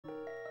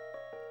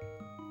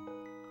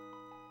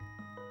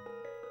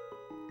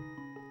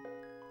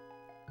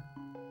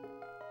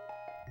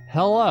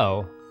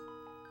Hello.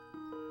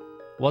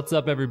 What's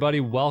up,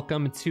 everybody?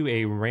 Welcome to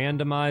a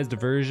randomized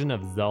version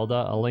of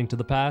Zelda: A Link to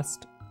the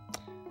Past.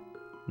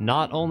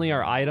 Not only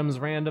are items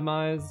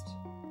randomized,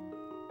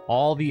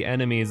 all the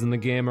enemies in the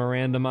game are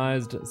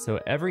randomized, so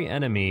every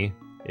enemy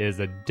is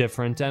a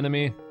different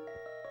enemy.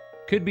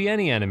 Could be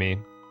any enemy.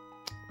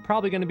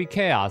 Probably going to be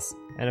chaos,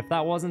 and if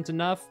that wasn't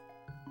enough,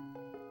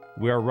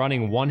 we are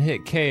running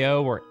one-hit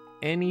KO or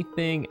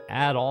anything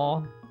at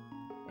all,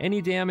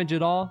 any damage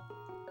at all,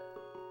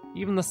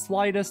 even the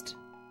slightest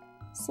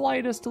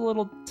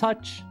little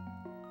touch,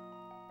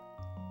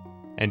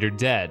 and you're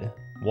dead.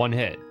 One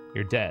hit,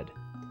 you're dead.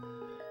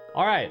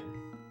 All right,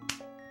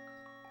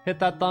 hit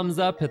that thumbs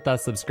up, hit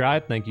that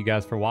subscribe. Thank you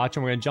guys for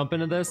watching. We're gonna jump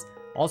into this.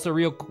 Also,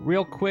 real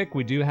quick,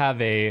 we do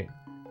have a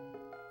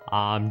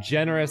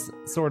generous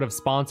sort of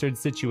sponsored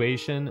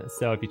situation.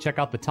 So if you check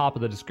out the top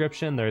of the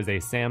description, there's a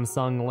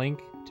Samsung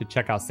link to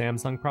check out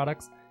Samsung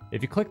products.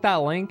 If you click that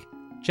link,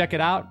 check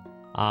it out.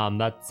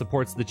 That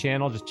supports the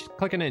channel. Just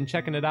clicking it and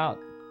checking it out.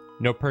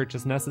 No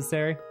purchase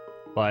necessary,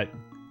 but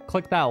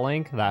click that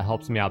link. That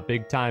helps me out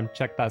big time.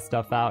 Check that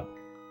stuff out.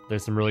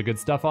 There's some really good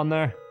stuff on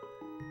there.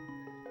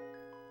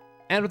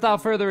 And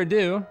without further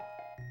ado,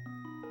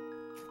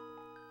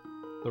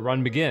 the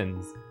run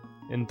begins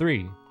in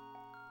 3,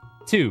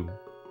 2,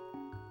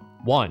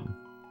 1.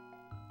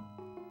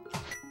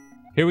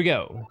 Here we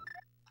go.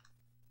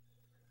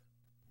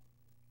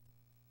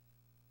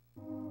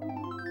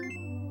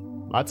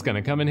 That's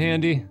gonna come in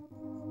handy.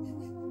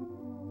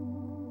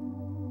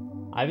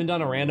 I haven't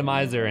done a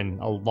randomizer in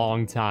a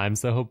long time,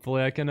 so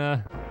hopefully I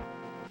can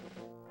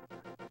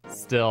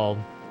still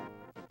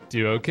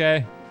do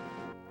okay.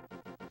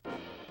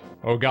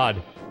 Oh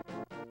god.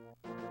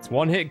 It's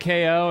one hit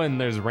KO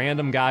and there's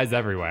random guys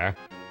everywhere.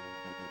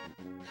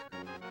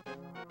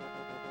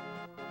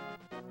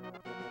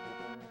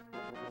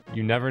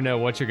 You never know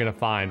what you're gonna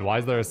find. Why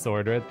is there a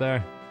sword right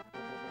there?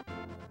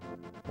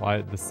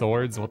 Why the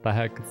swords? What the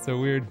heck? It's so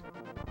weird.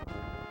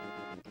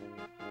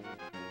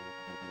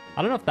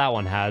 I don't know if that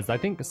one has. I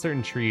think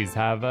certain trees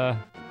have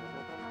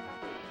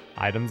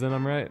items in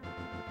them, right?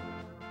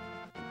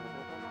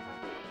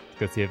 Let's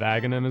go see if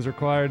Aghanim is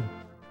required.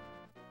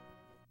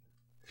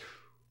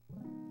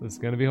 This is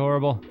gonna be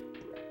horrible.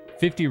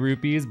 50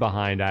 rupees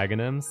behind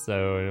Aghanim,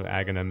 so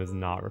Aghanim is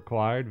not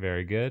required.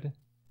 Very good.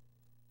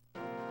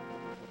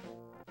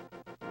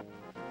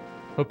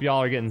 Hope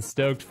y'all are getting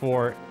stoked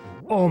for...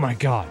 Oh my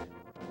god!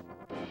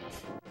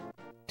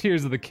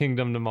 Tears of the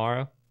Kingdom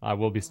tomorrow. I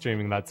will be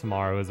streaming that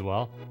tomorrow as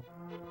well.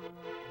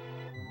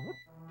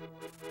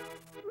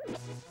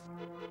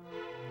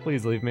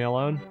 Please leave me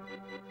alone.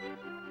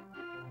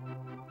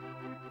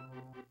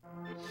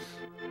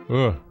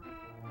 Ugh.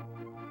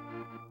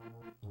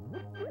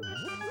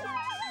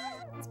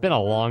 It's been a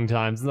long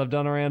time since I've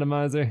done a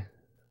randomizer.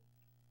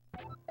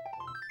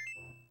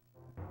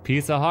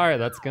 Piece of heart,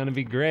 that's gonna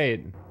be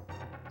great.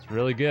 It's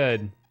really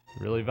good,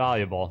 really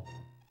valuable.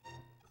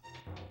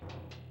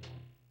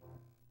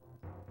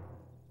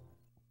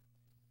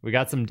 We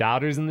got some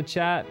doubters in the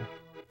chat.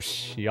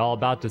 Psh, y'all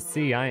about to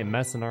see, I ain't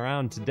messing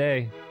around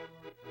today.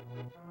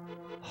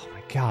 Oh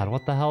my god,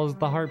 what the hell is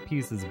the heart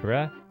pieces,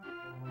 bruh?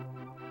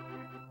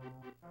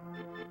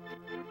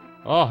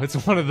 Oh, it's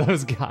one of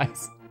those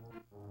guys.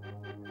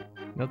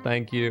 No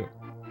thank you.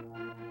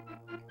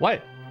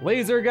 What?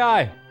 Laser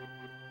guy!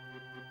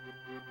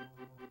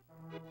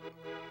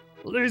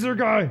 Laser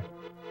guy!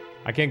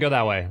 I can't go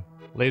that way.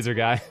 Laser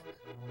guy.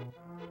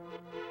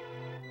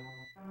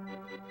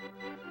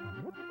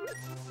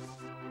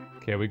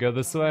 Okay, we go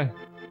this way.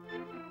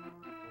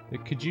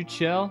 Could you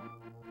chill?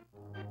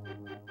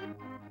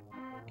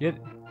 Get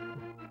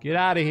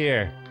out of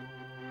here.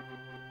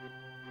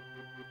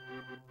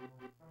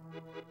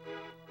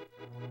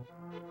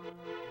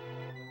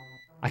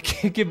 I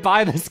can't get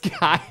by this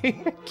guy.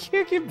 I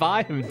can't get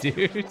by him,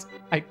 dude.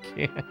 I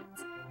can't.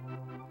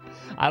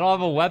 I don't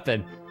have a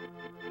weapon.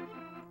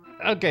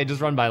 Okay,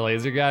 just run by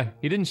laser guy.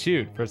 He didn't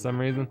shoot for some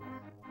reason.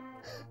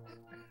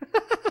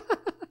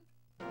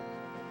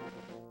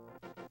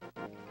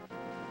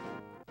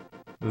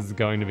 This is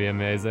going to be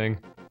amazing.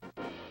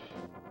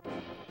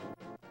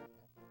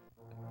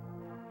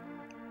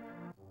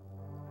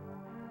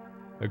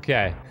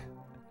 Okay.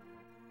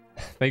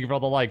 Thank you for all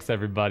the likes,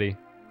 everybody.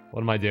 What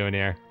am I doing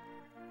here?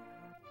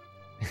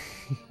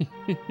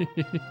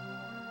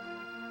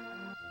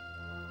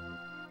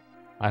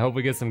 I hope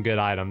we get some good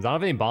items. I don't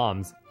have any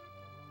bombs.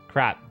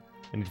 Crap.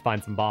 I need to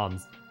find some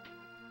bombs.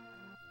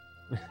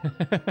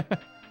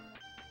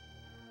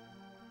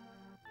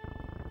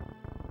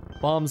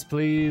 Bombs,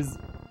 please.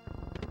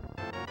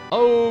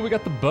 Oh, we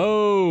got the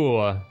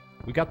bow.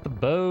 We got the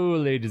bow,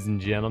 ladies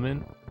and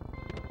gentlemen.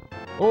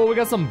 Oh, we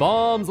got some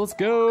bombs. Let's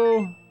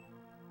go.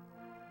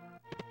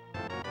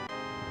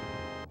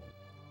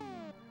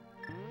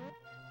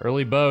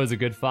 Early bow is a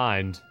good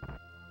find.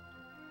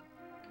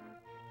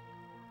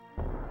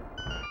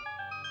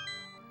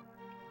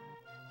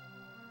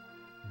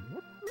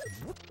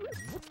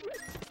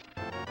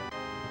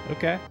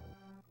 Okay.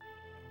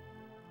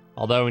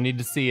 Although we need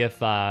to see if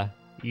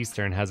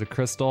Eastern has a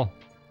crystal.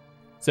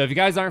 So if you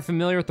guys aren't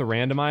familiar with the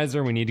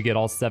randomizer, we need to get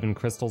all 7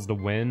 crystals to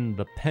win.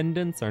 The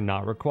pendants are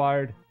not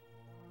required.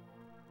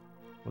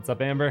 What's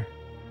up, Amber?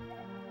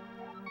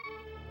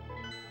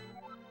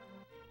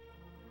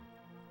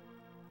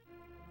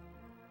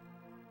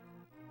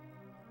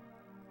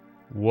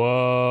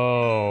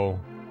 Whoa.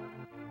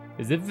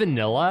 Is it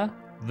vanilla?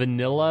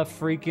 Vanilla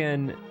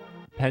freaking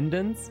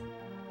pendants?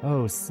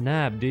 Oh,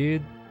 snap,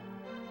 dude.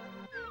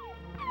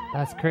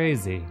 That's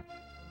crazy.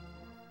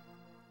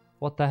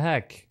 What the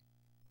heck?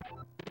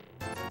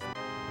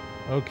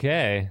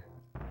 Okay.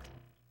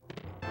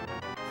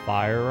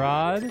 Fire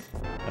rod.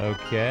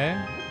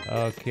 Okay.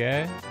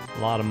 Okay.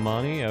 A lot of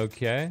money.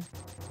 Okay.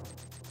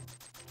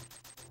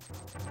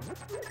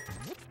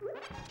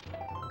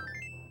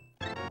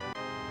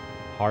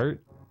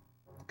 Heart.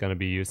 Gonna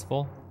be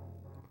useful.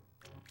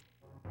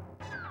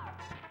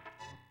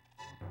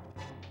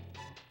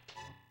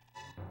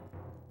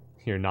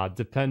 You're not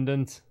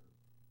dependent.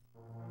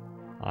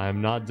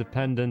 I'm not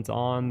dependent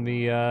on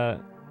the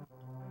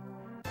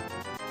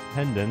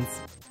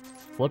pendants.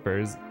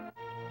 Flippers.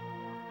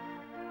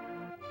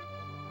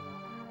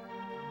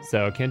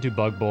 So can't do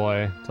bug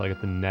boy till I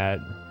get the net.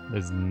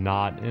 There's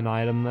not an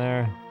item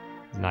there.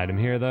 There's an item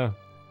here though.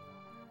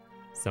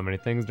 So many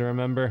things to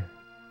remember.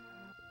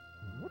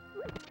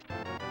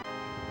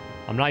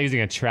 I'm not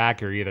using a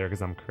tracker either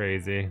because I'm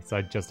crazy, so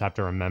I just have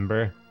to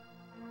remember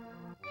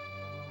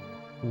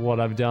what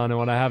I've done and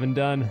what I haven't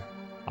done.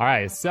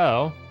 Alright,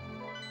 so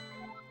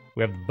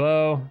we have the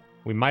bow.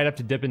 We might have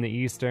to dip in the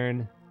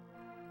eastern.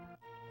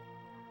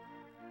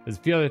 There's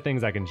a few other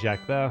things I can check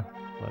though.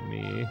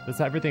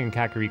 That's everything in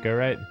Kakariko,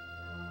 right?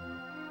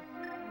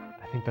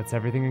 I think that's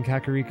everything in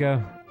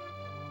Kakariko.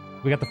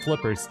 We got the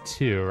flippers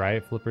too,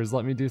 right? Flippers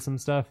let me do some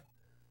stuff.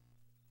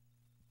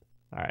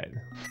 Alright,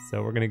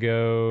 so we're gonna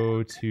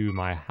go to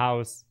my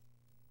house.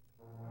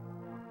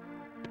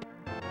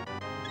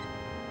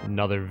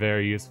 Another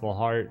very useful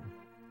heart.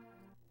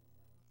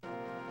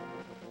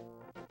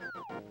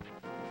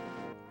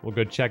 We'll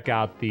go check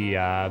out the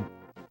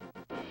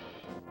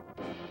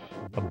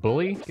a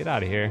bully? Get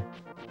out of here.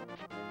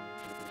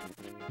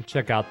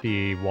 Check out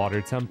the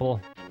water temple.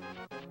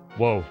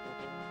 Whoa.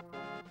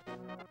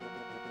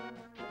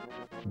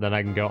 Then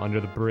I can go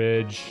under the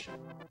bridge,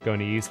 go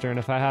into Eastern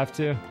if I have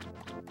to.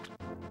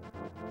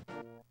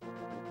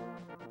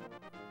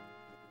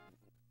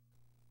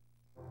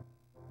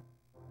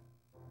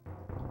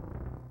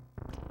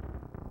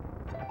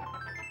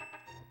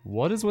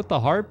 What is with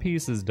the heart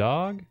pieces,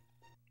 dog?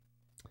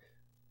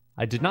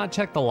 I did not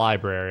check the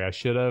library. I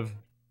should have.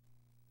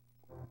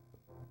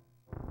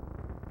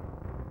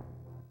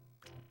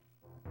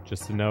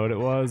 Just to know what it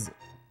was.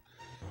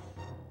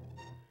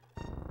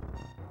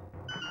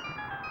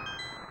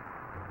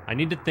 I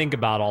need to think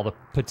about all the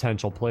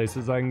potential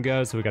places I can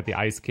go. So we got the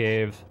ice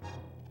cave,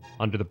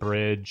 under the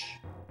bridge.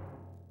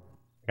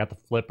 I got the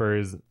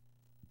flippers.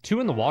 2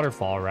 in the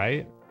waterfall,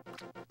 right?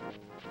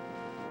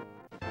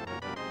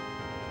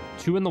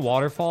 2 in the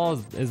waterfall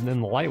is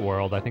in the light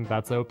world. I think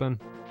that's open.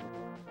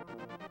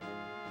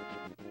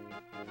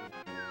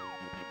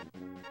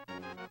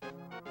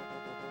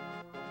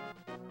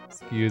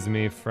 Excuse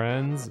me,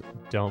 friends.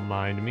 Don't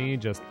mind me,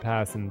 just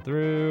passing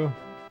through.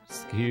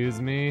 Excuse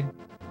me.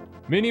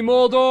 Mini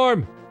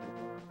Moldorm!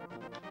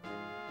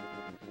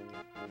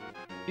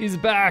 He's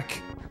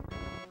back!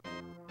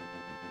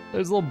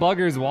 There's little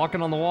buggers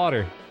walking on the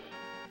water.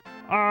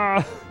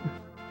 Ah!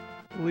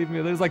 Believe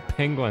me, there's like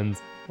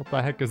penguins. What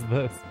the heck is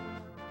this?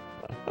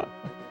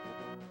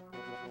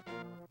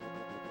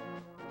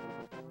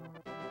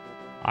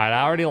 Alright,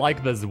 I already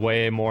like this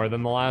way more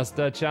than the last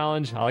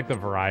challenge. I like the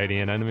variety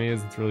in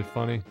enemies, it's really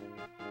funny.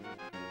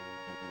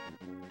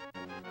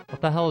 What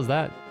the hell is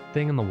that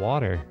thing in the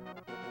water?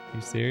 Are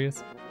you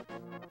serious?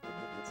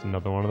 It's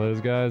another one of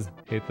those guys.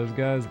 Hate those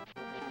guys.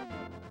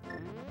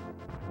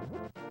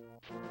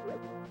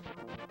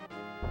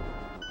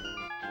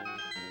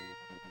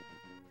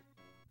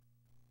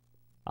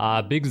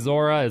 Big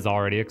Zora is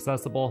already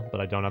accessible,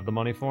 but I don't have the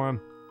money for him.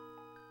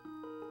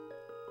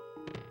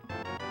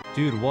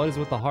 Dude, what is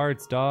with the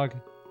hearts, dog?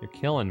 You're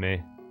killing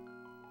me.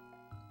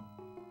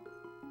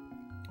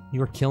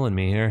 You are killing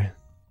me here.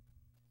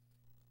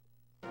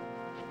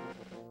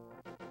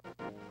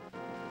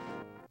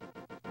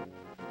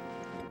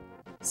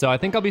 So I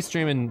think I'll be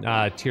streaming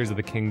Tears of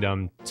the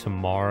Kingdom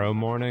tomorrow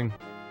morning.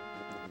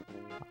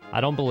 I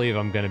don't believe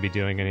I'm gonna be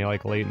doing any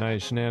like late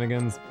night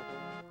shenanigans.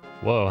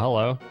 Whoa,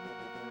 hello.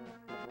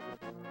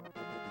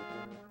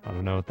 I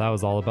don't know what that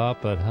was all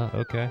about, but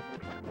okay.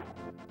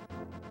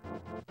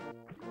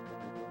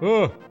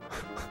 Oh!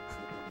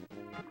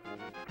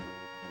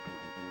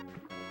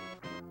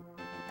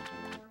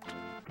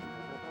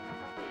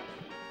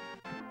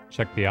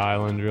 Check the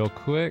island real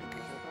quick.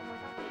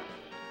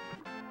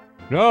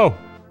 No!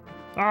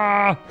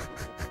 Ah!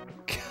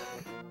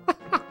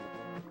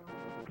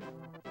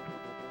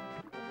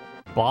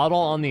 Bottle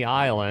on the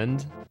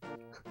island.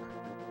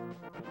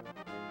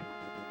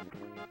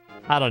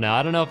 I don't know.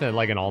 I don't know if it's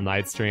like an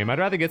all-night stream. I'd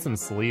rather get some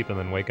sleep and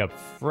then wake up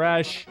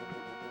fresh.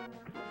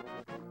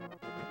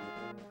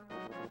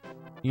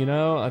 you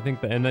know? I think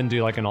and then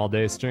do like an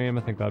all-day stream.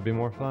 I think that'd be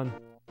more fun.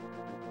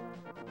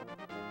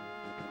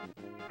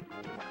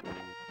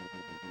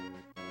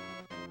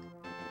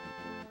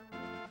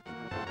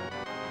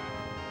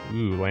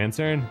 Ooh,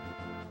 lantern.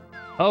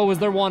 Oh, was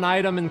there one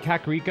item in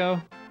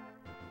Kakariko?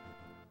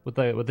 With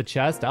the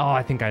chest? Oh,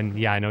 I think I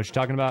know what you're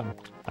talking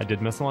about. I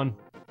did miss one.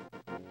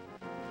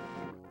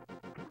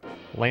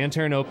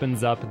 Lantern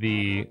opens up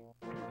the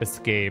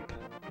escape.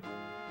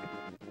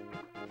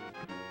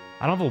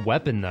 I don't have a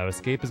weapon though.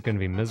 Escape is gonna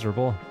be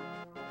miserable.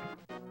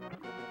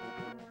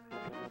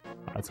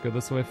 Let's go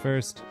this way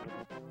first.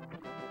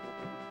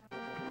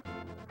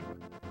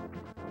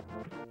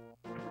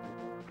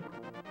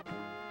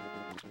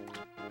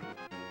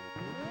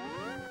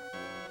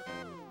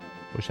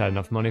 Wish I had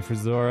enough money for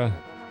Zora.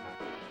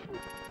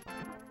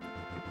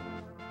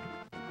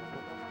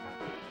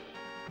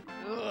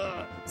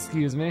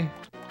 Excuse me.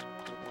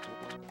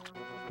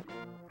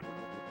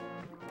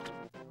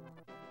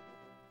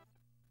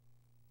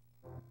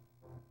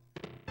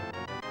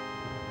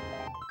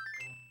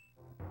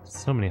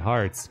 So many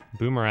hearts.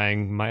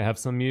 Boomerang might have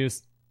some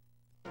use.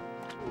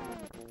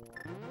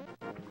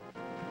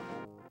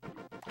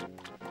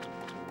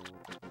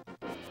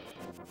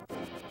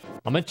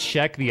 I'm gonna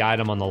check the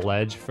item on the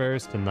ledge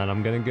first, and then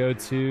I'm gonna go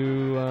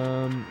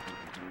to,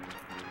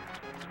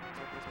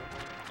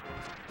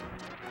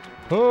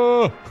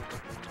 oh!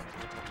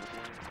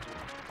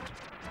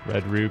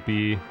 Red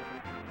rupee.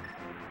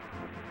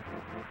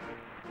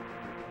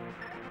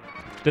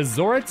 Does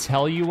Zora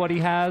tell you what he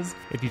has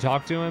if you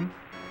talk to him?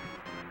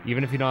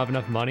 Even if you don't have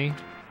enough money?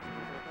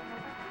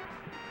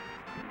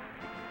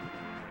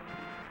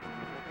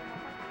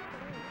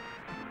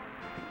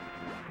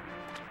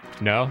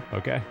 No?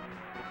 Okay.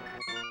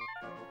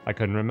 I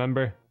couldn't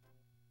remember.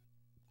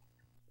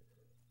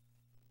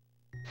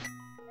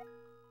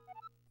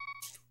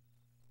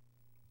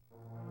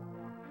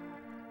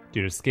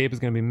 Dude, escape is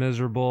gonna be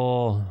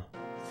miserable.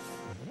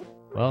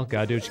 Well,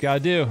 gotta do what you gotta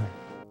do.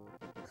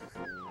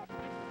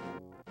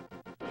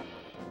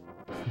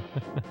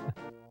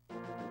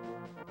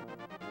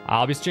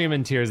 I'll be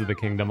streaming Tears of the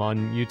Kingdom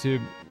on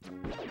YouTube.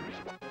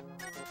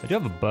 I do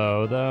have a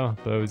bow, though.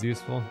 Bow is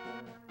useful.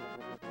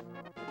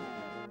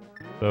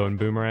 Bow and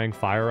boomerang,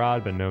 fire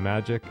rod, but no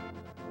magic.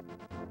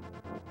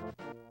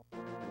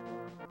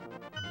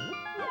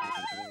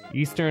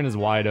 Eastern is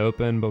wide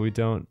open, but we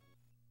don't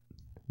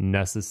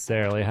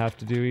necessarily have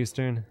to do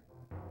Eastern.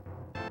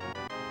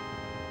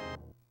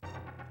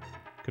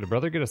 Could a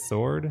brother get a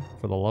sword,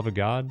 for the love of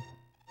God?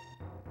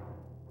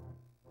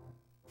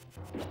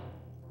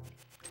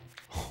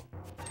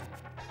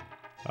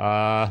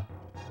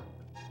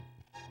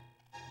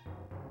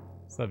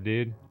 What's up,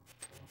 dude?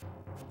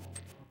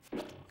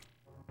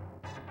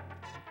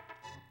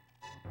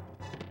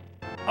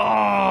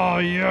 Oh,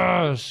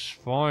 yes!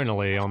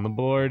 Finally on the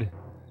board.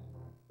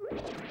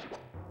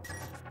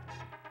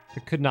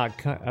 It could not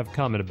have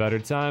come at a better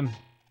time.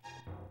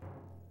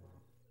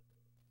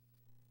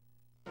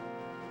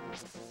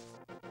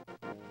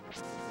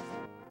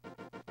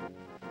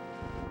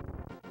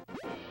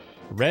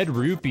 Red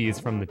rupees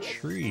from the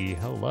tree.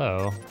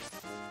 Hello.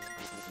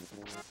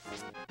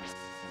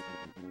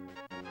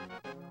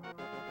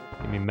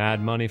 Give me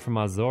mad money from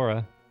my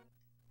Zora.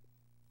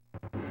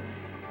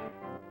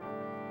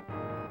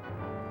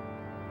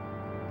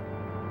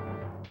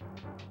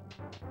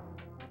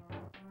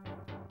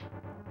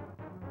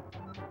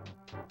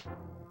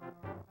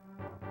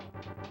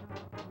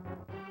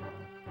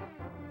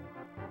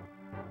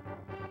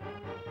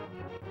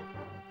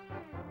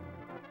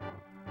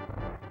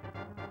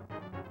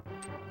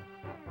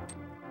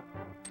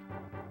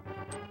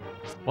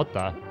 What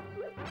the?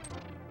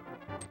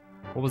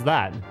 What was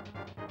that?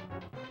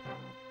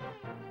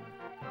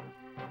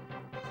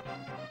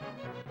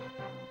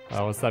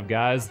 Oh, what's up,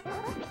 guys?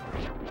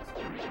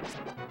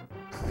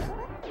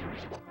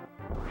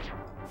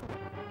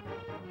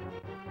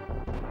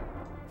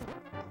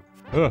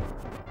 Ugh.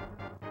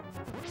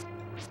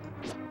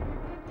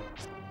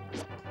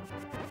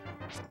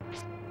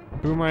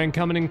 Boomerang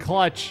coming in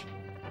clutch.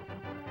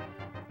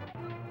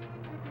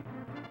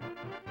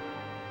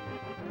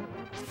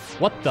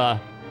 What the?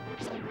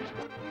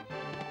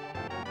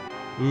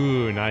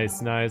 Ooh,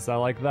 nice, nice. I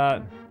like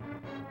that.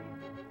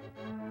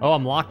 Oh,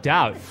 I'm locked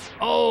out.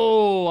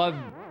 Oh,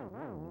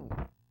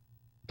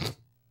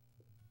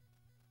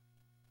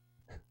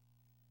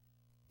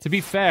 To be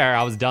fair,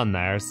 I was done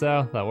there,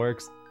 so that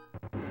works.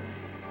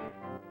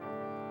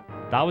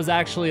 That was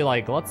actually,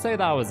 like, let's say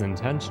that was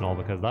intentional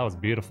because that was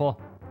beautiful.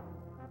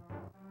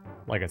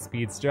 Like a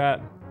speed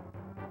strat.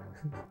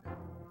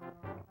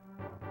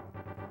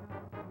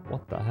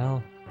 What the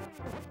hell?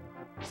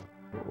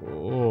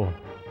 Oh.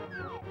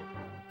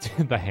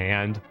 The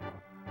hand.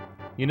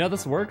 You know,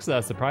 this works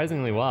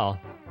surprisingly well.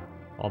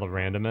 All the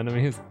random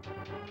enemies.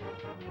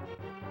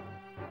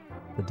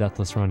 The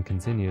deathless run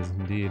continues,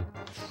 indeed.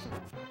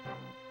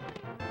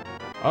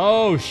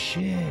 Oh,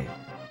 shit.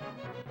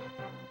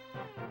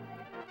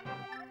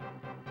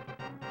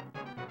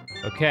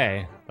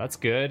 Okay, that's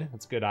good.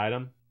 That's a good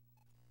item.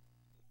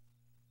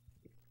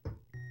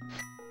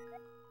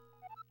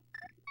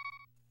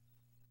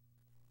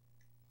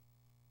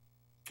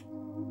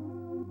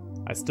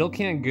 I still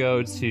can't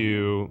go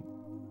to...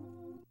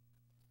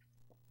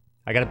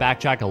 I gotta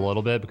backtrack a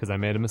little bit because I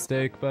made a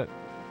mistake, but...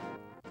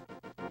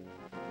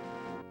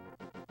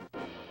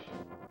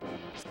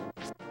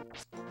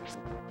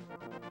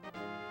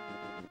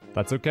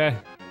 that's okay.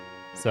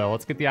 So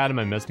let's get the item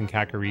I missed in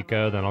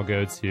Kakariko, then I'll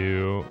go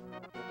to...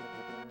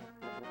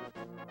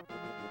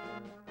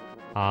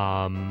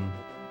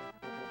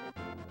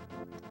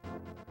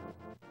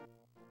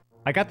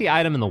 I got the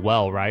item in the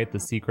well, right? The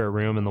secret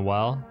room in the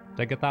well.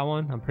 Did I get that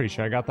one? I'm pretty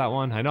sure I got that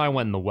one. I know I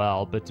went in the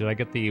well, but did I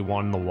get the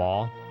one in the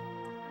wall?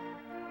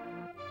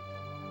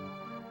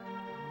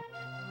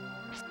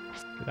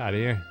 Get out of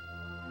here.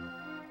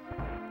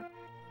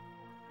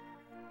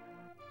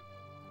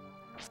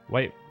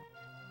 Wait.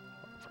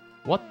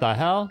 What the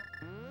hell?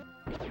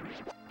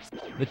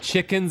 The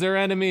chickens are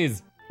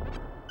enemies.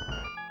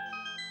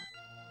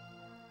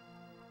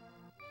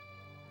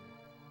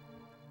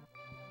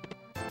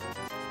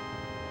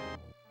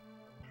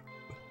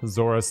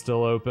 Zora's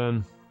still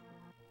open.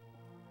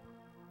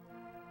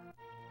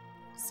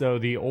 So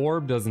the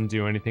orb doesn't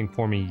do anything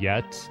for me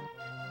yet.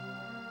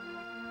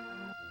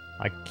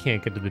 I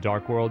can't get to the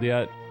Dark World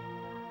yet.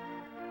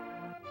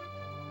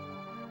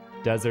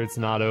 Desert's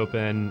not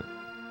open.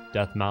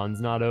 Death Mountain's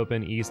not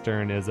open.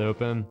 Eastern is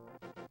open.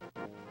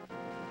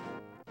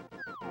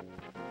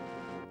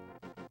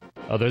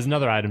 Oh, there's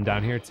another item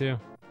down here too.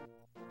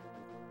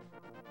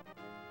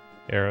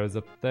 Arrows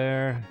up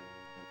there.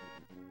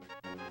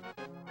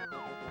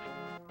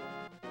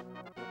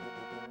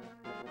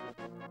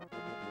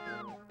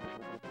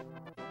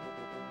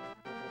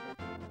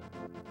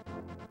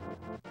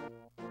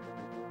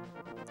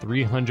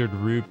 $300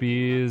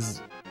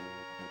 rupees.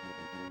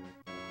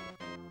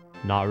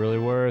 Not really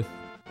worth.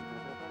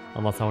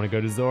 Unless I want to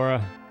go to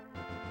Zora.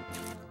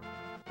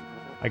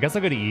 I guess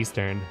I'll go to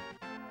Eastern.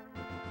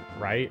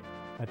 Right?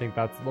 I think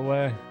that's the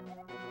way.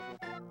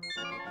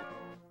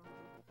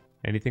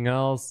 Anything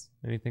else?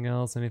 Anything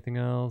else? Anything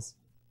else?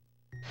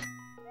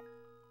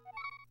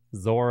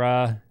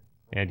 Zora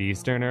and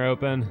Eastern are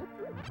open.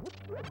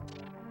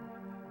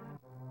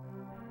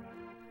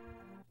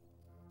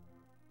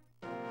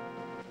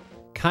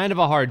 Kind of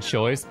a hard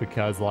choice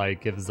because,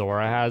 like, if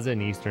Zora has it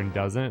and Eastern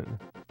doesn't.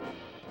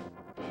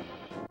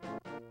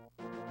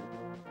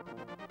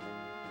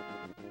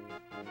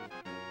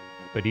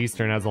 But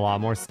Eastern has a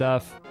lot more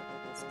stuff.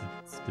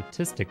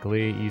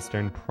 Statistically,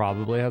 Eastern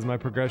probably has my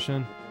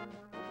progression.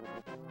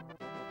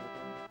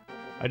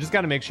 I just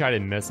gotta make sure I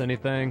didn't miss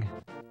anything.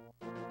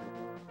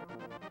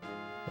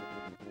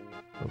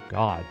 Oh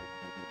god.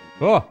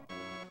 Oh!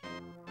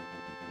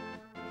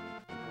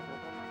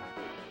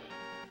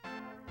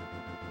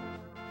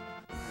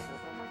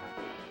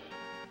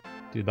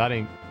 Dude, that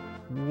ain't...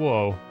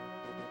 whoa.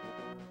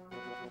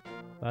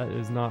 That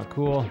is not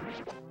cool.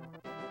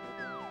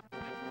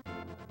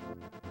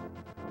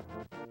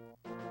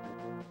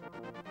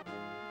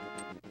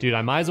 Dude,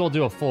 I might as well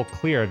do a full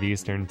clear of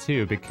Eastern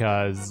too,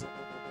 because...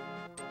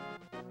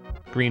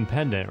 green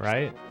pendant,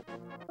 right?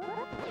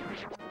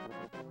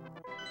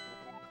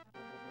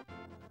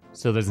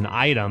 So there's an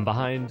item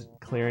behind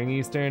clearing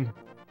Eastern.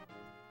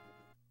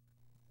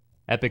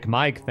 Epic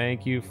Mike,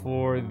 thank you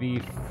for the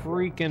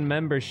freaking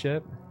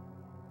membership.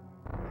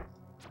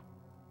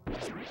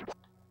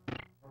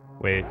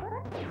 Wait.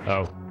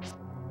 Oh.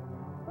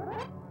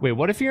 Wait,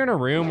 what if you're in a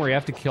room where you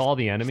have to kill all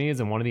the enemies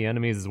and one of the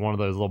enemies is one of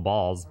those little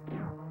balls?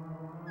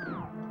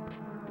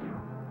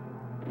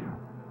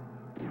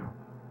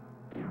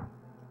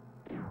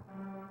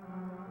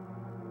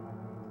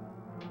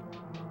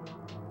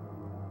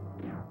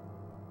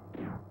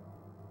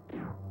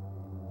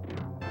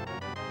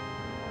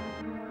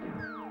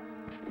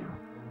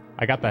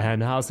 I got the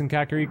hen house in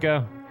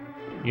Kakariko.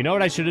 You know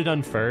what I should have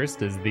done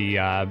first is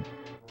the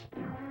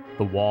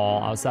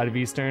wall outside of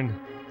Eastern.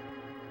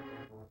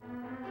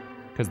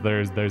 Because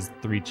there's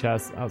 3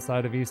 chests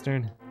outside of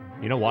Eastern.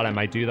 You know what? I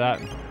might do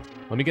that.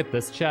 Let me get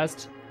this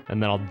chest,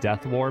 and then I'll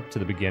death warp to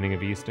the beginning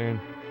of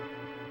Eastern.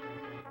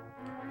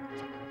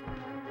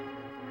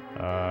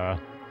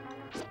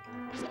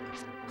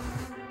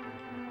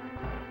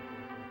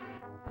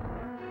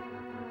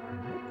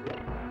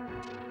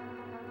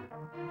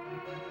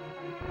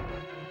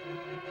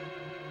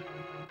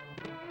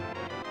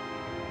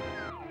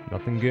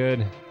 Nothing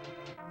good.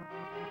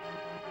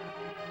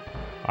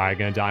 Alright,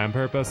 gonna die on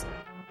purpose.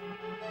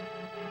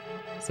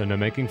 So no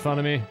making fun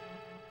of me.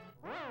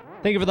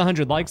 Thank you for the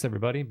 100 likes,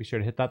 everybody. Be sure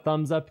to hit that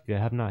thumbs up if you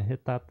have not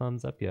hit that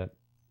thumbs up yet.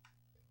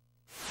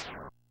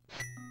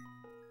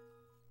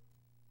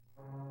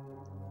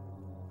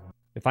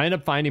 If I end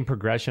up finding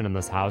progression in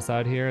this house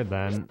out here,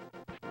 then...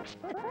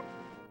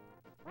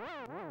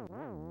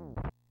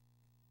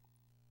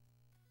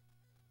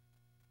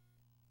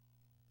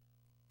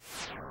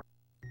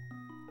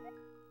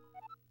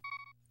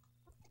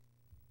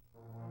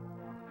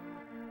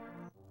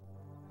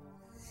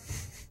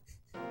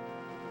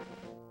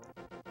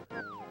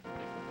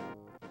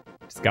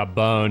 just got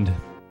boned.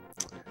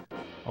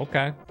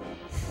 Okay.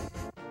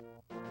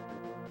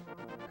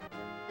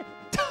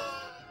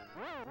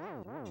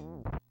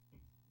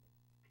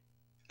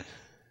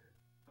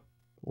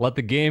 Let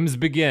the games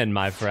begin,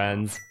 my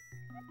friends.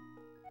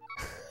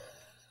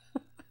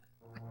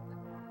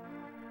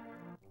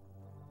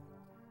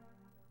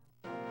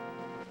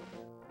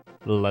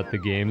 Let the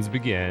games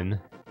begin.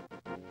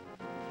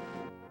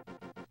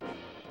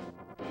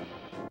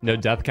 No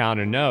death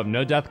counter. No,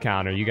 no death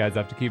counter. You guys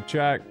have to keep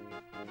track.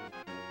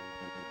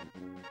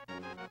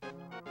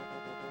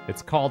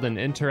 It's called an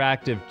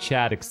interactive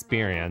chat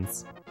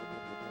experience.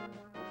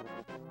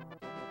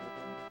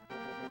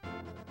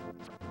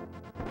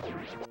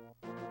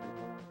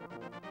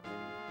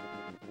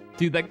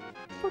 Dude, that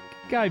fucking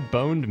guy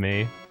boned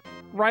me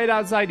right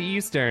outside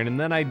Eastern, and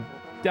then I'd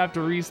have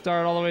to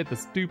restart all the way at the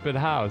stupid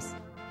house.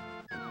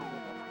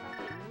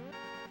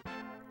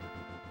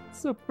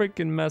 So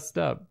freaking messed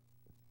up.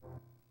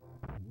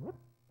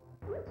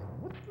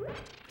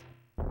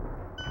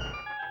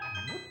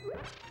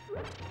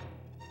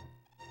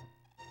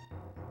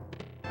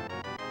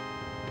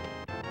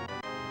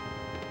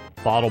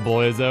 Bottle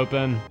Boy is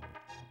open.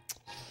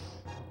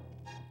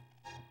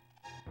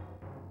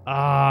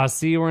 Ah,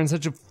 see, we're in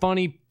such a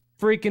funny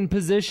freaking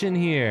position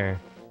here.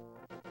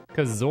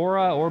 Because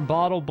Zora or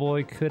Bottle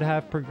Boy could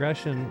have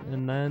progression,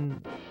 and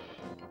then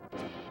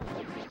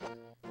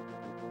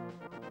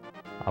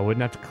I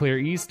wouldn't have to clear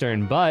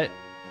Eastern, but...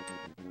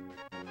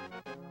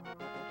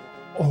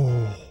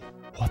 Oh,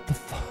 what the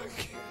fuck?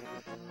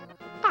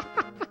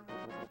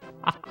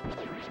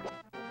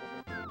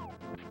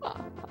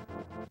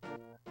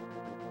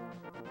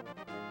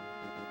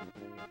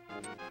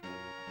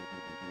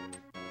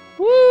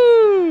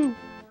 Woo!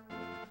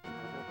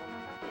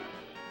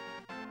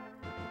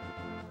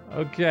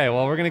 Okay,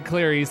 well, we're gonna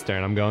clear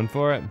Eastern. I'm going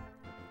for it.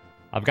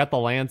 I've got the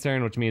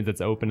Lantern, which means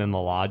it's open in the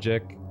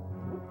logic.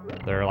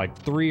 There are like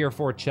 3 or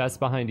 4 chests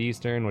behind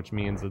Eastern, which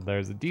means that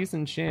there's a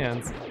decent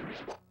chance.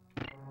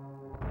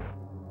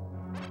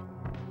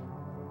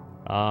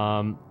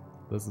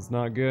 This is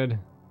not good.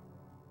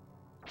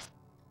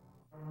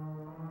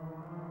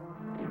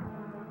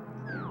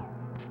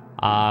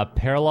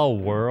 Parallel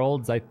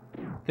Worlds, I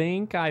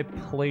think I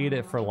played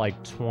it for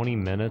like 20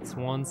 minutes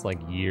once, like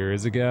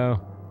years ago.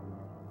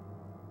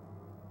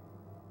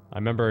 I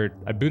remember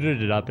I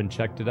booted it up and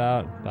checked it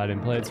out, but I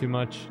didn't play it too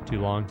much,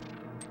 too long.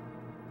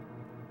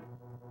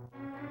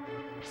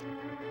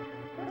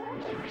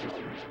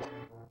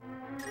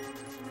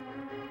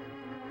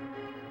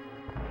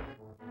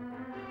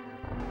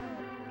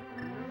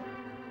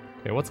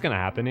 Okay, what's gonna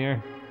happen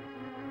here?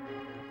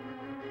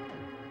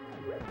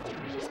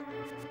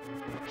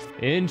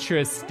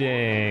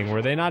 Interesting.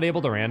 Were they not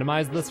able to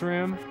randomize this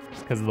room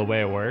because of the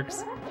way it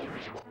works?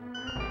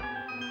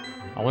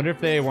 I wonder if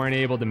they weren't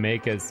able to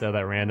make it so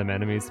that random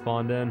enemies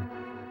spawned in.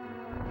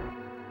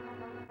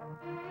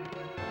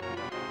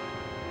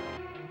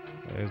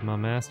 There's my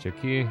master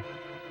key.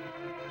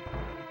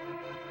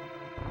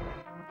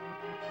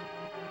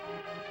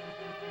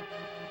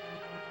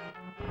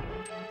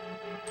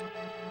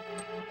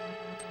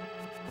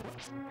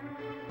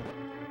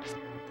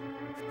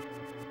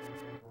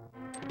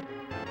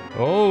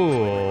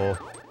 Oh.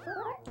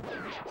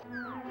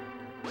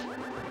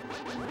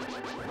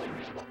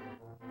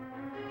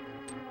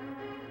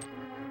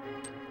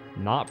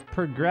 Not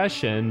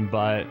progression,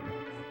 but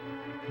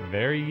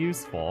very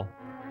useful.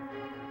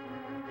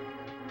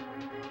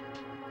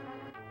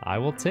 I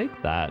will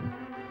take that.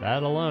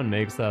 That alone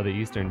makes the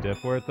Eastern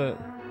diff worth it.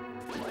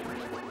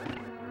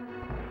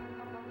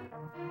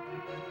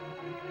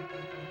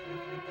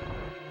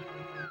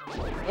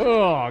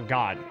 Oh,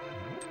 God.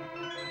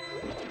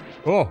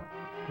 Oh.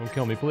 Don't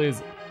kill me,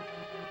 please.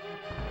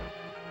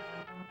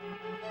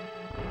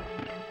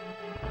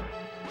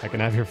 I can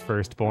have your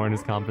firstborn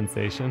as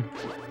compensation.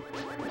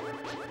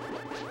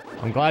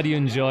 I'm glad you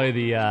enjoy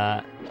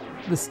the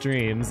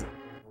streams.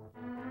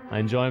 I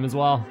enjoy them as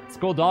well.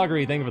 Skull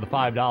Doggery, thank you for the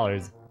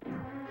 $5.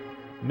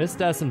 Missed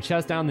some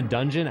chests down the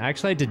dungeon.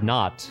 Actually, I did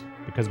not,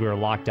 because we were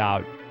locked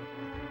out.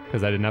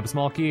 Because I didn't have a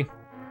small key.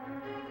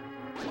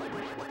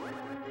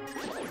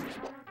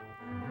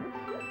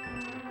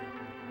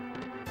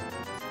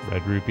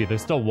 Red Rupee.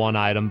 There's still one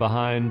item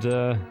behind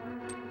the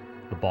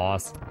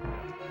boss.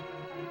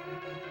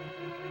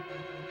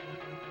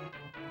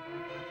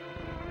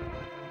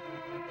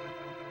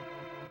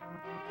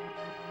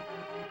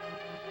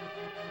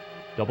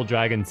 Double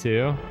Dragon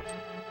 2.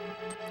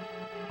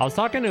 I was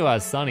talking to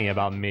Sunny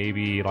about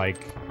maybe like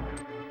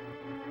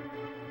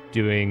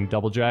doing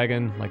Double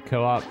Dragon, like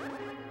co-op.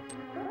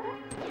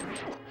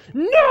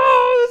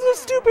 No! This is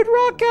a stupid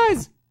rock,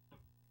 guys!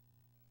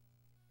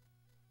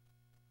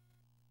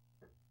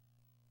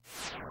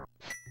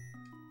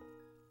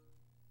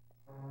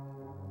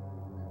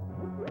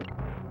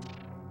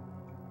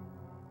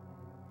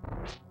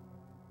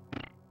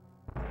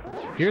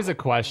 Here's a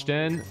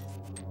question.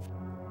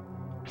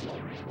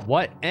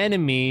 What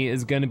enemy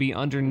is going to be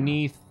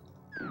underneath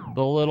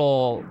the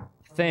little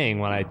thing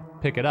when I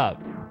pick it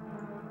up?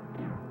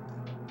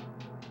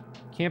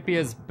 Can't be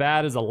as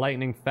bad as a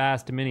lightning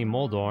fast mini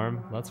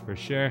Moldorm, that's for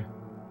sure.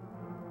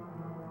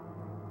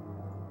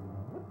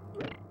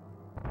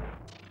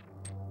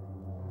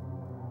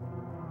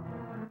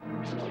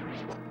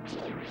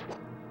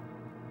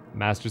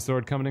 Master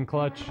Sword coming in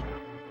clutch.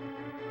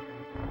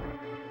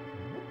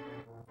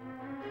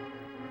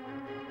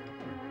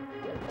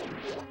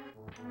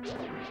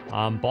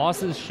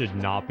 Bosses should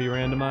not be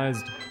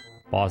randomized.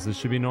 Bosses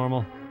should be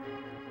normal.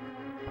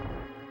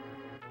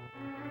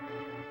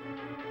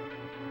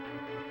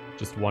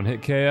 Just one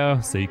hit KO,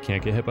 so you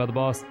can't get hit by the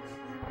boss.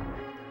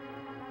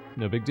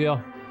 No big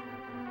deal.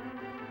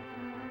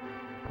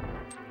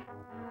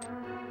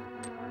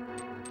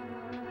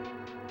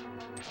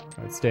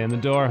 Alright, stay in the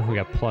door. We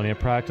got plenty of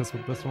practice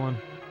with this one.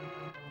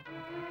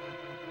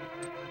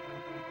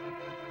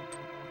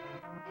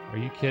 Are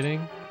you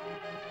kidding?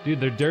 Dude,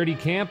 they're dirty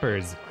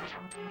campers.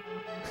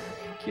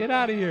 Get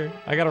out of here.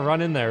 I gotta run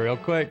in there real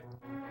quick.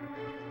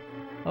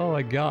 Oh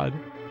my god.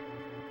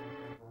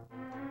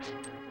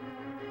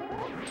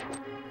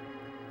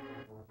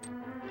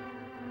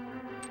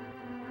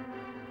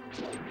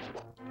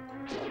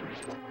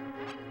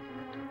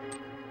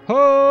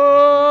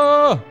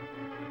 Oh!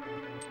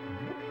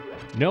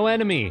 No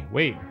enemy.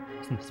 Wait,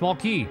 small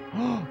key.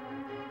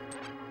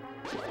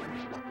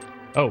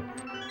 Oh,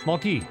 small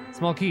key,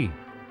 small key.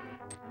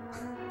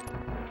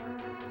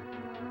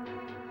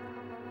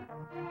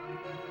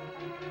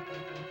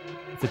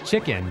 It's a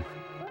chicken.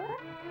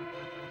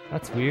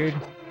 That's weird.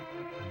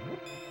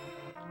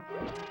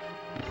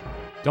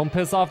 Don't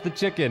piss off the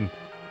chicken.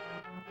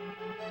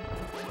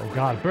 Oh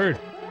god, bird!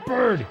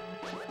 Bird!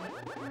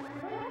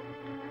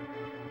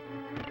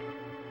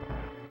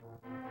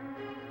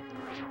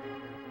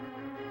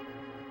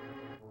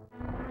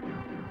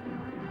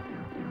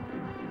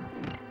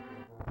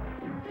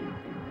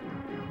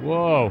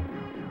 Whoa.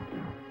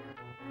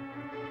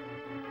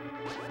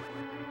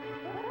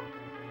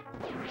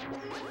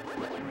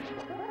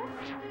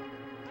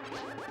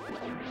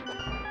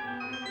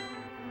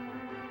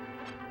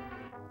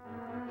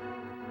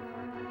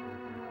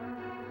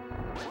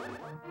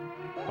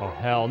 Oh,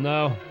 hell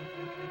no.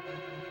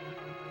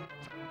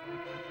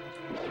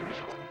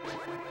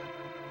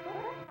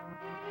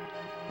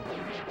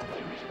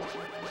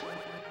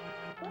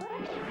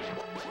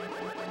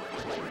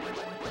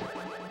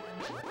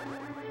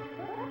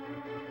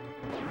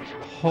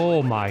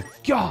 Oh my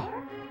god!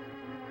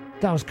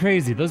 That was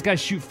crazy. Those guys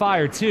shoot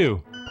fire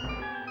too.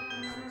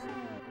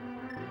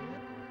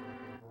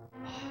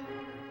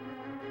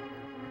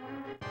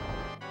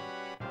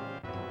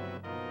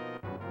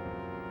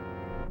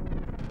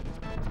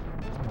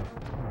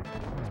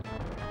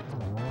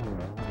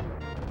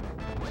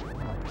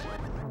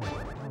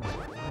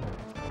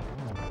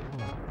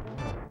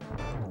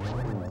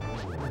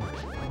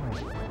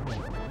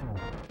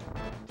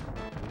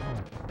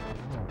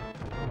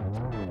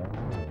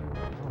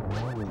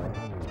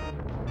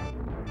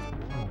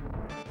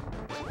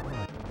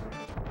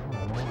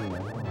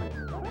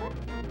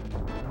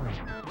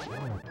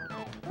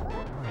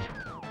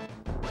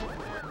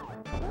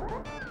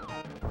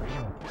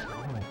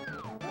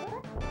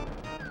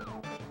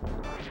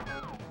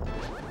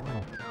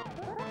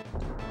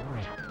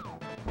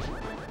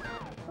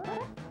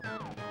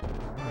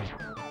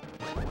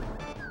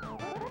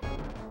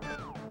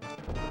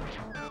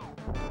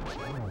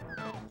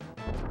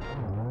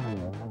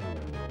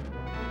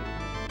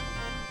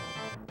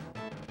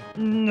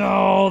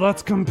 No,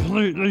 that's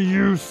completely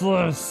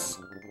useless.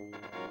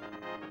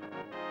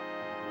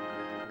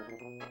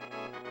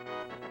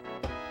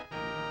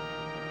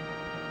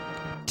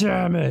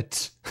 Damn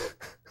it.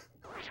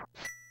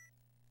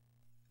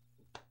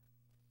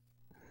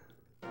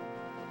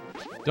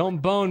 Don't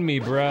bone me,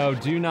 bro.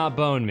 Do not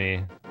bone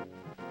me.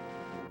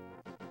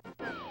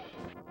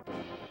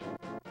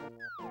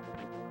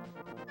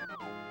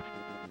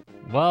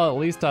 Well, at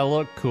least I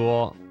look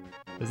cool.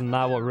 Isn't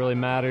that what really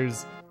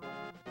matters?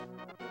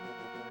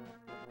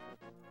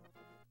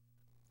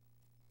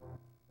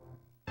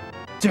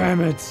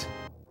 Damn it!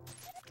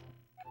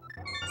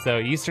 So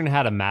Eastern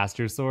had a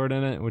Master Sword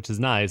in it, which is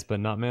nice, but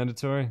not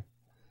mandatory.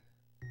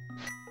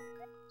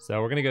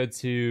 So we're gonna go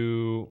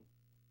to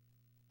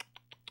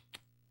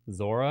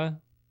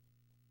Zora,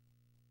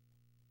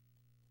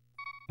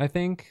 I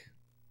think.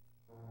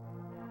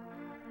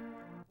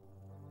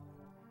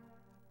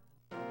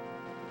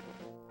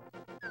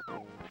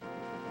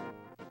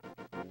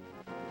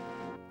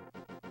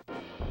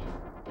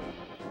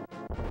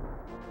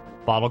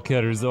 Bottle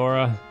Kid or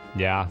Zora?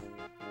 Yeah.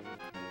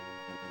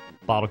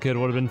 Bottle Kid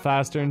would have been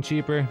faster and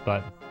cheaper,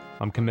 but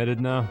I'm committed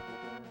now.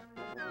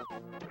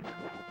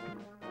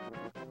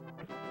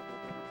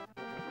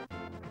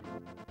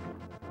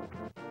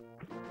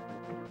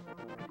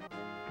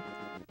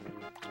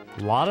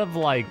 A lot of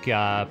like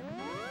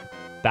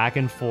back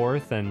and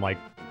forth and like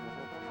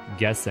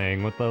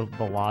guessing with the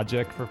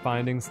logic for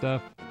finding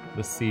stuff.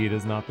 The seed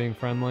is not being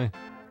friendly.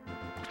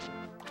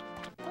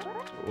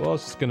 Well,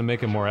 it's just gonna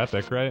make it more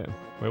epic, right?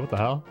 Wait, what the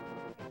hell?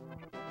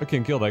 I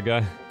can't kill that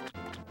guy.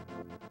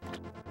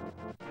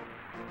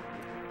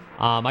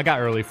 I got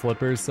early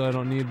flippers, so I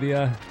don't need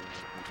the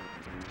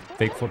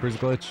fake flippers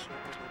glitch.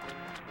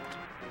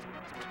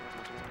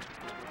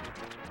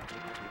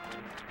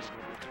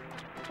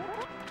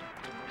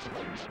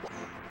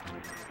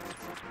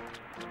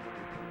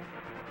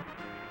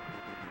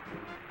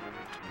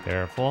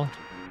 Careful.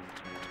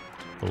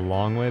 It's a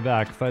long way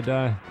back if I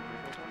die.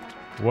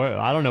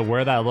 I don't know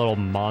where that little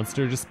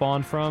monster just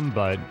spawned from,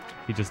 but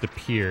he just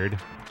appeared.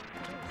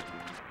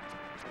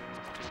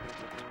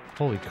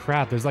 Holy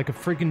crap, there's like a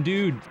freaking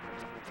dude.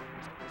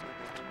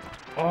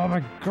 Oh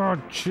my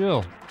god,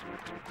 chill.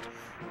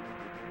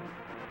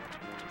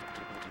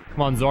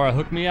 Come on, Zora,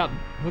 hook me up.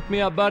 Hook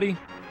me up, buddy.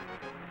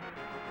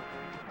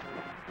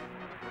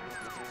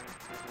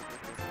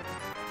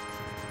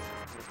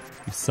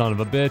 You son of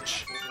a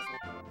bitch.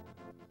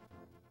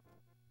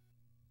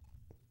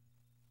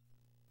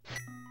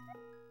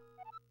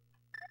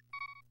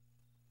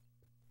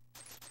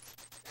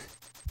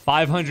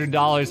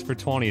 $500 for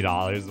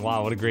 $20.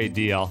 Wow, what a great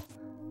deal.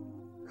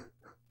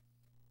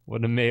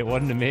 What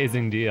an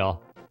amazing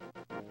deal.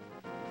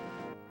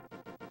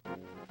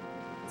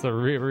 It's a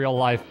real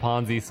life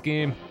Ponzi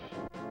scheme.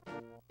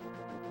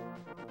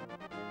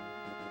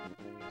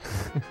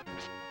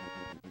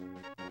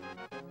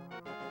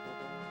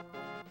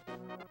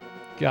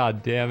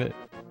 God damn it.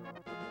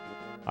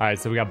 Alright,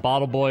 so we got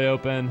Bottle Boy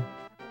open.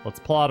 Let's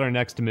plot our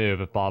next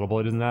move if Bottle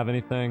Boy doesn't have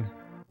anything.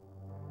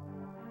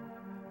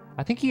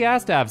 I think he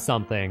has to have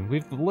something.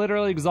 We've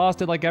literally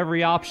exhausted like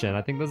every option.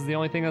 I think this is the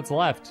only thing that's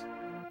left.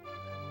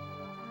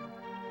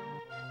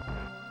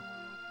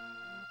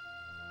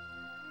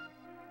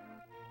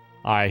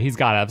 Alright, he's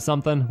gotta have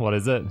something. What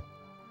is it?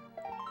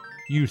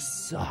 You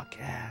suck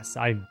ass.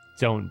 I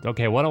don't.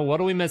 Okay, what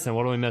are we missing?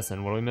 What are we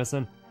missing? What are we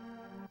missing?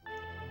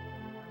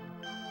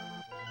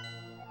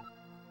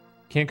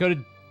 Can't go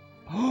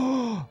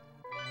to...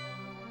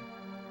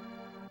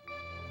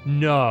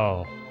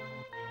 No.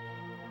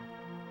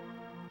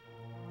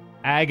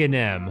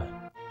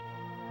 Aghanim.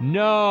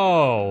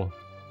 No.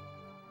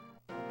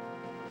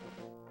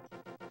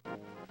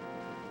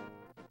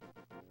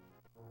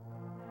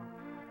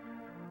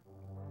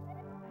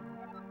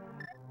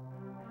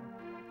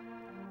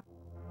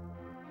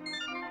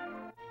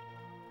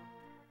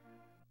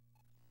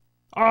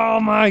 Oh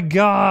my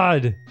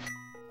god!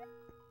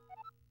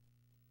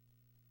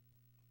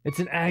 It's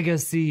an Aga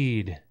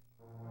seed.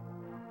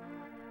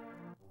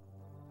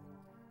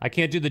 I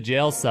can't do the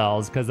jail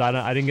cells because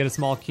I didn't get a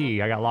small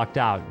key. I got locked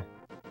out.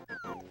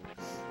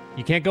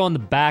 You can't go in the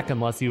back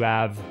unless you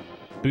have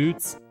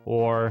boots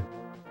or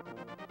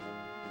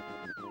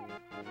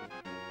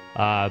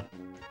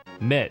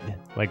mitt,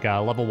 like a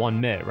level 1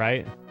 mitt,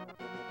 right?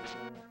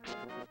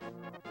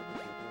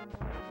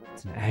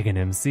 It's an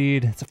Aghanim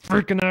seed. It's a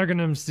freaking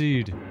Aghanim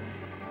seed.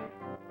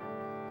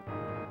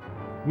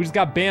 We just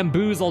got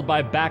bamboozled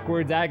by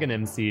backwards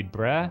Aghanim seed,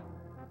 bruh.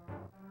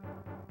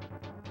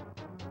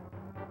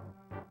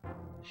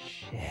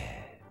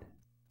 Shit.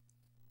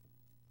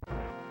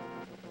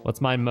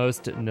 What's my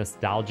most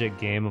nostalgic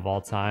game of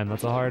all time?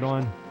 That's a hard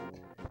one.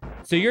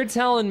 So you're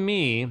telling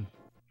me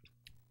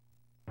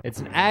it's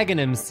an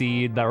Aghanim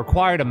seed that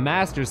required a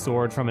Master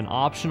Sword from an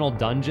optional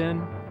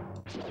dungeon?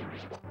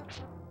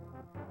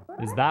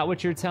 Is that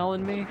what you're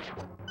telling me?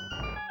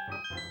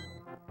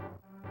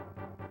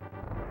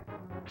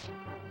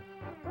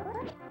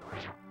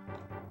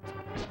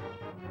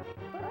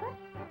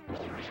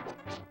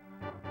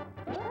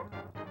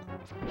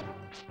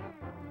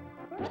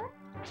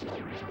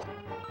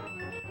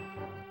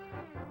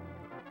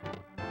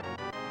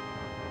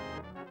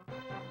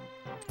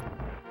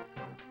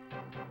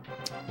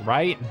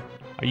 Right?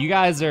 You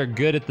guys are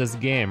good at this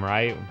game,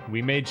 right?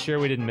 We made sure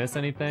we didn't miss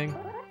anything.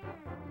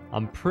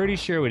 I'm pretty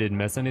sure we didn't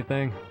miss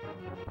anything.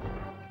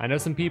 I know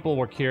some people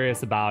were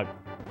curious about...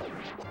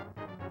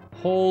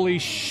 Holy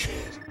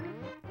shit.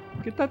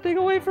 Get that thing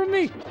away from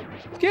me.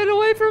 Get it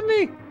away from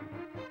me.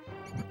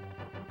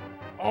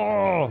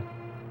 Oh.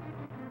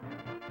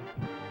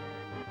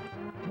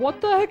 What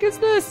the heck is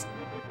this?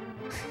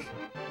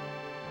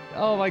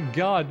 Oh my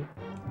god.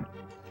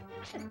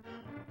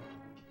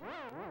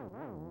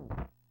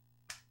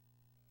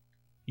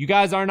 You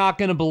guys are not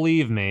gonna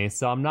believe me,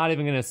 so I'm not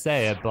even gonna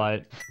say it,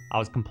 but I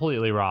was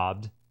completely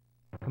robbed.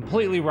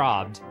 Completely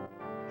robbed.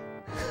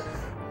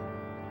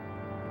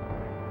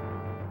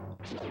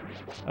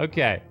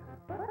 Okay.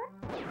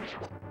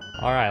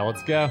 Alright,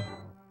 let's go.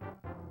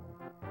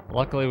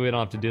 Luckily we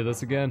don't have to do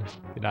this again.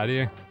 Get out of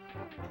here.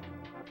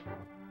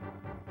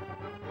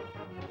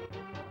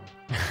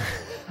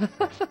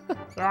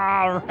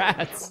 Ah,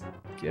 rats!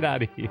 Get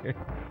out of here.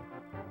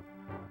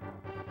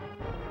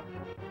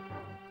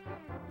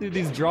 Dude,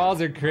 these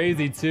draws are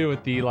crazy too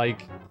with the,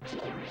 like...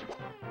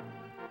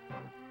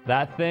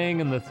 That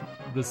thing and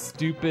the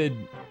stupid...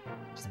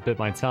 Just bit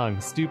my tongue.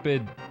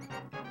 Stupid...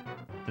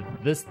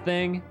 This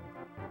thing.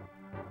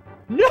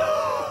 No!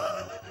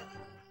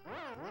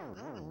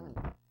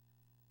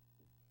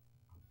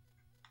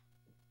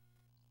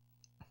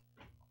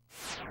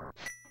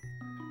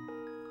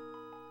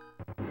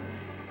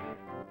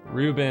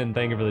 Ruben,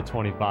 thank you for the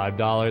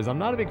 $25. I'm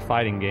not a big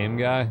fighting game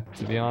guy,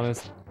 to be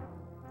honest.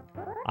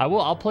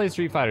 I'll play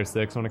Street Fighter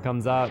 6 when it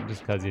comes out,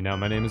 just because, you know,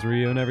 my name is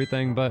Ryu and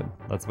everything, but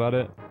that's about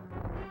it.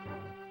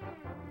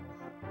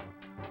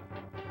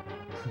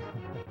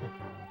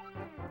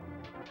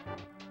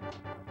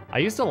 I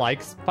used to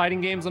like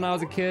fighting games when I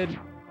was a kid.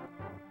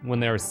 when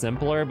they were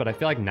simpler, but I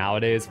feel like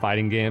nowadays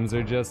fighting games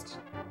are just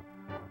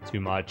too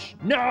much.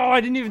 No,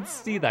 I didn't even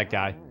see that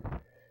guy.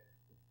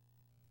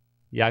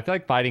 Yeah, I feel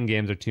like fighting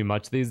games are too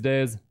much these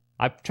days.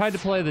 I've tried to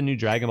play the new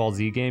Dragon Ball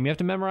Z game. You have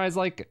to memorize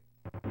like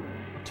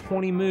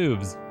 20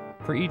 moves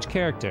for each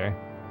character.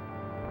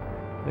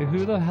 Like,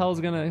 who's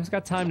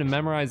got time to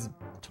memorize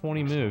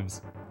 20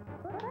 moves?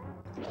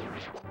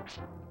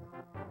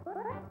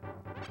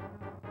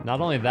 Not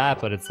only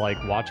that, but it's like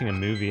watching a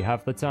movie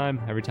half the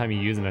time. Every time you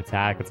use an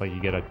attack, it's like you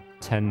get a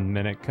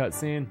 10-minute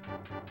cutscene.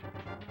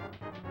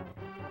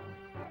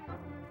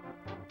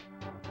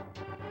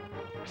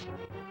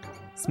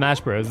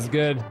 Smash Bros is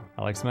good.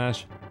 I like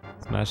Smash.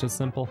 Smash is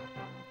simple.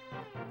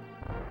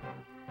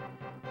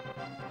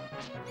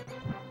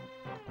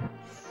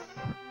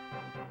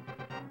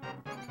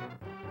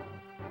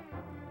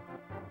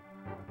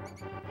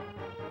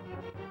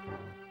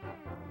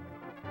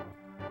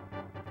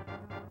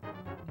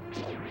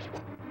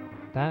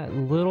 That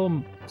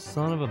little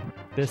son of a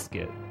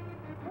biscuit.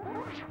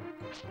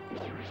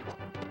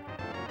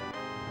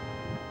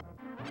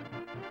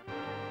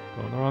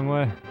 Going the wrong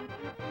way.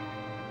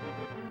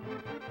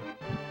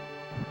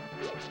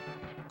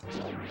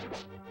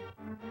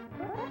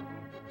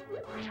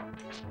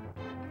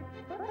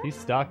 He's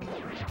stuck.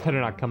 Better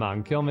not come out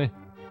and kill me.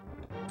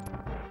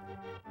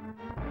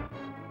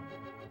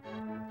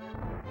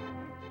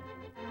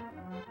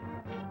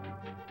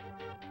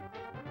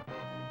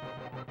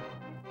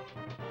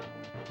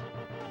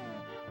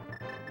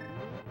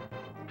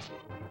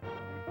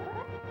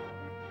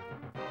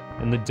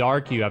 In the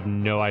dark, you have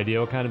no idea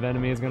what kind of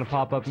enemy is going to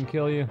pop up and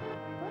kill you.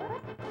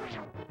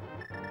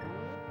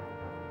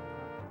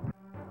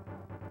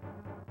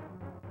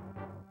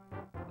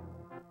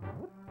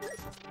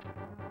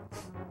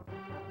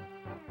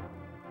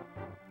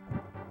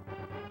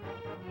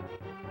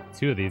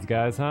 Two of these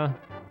guys, huh?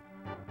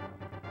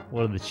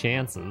 What are the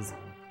chances?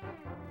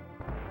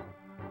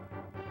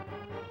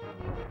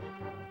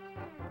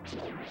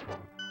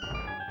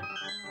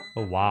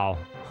 Oh, wow.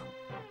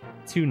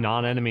 Two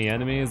non-enemy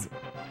enemies.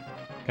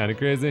 Kind of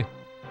crazy.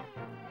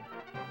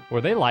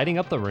 Were they lighting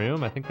up the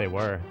room? I think they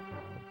were.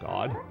 Oh,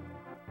 God.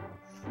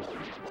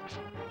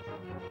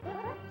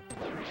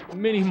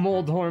 Mini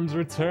Moldhorns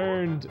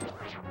returned.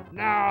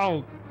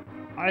 No!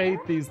 I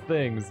hate these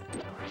things.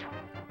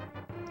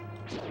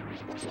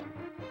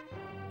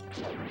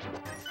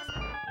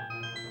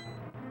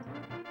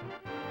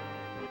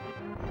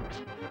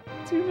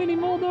 Too many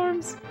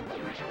Moldhorns.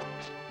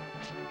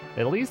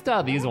 At least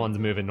these ones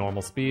move at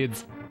normal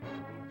speeds.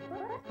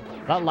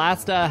 That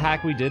last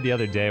hack we did the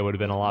other day would have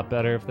been a lot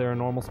better if they were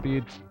normal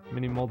speed.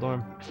 Mini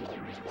Moldorm.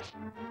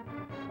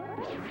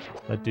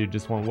 That dude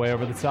just went way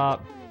over the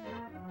top.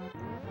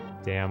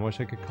 Damn, wish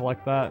I could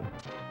collect that.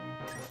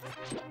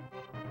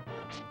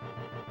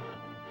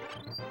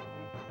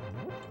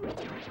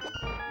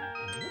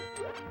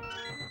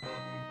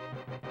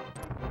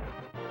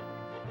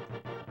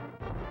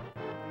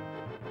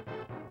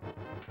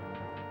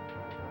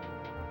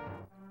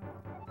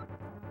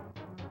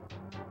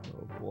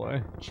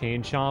 Boy,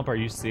 Chain Chomp, are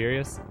you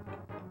serious?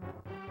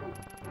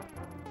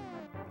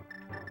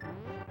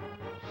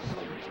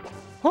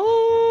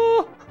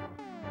 Oh!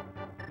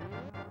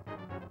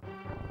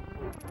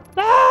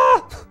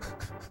 Ah!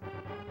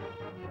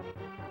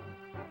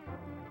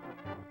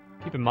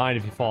 Keep in mind,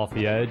 if you fall off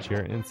the edge,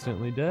 you're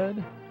instantly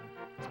dead.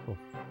 Cool.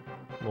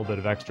 A little bit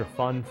of extra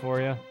fun for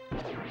you.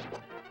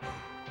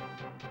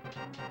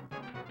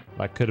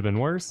 That could have been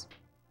worse.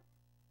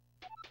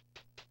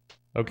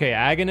 Okay,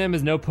 Aghanim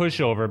is no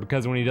pushover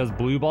because when he does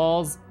blue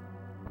balls,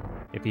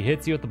 if he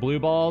hits you with the blue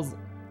balls,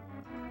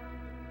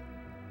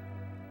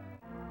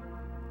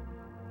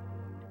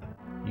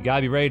 you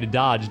gotta be ready to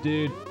dodge,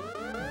 dude.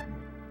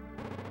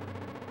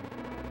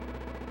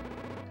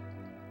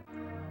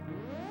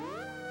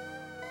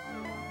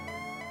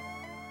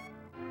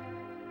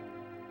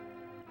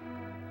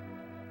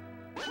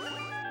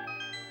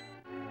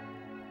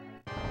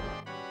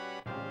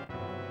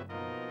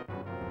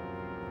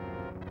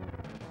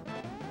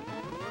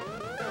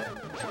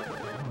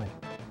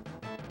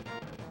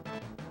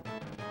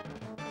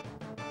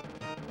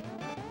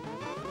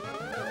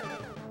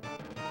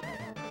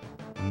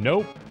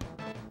 Nope.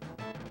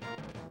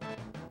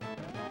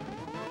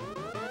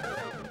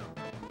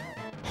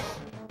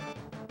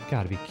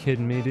 Gotta be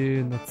kidding me,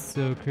 dude. That's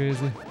so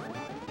crazy.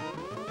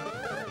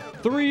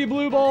 3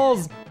 blue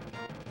balls!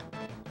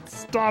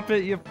 Stop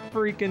it, you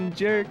freaking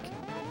jerk.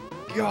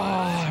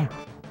 God.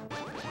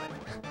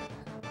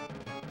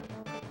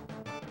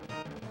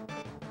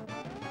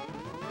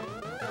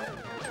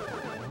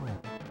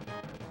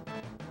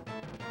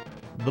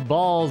 The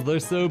balls,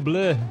 they're so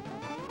bleh.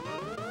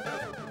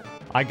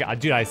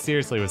 Dude, I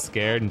seriously was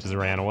scared and just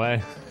ran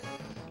away.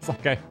 It's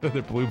like I threw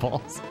the blue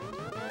balls.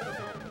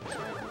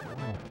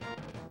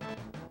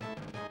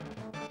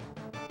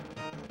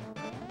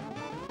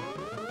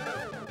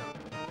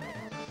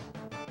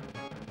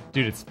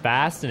 Dude, it's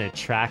fast and it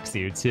tracks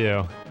you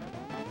too.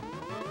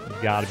 You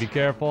gotta be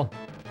careful.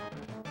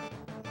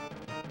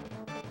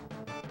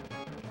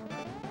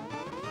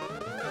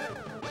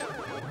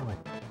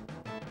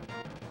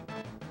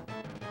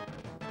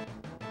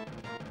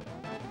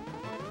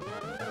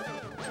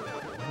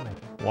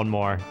 One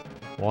more.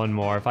 One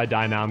more. If I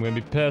die now, I'm gonna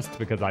be pissed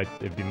because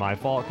it'd be my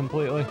fault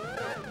completely.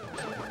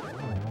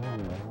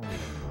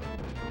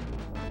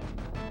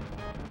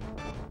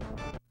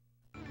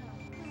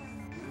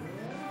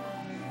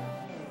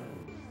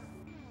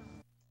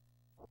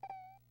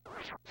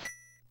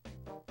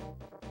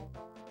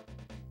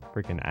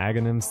 Freaking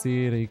Aghanim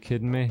seed, are you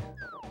kidding me?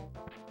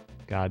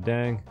 God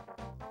dang.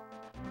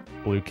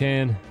 Blue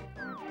can.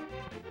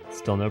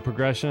 Still no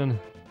progression.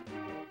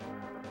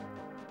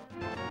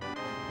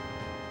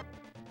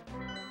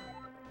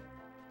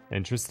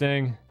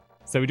 Interesting.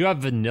 So we do have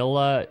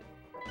vanilla.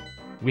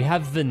 We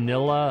have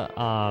vanilla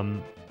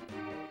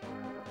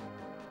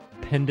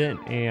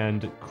pendant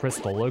and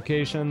crystal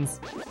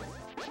locations.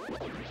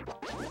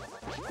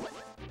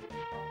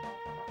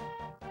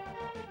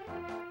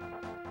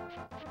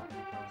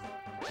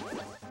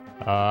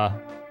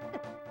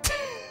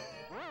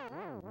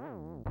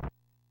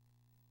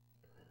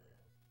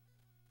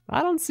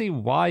 I don't see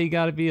why you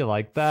gotta be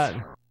like that.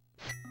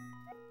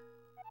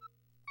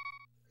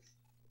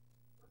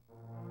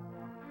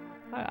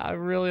 I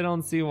really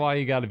don't see why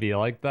you gotta be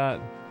like that.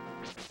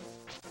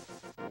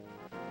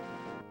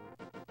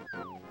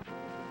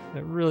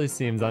 It really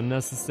seems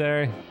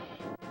unnecessary.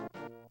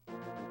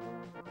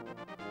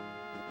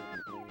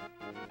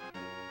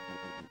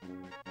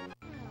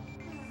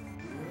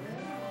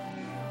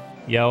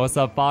 Yo, what's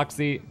up,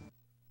 Foxy?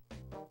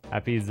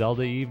 Happy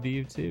Zelda Eve to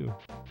you too.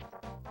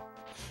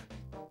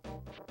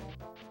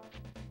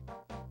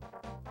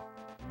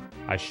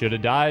 I should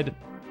have died.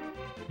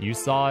 You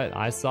saw it,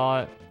 I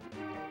saw it.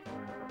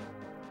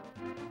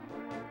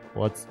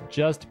 Let's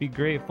just be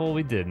grateful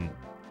we didn't.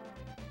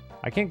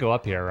 I can't go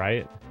up here,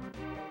 right?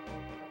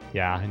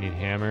 Yeah, I need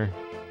hammer.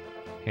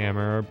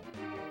 Hammer.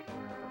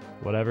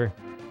 Whatever.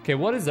 Okay,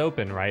 what is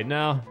open right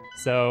now?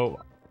 So,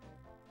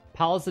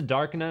 Palace of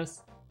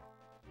Darkness.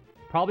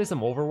 Probably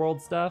some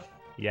overworld stuff.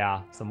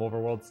 Yeah, some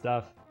overworld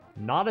stuff.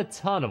 Not a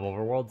ton of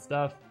overworld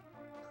stuff.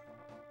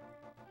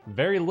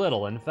 Very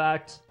little, in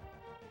fact.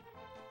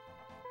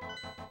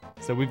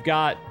 So we've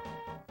got...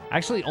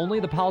 Actually, only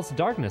the Palace of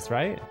Darkness,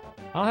 right?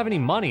 I don't have any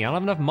money. I don't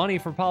have enough money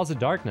for Palace of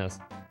Darkness.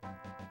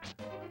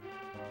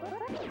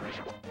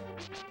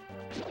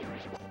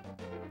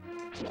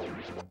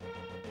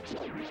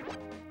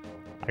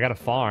 I gotta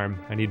farm.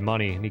 I need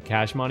money. I need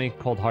cash money.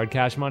 Cold hard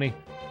cash money.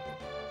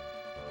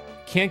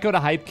 Can't go to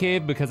Hype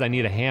Cave because I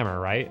need a hammer,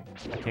 right?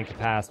 I can't get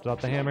past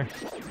without the hammer.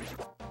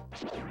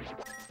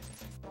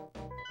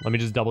 Let me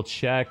just double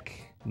check.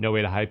 No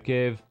way to Hype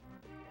Cave.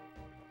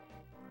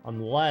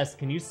 Unless,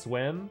 can you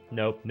swim?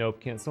 Nope, nope,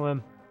 can't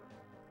swim.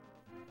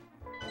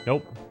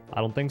 Nope,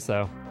 I don't think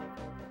so.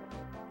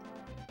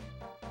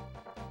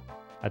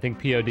 I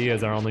think POD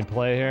is our only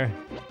play here.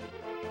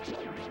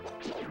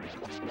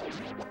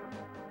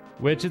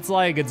 Which it's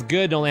like, it's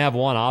good to only have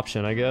one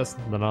option, I guess.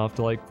 Then I'll have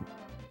to like...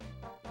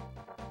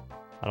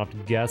 I don't have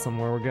to guess on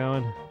where we're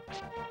going.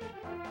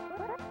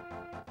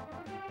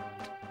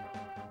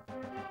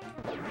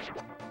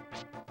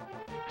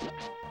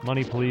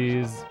 Money,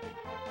 please.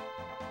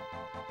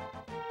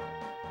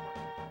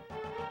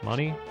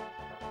 Money?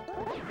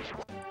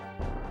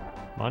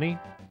 Money?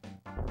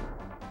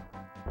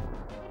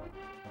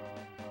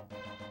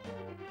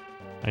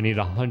 I need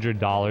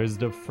 $100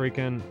 to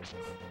freaking...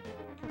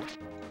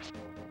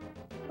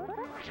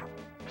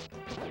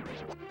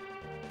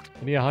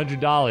 I need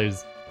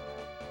 $100.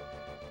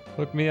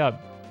 Hook me up.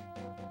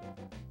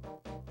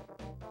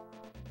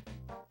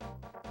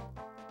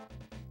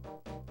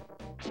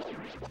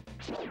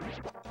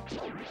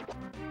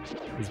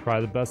 This is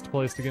probably the best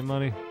place to get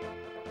money.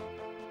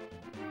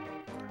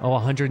 Oh,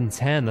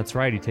 110. That's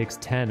right. He takes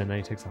 10 and then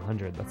he takes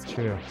 100. That's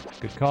true.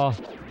 Good call.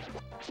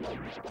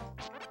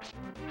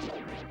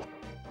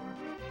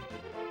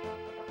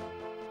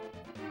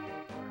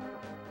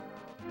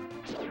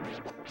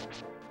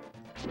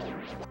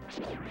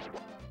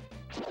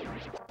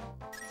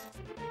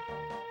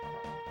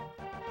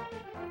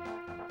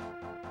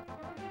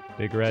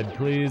 Big red,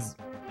 please.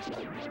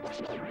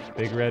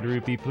 Big red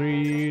rupee,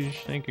 please.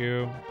 Thank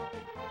you.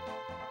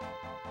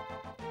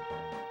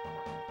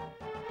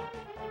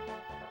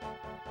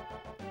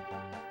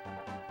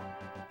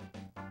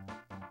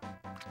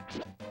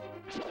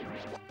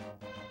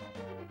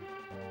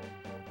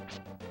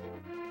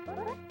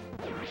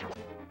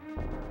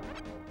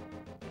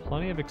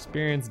 Plenty of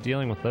experience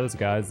dealing with those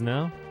guys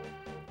now.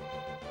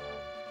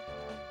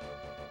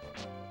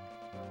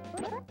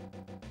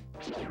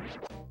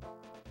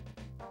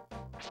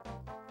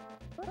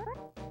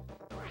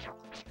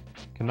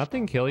 Can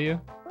nothing kill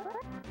you?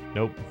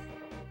 Nope.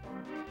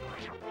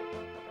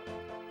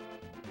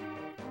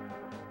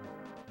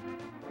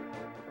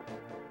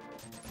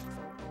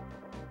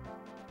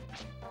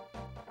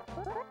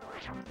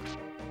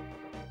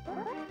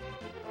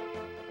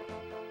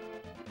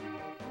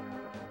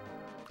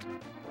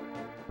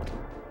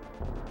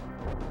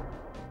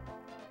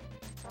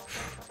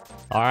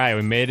 Alright,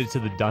 we made it to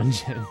the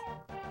dungeon.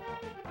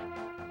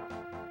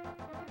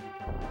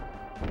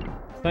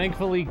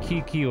 Thankfully,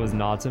 Kiki was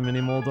not a mini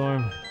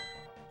Moldorm.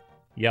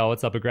 Yo,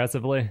 what's up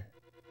aggressively?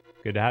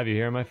 Good to have you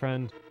here, my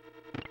friend.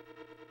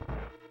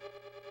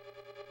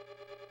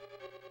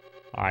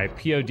 Alright,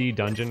 POD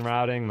dungeon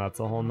routing, that's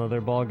a whole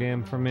nother ball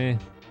game for me.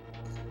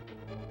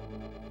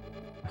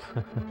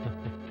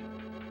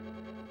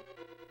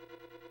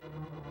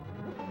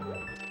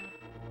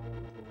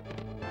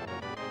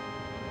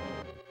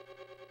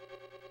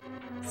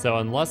 So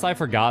unless I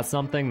forgot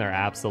something, there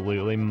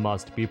absolutely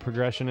must be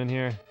progression in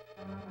here.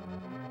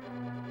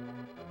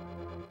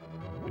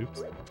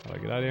 Oops, how do I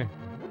get out of here?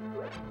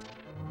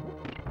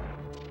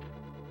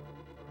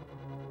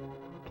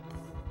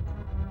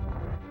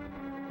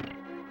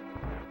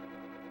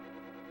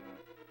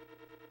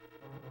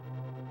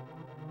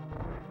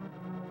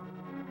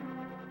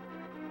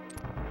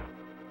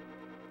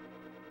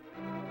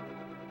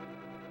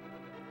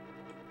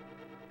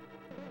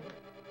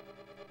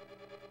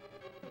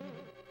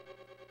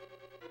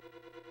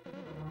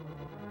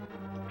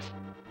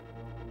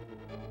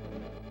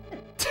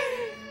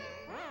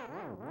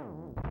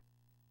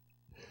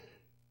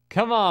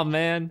 Come on,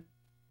 man.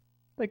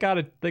 They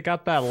got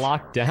that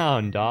locked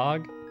down,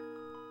 dog.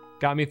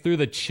 Got me through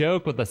the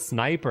choke with a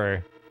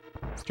sniper.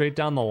 Straight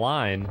down the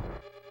line.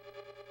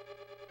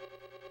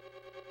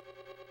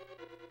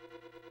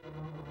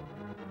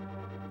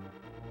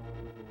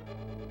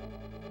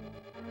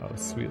 Oh,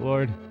 sweet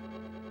lord.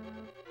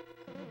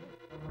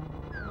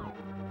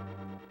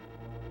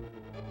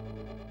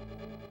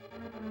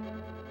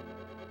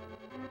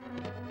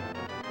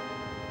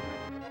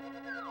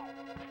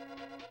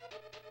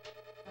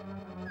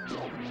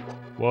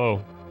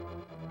 Whoa.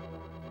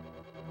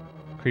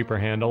 Creeper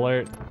hand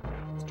alert.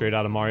 Straight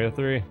out of Mario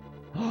 3.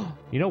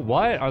 You know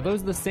what? Are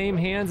those the same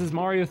hands as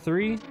Mario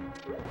 3?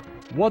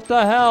 What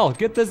the hell?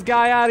 Get this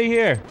guy out of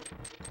here!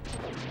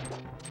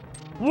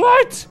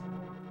 What?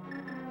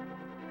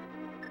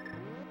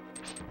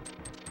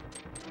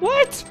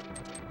 What?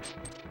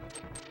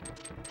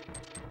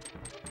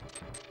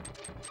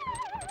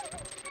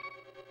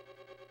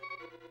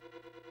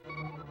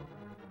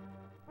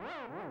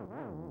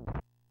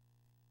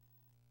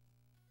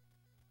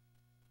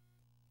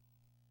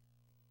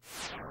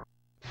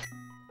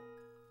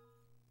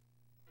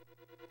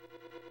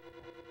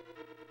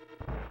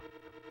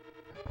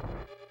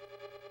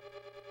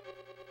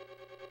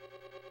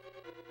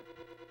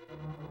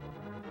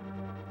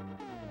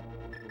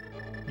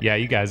 Yeah,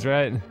 you guys,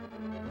 right?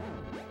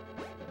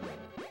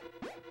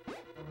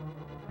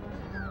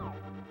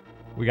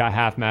 We got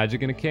half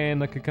magic in a cane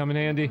that could come in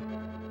handy.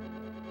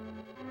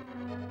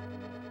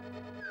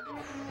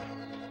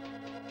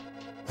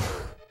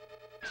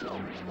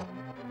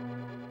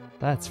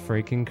 That's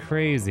freaking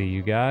crazy,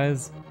 you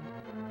guys.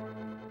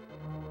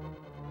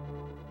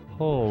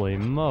 Holy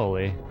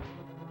moly.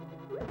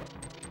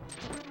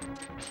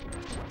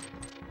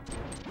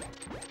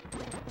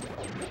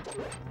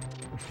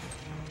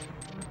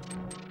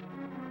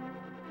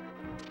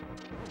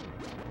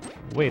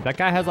 Wait, that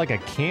guy has like a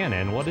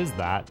cannon. What is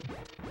that?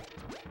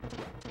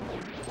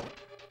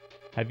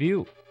 Have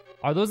you...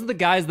 Are those the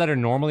guys that are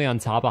normally on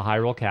top of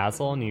Hyrule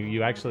Castle and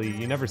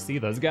you never see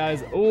those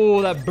guys?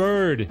 Oh, that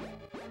bird!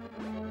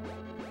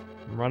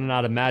 I'm running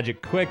out of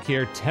magic quick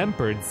here.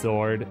 Tempered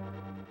sword.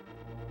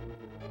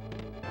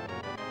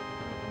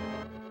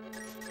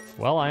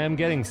 Well, I am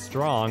getting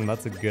strong.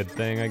 That's a good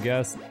thing, I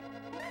guess.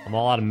 I'm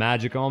all out of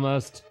magic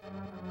almost.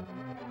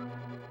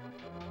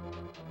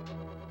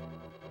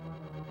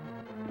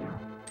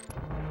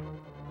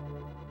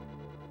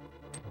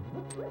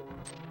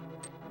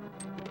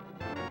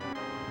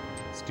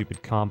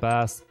 Stupid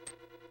compass.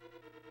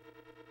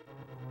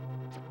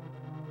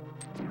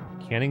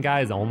 Cannon guy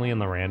is only in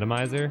the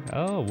randomizer?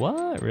 Oh,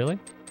 what? Really?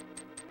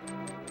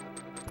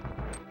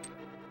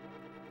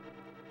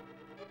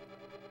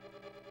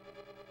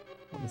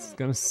 This is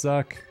gonna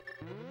suck.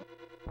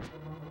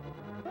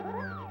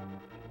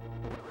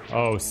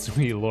 Oh,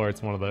 sweet lord,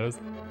 it's one of those.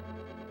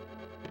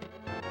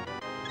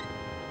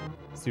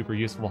 Super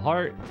useful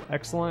heart.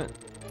 Excellent.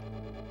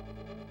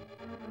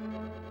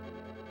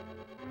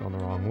 Going the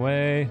wrong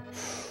way.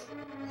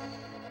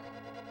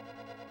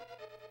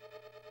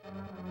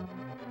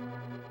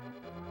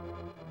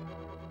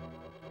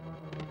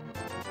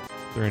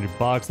 300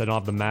 bucks. I don't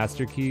have the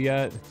master key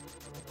yet,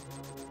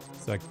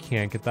 so I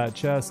can't get that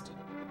chest.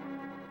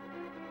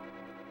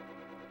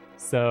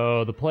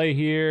 So the play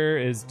here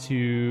is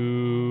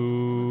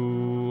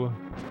to...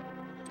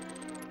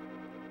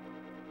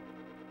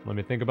 Let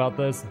me think about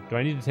this. Do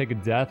I need to take a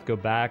death, go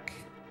back?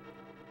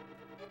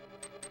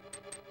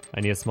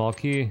 I need a small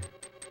key.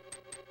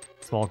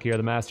 Small key or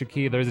the master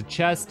key. There's a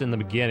chest in the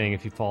beginning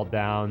if you fall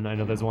down. I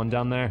know there's one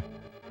down there.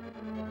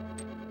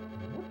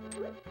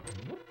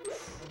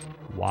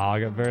 Wow,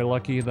 I got very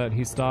lucky that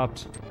he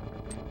stopped.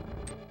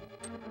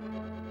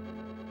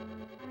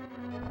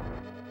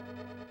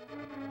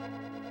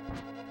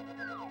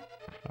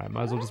 Alright,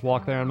 might as well just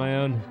walk there on my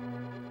own.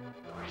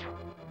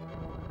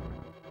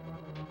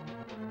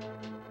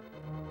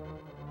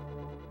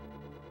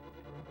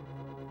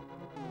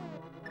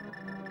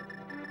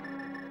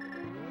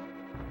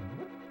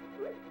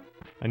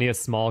 I need a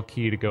small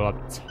key to go up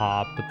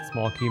top, but the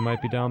small key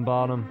might be down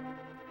bottom.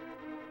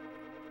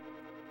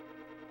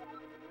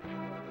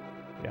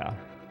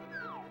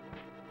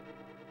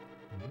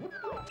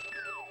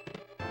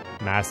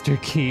 Master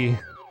key.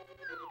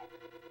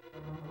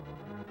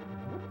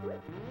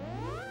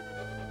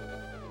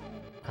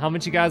 How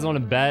much you guys want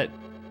to bet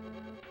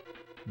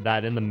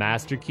that in the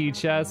master key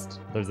chest,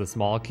 there's a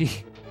small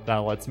key that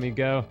lets me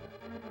go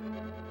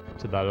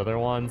to that other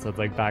one? So it's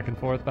like back and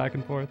forth, back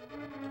and forth.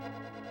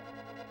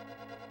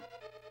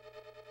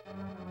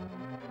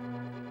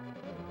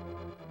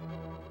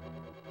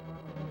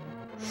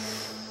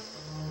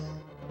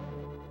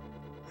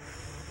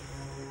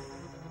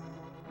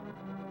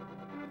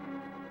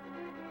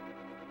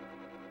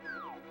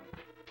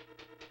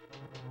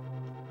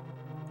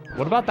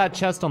 What about that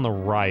chest on the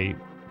right?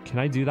 Can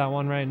I do that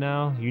one right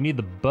now? You need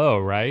the bow,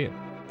 right?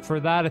 For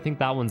that, I think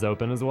that one's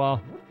open as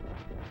well.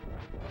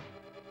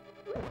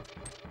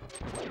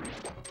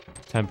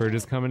 Tempered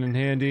is coming in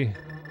handy.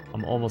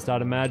 I'm almost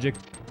out of magic.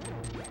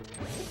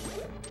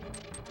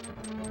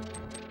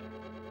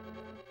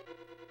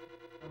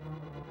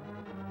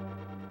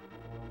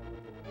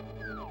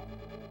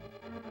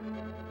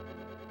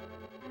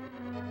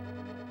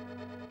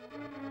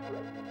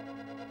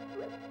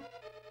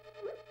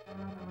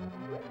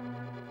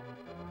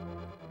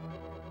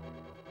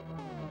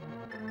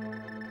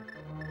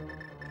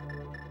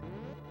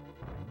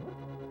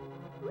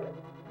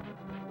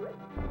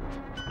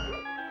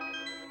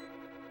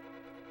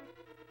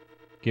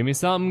 Give me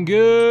something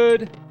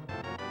good.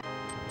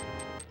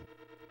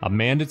 A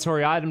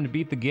mandatory item to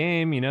beat the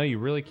game, you know, you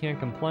really can't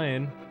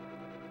complain.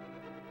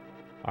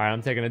 Alright,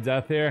 I'm taking a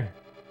death here.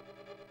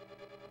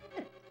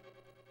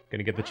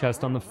 Gonna get the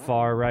chest on the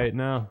far right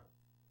now.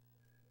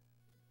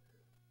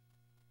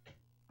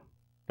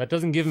 That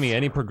doesn't give me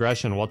any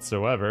progression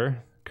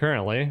whatsoever,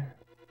 currently.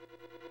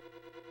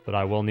 But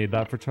I will need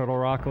that for Turtle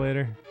Rock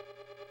later.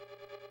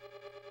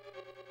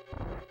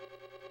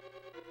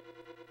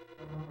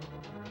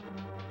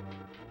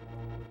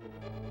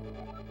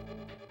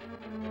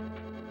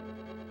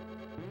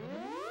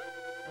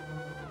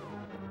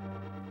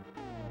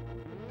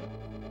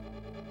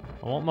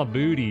 I want my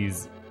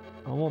booties.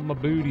 I want my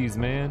booties,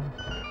 man.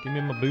 Give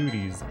me my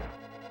booties.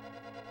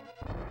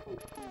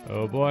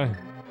 Oh boy.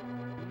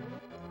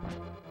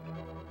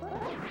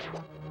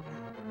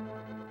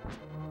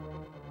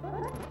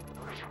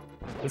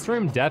 This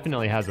room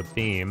definitely has a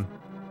theme.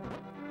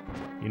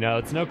 You know,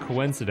 it's no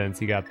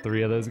coincidence you got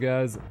 3 of those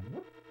guys.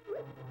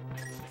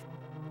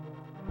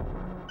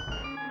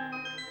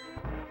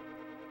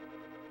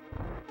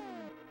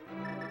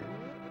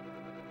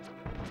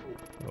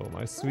 Oh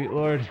my sweet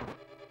lord.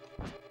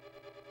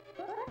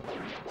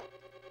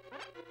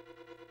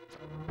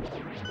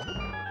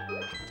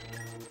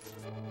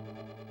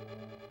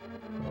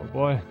 Oh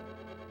boy.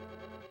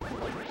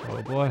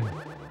 Oh boy.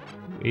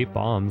 8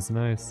 bombs,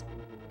 nice.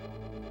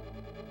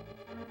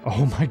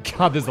 Oh my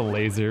god, there's a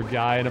laser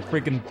guy and a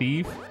freaking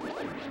thief.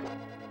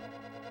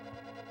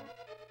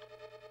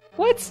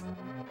 What?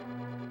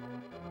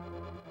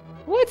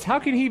 What? How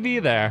can he be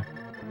there?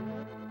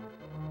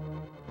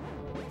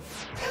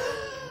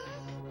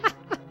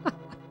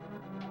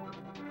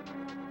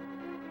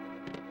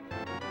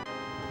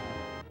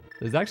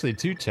 There's actually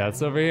 2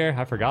 chests over here.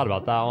 I forgot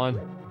about that one.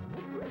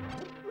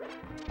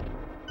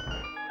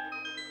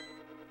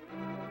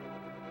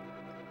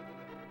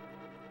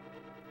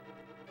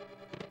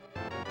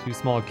 Two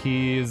small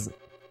keys.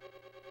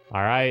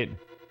 All right.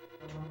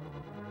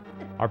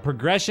 Our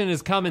progression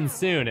is coming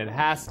soon. It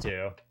has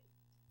to.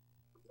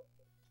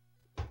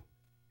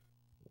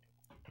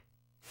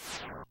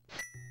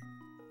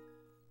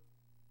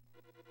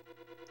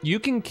 You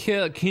can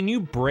kill. Can you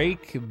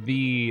break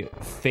the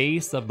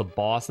face of the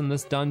boss in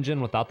this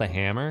dungeon without the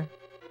hammer?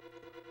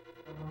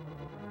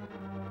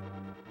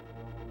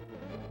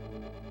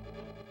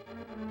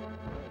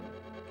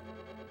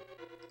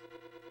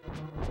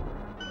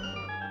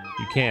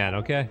 You can,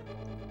 okay.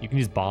 You can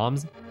use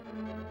bombs.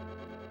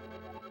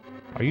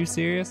 Are you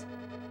serious?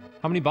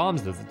 How many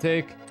bombs does it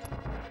take?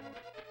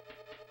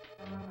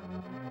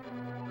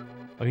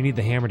 Oh, you need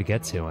the hammer to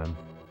get to him.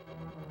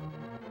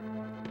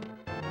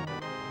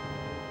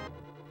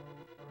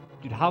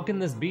 Dude, how can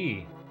this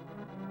be?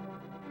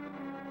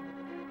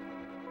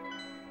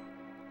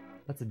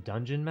 That's a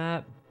dungeon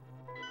map?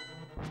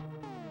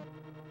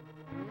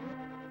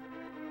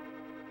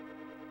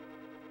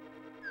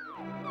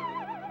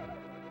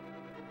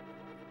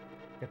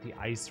 Got the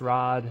ice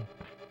rod.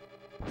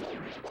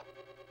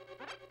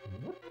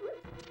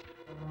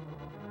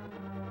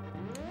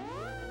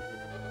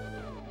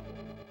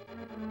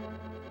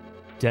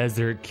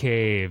 Desert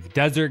cave.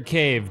 Desert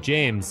cave,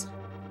 James.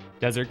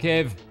 Desert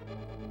cave.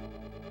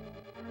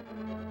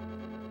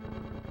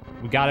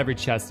 We got every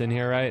chest in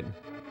here, right?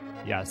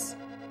 Yes.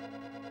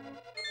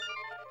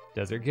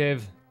 Desert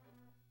cave.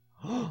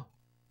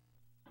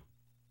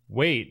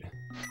 Wait.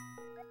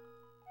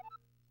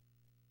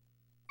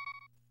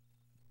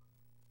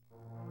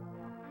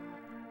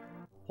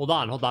 Hold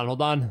on, hold on,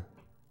 hold on.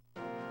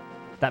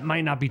 That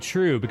might not be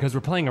true because we're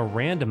playing a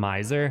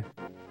randomizer.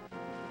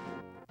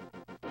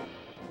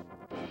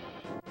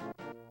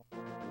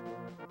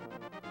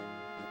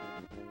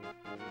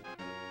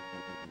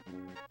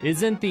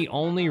 Isn't the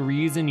only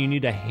reason you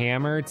need a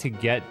hammer to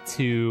get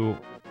to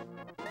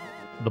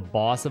the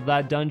boss of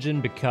that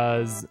dungeon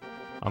because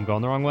I'm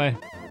going the wrong way.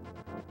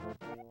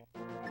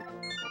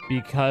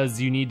 Because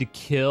you need to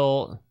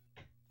kill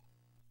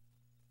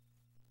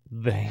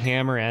the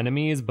hammer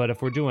enemies, but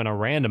if we're doing a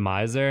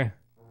randomizer,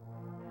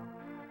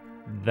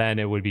 then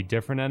it would be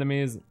different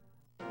enemies.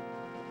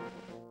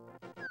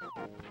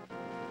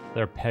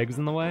 There are pegs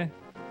in the way?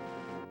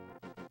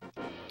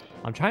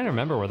 I'm trying to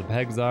remember where the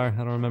pegs are. I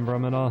don't remember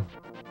them at all.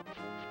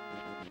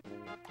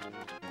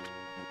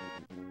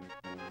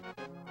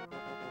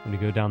 When you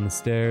go down the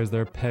stairs,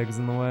 there are pegs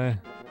in the way.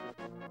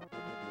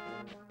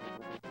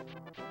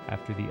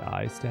 After the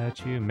eye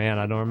statue? Man,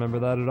 I don't remember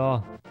that at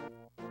all.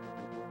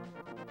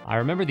 I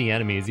remember the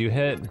enemies you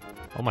hit.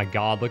 Oh my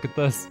god, look at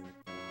this.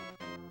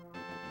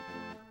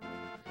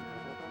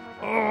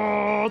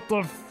 Oh, what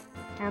the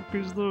fuck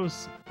is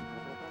this?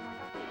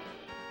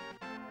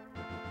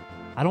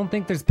 I don't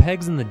think there's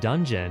pegs in the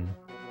dungeon.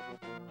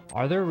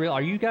 Are there real?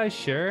 Are you guys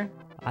sure?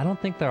 I don't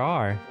think there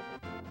are.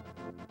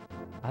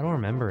 I don't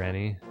remember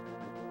any.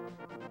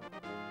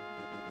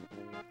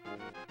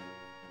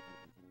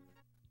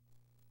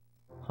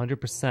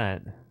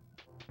 %.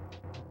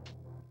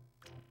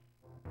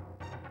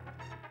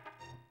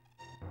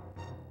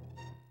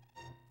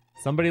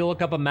 Somebody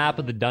look up a map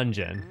of the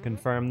dungeon.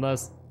 Confirm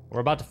this.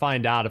 We're about to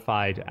find out if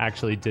I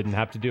actually didn't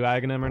have to do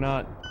Aghanim or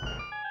not.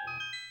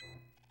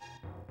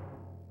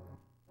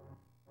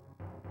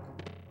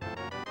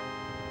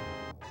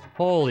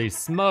 Holy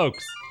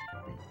smokes!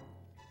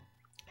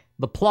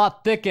 The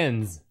plot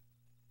thickens!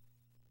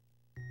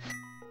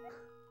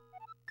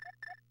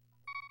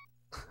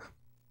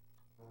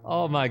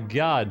 Oh my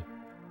god.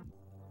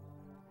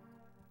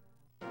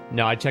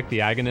 No, I checked the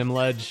Aghanim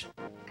ledge.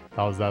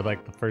 Was that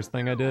like the first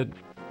thing I did?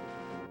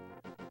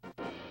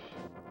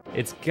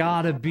 It's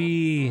gotta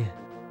be...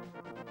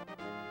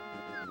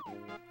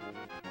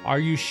 Are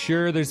you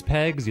sure there's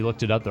pegs? You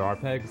looked it up, there are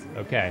pegs?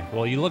 Okay,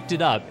 well you looked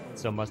it up,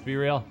 so it must be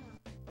real.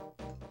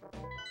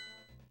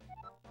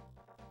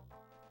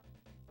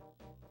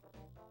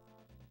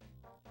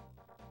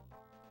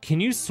 Can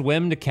you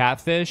swim to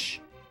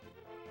catfish?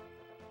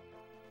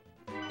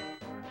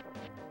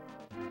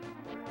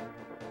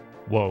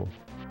 Whoa.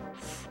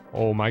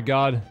 Oh my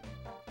god.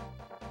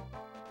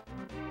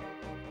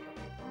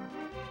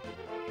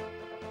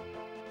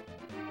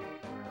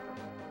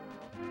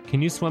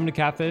 Can you swim to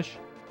catfish?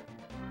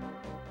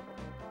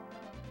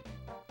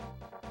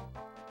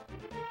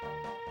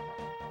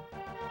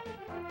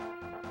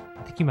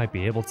 I think you might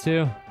be able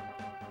to.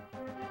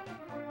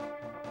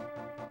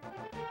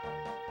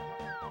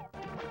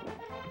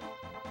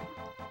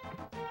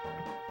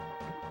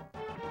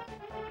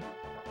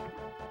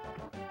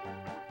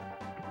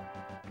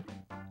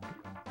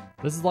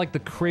 This is like the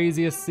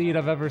craziest seed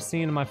I've ever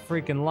seen in my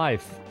freaking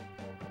life.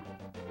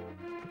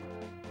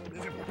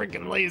 There's a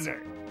freaking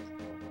laser.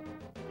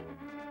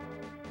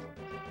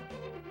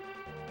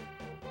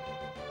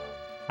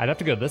 I'd have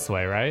to go this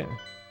way, right?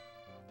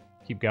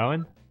 Keep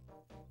going?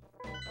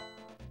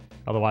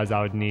 Otherwise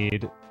I would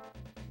need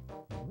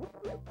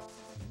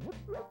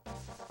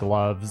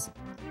gloves.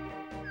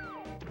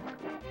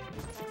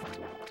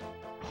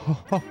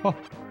 Well,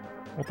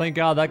 thank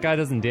God that guy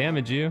doesn't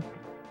damage you.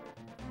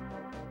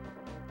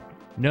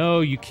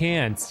 No, you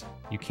can't.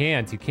 You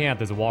can't.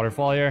 There's a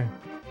waterfall here.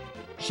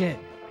 Shit.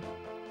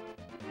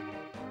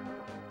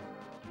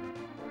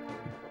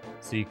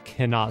 So you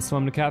cannot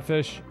swim to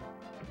catfish?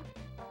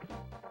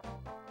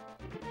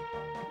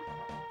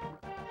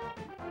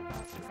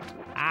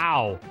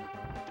 Ow.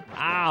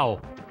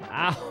 Ow.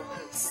 Ow.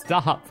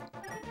 Stop.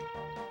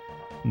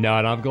 No,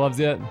 I don't have gloves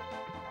yet.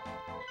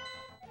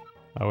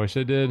 I wish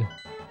I did.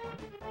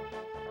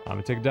 I'm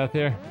gonna take a death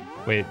here.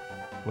 Wait,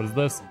 what is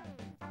this?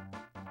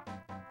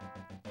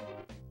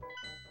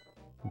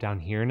 I'm down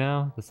here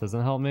now? This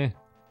doesn't help me.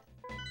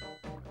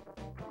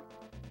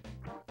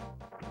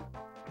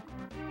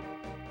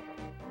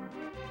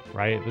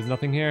 Right? There's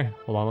nothing here?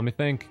 Hold on, let me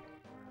think.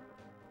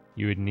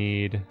 You would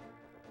need...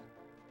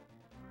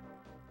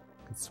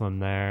 Could swim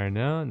there.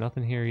 No,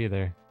 nothing here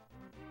either.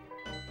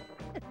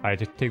 Alright,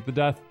 just take the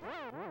death.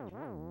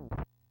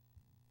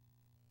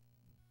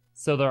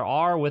 So there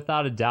are,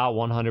 without a doubt,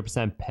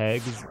 100%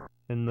 pegs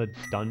in the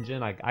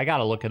dungeon. I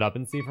gotta look it up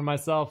and see for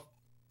myself.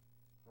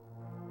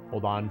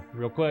 Hold on,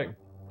 real quick.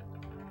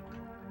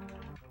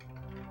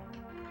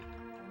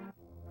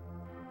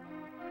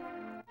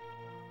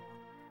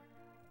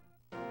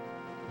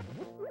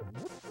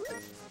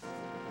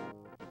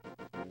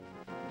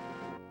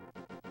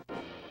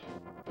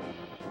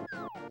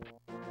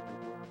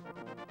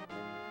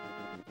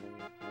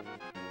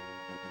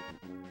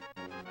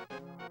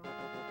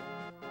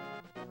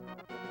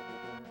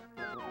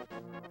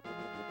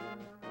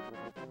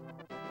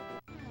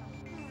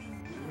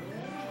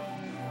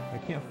 I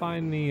can't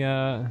find the,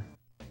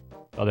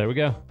 Oh, there we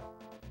go.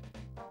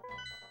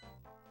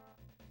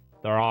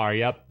 There are,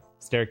 yep.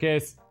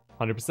 Staircase,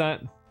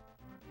 100%.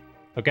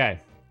 Okay.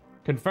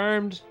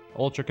 Confirmed.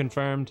 Ultra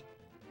confirmed.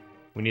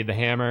 We need the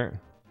hammer.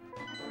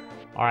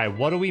 Alright,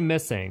 what are we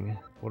missing?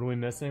 What are we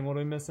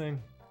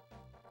missing?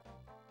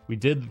 We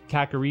did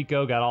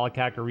Kakariko, got all of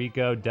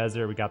Kakariko.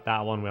 Desert, we got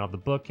that one. We don't have the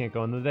book, can't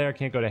go into there.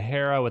 Can't go to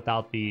Hera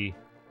without the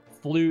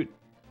flute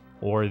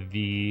or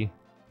the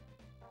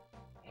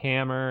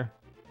hammer.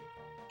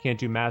 Can't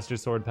do Master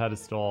Sword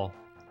Pedestal.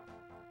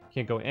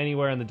 Can't go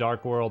anywhere in the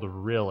Dark World,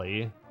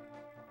 really.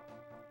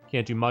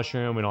 Can't do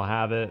Mushroom, we don't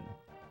have it.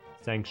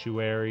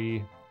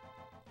 Sanctuary.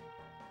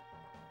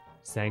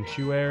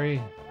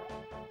 Sanctuary?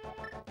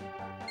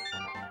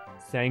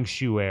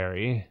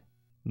 Sanctuary.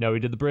 No, we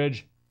did the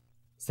bridge.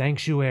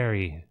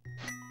 Sanctuary.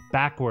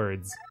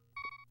 Backwards.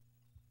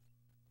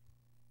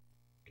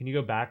 Can you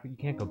go back? You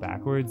can't go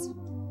backwards.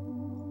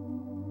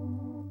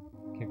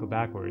 Can't go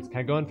backwards. Can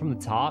I go in from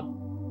the top?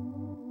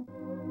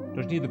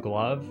 Don't you need the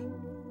glove?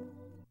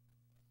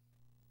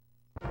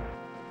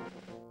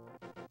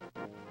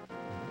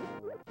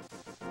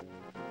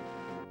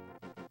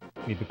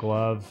 Need the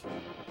glove.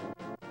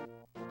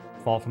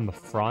 Fall from the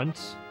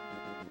front.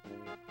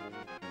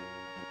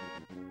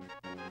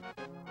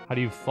 How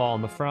do you fall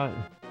in the front?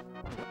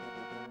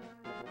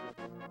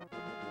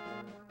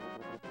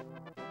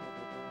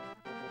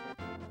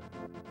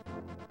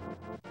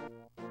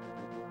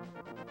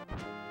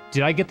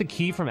 Did I get the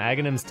key from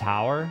Aghanim's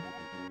tower?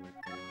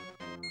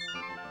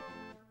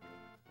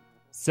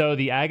 So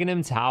the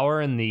Aghanim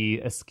tower and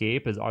the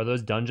escape, are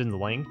those dungeons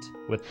linked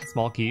with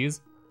small keys?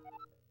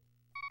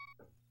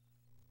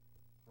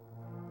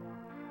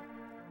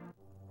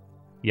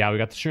 Yeah, we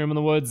got the shroom in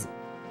the woods.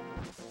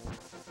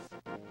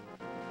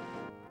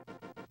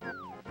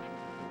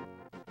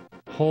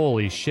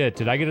 Holy shit,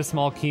 did I get a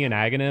small key in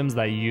Aghanim's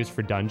that you use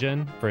for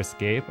dungeon, for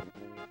escape?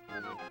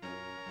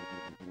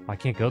 I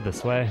can't go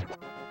this way.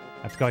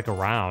 I have to go like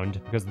around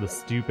because of the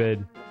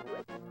stupid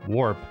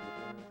warp.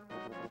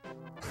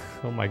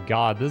 Oh my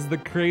god, this is the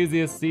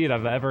craziest seed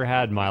I've ever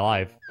had in my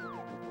life.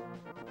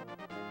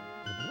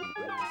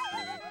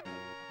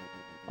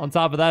 On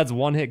top of that, it's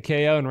one-hit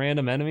KO and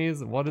random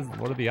enemies. What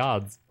are the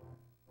odds?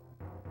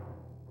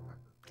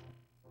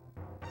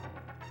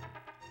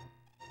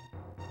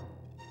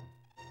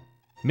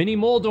 Mini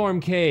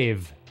Moldorm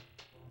Cave.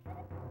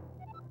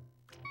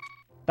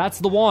 That's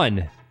the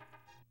one.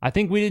 I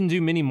think we didn't do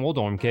Mini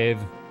Moldorm Cave.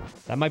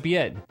 That might be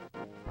it.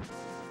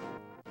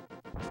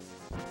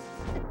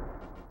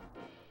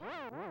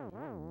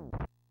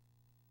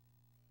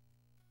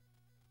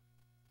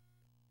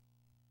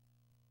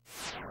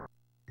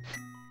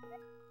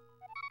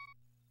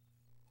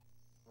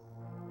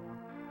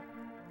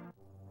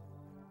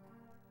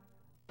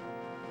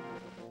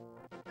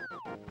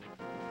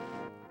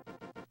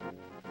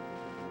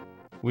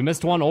 We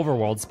missed one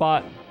overworld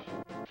spot.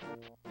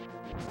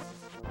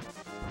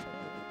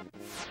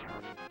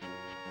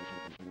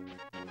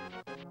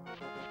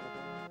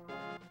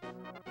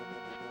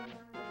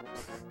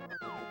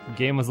 The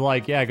game was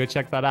like, yeah, go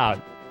check that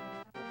out.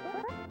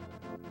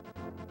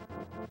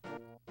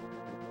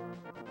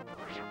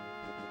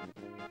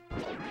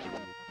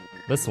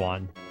 This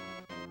one.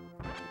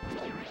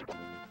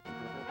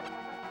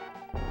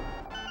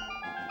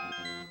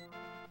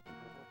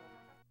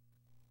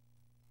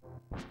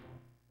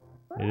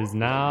 It is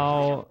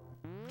now...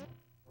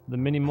 The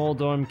Mini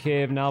Moldorm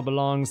Cave now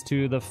belongs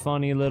to the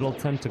funny little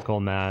tentacle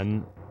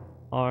man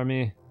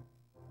army.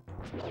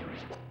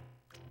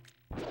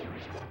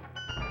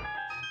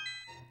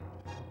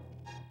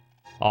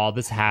 Oh,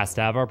 this has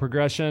to have our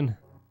progression.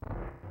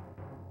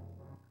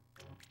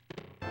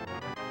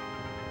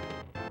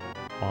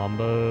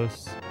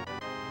 Bombos.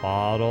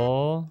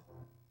 Bottle.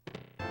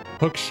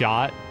 Hook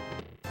shot.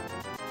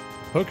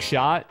 Hook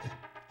shot.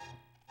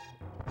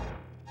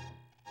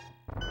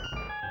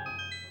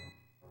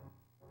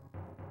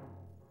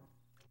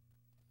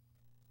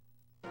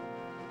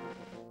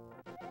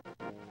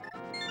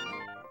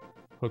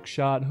 Hook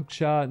shot, hook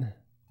shot.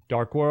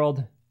 Dark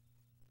World.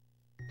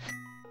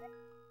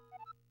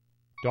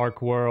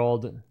 Dark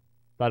World.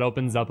 That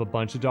opens up a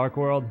bunch of Dark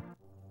World.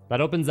 That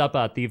opens up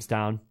Thieves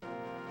Town.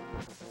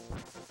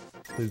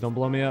 Please don't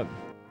blow me up.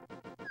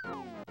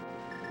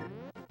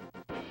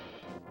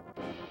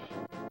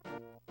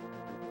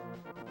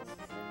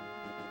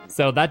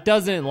 So that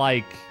doesn't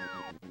like...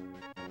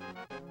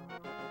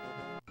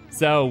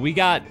 So we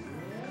got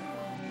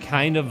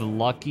kind of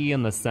lucky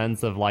in the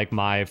sense of like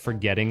my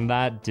forgetting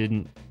that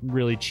didn't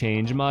really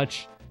change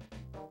much.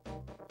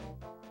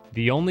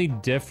 The only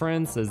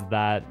difference is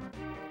that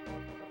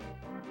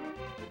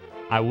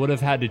I would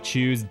have had to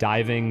choose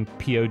diving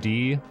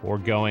POD or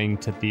going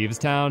to Thieves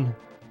Town.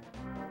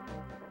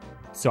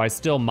 So I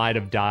still might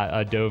have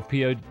dove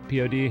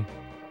POD.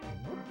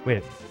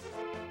 Wait.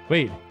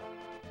 Wait.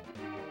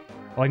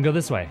 Oh, I can go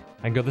this way.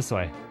 I can go this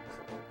way.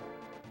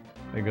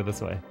 I can go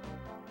this way.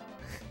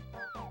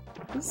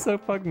 This is so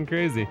fucking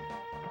crazy.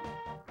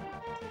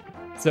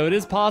 So it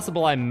is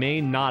possible I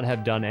may not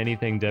have done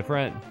anything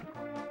different,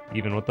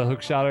 even with the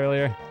hook shot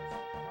earlier.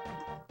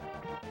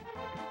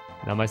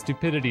 Now my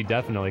stupidity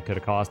definitely could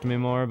have cost me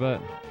more,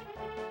 but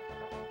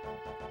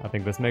I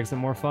think this makes it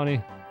more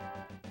funny.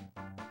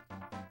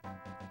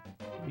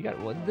 You got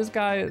what? This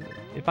guy,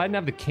 if I didn't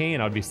have the cane,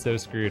 I'd be so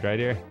screwed right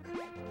here.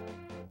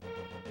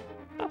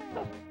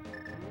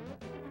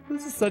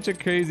 This is such a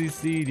crazy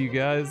seed, you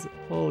guys.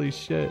 Holy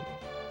shit.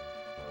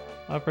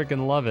 I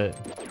freaking love it.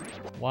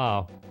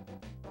 Wow.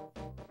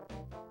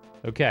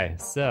 Okay,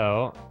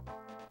 so...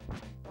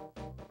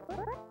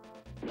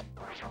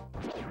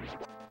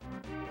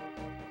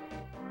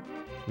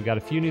 we got a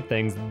few new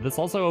things. This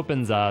also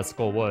opens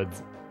Skull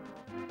Woods.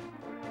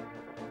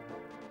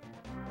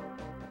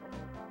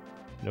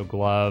 No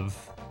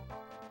glove.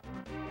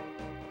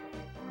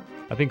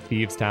 I think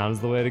Thieves Town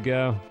is the way to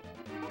go.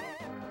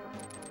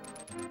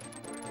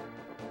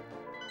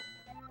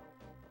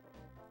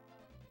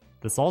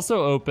 This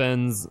also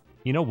opens...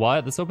 you know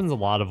what? This opens a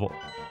lot of...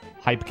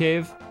 Hype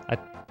Cave, I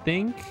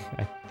think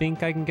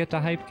I can get to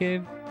Hype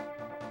Cave.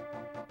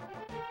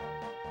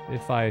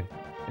 If I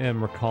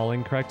am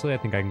recalling correctly, I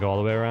think I can go all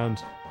the way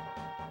around.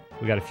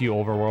 We got a few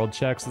overworld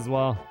checks as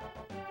well.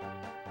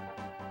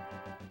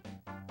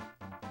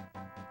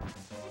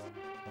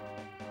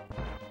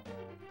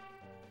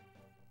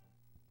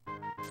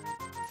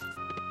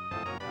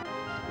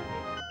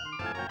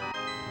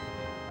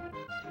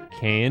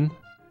 Kane.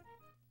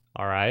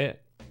 All right.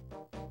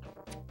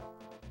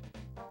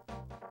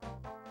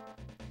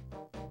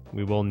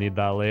 We will need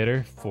that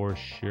later, for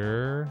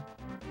sure.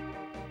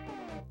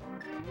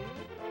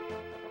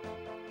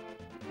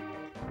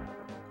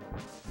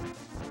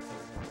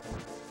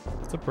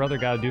 What's a brother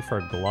gotta do for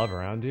a glove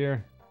around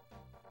here?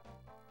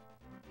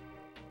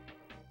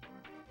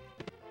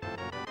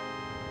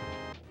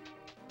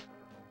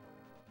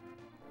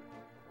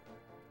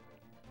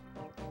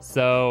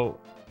 So,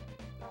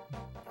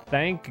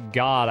 thank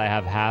God I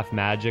have half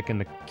magic in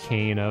the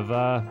cane of,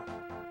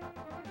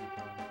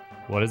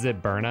 what is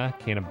it? Burna?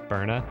 Cane of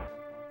Burna?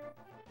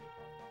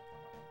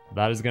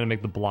 That is gonna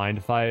make the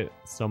blind fight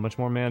so much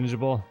more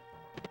manageable.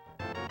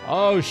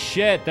 Oh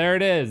shit, there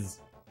it is!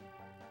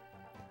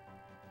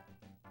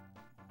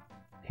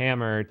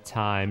 Hammer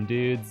time,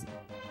 dudes.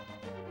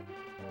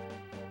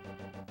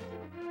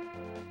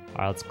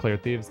 Alright, let's clear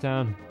Thieves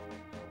Town.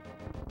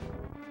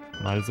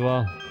 Might as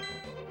well.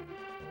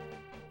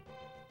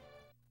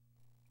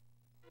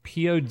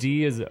 POD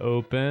is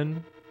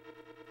open.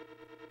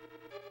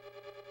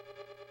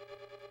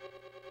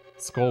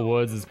 Skull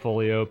Woods is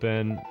fully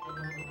open.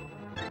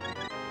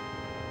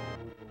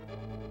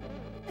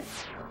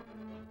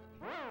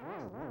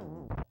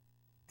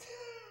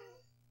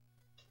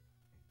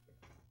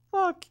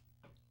 Fuck.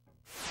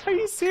 Are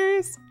you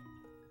serious?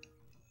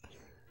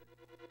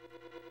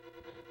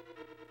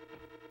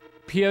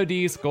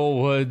 POD, Skull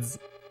Woods,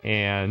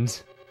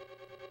 and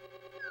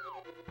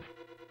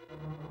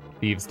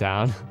Thieves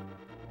Town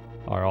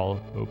are all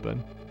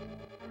open.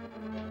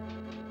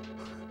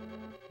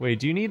 Wait,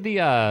 do you need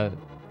the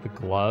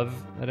glove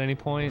at any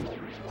point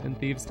in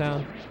Thieves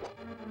Town?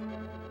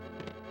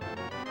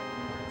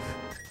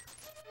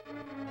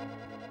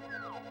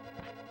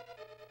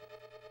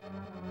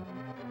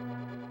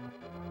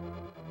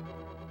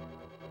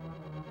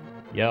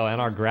 Yo,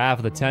 and our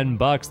graph, the 10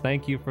 bucks.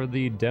 Thank you for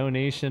the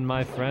donation,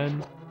 my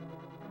friend.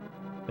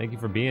 Thank you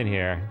for being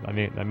here. I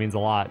mean, that means a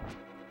lot.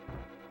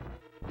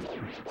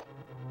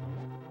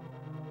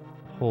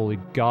 Holy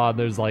God,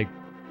 there's like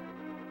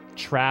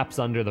traps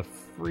under the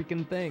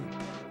freaking thing.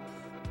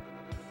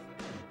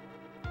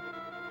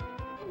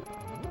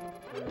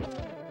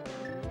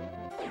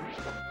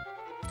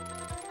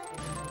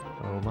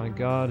 Oh my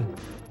God.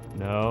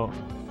 No.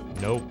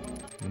 Nope.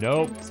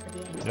 Nope.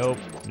 Nope.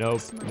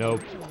 Nope.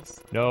 Nope.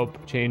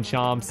 Nope. Chain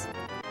chomps.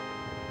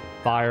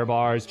 Fire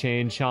bars,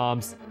 chain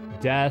chomps.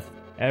 Death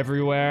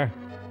everywhere.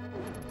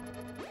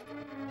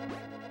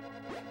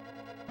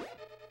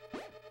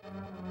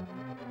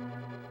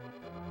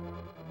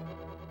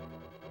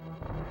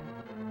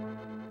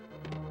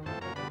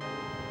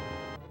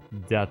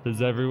 Death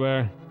is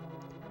everywhere.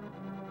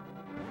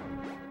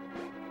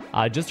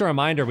 Just a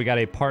reminder, we got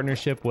a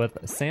partnership with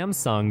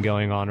Samsung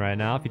going on right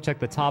now. If you check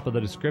the top of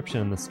the description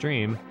in the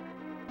stream,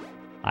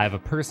 I have a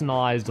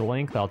personalized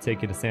link that'll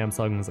take you to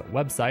Samsung's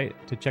website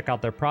to check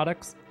out their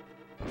products.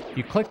 If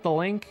you click the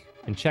link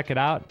and check it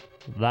out,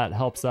 that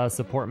helps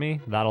support me.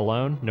 That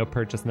alone, no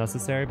purchase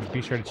necessary, but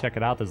be sure to check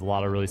it out. There's a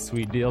lot of really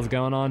sweet deals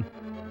going on.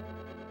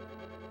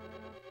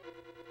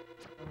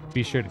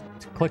 Be sure to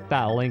click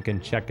that link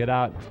and check it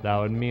out. That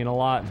would mean a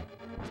lot.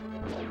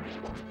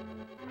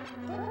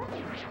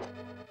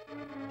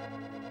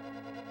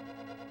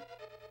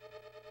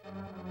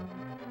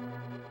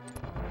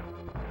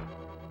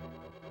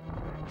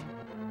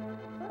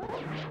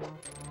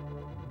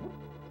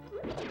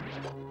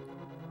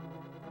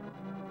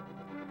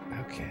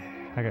 Okay,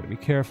 I gotta be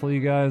careful, you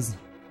guys.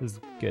 This is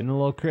getting a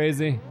little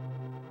crazy.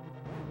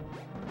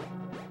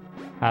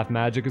 Half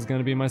magic is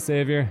gonna be my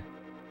savior.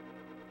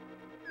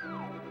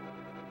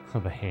 Oh,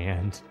 the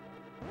hand.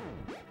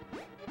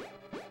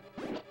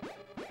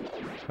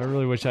 I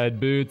really wish I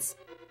had boots.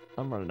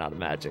 I'm running out of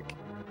magic.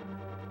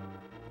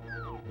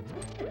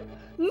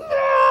 No!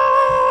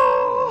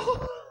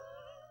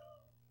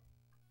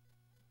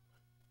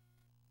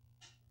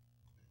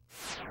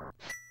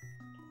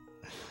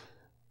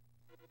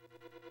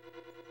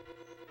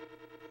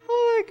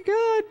 Oh my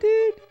God,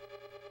 dude.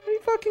 Are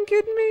you fucking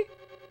kidding me?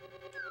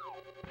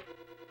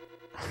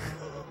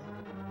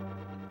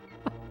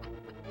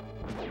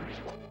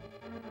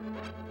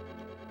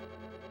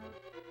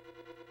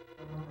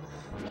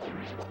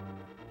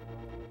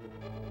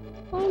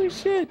 Holy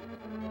shit.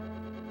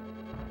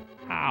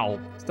 Ow.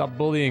 Stop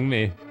bullying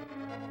me.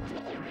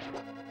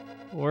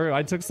 Or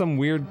I took some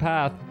weird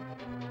path.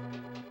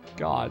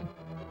 God.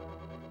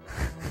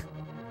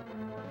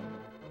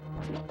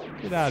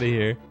 Get out of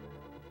here.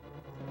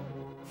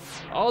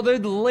 Oh, the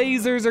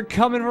lasers are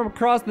coming from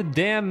across the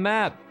damn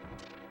map.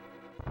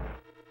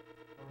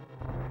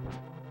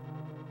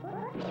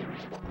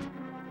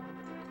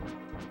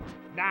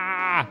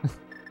 Nah.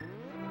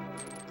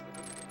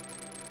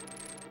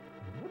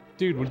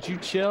 Dude, would you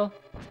chill?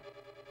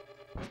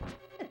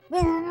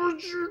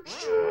 Would you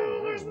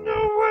chill? There's no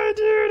way,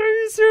 dude. Are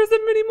you serious? The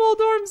mini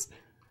Moldorms?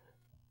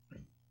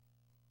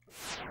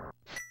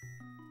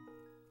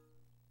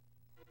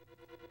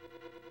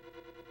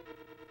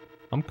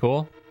 I'm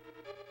cool.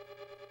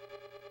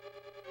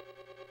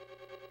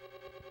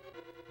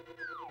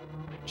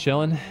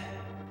 Chilling.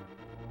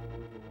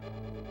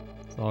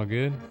 It's all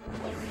good.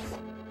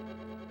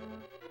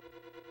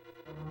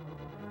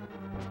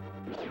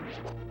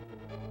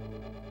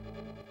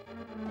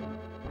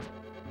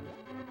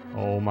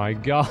 Oh my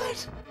god.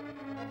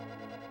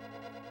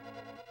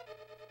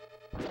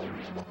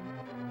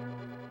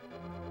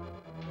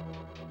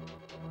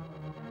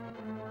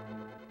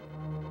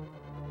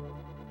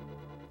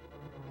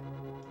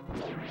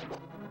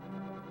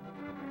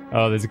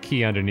 Oh, there's a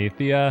key underneath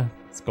the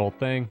skull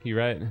thing. You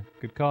right?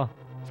 Good call.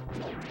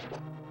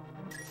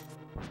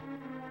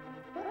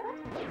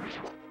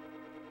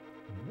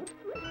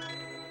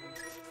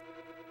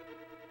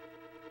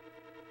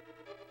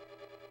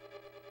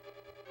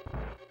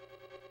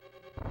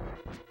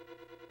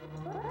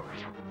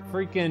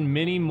 Freaking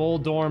mini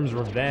Moldorm's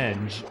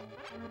revenge.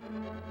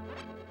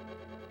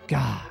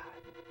 God.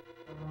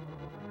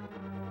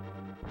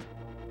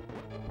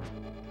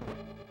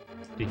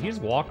 Did he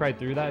just walk right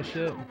through that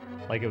shit?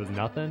 Like it was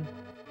nothing?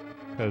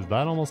 Because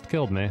that almost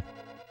killed me.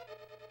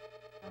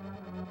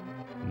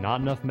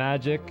 Not enough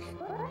magic.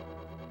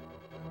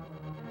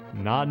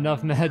 Not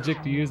enough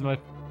magic to use my...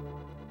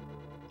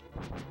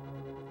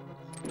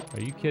 Are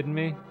you kidding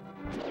me?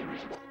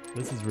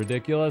 This is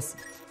ridiculous.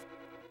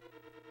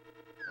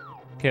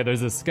 Okay,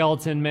 there's a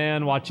skeleton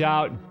man, watch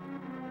out.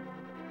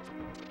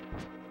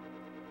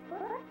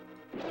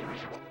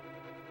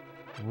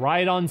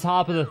 Right on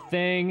top of the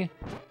thing.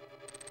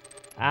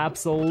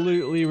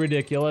 Absolutely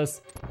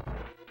ridiculous.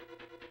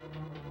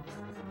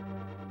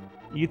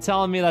 You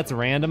telling me that's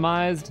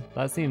randomized?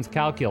 That seems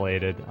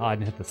calculated. Oh, I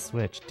didn't hit the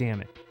switch, damn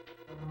it.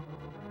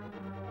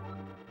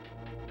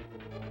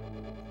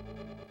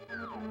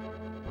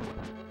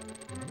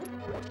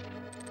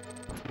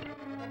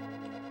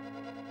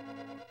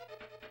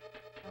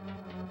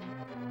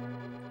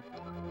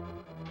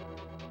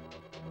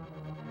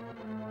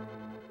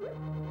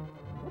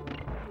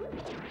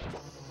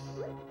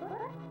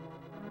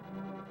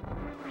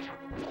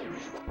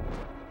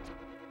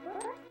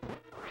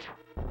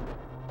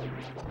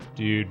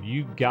 Dude,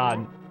 you got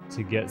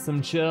to get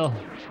some chill.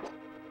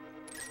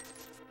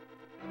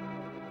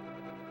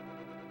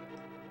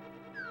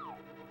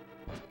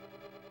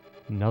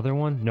 Another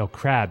one? No,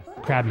 crab.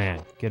 Crab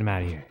man. Get him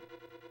out of here.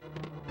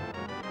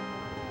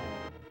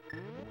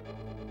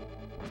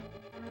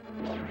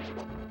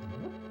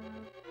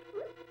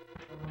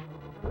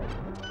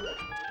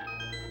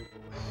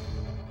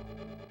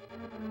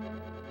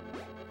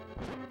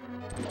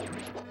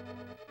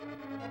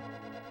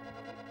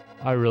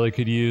 I really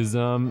could use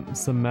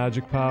some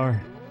magic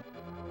power.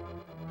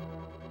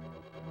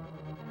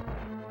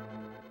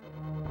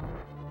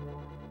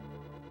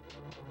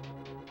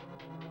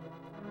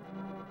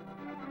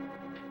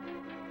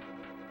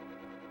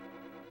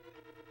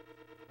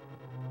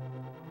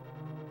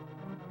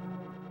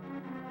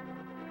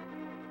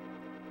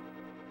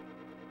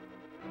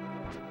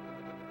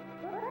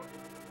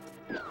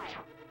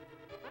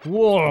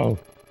 Whoa!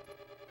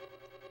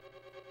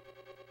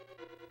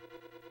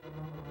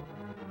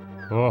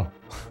 Oh.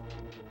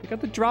 They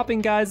got the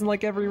dropping guys in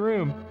like every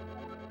room.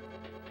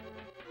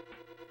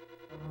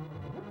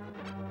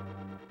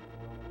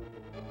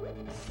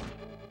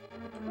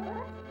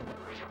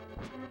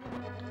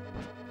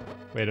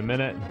 Wait a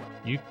minute.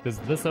 Does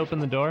this open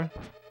the door?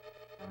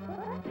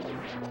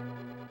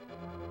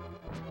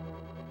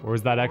 Or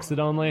is that exit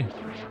only?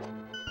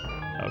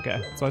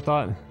 Okay, so I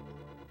thought.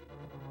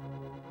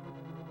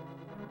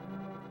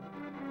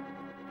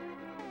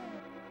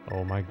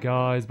 Oh my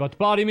god, he's about to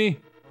body me!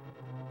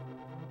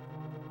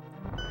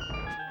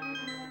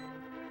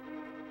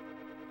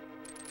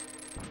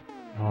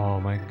 Oh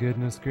my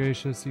goodness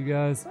gracious, you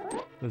guys.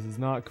 This is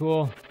not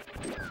cool.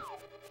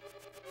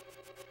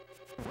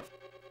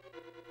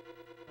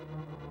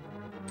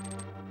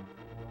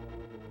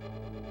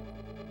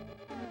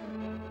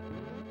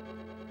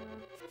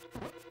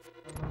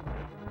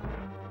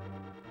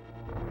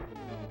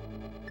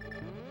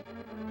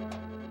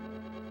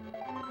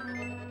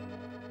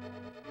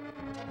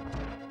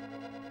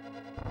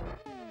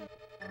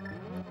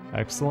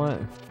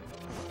 Excellent.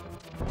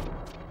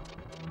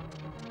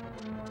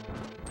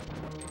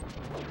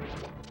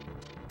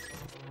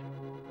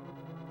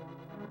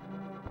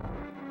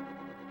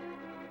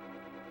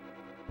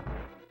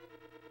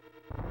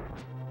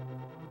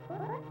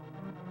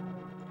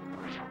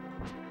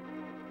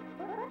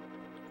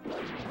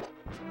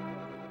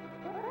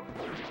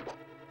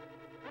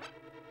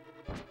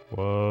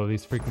 Whoa,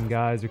 these freaking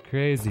guys are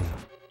crazy.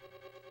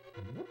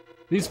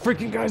 These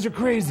freaking guys are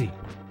crazy!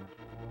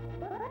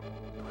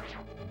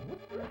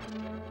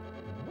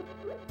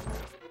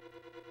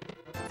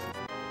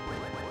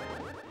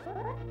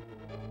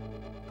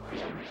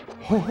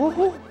 Ho ho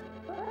ho!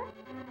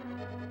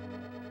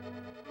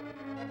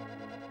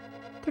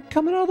 They're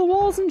coming out of the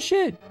walls and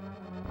shit!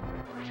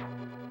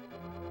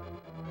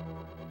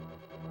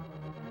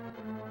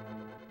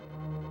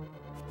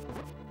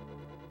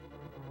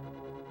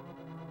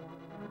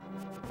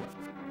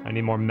 I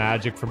need more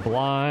magic for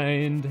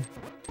blind.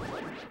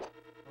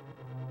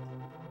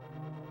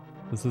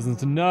 This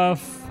isn't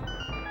enough.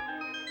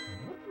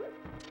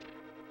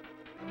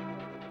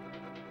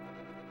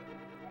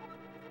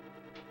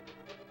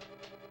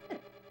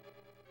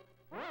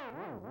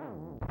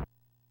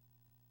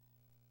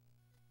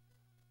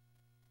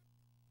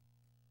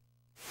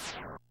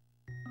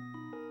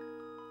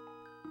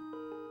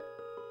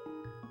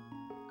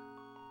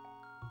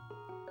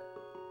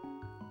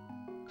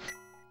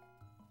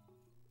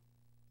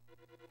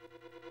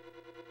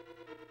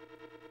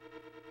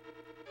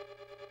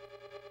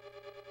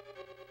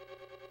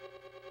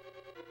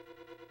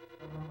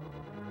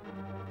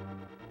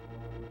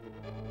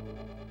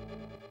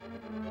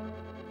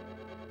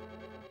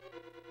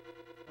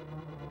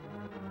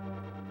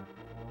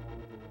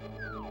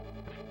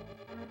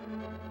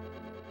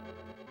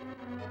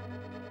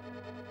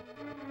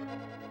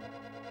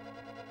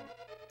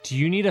 Do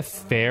you need a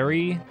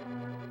fairy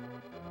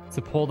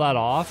to pull that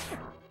off?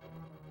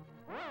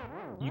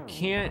 You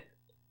can't...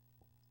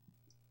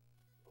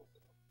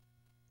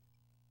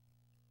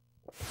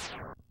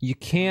 You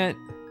can't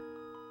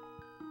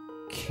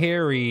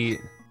carry...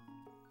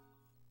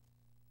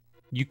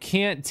 You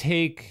can't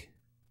take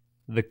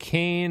the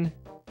cane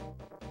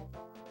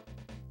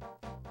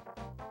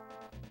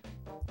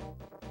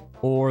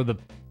or the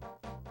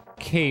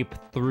cape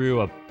through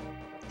a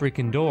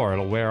freaking door.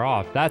 It'll wear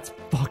off. That's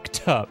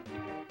fucked up.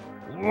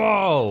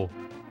 Whoa!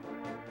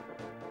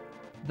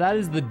 That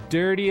is the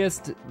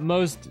dirtiest,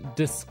 most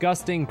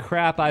disgusting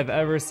crap I've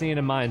ever seen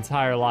in my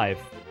entire life.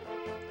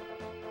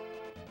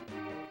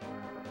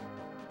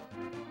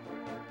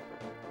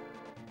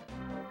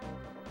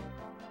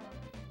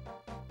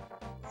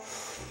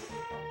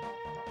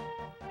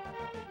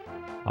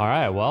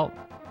 Alright, well.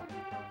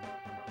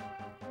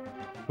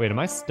 Wait, am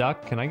I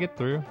stuck? Can I get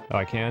through? Oh,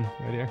 I can.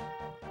 Right here.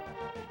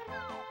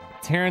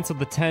 Terrence with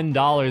the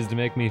 $10 to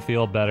make me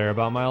feel better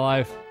about my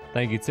life.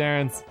 Thank you,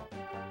 Terrence.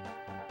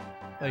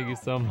 Thank you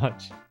so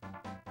much.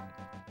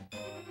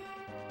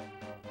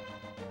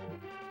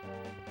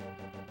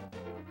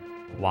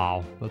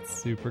 Wow, that's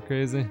super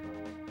crazy.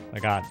 I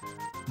got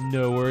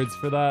no words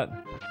for that.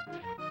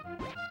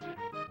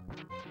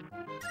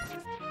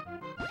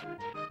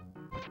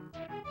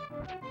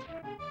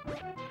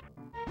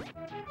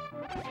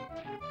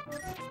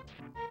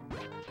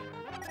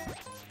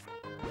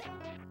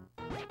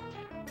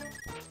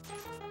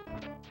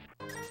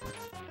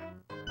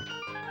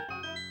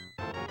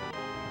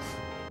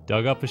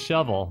 Dug up a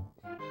shovel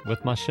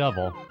with my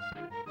shovel.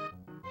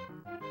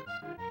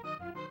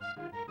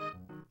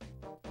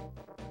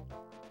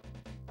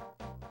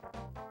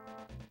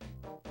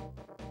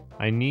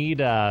 I need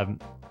the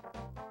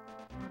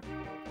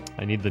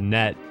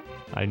net.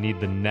 I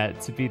need the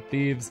net to beat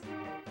thieves.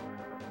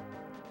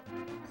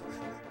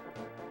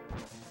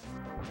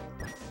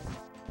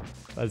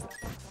 That's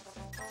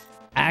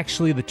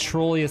actually the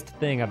trolliest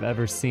thing I've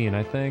ever seen,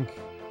 I think.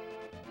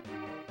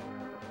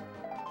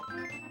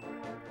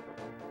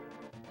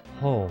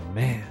 Oh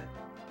man.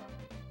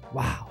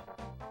 Wow.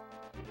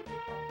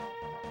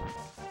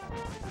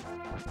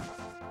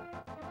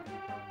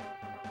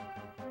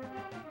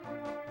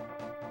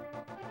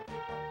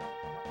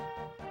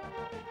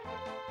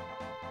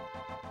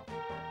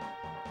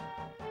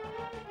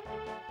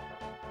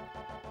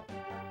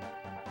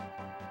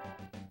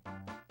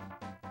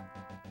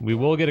 We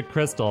will get a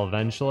crystal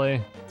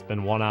eventually. It's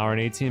been 1 hour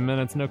and 18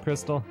 minutes, no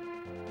crystal.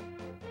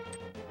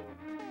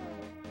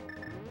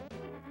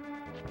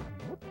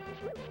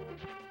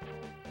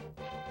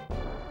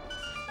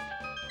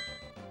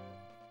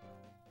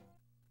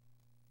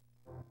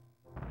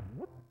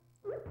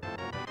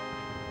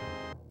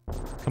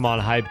 Come on,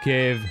 Hype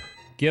Cave.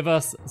 Give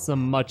us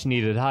some much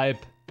needed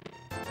hype.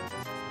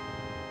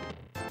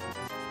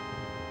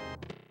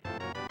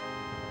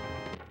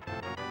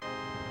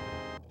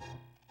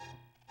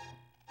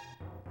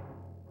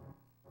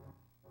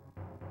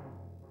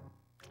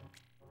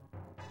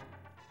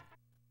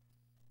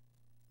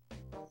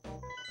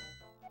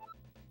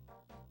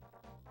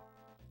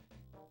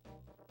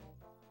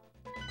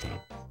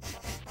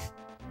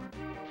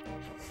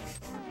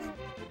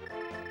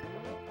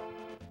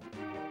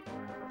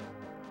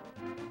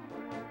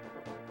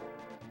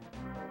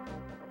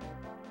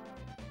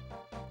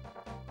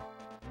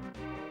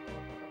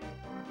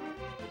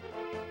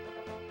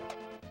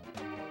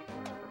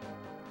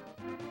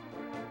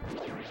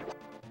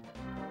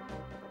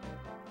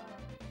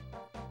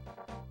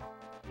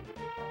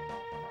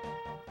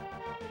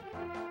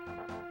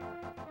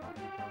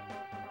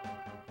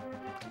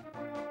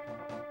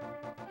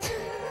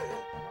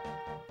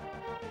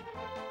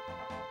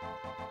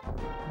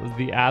 It was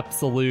the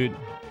absolute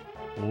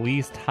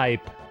least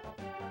hype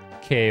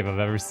cave I've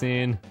ever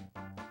seen.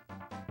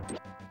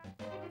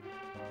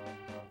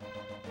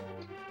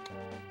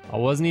 I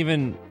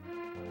didn't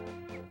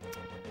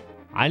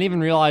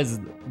even realize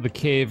the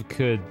cave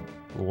could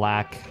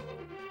lack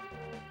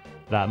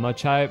that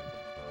much hype.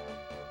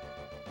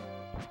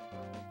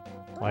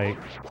 Like,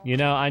 you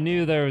know, I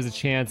knew there was a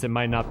chance it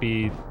might not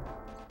be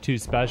too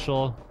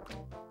special.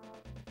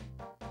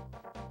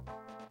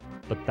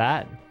 But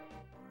that...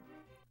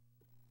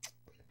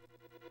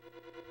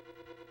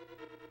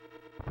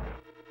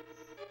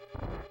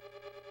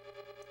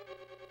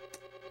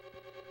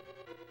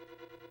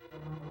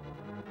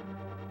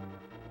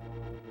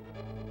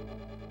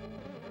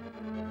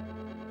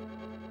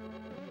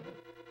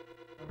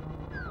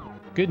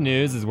 Good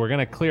news is we're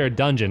gonna clear a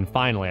dungeon,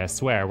 finally, I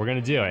swear. We're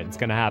gonna do it. It's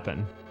gonna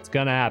happen. It's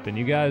gonna happen.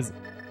 You guys...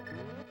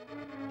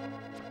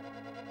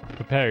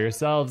 prepare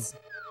yourselves.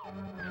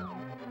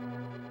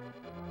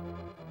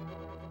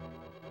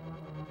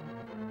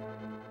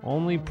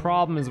 Only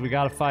problem is we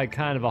gotta fight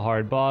kind of a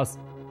hard boss.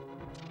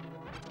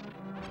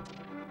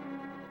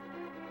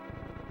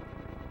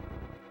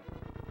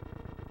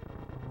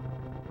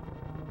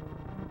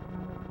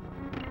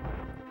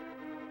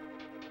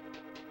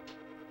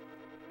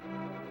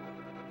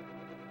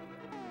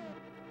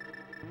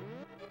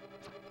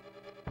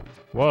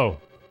 Whoa.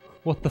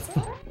 What the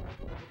fuck?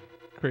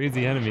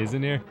 Crazy enemies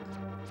in here.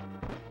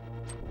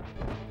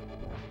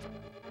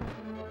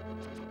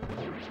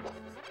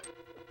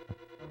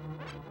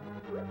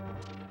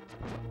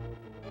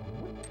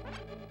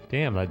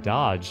 Damn, that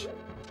dodge.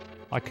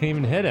 I couldn't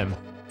even hit him.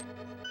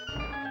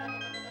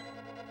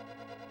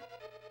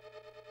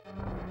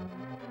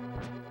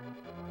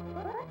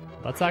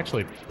 That's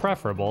actually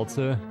preferable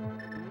to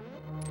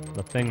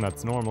the thing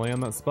that's normally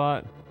on that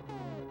spot.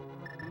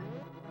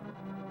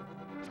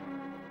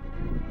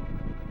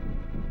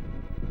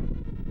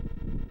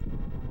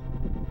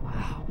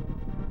 Wow.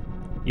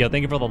 Yo,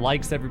 thank you for the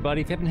likes,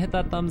 everybody. If you haven't hit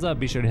that thumbs up,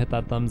 be sure to hit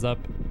that thumbs up.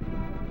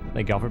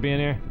 Thank y'all for being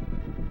here.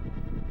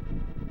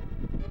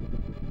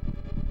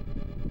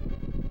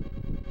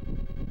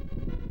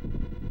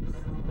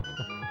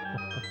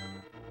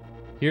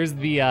 Here's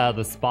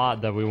the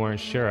spot that we weren't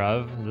sure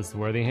of. This is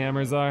where the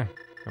hammers are,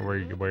 or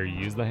where you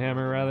use the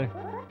hammer, rather.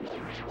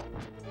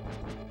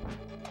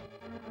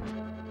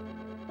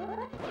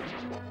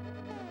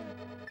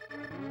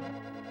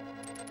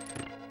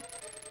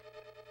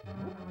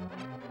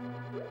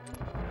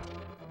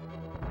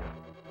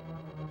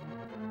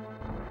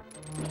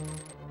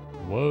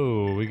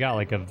 Whoa, we got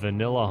like a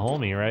vanilla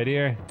homie right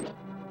here.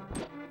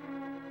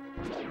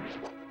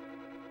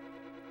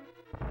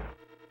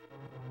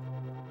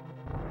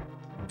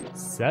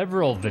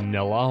 Several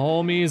vanilla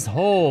homies.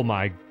 Oh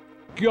my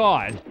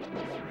god.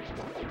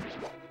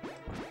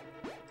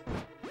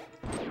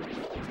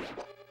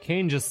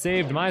 Kane just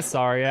saved my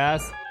sorry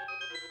ass.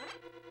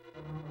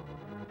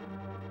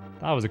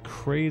 That was a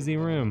crazy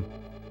room.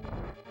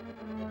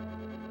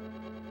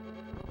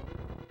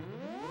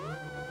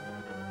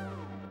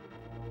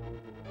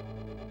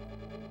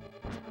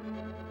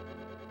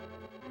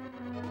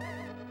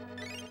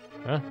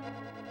 Huh?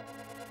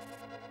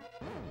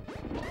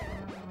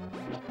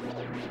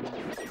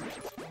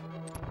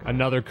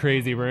 Another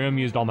crazy room.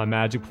 Used all my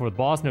magic before the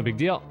boss. No big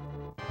deal.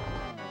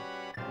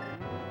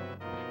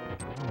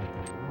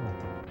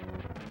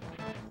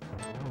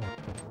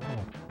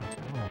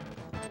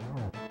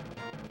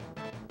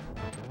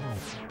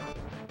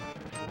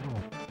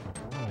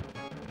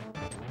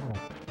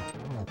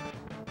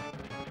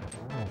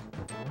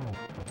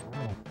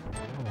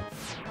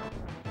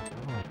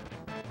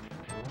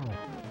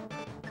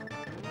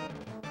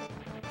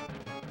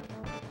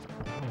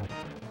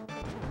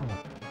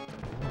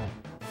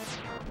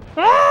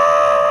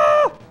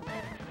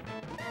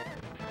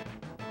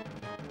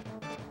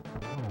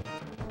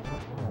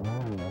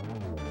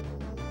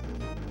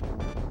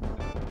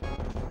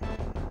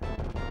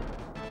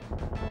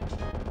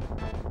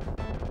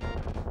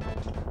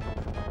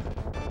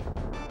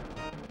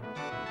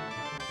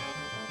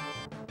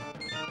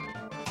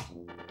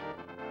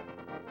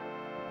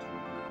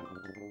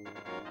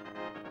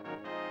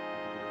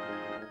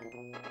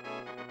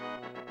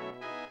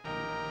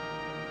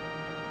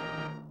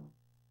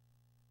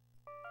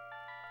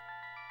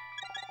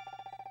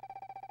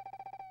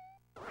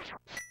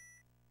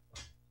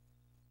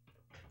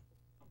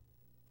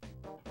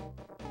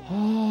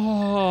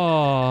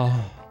 Oh.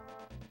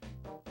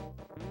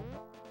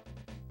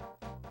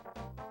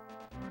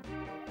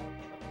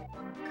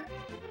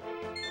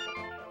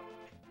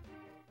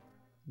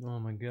 Oh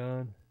my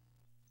god.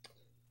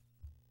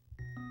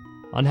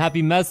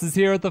 Unhappy Mess is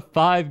here with the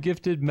 5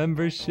 gifted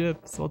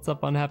memberships. What's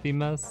up, Unhappy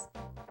Mess?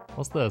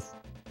 What's this?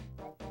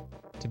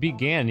 To beat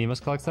Ganon, you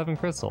must collect 7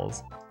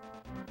 crystals.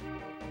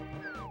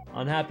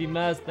 Unhappy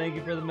Mess, thank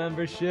you for the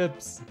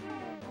memberships.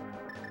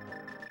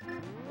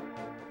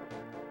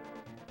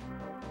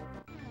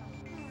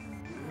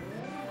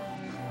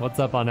 What's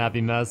up,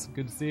 Unhappy Mess?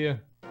 Good to see you.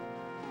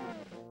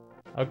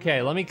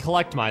 Okay, let me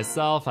collect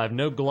myself. I have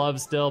no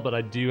gloves still, but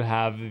I do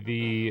have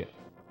the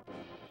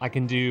I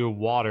can do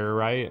water,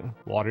 right?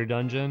 Water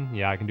dungeon?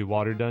 Yeah, I can do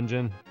water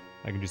dungeon.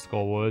 I can do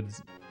Skull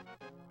Woods.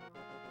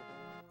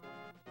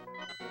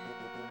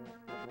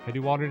 Can I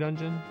do water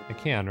dungeon? I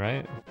can,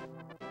 right?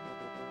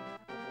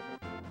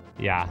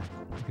 Yeah,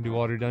 I can do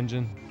water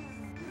dungeon.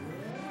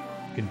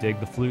 I can dig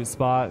the flute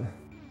spot.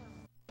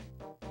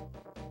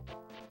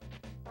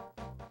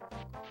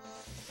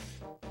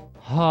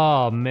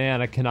 Oh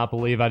man, I cannot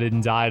believe I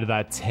didn't die to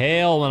that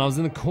tail when I was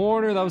in the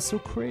corner. That was so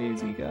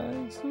crazy,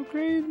 guys. So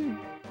crazy.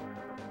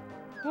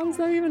 How does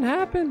that even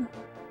happen?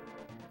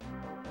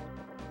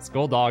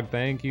 Skull Dog,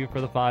 thank you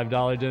for the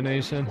 $5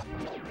 donation.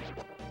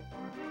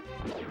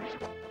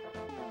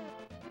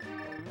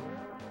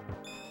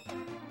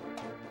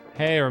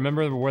 Hey,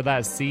 remember where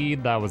that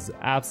seed that was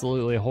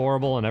absolutely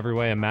horrible in every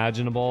way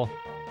imaginable?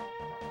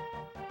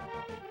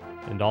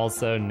 And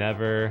also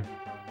never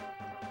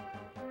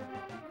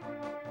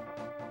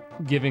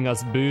giving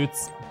us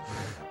boots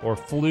or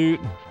flute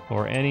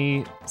or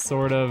any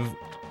sort of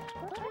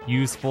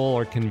useful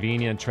or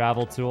convenient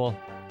travel tool.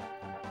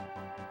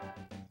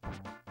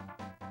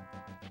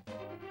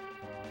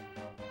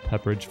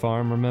 Pepperidge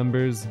Farm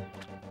remembers.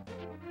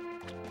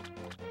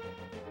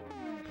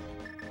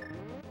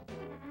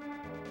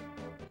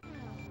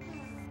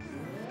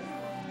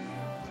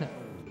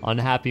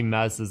 Unhappy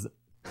Mess is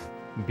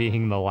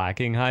being the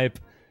lacking hype.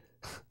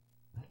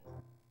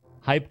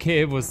 Hype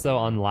Cave was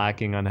so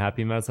unlacking,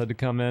 Unhappy Mess had to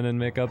come in and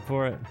make up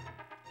for it.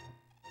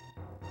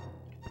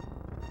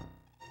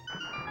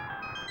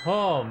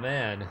 Oh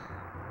man.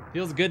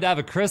 Feels good to have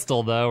a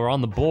crystal though, we're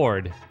on the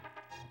board.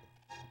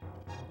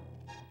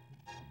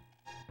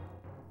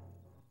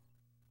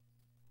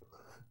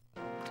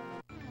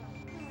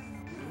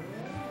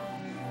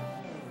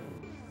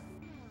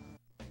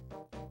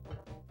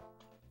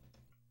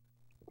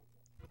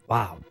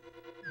 Wow.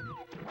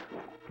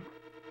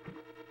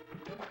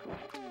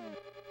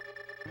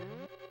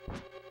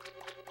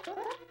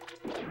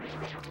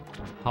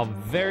 How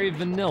very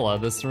vanilla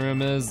this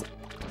room is.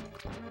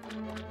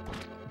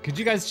 Could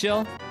you guys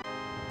chill?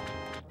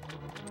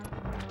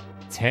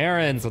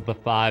 Terrence with the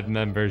 5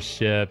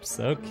 memberships.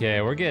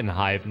 Okay, we're getting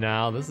hyped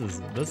now. This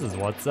is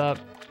what's up.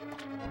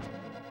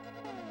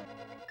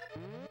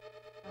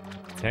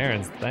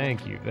 Terrence,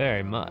 thank you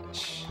very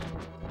much.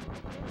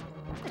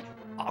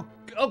 Oh,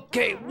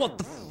 okay, what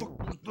the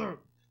fuck was that?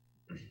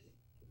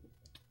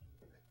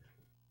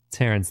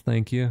 Terrence,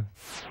 thank you.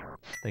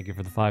 Thank you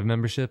for the 5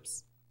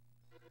 memberships.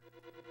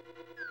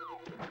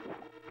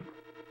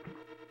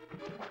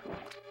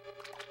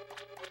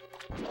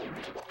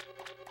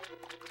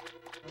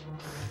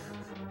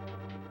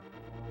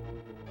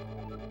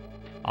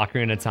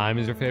 Ocarina of Time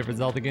is your favorite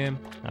Zelda game?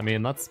 I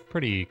mean, that's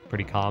pretty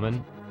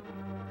common.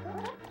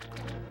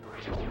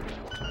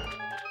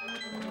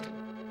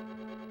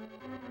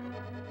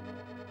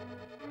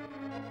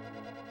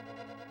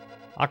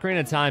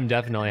 Ocarina of Time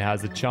definitely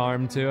has a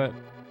charm to it.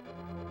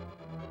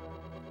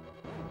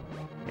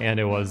 And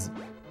it was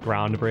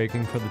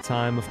groundbreaking for the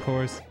time, of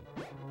course.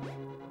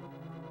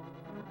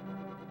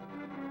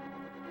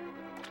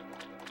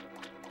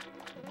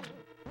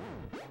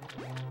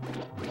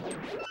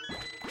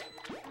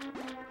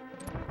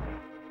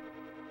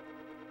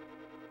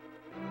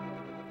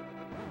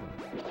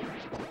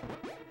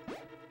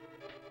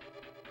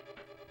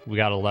 We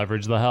gotta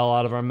leverage the hell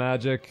out of our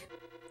magic.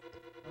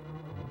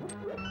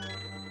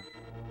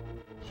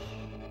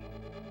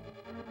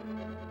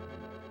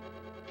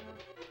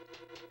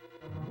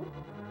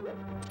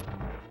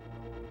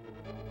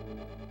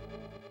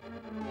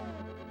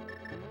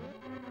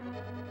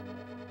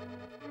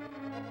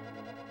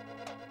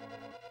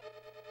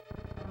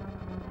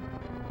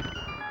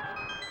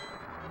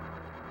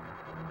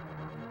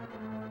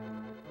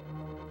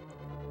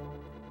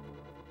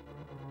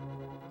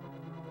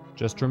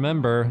 Just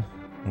remember,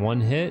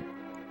 one hit,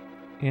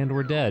 and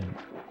we're dead.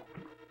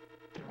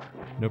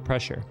 No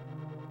pressure.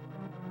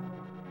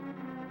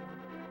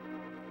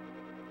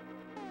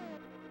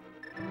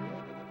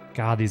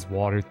 God, these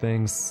water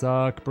things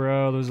suck,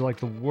 bro. Those are like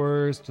the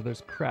worst.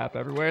 There's crap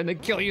everywhere, and they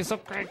kill you so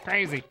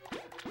crazy.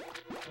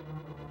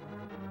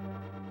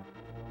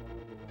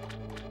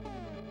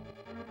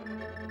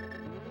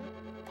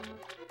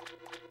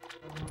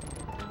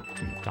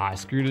 Ah, I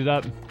screwed it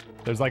up.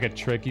 There's like a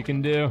trick you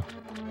can do.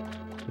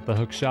 With the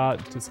hook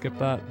shot to skip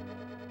that.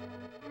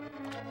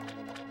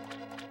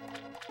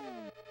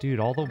 Dude,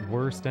 all the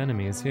worst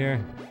enemies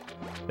here.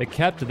 They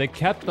kept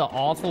the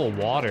awful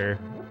water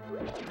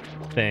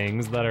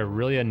things that are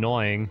really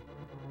annoying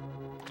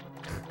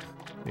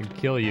and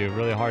kill you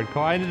really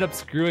hardcore. I ended up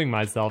screwing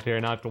myself here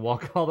and I have to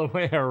walk all the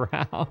way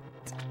around.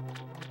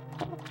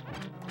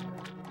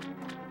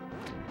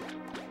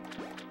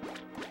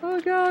 Oh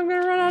god, I'm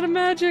gonna run out of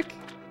magic.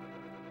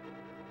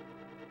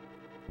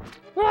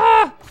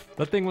 Ah!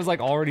 That thing was like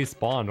already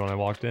spawned when I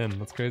walked in.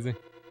 That's crazy.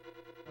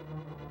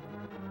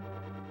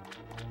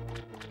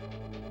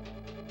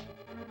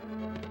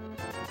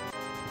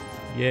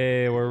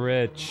 Yay, we're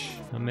rich.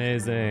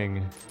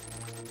 Amazing.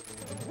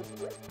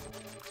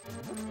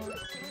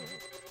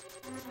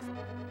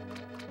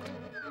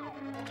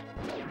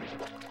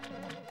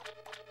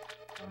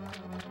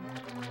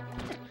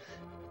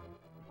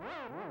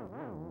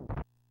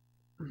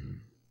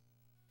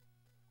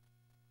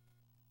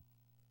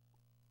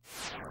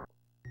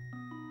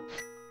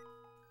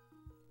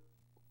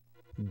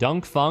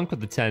 Dunk Funk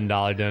with the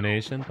 $10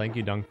 donation. Thank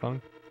you, Dunk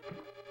Funk.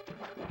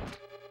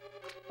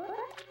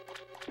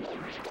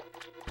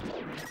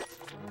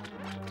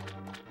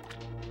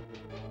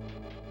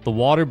 The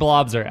water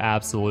blobs are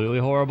absolutely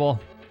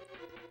horrible.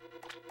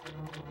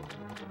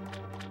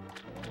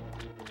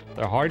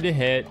 They're hard to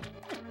hit.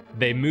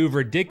 They move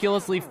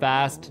ridiculously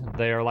fast.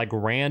 They are like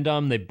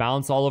random. They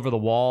bounce all over the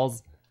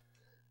walls.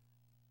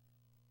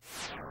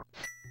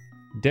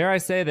 Dare I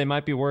say they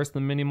might be worse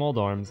than mini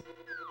Moldorms.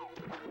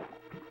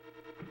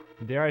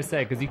 Dare I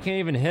say, because you can't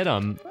even hit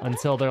them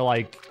until they're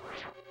like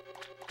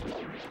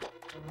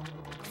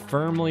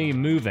firmly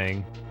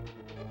moving.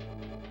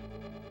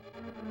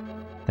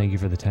 Thank you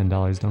for the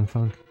 $10, Dunk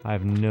Funk. I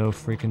have no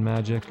freaking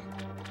magic.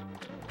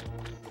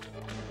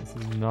 This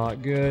is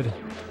not good.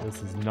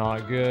 This is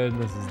not good.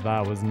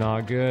 That was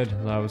not good.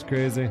 That was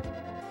crazy.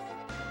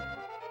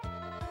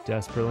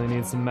 Desperately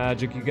need some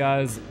magic, you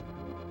guys.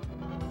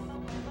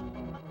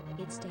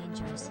 It's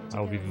dangerous. I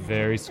will be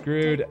very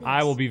screwed.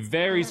 I will be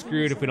very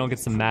screwed if we don't get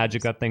some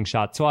magic. That thing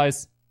shot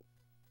twice.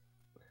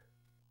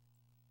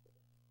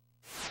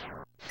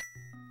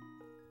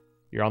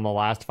 You're on the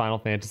last Final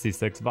Fantasy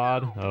VI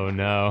VOD? Oh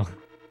no.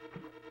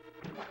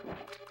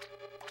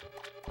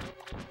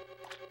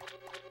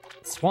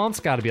 Swamp's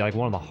gotta be like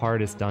one of the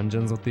hardest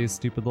dungeons with these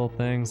stupid little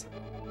things.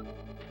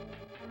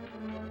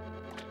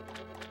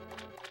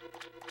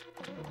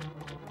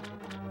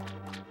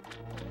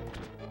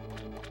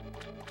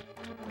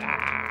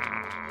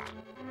 Ah.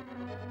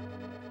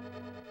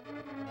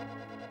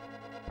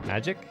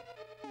 Magic?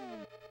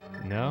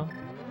 No?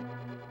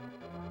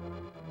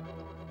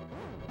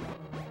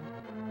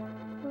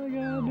 I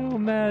got no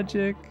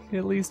magic.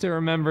 At least it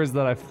remembers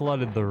that I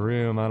flooded the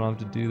room. I don't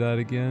have to do that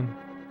again.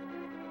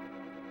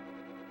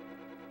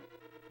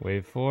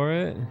 Wait for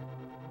it.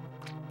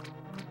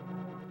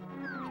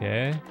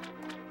 Okay.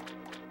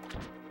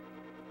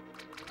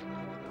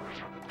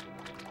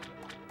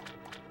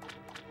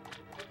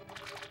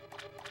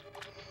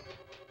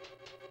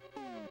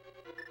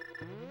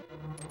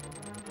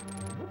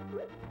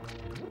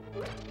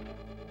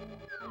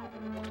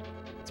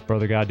 What's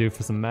brother gotta do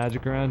for some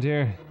magic around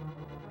here?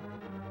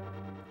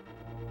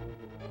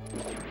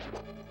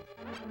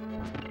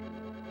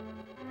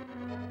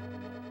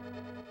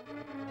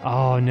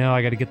 Oh no,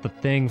 I gotta get the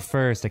thing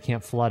first. I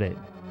can't flood it.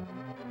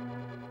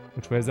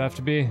 Which way does that have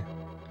to be?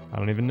 I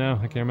don't even know.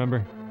 I can't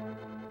remember.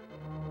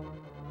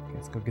 Okay,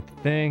 let's go get the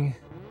thing.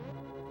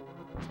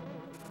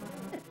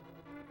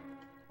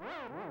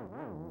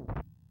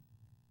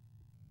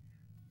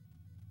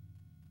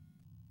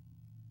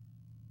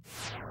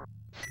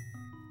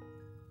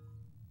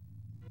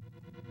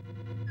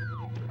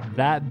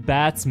 That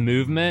bat's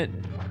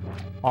movement?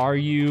 Are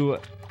you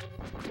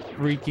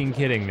freaking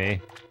kidding me?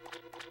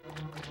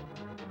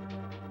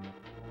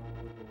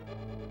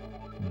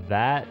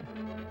 That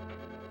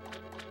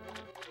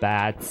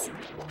bat's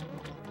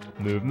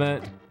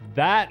movement.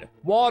 That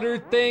water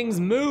thing's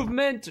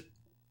movement.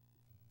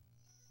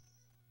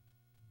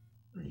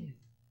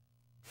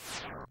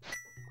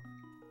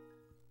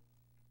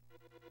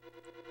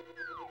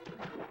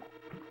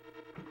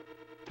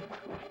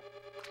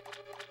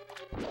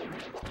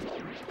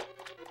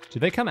 Do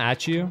they come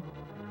at you?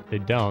 They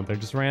don't. They're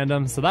just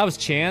random. So that was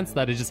chance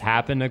that it just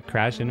happened to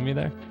crash into me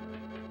there.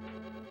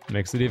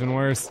 Makes it even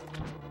worse.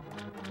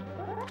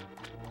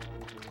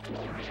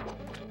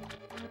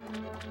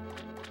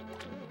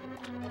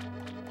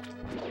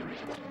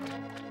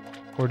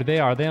 Or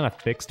are they on a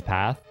fixed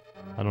path?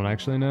 I don't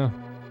actually know.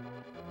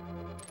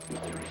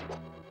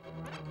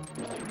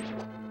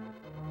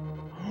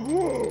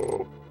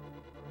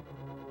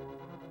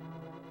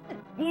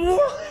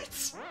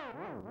 What?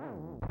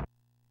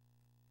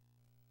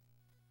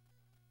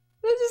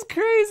 This is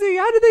crazy.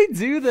 How did they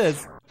do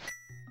this?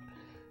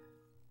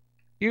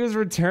 He was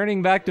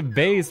returning back to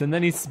base and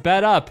then he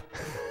sped up.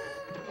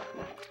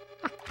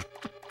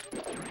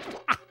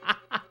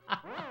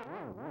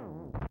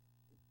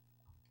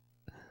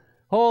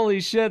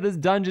 Holy shit, this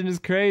dungeon is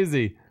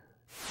crazy.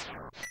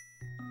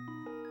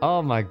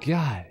 Oh my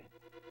god.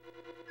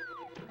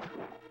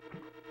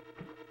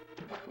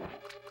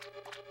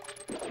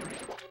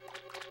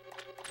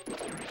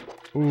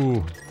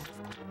 Ooh.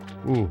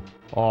 Ooh.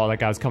 Oh, that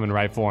guy's coming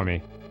right for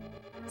me.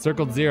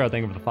 Circled Zero,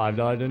 thank you for the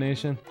 $5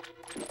 donation.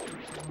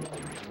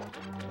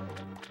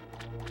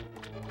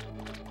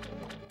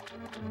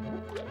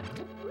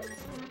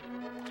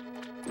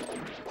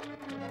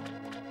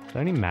 Is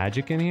there any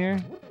magic in here?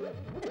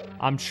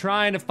 I'm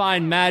trying to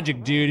find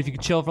magic, dude. If you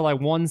could chill for like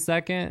 1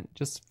 second,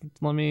 just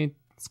let me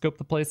scope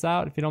the place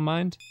out, if you don't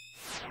mind.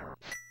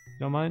 You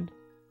don't mind?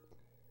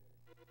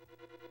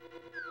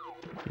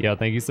 Yo,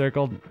 thank you,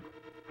 Circled.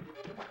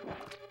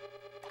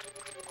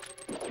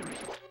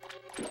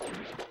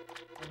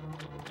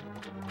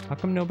 How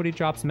come nobody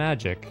drops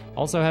magic?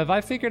 Also, have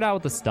I figured out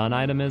what the stun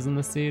item is in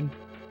the seed?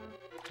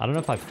 I don't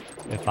know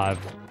if I've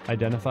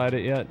identified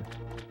it yet.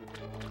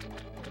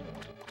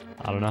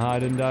 I don't know how I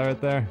didn't die right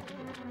there.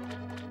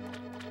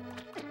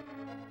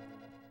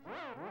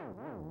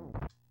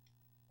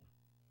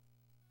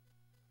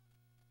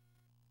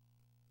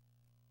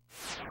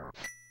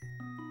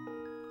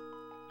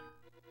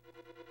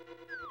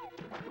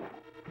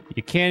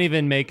 You can't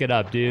even make it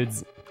up,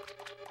 dudes.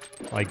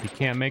 Like, you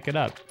can't make it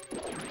up.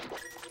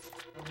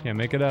 Can't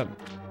make it up.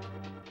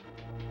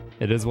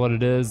 It is what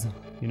it is.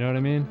 You know what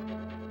I mean?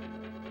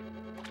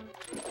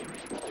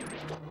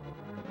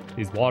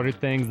 These water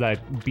things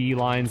that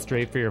beeline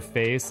straight for your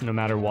face no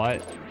matter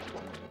what.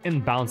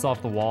 And bounce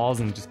off the walls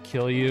and just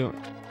kill you.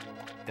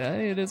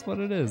 It is what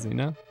it is, you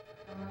know?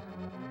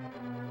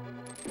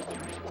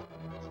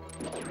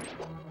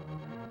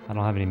 I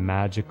don't have any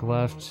magic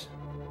left.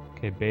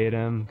 Okay, bait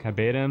him. Can I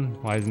bait him?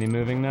 Why isn't he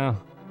moving now?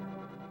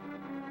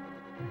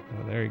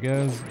 Oh, there he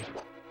goes.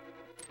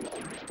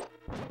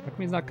 How come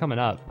he's not coming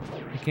up?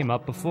 He came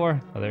up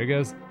before. Oh, there he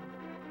goes.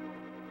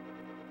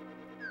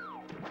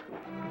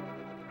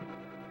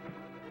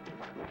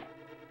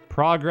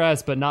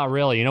 Progress, but not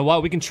really. You know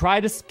what? We can try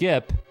to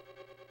skip.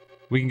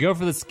 We can go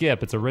for the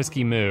skip. It's a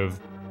risky move.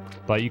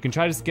 But you can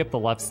try to skip the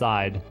left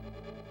side.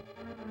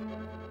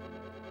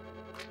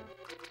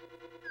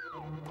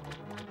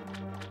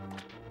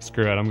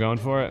 Screw it, I'm going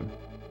for it.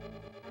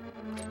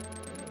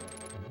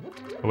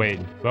 Oh, wait.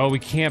 Well, we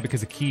can't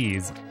because of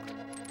keys.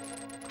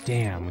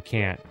 Damn, we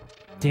can't.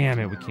 Damn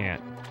it, we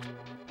can't.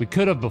 We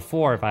could have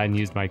before if I hadn't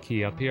used my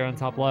key up here on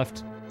top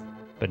left.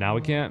 But now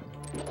we can't.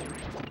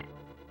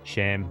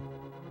 Shame.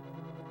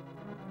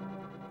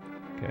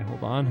 Okay,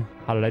 hold on.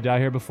 How did I die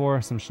here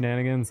before? Some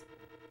shenanigans.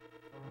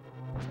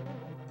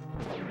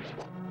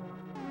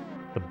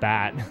 The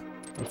bat.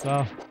 That's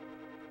all.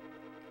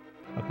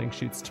 That thing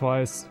shoots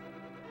twice.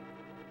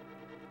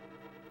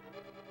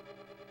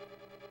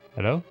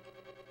 Hello?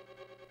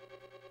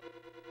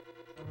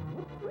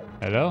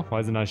 Hello? Why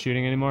is it not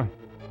shooting anymore?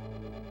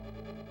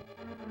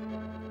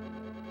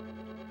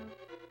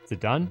 Is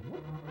it done?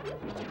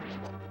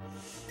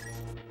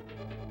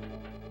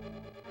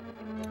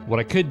 What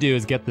I could do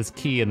is get this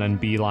key and then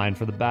beeline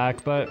for the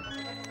back, but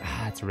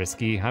it's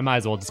risky. I might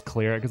as well just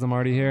clear it because I'm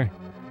already here.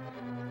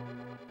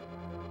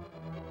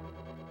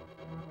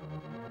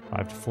 I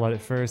have to flood it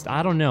first.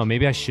 I don't know.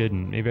 Maybe I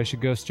shouldn't. Maybe I should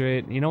go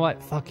straight. You know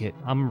what? Fuck it.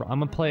 I'm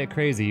gonna play it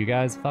crazy, you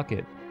guys. Fuck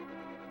it.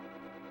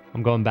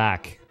 I'm going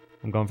back.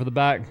 I'm going for the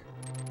back.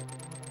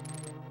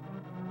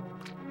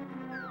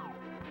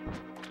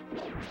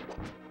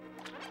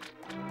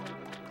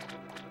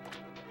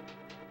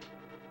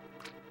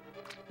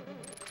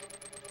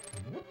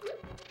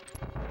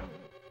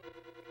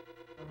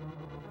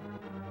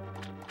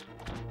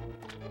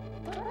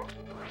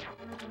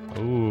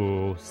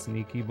 Ooh,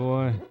 sneaky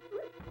boy.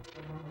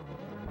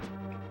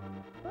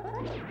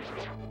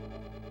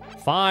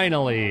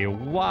 Finally!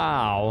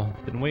 Wow!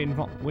 Been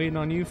waiting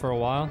on you for a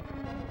while.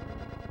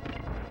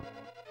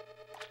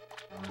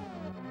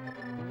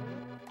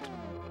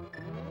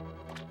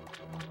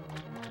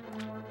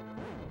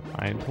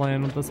 I ain't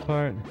playing with this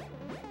part.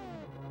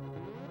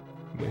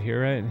 You go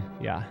here, right?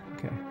 Yeah,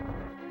 okay.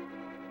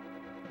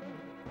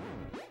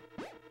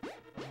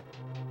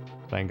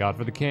 Thank God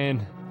for the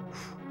cane.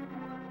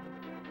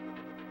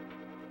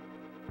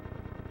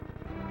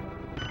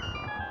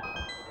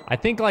 I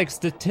think, like,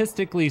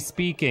 statistically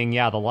speaking,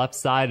 yeah, the left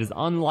side is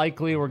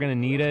unlikely we're gonna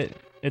need it.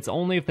 It's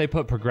only if they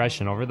put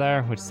progression over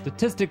there, which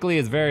statistically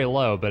is very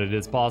low, but it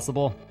is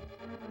possible.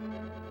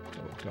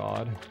 Oh,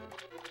 God.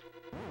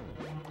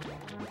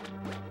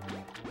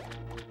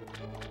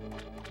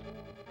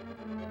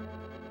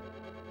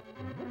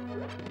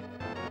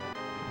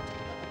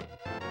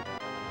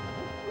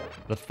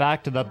 The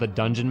fact that the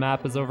dungeon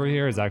map is over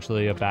here is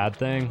actually a bad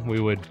thing. We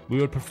would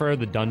prefer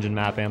the dungeon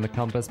map and the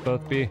compass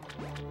both be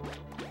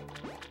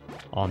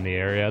on the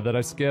area that I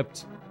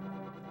skipped.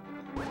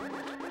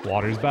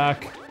 Water's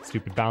back.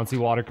 Stupid bouncy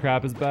water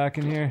crap is back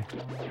in here.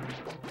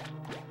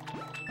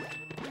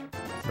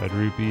 Red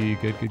rupee,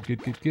 good, good,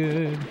 good, good,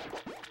 good.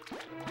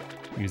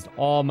 Used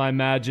all my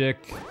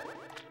magic.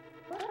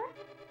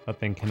 That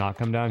thing cannot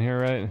come down here,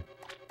 right?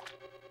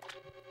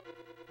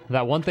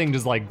 That one thing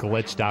just like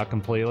glitched out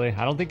completely.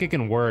 I don't think it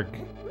can work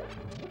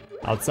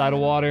outside of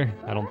water.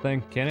 I don't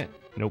think. Can it?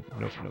 Nope,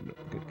 nope, nope, nope.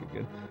 Good, good,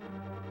 good.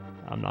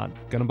 I'm not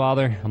gonna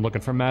bother. I'm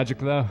looking for magic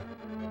though.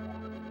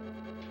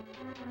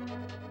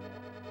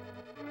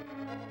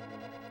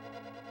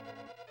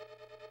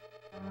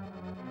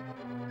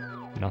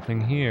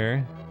 Nothing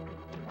here.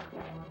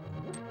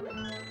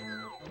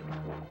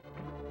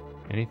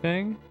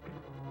 Anything?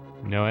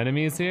 No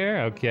enemies here?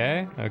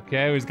 Okay,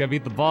 okay, we just gotta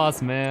beat the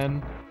boss,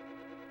 man.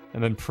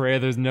 And then pray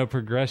there's no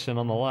progression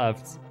on the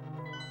left.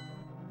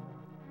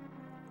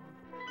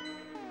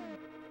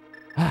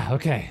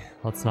 Okay,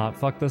 let's not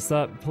fuck this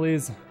up,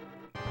 please.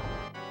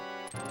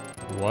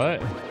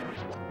 What?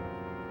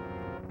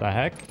 The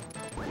heck?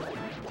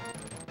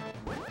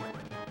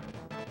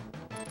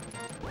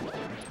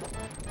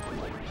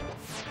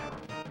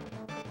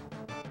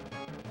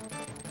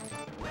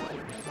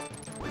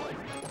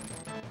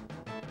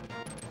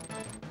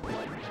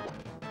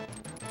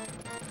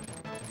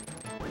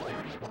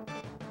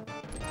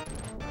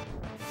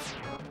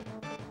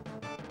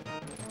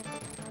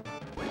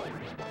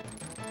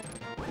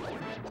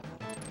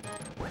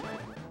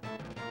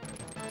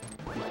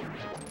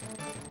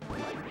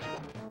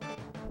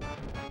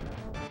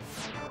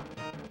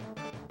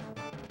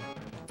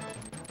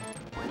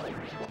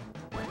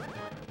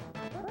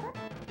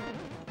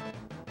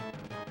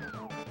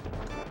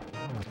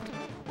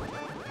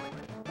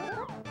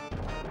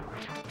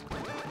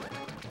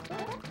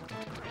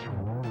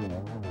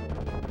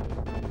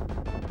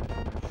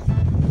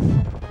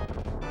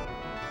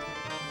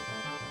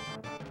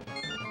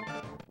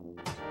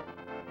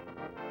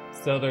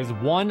 So there's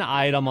one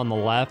item on the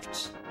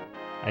left,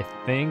 I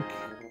think.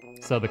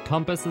 So the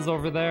compass is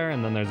over there,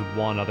 and then there's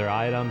one other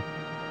item.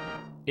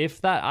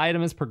 If that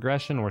item is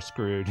progression, we're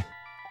screwed.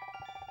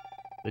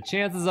 The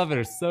chances of it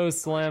are so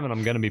slim, and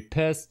I'm gonna be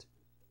pissed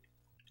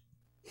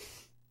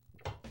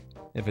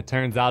if it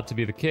turns out to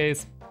be the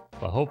case,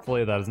 but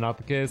hopefully that is not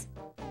the case.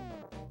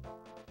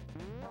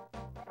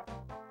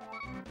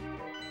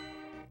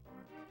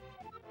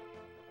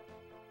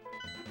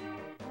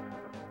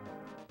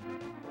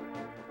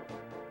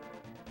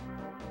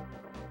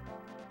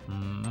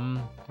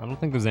 I don't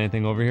think there's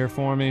anything over here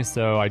for me,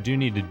 so I do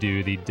need to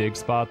do the dig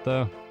spot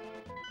though.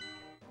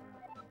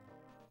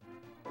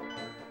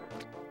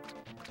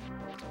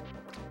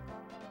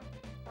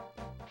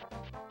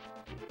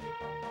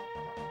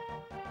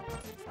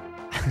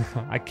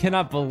 I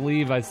cannot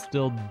believe I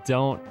still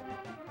don't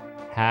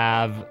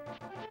have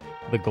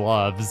the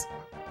gloves.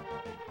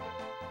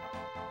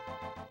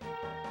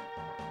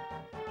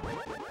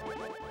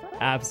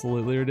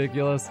 Absolutely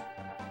ridiculous.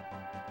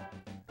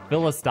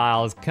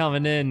 Philistyle is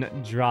coming in,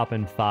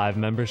 dropping 5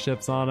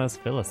 memberships on us.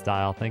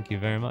 Philistyle, thank you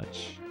very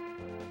much.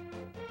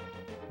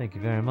 Thank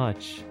you very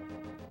much.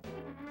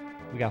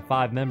 We got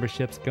 5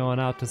 memberships going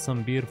out to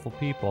some beautiful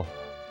people.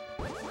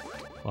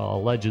 Well,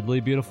 allegedly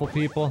beautiful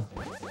people.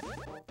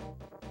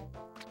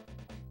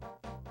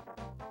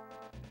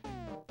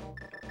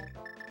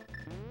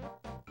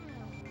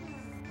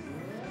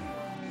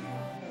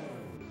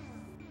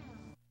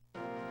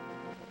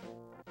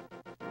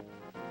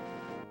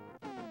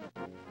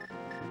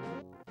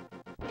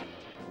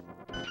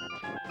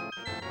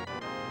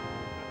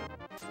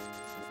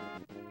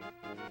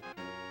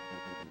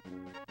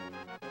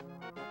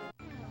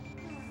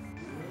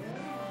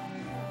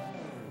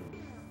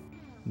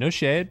 No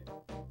shade.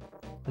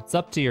 It's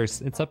up to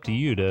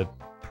you to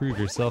prove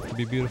yourself to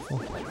be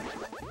beautiful.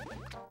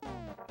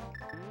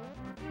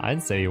 I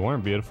didn't say you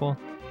weren't beautiful.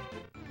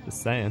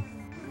 Just saying.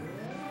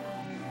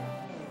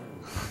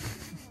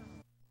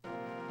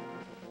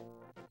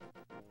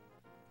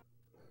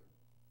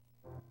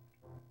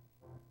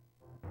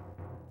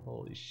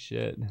 Holy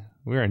shit.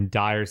 We're in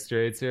dire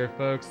straits here,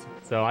 folks.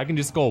 So I can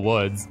do Skull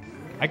Woods.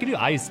 I can do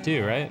ice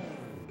too, right?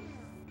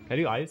 Can I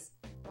do ice?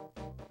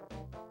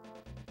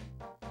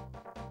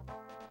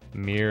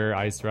 Mirror,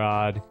 ice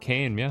rod,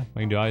 cane, yeah, I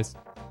can do ice.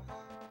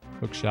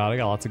 Hook shot, I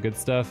got lots of good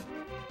stuff.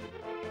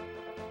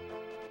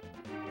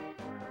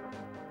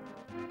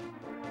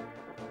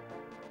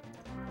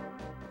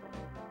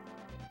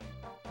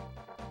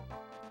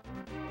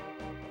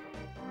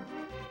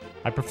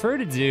 I prefer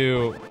to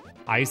do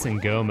ice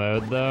and go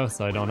mode though,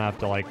 so I don't have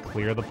to like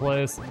clear the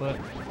place, but...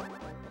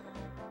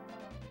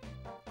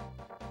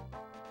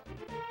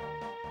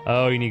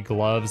 Oh, you need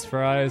gloves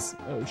for ice?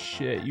 Oh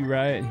shit, you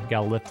right. You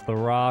gotta lift the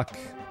rock.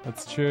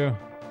 That's true.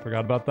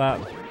 Forgot about that.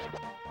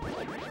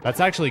 That's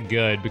actually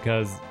good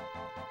because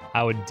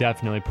I would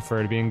definitely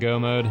prefer to be in go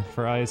mode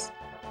for ice.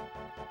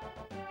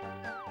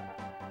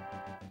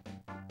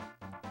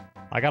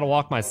 I gotta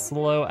walk my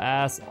slow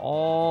ass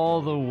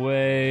all the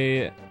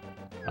way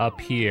up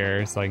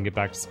here so I can get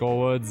back to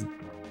Skullwoods.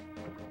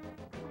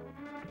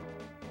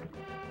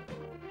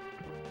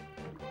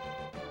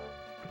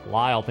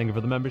 Lyle, thank you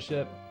for the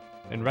membership.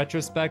 In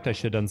retrospect, I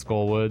should have done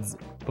Skullwoods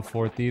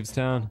before Thieves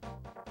Town.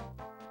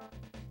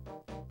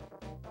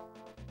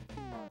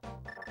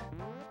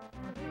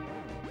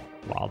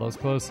 Wow, that was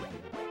close.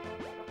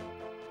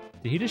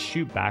 Did he just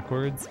shoot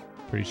backwards?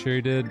 Pretty sure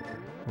he did.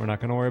 We're not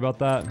gonna worry about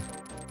that.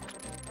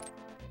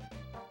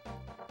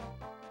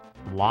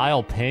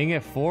 Lyle paying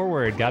it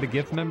forward. Got a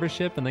gift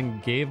membership and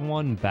then gave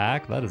one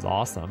back. That is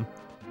awesome.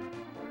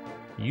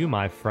 You,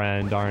 my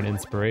friend, are an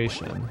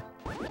inspiration.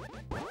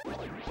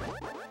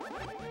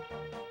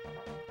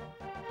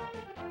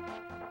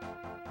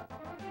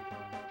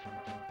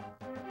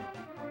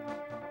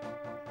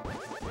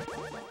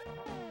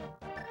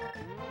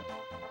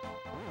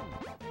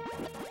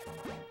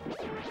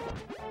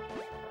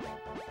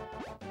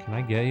 Can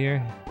I get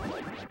here?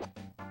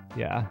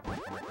 Yeah.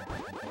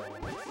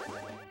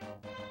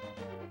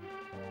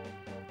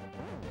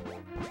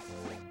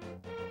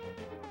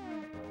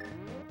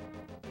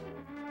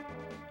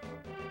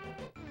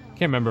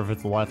 Can't remember if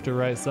it's left or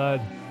right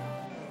side.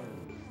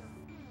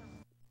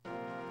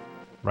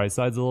 Right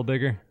side's a little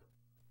bigger.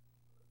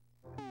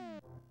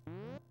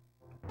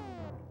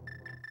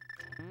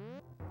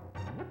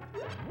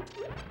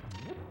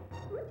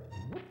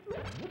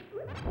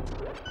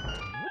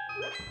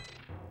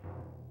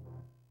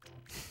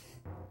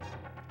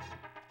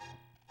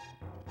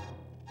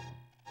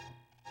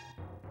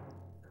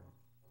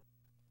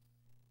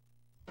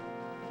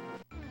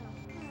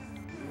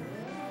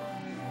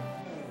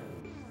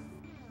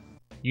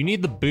 You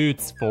need the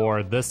boots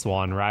for this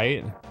one,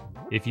 right?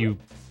 If you...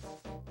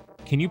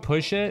 Can you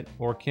push it?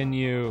 Or can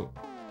you...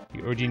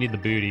 Or do you need the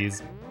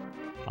booties?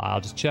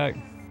 I'll just check.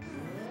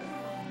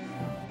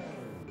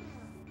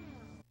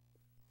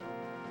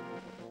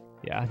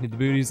 Yeah, I need the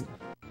booties.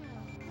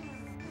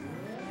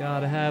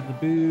 Gotta have the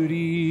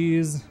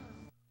booties.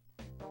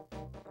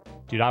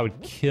 Dude, I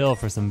would kill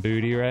for some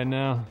booty right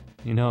now.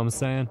 You know what I'm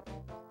saying?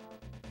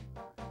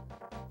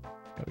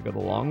 I go the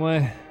long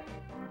way.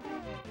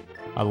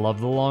 I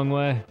love the long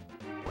way.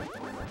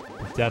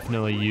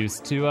 Definitely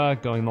used to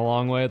going the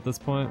long way at this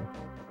point.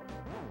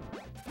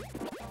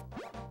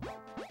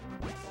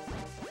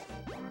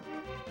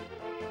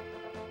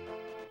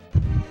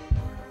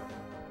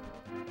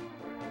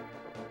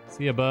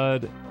 See ya,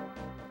 bud.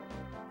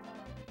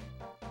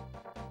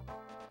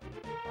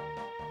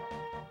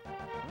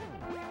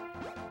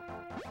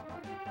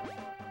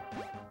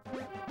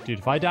 Dude,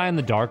 if I die in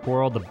the Dark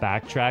World, the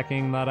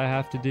backtracking that I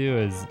have to do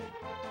is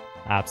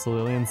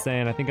absolutely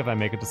insane. I think if I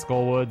make it to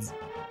Skullwoods,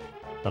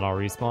 then I'll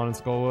respawn in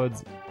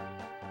Skullwoods.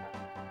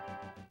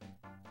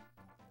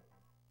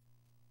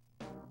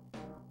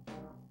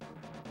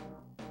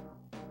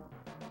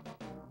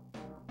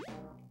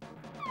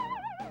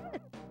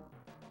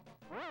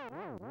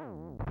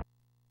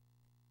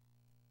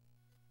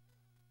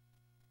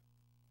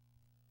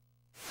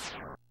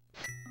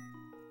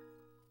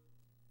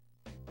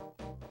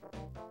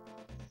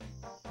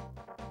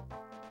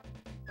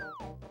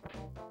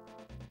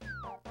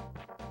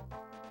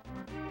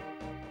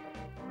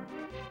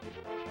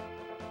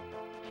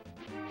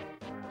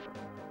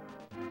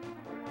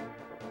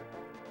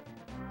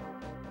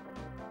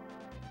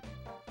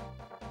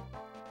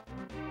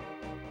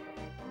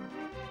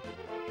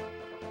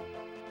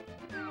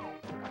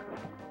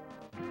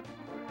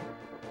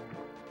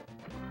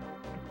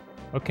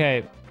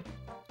 Okay,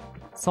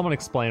 someone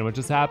explain what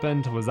just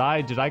happened.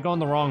 Did I go in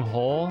the wrong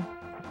hole?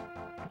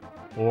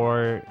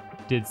 Or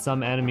did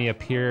some enemy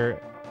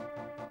appear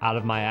out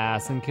of my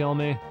ass and kill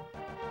me?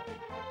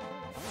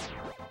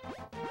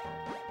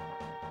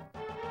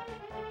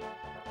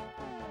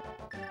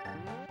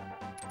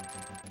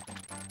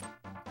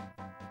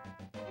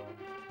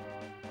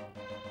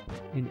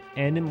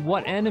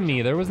 What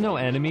enemy? There was no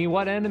enemy.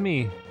 What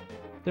enemy?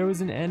 There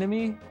was an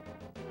enemy?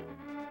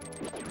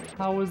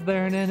 How was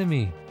there an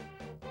enemy?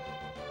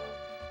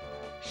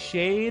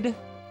 Shade?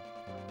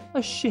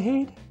 A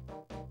shade?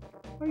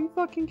 Are you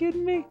fucking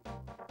kidding me?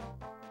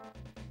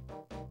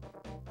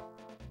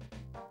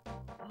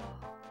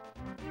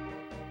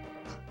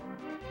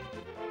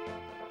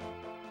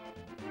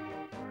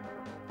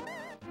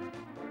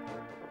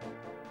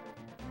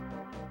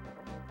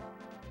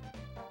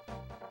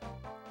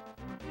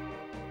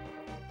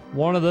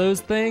 One of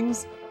those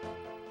things?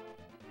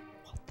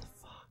 What the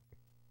fuck?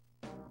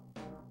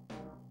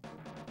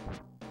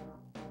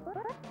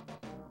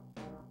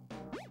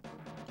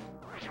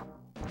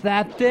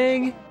 That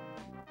thing?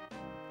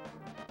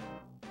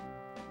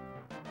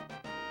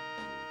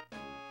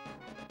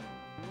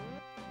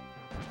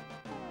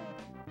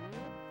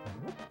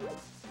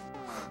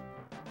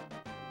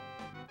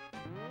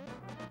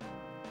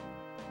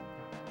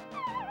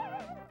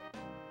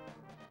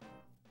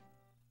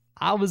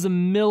 I was a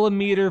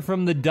millimeter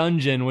from the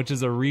dungeon, which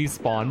is a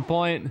respawn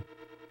point,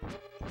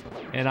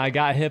 and I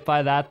got hit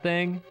by that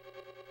thing.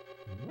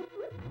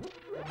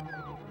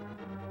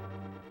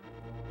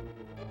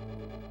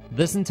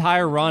 This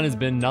entire run has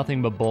been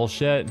nothing but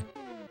bullshit,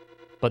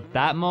 but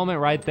that moment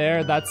right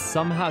there, that's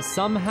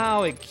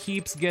somehow it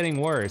keeps getting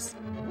worse.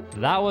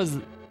 That was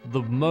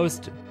the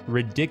most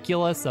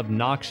ridiculous,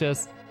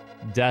 obnoxious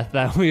death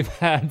that we've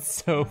had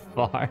so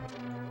far.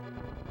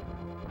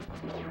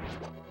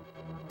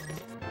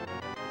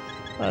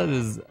 That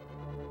is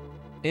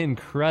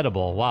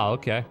incredible. Wow,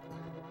 okay.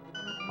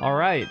 All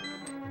right.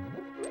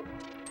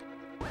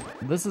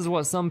 This is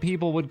what some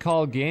people would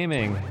call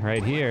gaming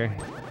right here.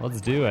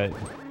 Let's do it.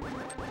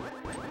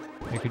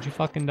 Hey, could you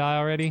fucking die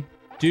already?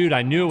 Dude,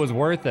 I knew it was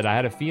worth it. I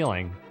had a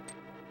feeling.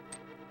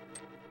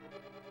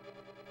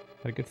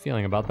 Had a good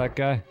feeling about that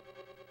guy.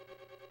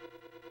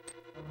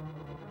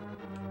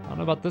 I don't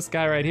know about this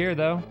guy right here,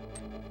 though.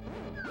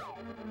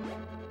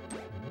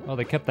 Oh,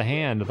 they kept the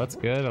hand. That's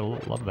good. I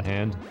love the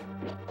hand.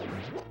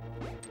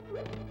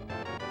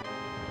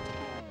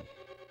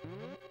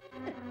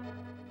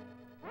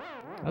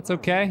 That's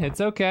okay.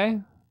 It's okay.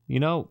 You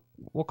know,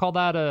 we'll call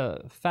that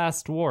a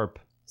fast warp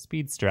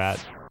speed strat.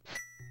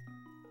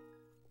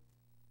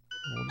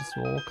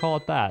 We'll call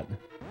it that.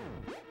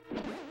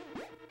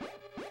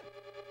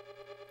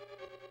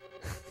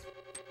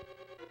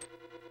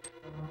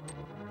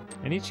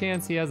 Any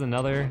chance he has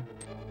another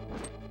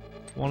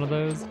one of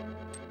those?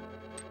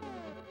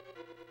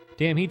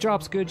 Damn, he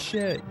drops good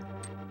shit.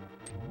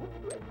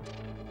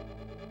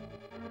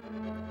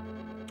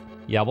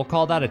 Yeah, we'll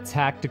call that a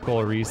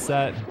tactical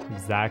reset.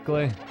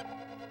 Exactly.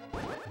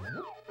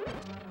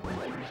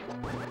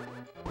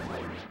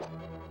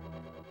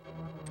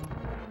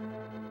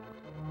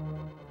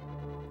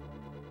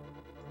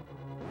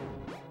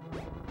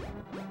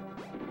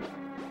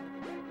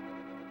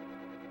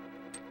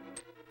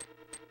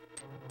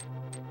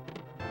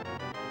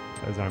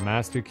 There's our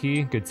master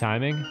key. Good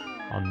timing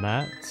on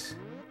that.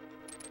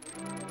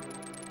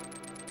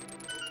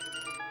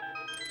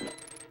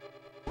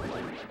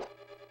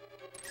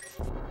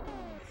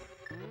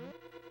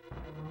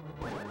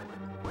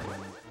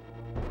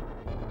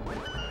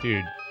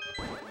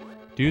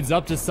 Dude's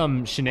up to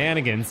some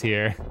shenanigans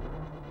here.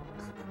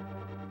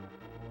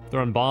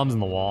 Throwing bombs in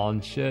the wall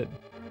and shit.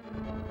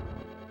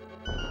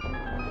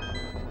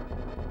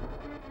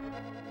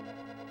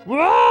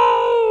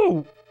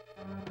 Whoa!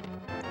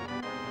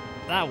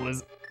 That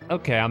was...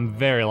 Okay, I'm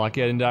very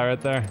lucky I didn't die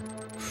right there.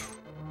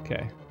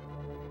 Okay.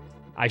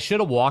 I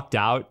should have walked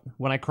out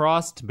when I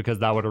crossed because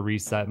that would have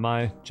reset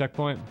my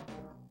checkpoint.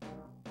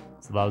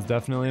 So that was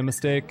definitely a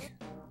mistake.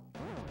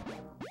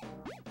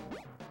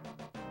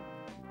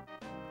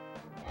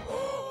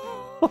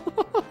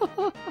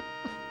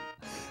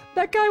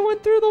 That guy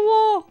went through the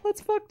wall.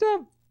 That's fucked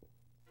up.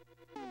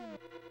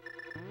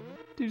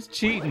 Dude's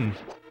cheating.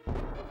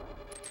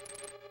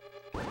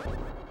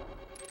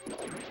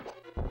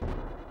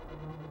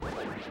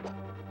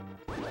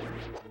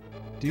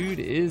 Dude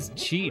is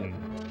cheating.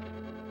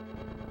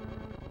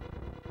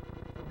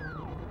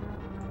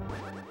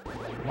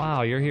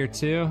 Wow, you're here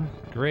too?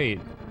 Great.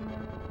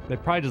 They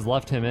probably just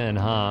left him in,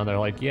 huh? They're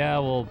like, yeah,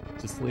 we'll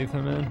just leave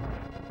him in.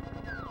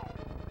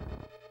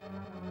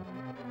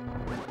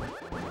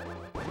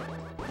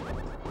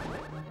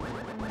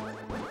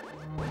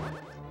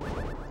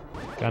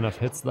 Got enough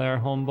hits there,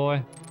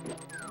 homeboy?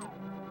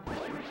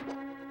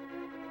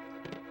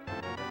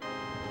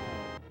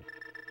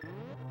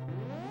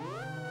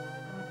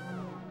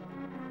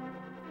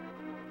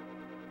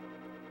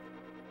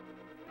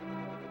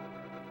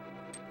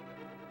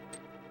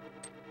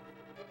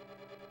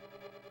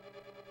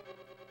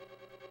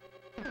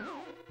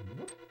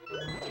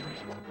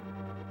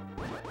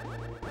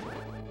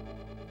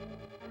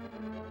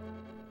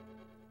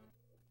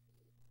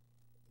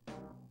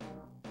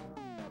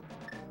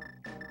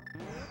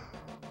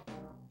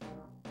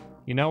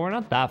 You know, we're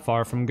not that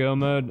far from go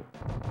mode.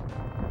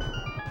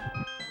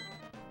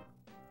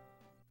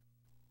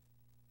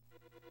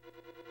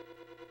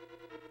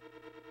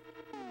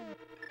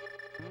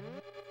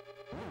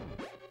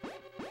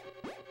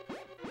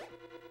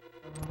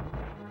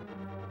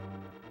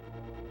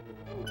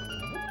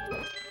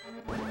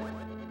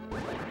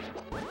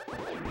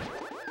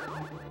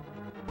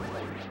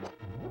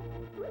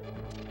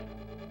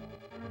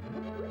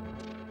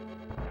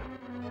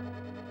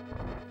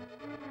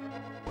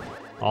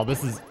 Oh,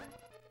 this is...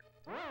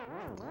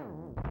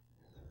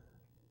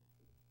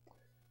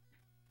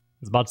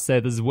 I was about to say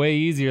this is way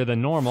easier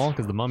than normal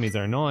because the mummies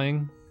are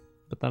annoying,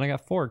 but then I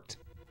got forked.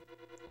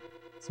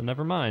 So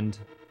never mind.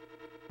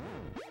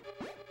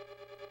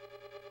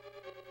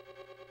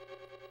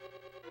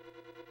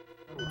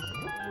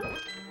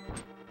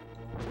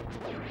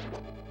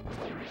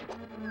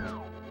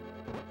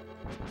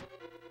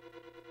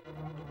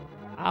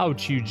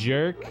 Ouch, you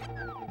jerk.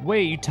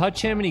 Wait, you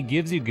touch him and he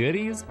gives you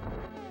goodies?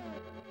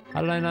 How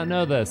did I not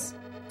know this?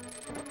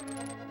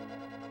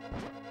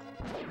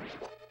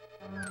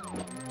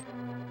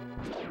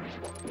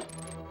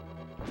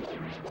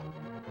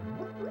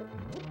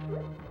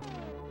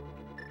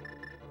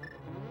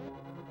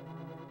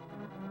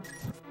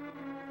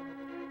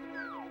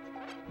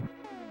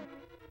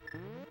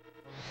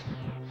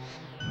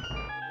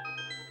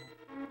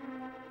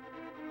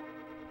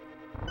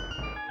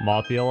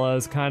 Mothula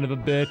is kind of a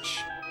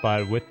bitch,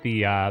 but with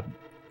the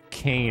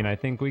cane, I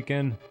think we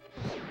can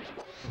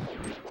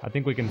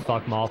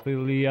fuck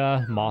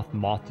Mothula.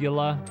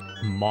 Mothula.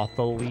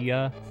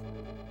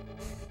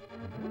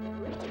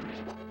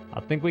 I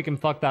think we can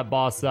fuck that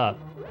boss up.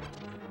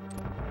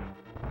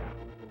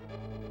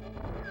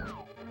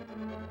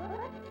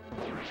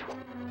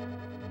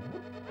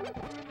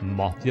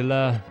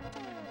 Mothula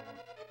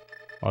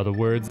are the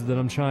words that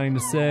I'm trying to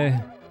say.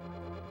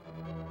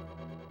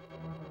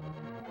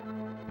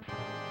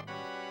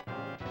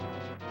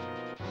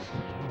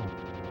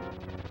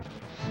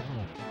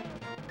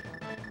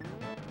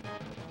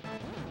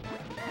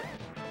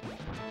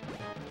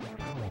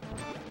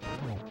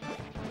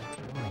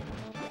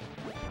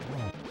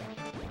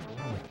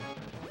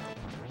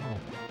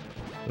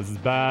 This is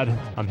bad.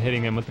 I'm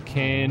hitting him with the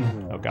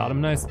cane. Oh, got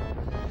him, nice.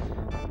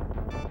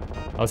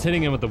 I was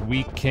hitting him with the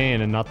weak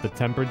cane and not the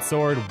tempered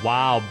sword.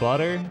 Wow,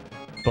 butter?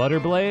 Butter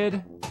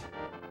blade?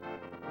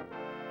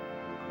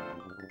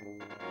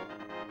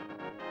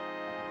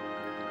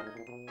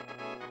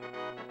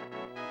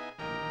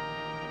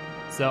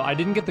 So I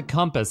didn't get the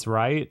compass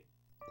right,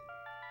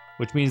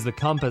 which means the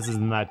compass is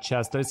in that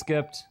chest I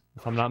skipped,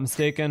 if I'm not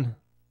mistaken.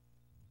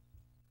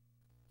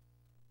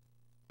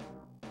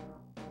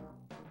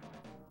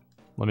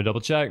 Let me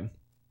double check.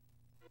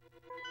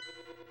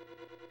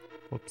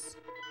 Whoops.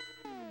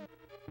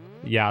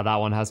 Yeah, that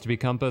one has to be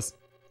compass.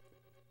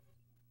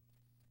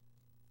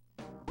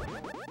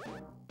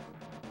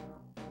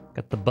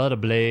 Got the butter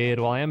blade.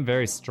 Well, I am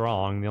very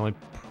strong. The only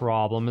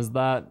problem is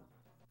that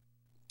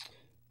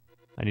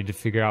I need to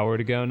figure out where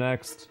to go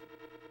next.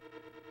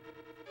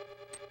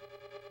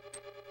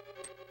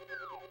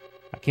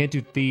 I can't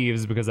do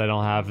thieves because I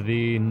don't have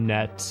the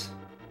net,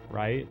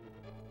 right?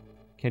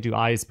 Can't do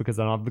ice because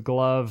I don't have the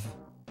glove.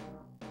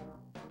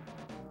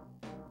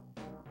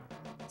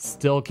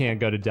 Still can't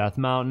go to Death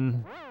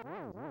Mountain.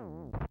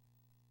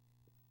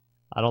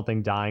 I don't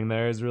think dying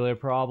there is really a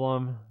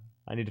problem.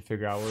 I need to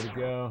figure out where to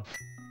go.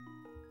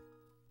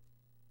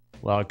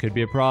 Well, it could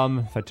be a problem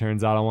if it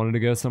turns out I wanted to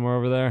go somewhere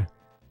over there.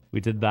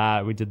 We did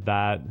that, we did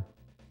that.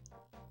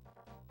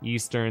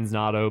 Eastern's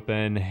not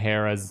open.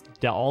 Hera's...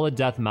 all of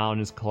Death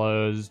Mountain is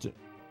closed,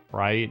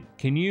 right?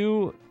 Can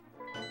you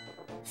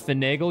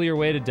finagle your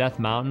way to Death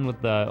Mountain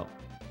with the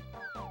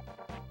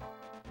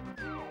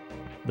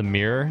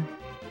mirror?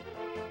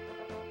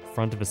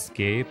 Front of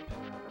escape?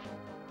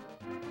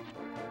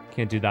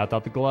 Can't do that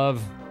without the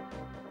glove.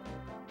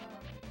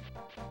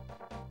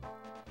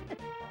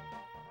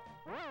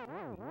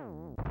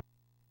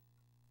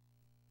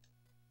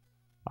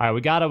 All right,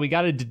 we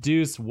gotta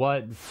deduce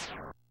what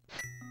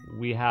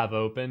we have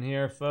open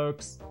here,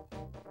 folks.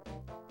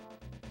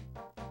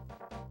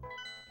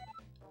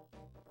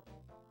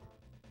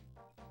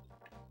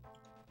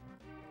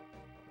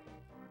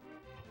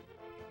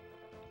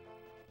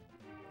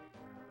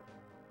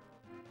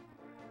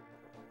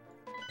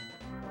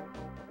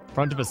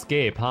 Front of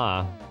escape,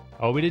 huh?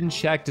 Oh, we didn't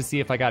check to see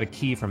if I got a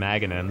key from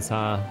Aghanims,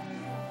 huh?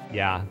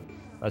 Yeah,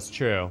 that's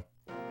true.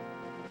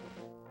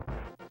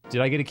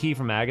 Did I get a key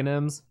from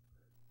Aghanims?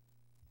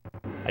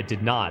 I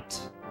did not.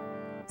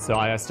 So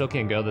I still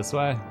can't go this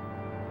way.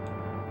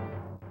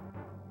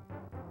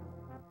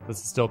 This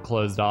is still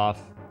closed off.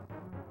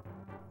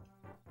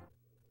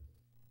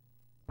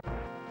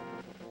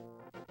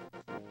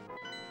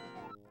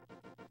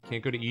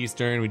 Can't go to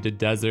Eastern. We did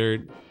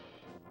Desert.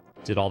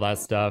 Did all that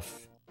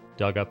stuff.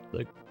 Dug up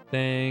the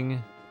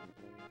thing.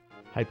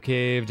 Hype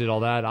Cave, did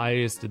all that.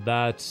 Ice, did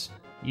that.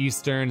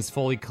 Eastern is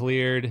fully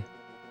cleared.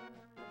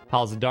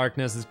 Palace of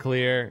Darkness is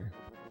clear.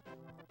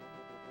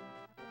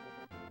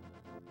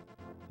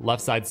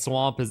 Left Side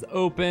Swamp is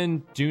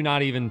open. Do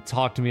not even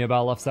talk to me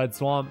about Left Side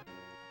Swamp.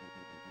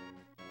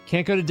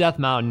 Can't go to Death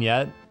Mountain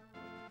yet.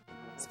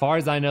 As far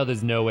as I know,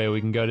 there's no way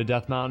we can go to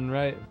Death Mountain,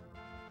 right?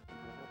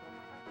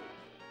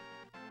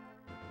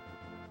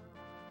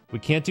 We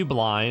can't do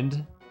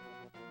Blind.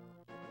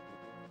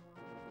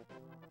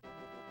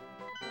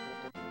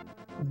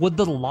 Would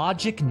the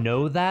logic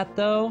know that,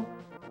 though?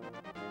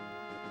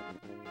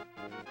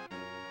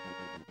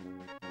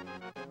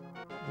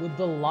 Would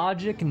the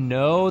logic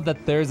know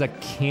that there's a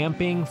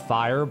camping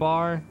fire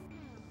bar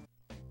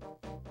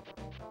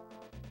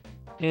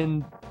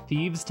in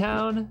Thieves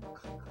Town?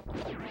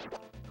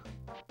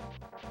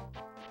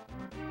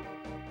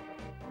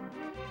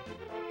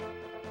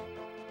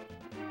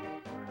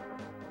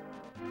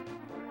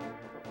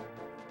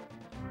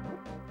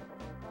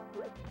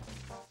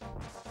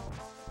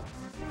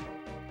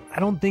 I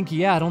don't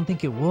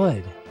think it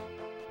would.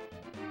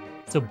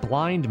 So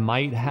Blind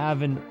might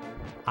have an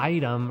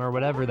item or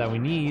whatever that we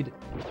need.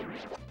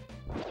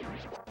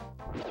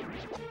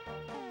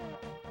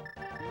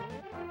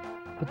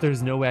 But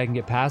there's no way I can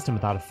get past him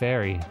without a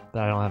ferry,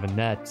 that I don't have a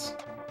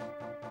net.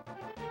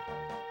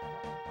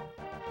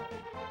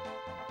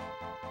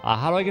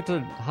 How do I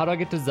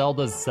get to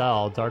Zelda's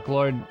cell? Dark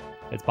Lord?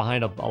 It's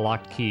behind a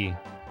locked key.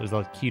 There's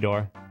a key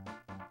door.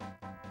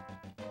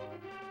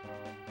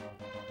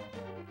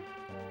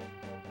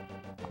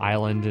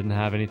 Island didn't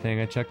have anything,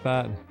 I checked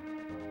that.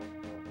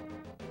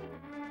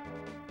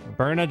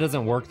 Burna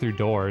doesn't work through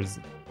doors.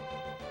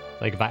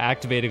 Like if I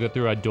activate it, go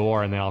through a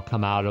door and then I'll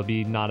come out, it'll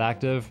be not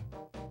active,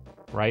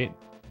 right?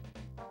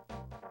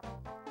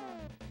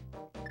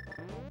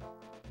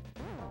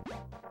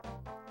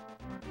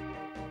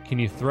 Can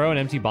you throw an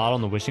empty bottle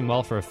in the wishing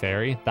well for a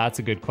fairy? That's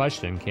a good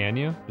question, can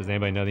you? Does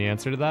anybody know the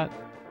answer to that?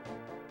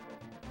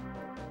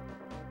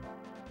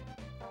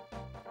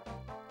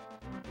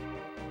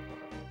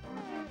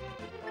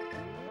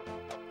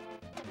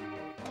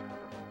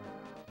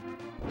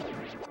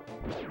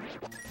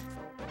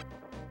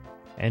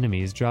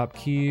 Enemies drop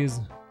keys.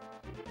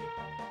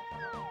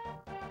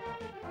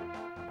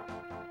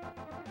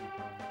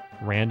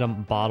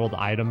 Random bottled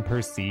item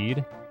per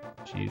seed.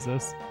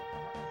 Jesus.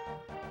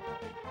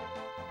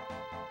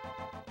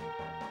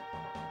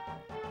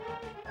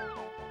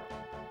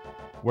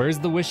 Where's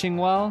the wishing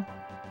well?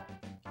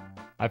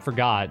 I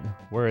forgot.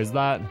 Where is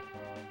that?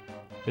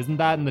 Isn't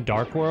that in the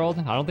Dark World?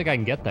 I don't think I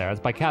can get there. It's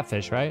by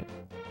Catfish, right?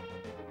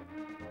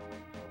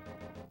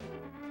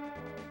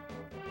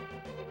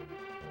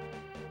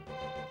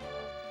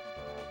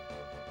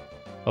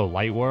 Oh,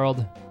 Light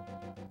World?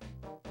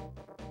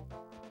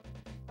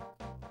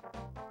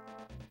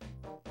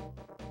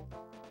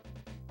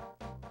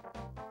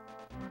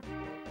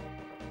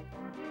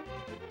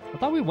 I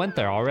thought we went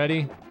there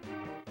already.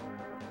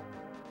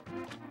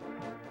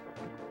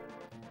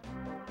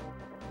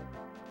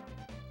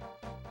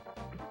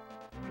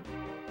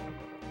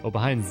 Oh,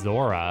 behind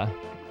Zora.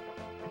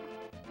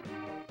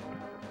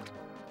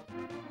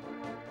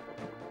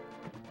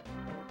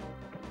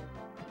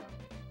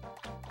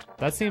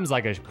 That seems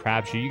like a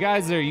crapshoot.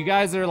 You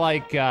guys are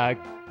like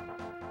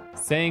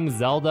saying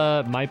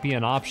Zelda might be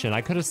an option.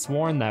 I could have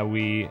sworn that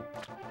we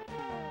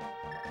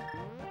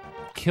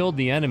killed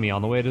the enemy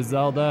on the way to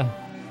Zelda.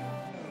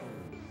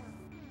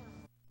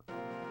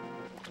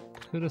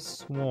 Could have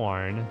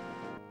sworn.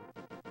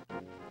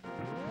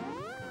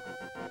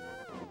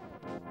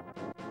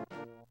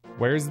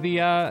 Where's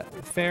the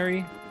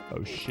ferry?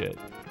 Oh shit.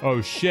 Oh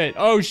shit.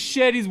 Oh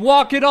shit, he's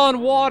walking on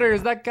water.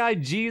 Is that guy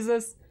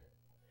Jesus?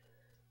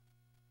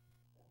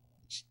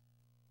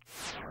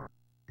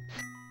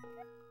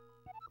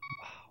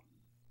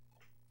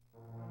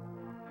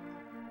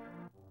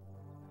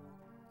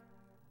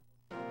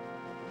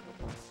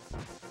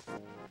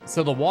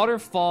 So the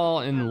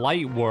waterfall in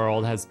Light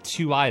World has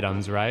 2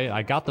 items, right?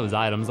 I got those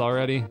items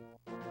already.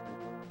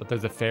 But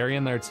there's a fairy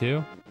in there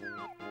too?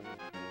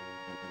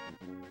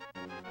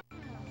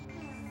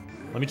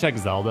 Let me check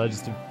Zelda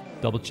just to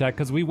double check,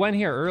 because we went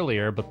here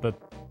earlier, but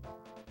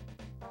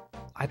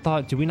I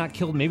thought, did we not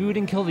kill, maybe we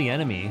didn't kill the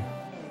enemy.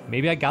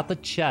 Maybe I got the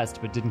chest,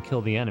 but didn't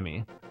kill the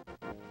enemy.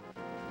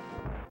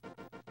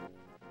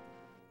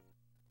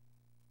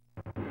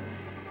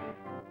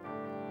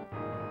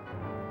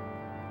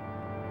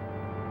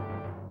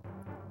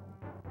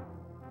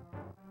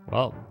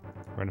 Well,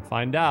 we're gonna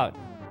find out.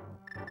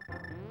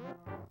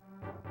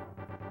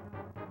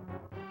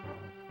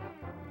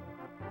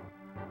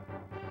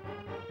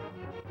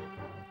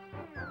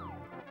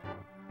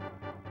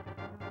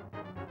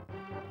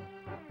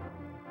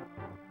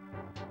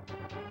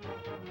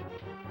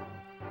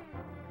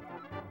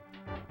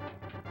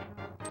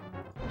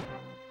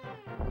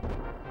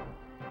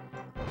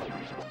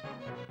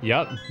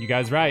 Yep, you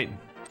guys right.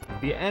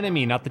 The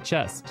enemy, not the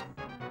chest.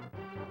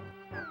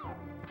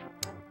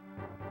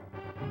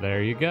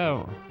 There you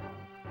go.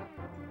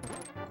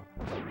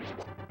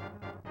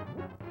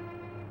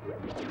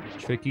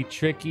 Tricky,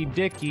 tricky,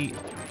 dicky.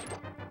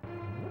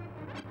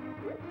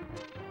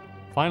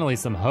 Finally,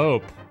 some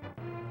hope.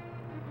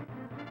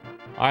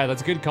 All right,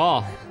 that's a good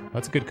call.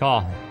 That's a good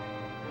call.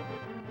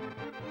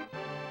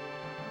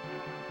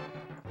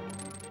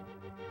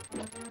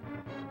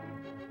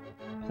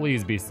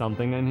 Please be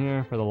something in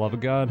here, for the love of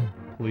God.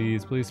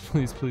 Please, please,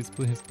 please, please,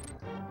 please.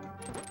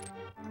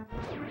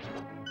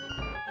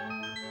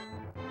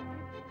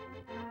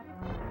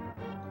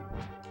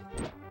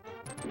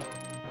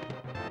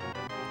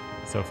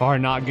 So far,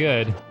 not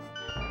good.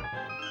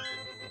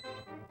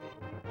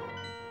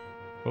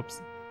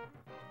 Whoops.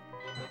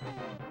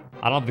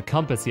 I don't have the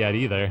compass yet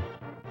either.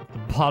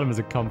 The bottom is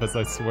a compass,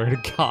 I swear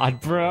to God,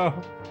 bro.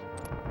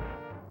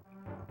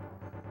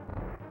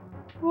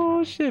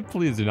 Oh shit,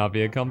 please do not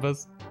be a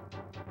compass.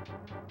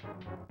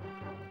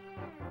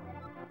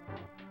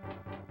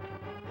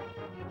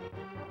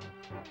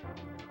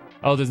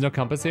 Oh, there's no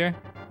compass here?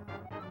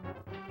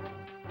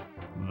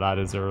 That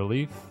is a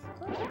relief.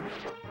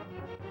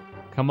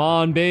 Come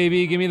on,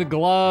 baby, give me the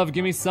glove,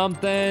 give me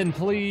something,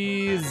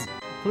 please,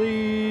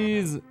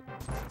 please.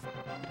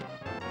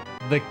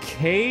 The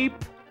cape?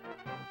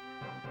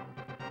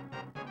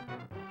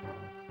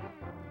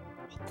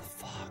 What the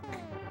fuck?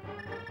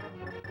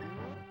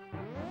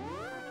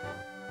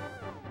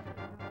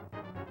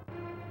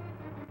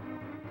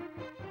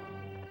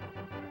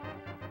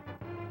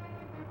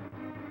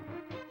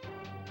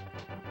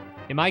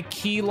 Am I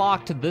key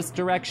locked to this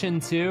direction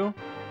too?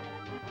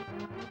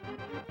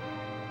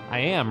 I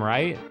am,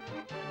 right?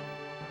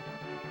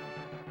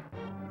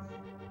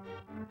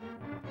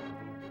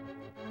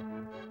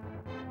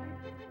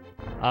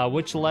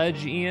 Which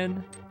ledge,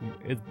 Ian?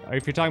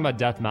 If you're talking about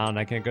Death Mountain,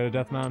 I can't go to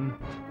Death Mountain.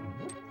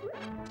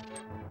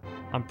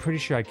 I'm pretty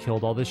sure I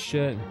killed all this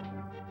shit.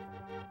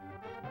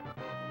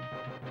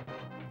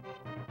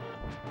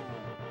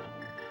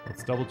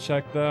 Let's double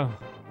check though.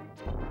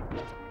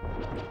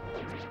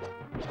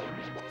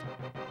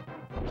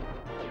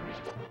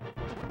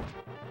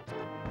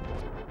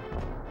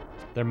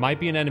 There might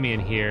be an enemy in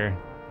here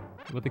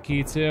with the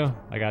key too.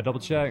 I gotta double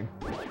check.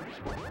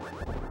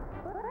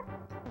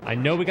 I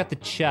know we got the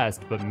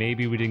chest, but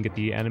maybe we didn't get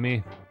the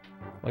enemy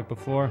like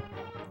before.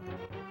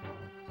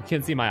 You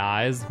can't see my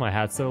eyes, my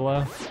hat's so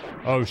low.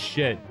 Oh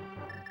shit.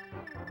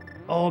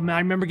 Oh man, I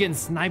remember getting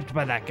sniped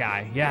by that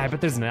guy. Yeah, I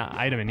bet there's an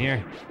item in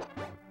here.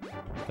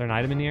 Is there an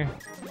item in here?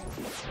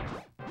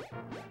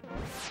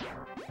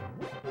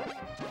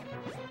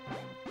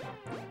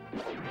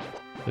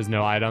 There's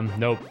no item.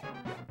 Nope.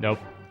 Nope.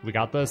 We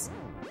got this?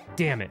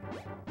 Damn it.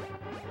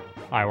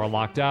 Alright, we're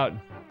locked out.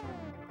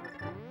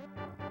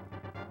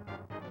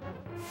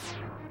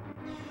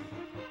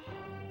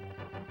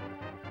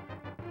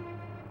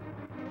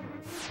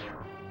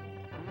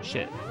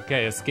 Shit.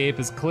 Okay, escape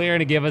is clear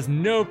and it gave us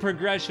no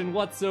progression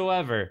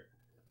whatsoever.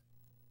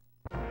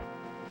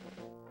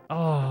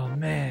 Oh,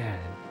 man.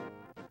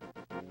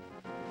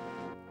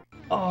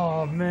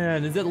 Oh,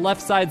 man. Is it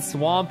left side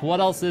swamp? What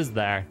else is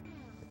there?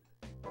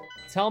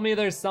 Tell me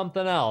there's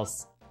something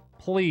else.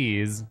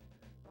 Please.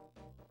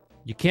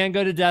 You can't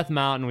go to Death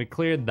Mountain. We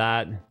cleared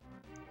that.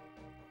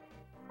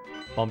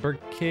 Bumper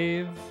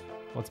Cave?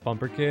 What's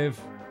Bumper Cave?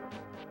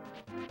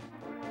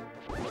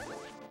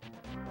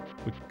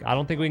 I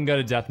don't think we can go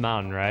to Death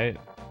Mountain, right?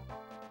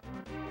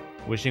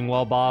 Wishing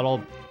Well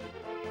Bottle.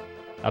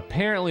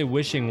 Apparently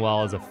Wishing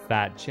Well is a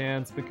fat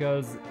chance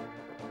because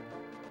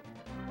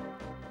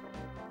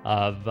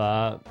of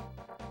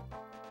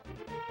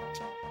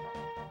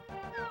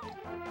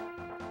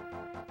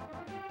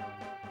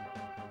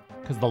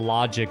because the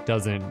logic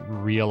doesn't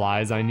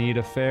realize I need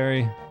a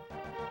fairy.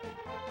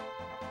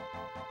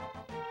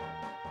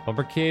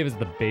 Bumper Cave is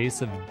the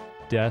base of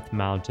Death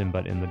Mountain,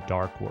 but in the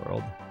Dark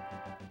World.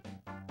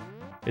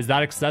 Is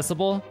that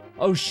accessible?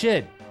 Oh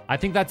shit! I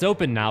think that's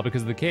open now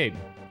because of the cave.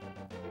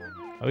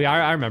 Oh yeah,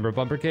 I remember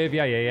Bumper Cave.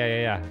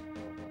 Yeah.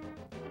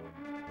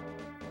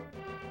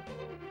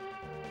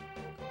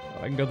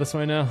 I can go this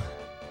way now.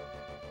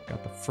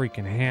 Got the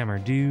freaking hammer,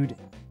 dude.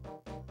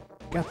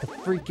 Got the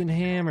freaking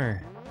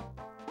hammer.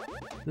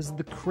 This is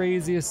the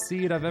craziest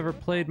seed I've ever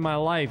played in my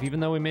life. Even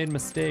though we made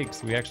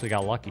mistakes, we actually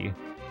got lucky.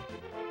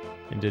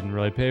 And didn't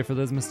really pay for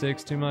those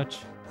mistakes too much.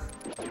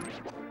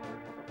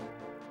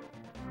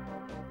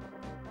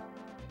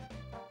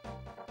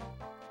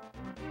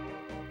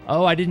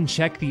 Oh, I didn't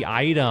check the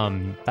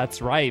item.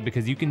 That's right,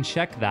 because you can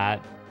check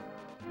that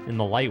in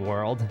the light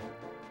world,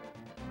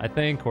 I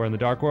think, or in the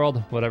dark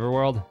world, whatever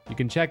world. You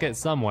can check it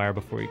somewhere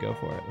before you go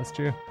for it. That's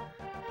true.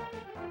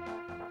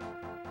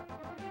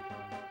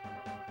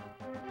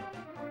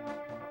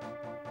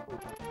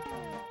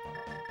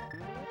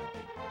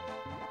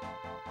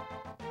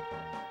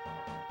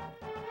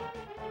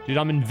 Dude,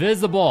 I'm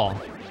invisible.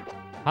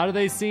 How do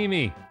they see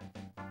me?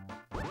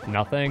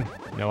 Nothing.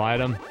 No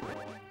item.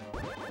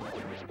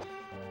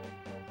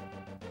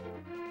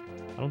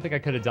 I don't think I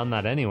could have done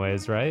that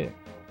anyways, right?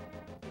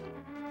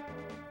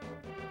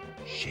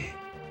 Shit.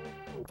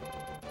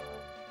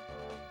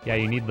 Yeah,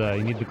 you need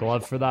the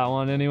glove for that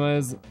one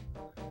anyways.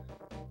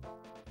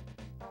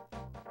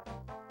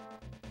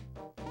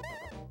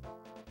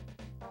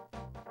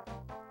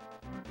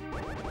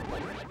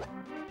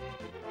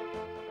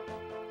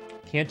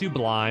 Can't do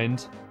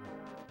blind.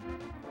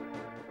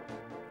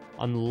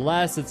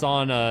 Unless it's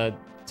on a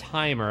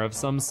timer of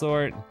some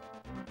sort.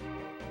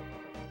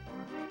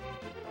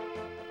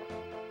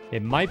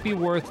 It might be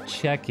worth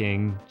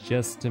checking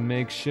just to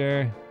make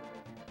sure.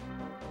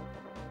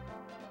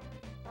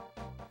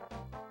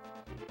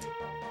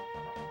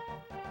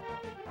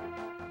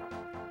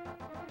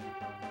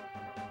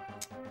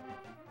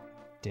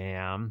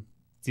 Damn.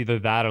 It's either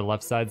that or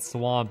left side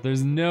swamp.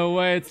 There's no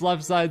way it's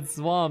left side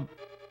swamp.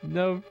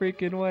 No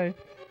freaking way.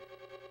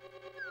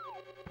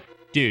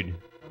 Dude,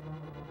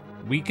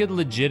 we could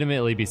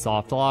legitimately be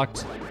soft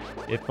locked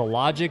if the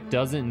logic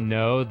doesn't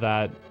know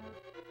that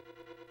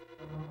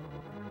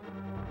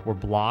we're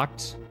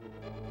blocked.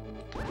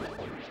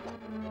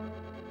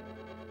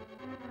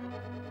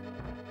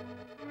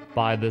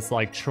 By this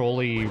like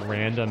trolley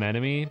random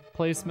enemy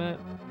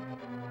placement.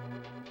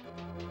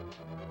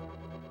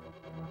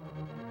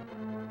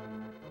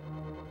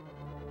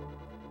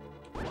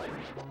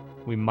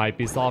 We might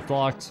be soft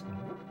locked.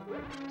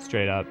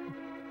 Straight up.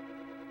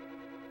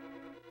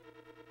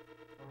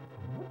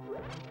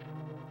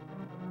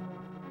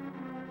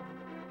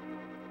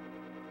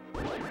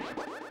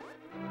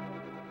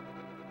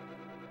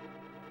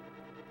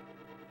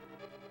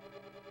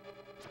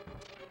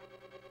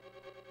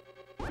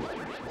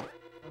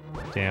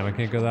 Damn, I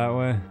can't go that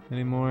way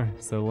anymore.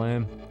 So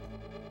lame.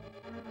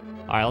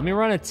 Alright, let me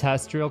run a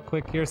test real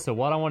quick here. So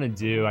what I want to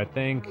do, I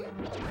think,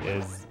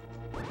 is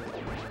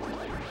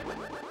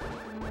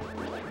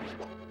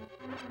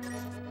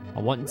I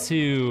want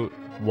to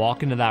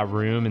walk into that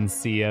room and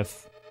see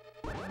if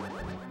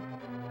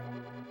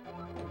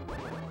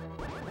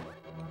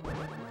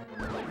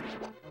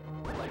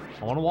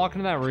I want to walk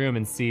into that room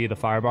and see the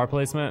fire bar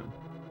placement.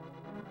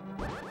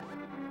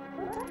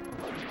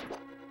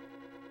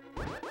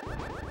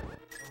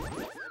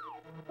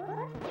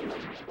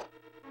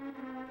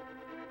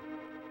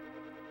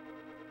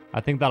 I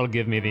think that'll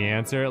give me the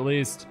answer at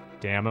least.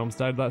 Damn, I almost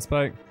died to that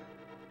spike.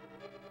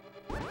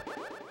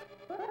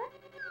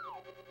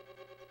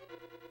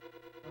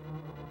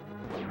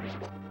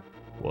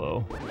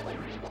 Whoa.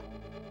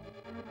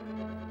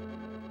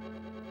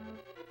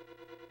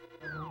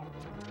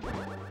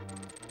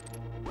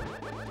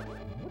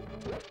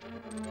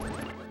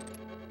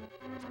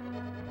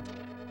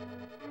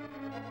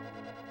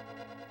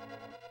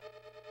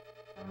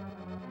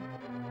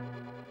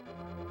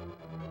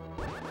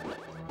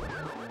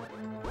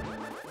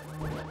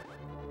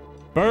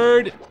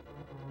 Bird!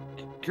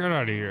 Get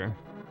out of here.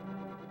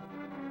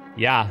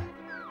 Yeah,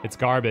 it's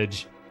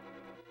garbage.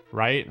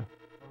 Right?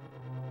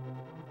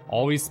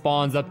 Always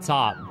spawns up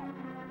top.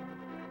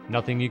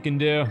 Nothing you can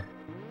do.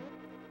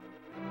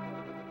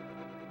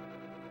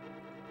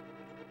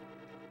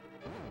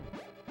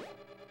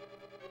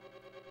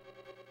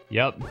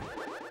 Yep.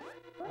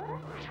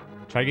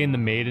 Try getting the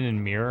maiden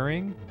and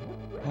mirroring.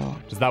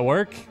 Does that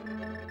work?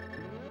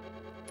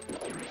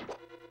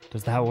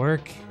 Does that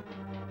work?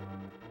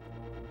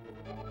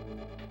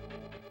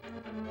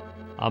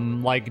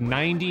 I'm like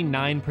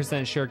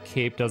 99% sure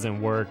cape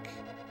doesn't work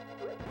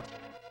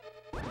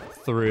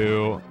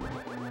through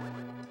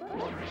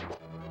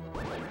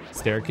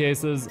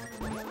staircases.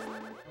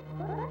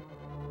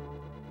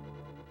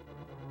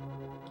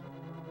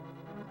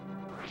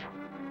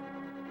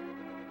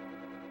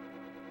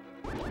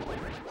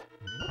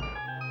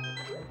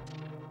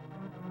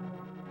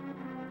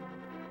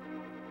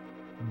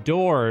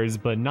 Doors,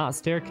 but not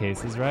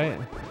staircases, right?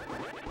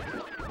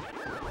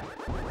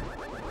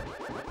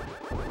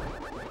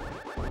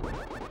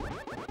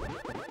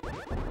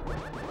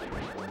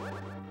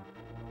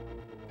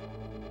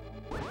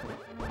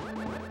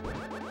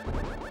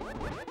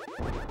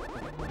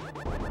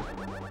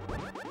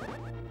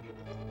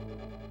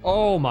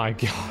 Oh my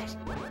god.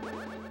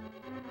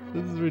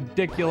 This is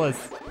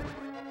ridiculous.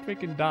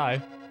 Freaking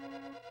die.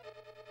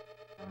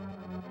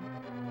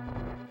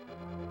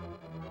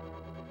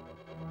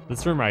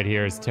 This room right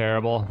here is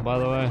terrible, by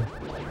the way.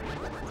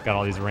 It's got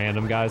all these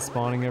random guys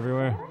spawning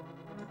everywhere.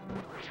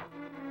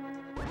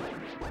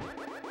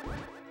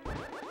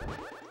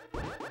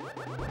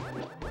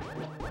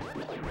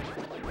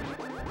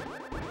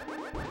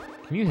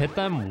 Can you hit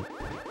them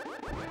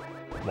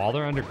while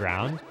they're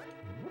underground?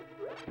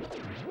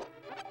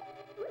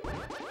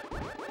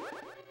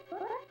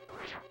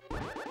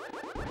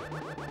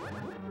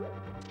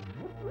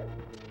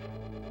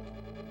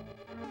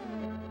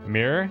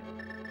 Mirror?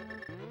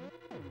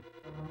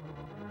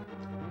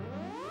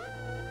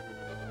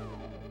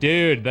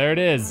 Dude, there it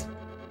is.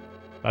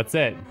 That's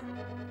it.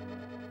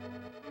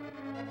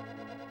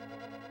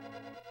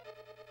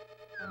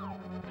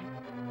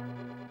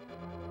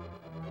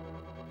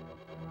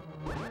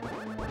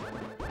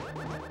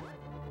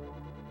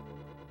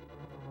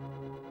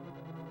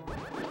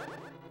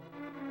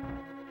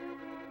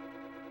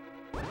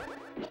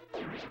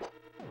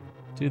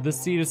 Dude,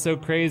 this seed is so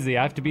crazy. You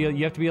have to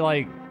be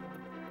like,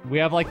 we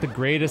have like the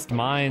greatest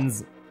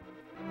minds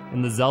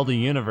in the Zelda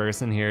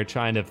universe in here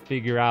trying to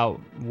figure out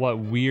what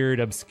weird,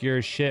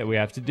 obscure shit we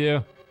have to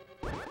do.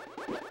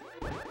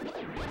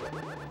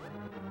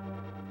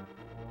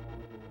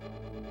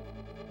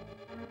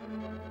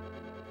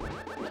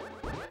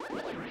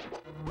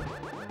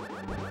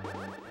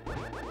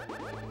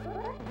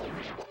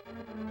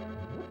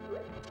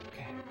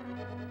 Okay.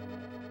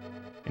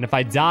 And if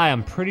I die,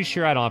 I'm pretty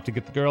sure I don't have to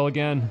get the girl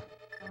again.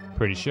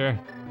 Pretty sure.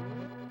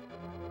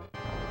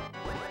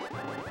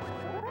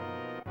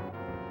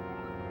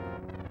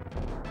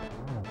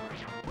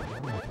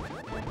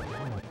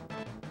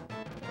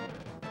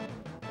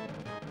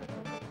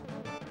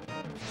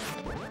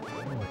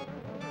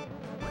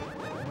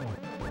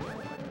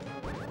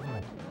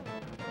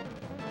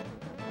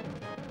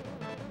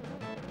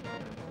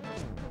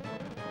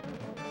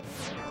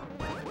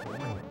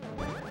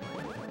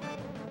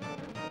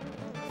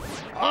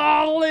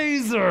 Oh,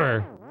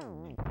 laser!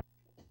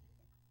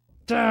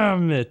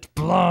 Damn it,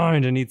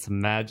 blind! I need some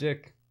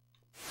magic.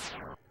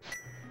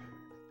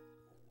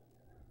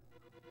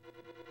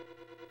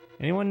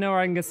 Anyone know where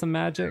I can get some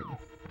magic?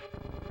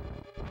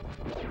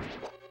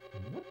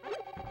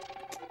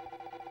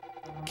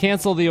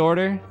 Cancel the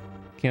order.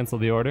 Cancel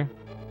the order.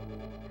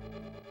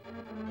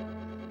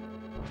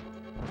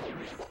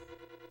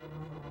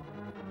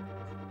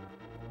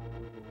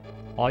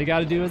 All you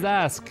gotta do is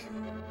ask.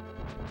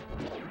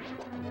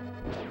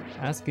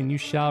 Ask and you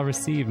shall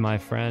receive, my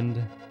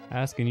friend.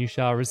 Ask and you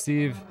shall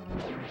receive.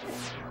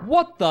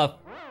 What the?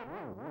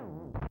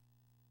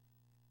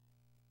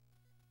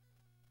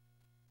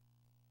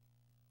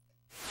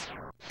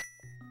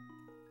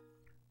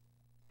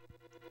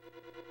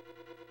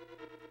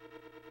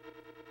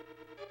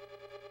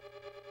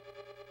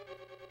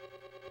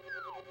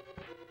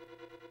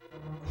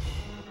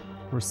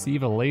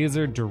 Receive a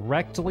laser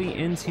directly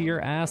into your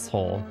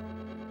asshole.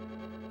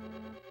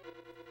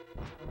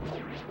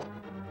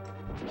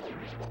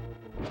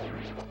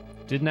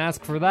 Didn't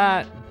ask for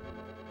that.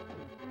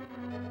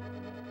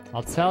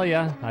 I'll tell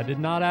ya, I did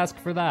not ask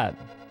for that.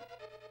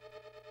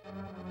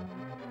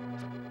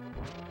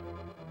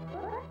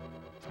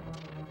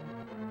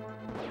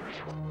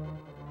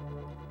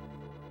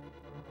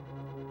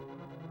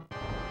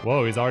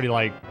 Whoa, he's already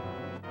like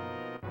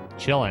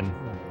chilling.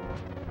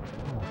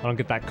 I don't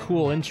get that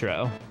cool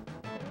intro.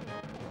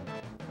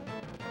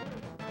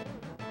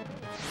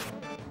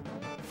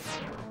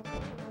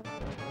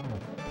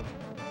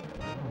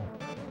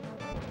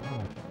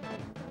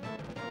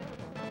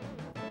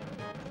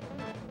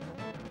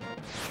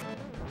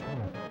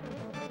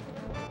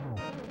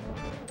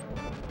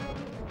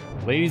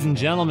 Ladies and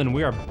gentlemen,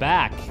 we are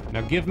back.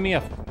 Now give me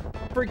a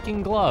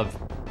freaking glove.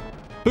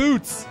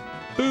 Boots!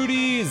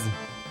 Booties!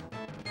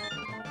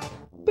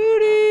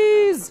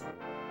 Booties!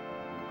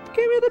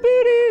 Give me the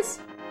booties!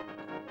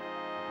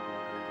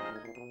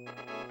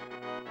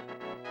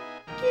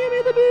 Give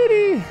me the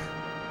booty!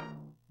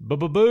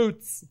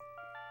 Boots!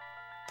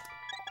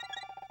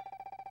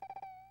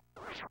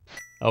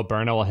 Oh,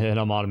 Burno will hit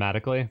him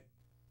automatically?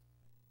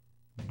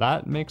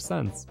 That makes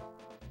sense.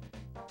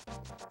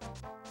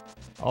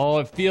 Oh,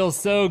 it feels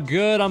so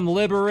good. I'm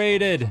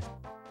liberated.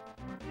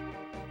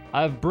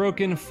 I've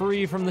broken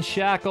free from the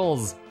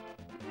shackles.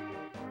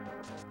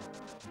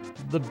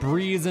 The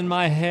breeze in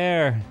my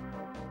hair.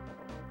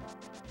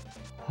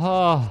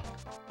 Oh.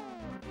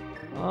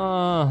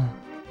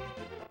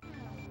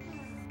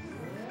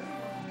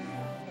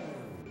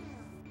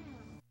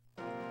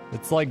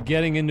 It's like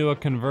getting into a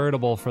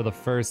convertible for the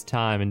first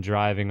time and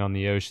driving on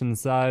the ocean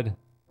side.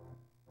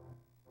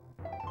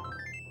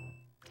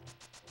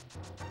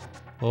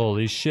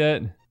 Holy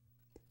shit.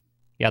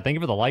 Yeah, thank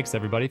you for the likes,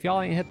 everybody. If y'all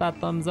ain't hit that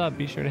thumbs up,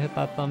 be sure to hit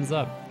that thumbs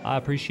up. I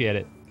appreciate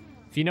it.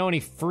 If you know any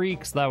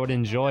freaks that would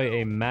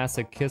enjoy a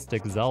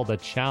masochistic Zelda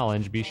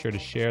challenge, be sure to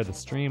share the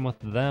stream with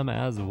them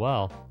as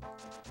well.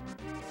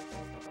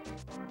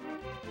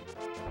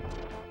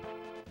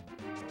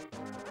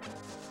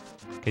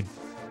 Okay,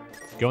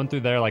 going through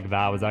there like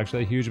that was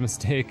actually a huge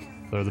mistake.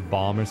 If there was a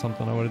bomb or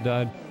something, I would have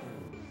died.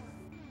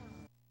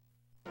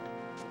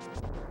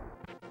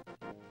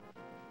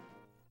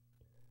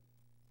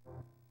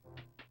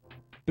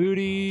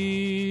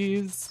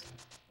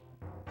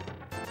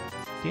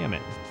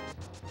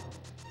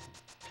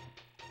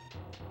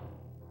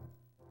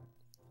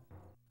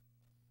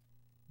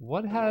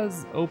 What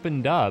has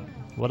opened up?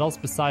 What else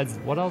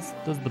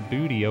does the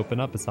booty open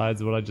up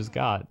besides what I just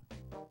got?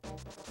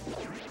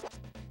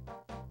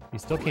 You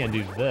still can't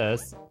do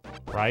this,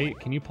 right?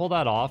 Can you pull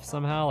that off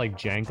somehow, like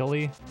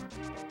jankily?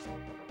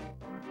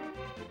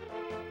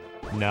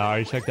 No, I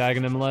already checked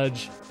Aghanim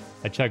Ledge.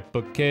 I checked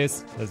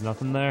bookcase, there's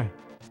nothing there.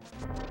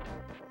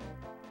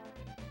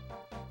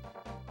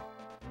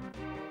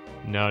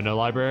 No, no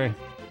library.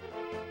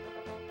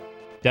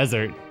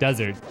 Desert.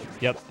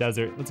 Yep,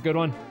 desert. That's a good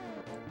one.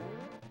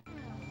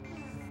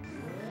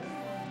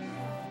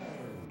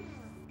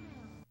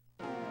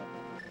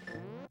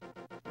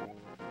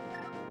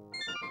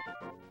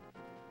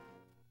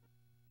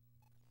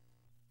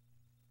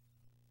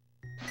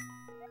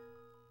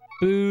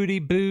 Booty,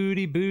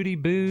 booty, booty,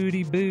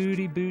 booty,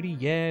 booty, booty,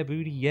 yeah,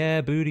 booty,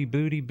 yeah, booty,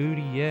 booty,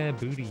 booty, yeah,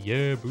 booty,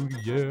 yeah, booty,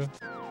 yeah.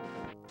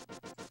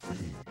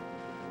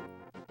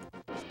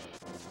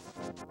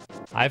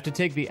 I have to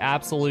take the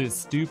absolute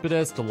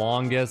stupidest,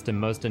 longest, and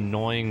most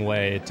annoying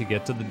way to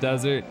get to the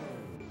desert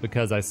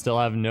because I still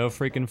have no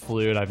freaking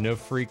flute. I have no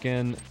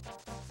freaking...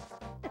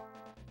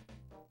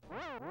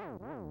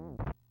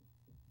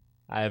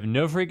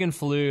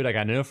 flute. I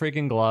got no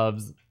freaking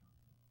gloves.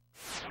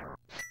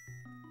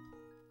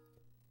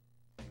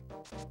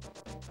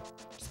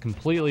 Just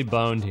completely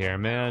boned here,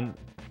 man.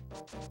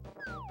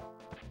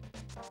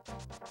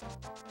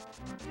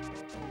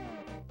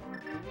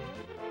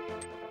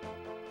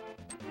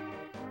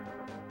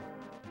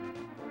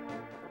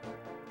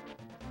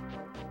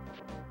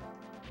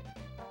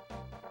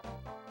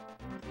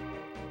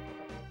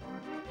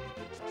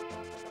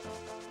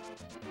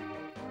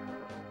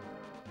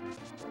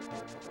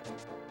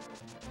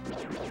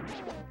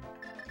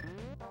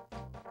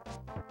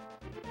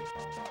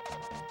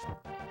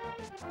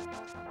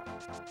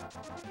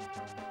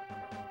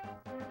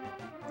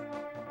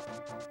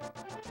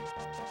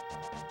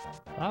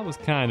 That was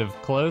kind of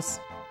close.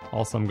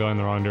 Also, I'm going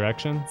the wrong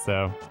direction,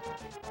 so...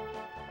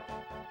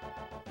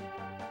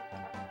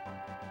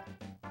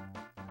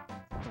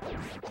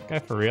 Okay,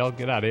 for real,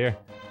 get out of here.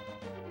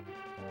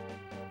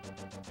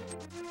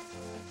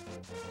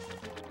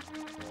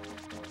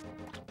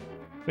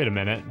 Wait a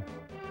minute.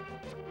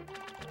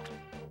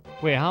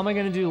 Wait, how am I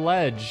gonna do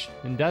ledge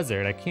in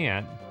desert? I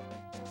can't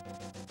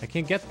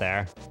get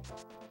there.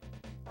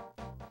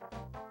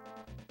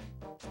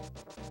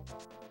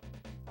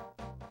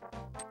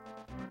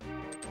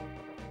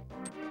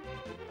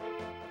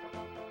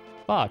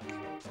 Fuck.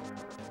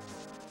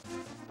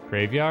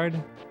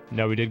 Graveyard?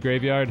 No, we did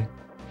graveyard,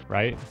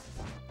 right?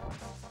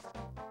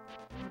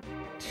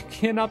 You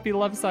cannot be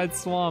left side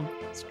swamp.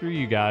 Screw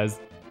you guys.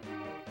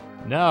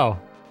 No.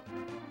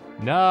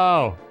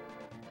 No.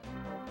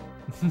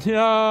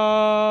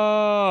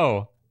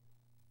 No.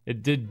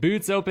 Did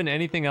boots open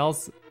anything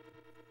else?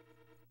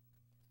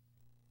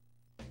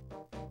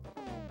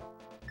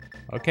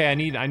 Okay, I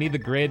need the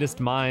greatest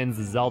minds,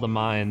 the Zelda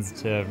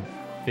minds, to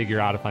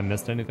figure out if I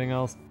missed anything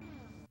else.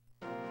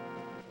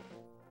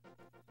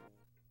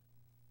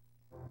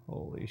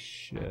 Holy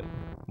shit.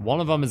 One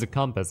of them is a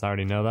compass, I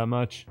already know that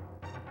much.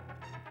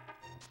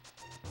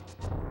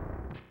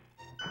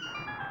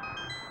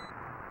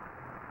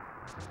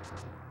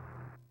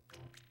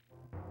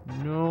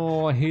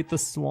 No, I hate the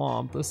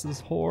swamp. This is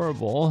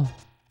horrible.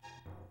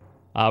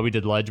 We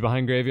did ledge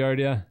behind graveyard,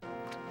 yeah.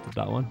 Did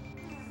that one.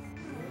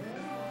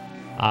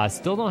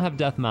 Still don't have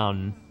Death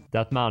Mountain.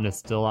 Death Mountain is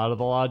still out of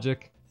the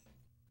logic.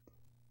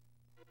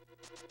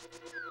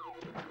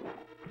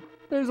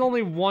 There's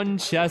only one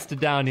chest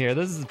down here.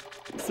 This is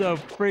so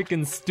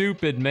freaking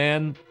stupid,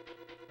 man.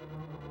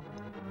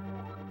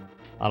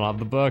 I don't have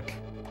the book.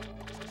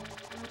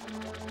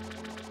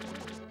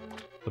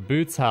 The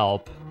boots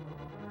help.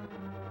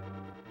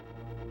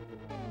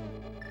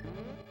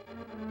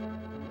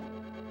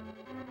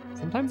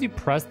 Sometimes you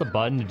press the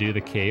button to do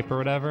the cape or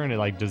whatever and it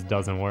like just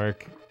doesn't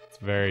work. It's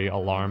very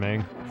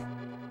alarming.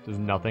 Just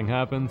nothing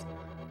happens.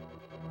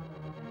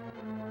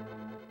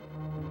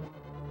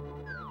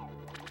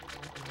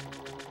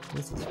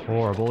 This is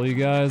horrible, you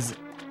guys.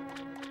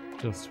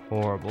 Just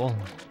horrible.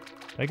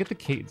 Did I get the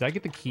key? Did I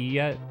get the key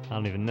yet? I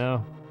don't even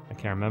know. I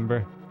can't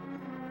remember.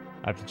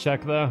 I have to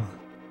check though,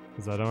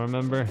 because I don't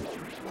remember.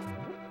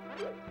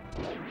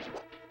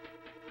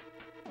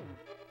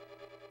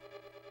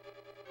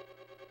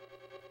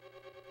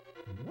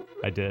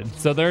 I did.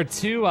 So there are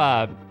two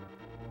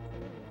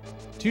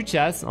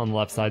chests on the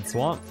left side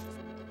swamp.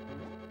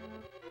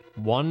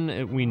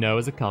 One we know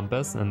is a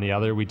compass, and the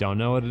other we don't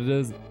know what it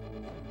is.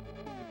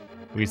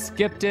 We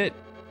skipped it,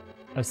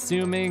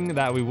 assuming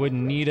that we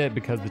wouldn't need it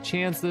because the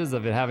chances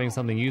of it having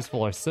something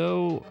useful are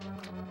so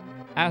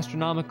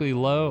astronomically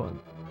low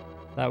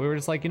that we were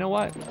just like, you know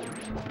what?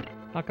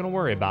 Not gonna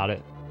worry about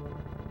it.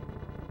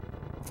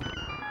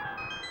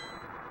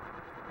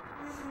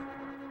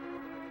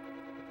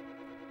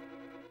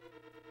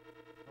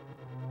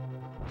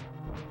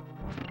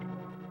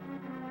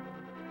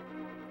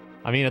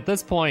 I mean, at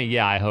this point,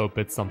 yeah, I hope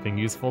it's something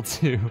useful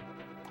too.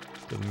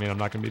 Doesn't mean I'm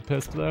not gonna be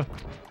pissed though.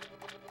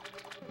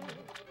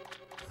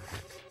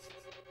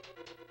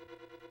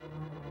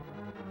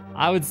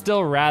 I would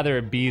still rather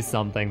it be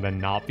something than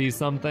not be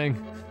something.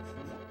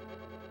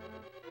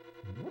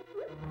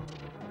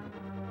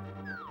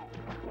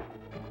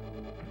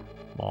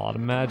 A lot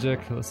of magic.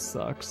 This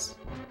sucks.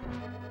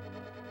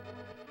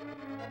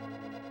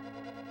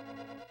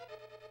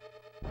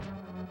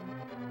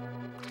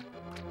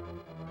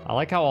 I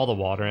like how all the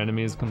water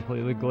enemies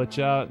completely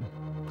glitch out.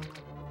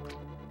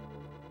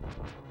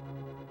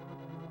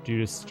 Do you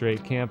just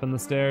straight camp in the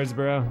stairs,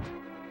 bro?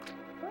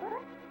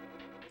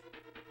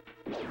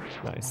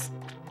 Nice.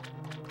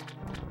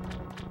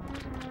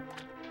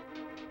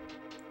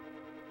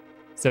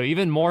 So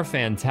even more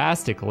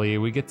fantastically,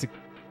 we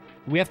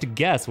have to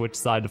guess which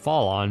side to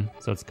fall on,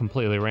 so it's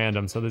completely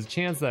random. So there's a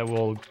chance that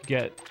we'll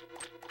get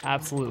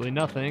absolutely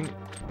nothing.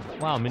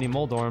 Wow, Mini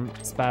Moldorm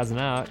spazzing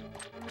out.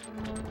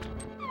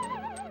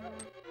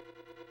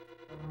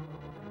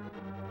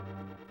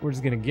 We're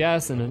just gonna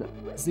guess and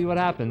see what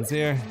happens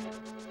here.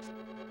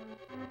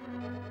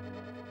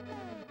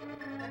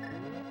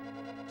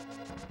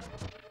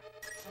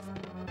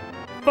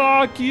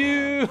 Fuck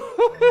you!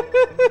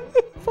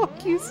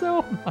 Fuck you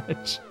so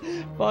much.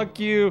 Fuck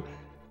you.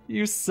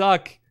 You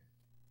suck.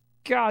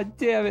 God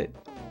damn it.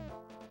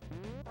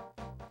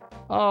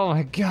 Oh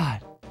my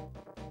god.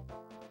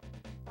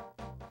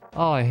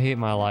 Oh, I hate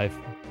my life.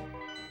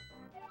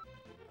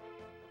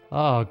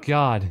 Oh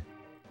god.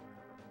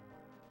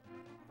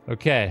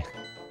 Okay.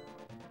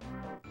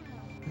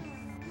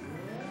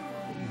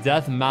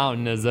 Death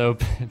Mountain is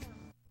open.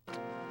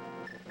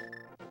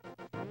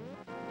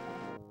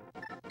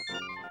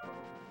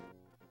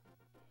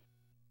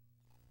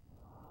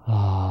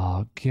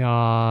 Oh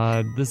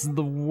god, this is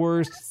the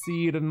worst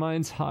seed of my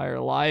entire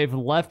life.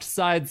 Left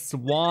side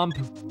swamp,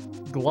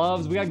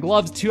 gloves. We got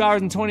gloves 2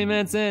 hours and 20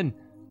 minutes in.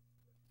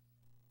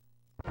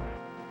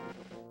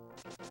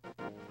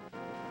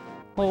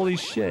 Holy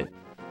shit.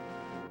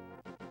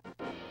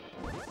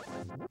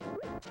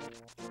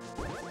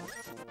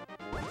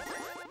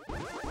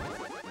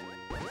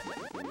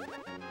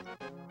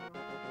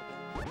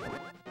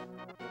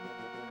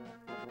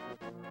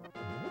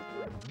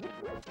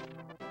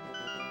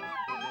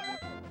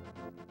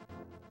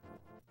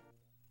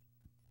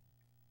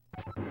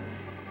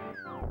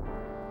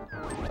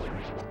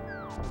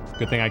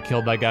 Good thing I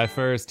killed that guy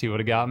first. He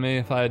would have got me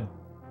if I had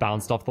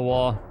bounced off the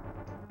wall.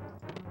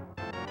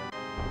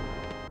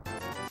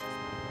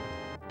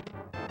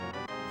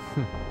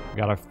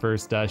 Got our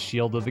first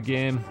shield of the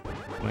game.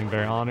 Feeling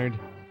very honored.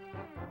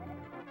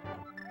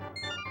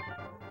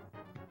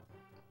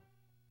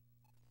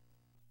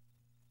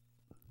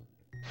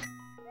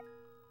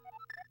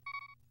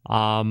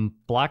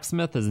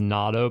 Blacksmith is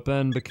not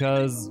open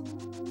because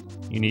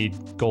you need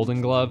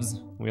golden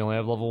gloves. We only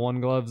have level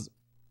 1 gloves.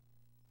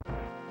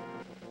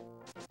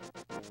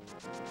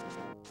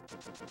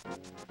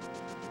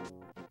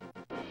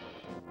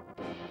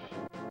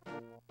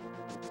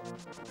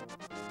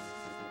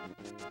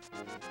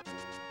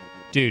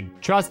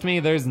 Dude, trust me,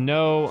 there's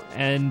no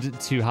end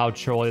to how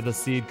trolly the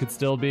seed could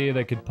still be.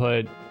 They could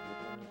put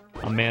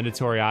a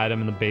mandatory item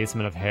in the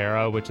basement of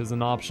Hera, which is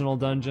an optional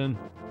dungeon.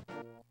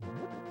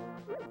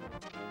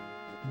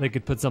 They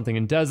could put something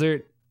in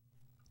desert.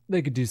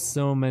 They could do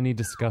so many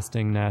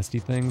disgusting, nasty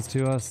things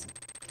to us.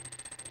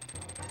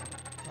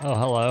 Oh,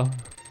 hello.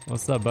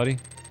 What's up, buddy?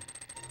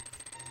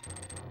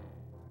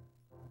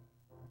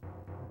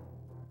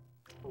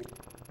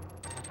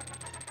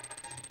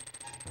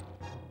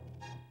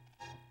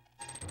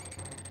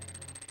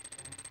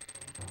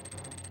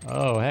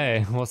 Oh,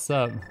 hey, what's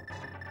up?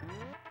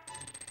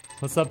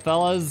 What's up,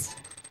 fellas?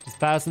 Just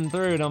passing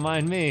through, don't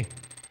mind me.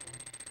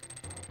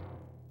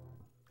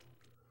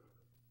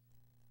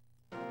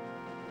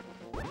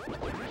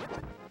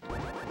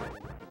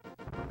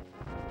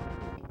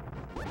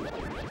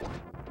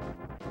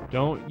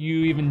 Don't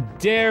you even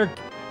dare!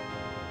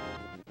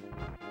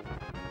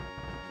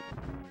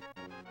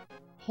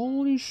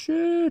 Holy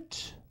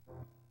shit!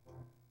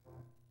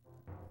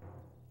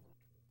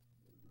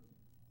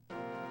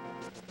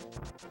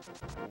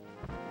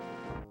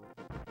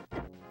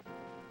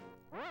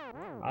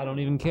 I don't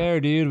even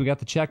care, dude. We got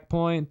the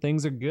checkpoint.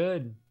 Things are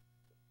good.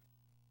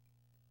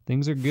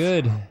 Things are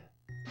good.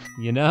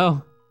 You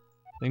know?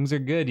 Things are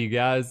good, you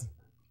guys.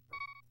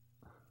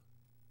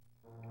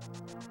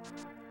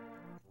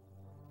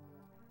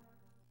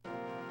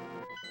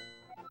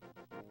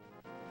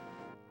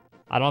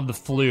 I don't have the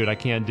flute. I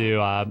can't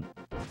do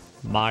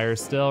Meyer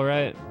still,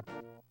 right?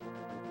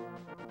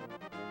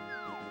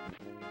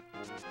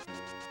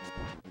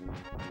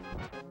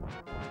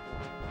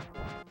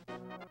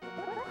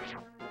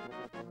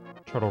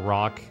 Turtle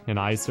Rock and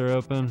Ice are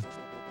open.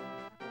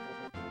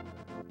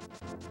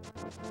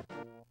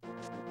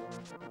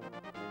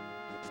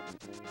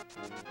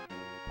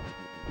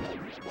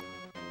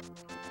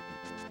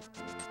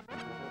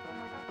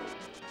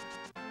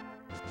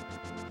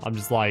 I'm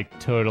just like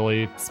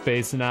totally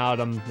spacing out.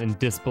 I'm in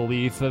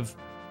disbelief of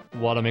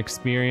what I'm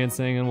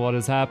experiencing and what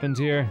has happened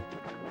here.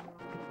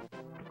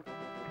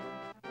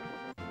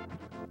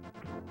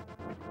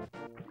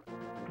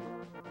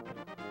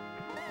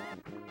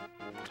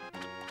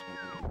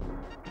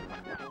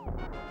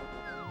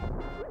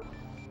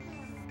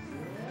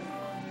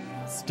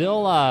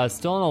 Still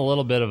in a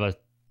little bit of a...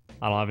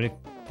 I don't have any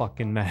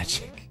fucking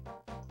magic.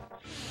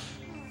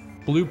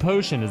 Blue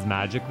potion is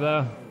magic,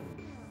 though.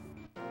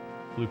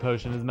 Blue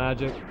potion is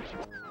magic.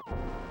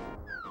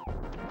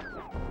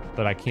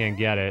 But I can't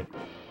get it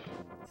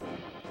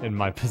in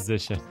my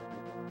position.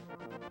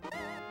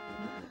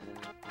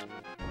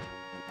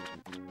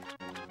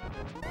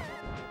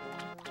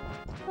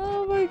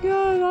 Oh my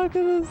god, how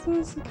could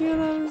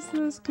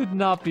this could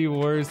not be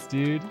worse,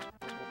 dude.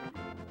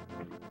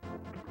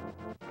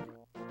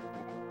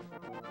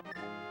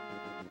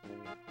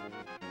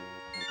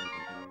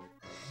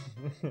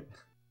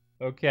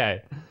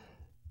 Okay.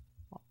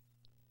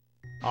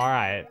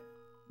 Alright.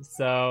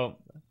 So,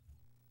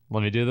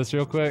 let me do this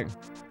real quick.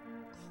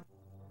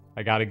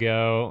 I gotta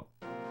go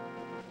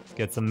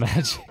get some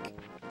magic.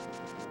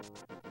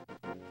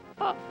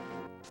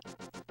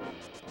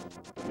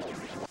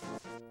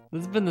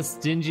 This has been the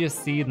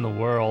stingiest seed in the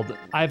world.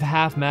 I have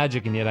half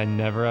magic and yet I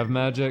never have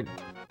magic.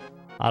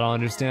 I don't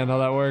understand how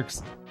that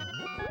works.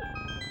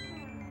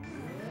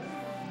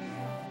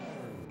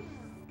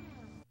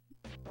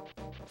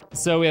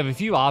 So we have a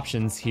few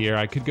options here.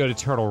 I could go to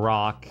Turtle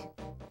Rock.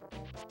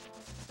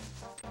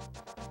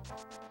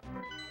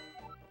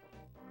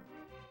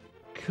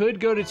 Could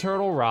go to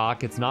Turtle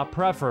Rock. It's not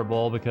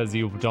preferable because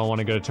you don't want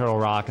to go to Turtle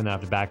Rock and then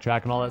have to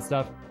backtrack and all that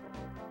stuff.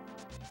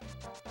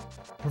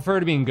 Prefer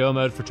to be in go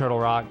mode for Turtle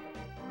Rock.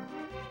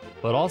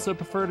 But also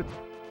prefer to...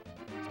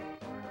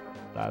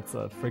 That's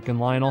a freaking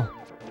Lionel.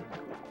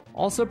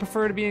 Also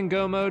prefer to be in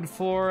go mode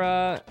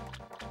for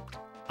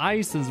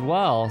ice as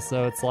well.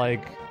 So it's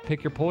like,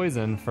 pick your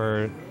poison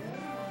for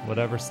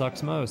whatever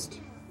sucks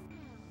most.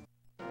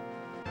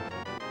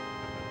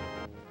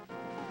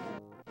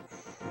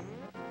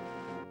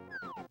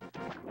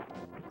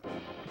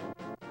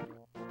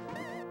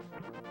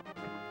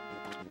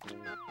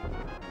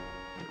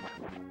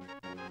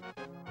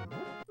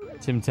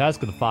 Tim Tesk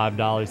with a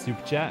 $5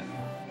 super chat.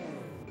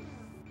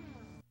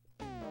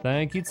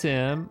 Thank you,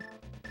 Tim.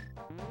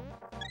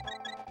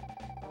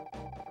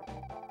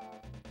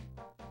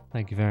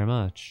 Thank you very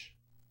much.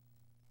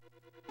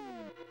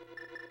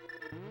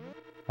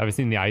 Have you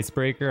seen the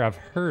Icebreaker? I've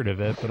heard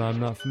of it, but I'm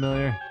not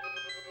familiar.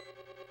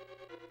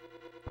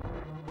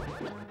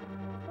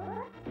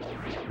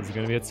 This is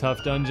gonna be a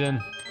tough dungeon.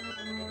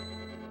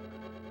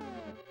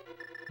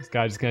 This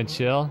guy just gonna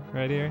chill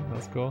right here.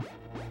 That's cool.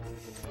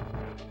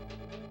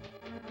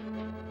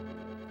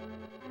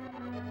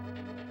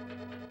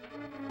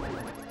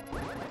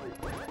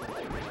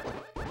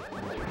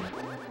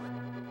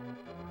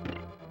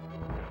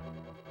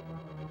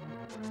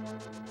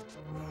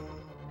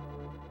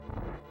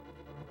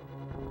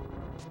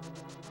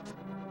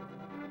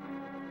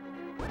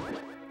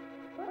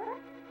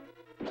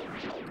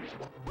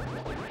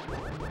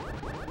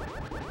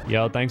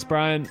 Yo, thanks,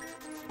 Brian.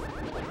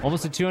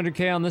 Almost at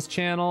 200k on this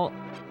channel.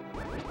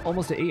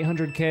 Almost at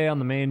 800k on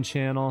the main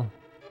channel.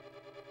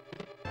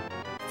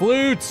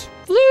 Flute!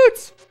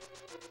 Flute!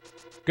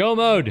 Go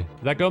mode. Is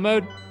that go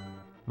mode?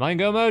 Am I in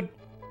go mode?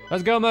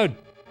 That's go mode.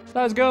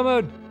 That's go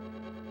mode.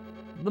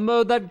 The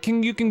mode that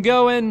you can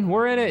go in.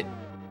 We're in it.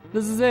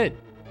 This is it.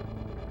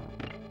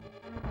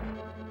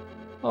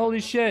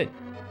 Holy shit.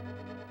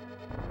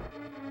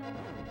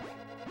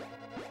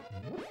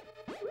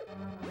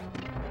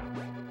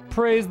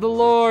 Praise the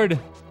Lord!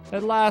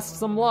 At last,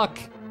 some luck!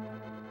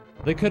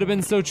 They could have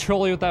been so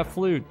trolly with that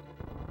flute.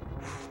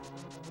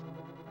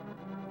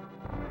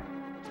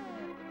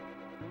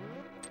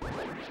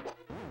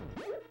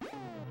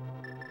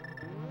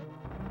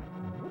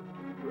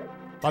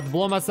 About to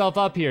blow myself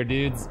up here,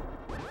 dudes.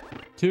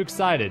 Too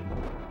excited.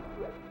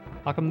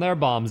 How come their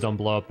bombs don't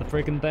blow up the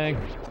freaking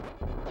thing?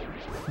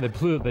 They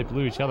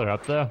blew each other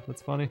up though.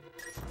 That's funny.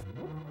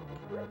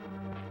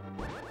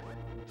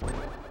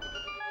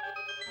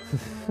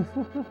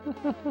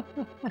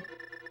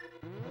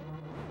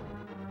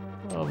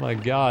 Oh my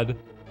god.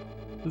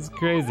 This is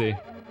crazy.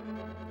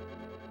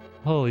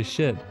 Holy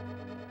shit.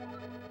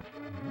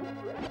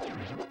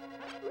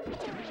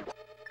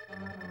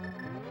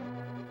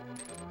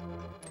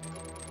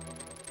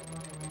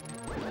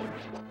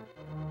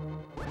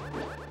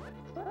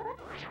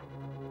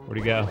 Where'd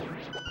he go?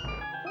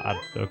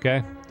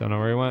 Okay, don't know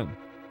where he went.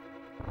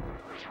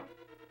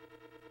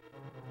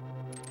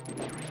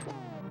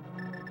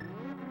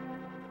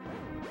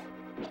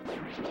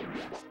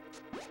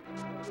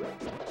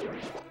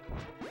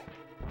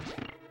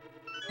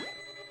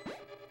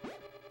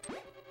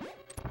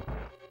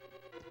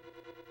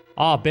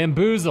 Oh,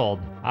 bamboozled.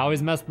 I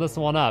always mess this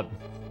one up.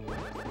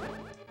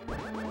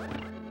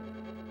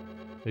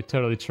 They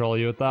totally troll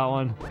you with that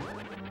one.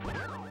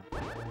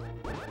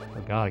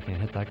 Oh god, I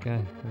can't hit that guy.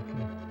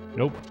 Okay.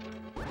 Nope.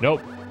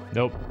 Nope.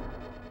 Nope.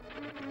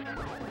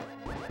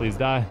 Please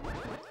die.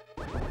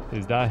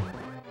 Please die.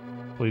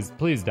 Please,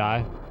 please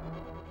die.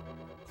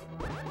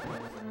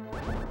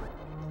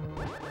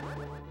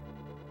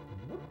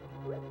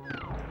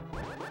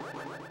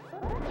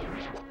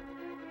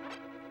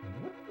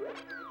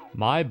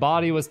 My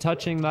body was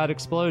touching that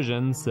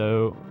explosion,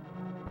 so...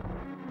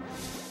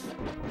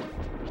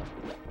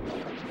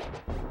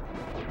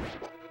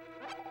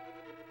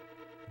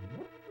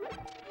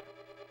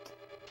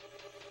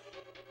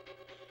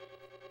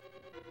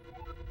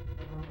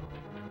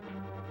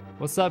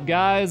 What's up,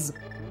 guys?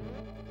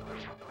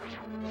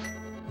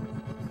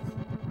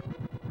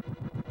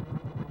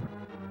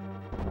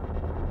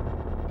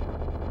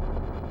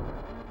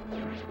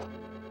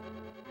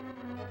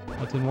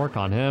 That didn't work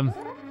on him.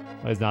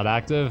 Oh, he's not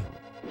active.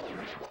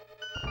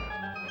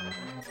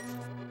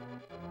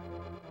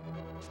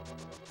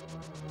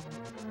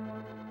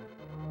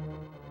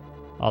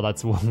 Oh,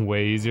 that's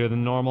way easier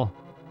than normal.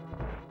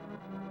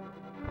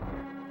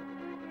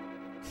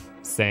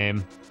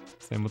 Same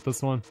with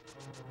this one.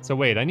 So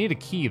wait, I need a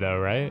key though,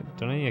 right?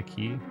 Don't I need a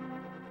key?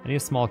 I need a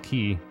small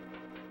key.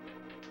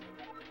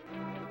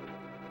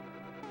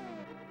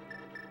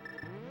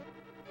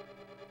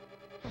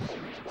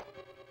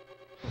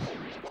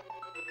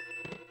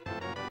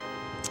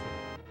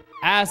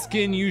 Ask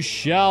and you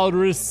shall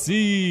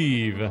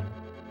receive.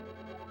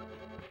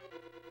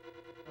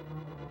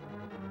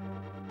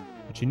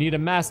 But you need a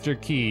master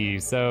key,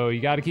 so you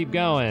gotta keep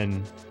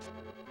going.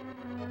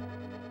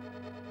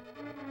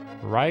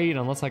 Right,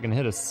 unless I can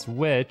hit a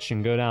switch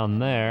and go down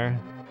there.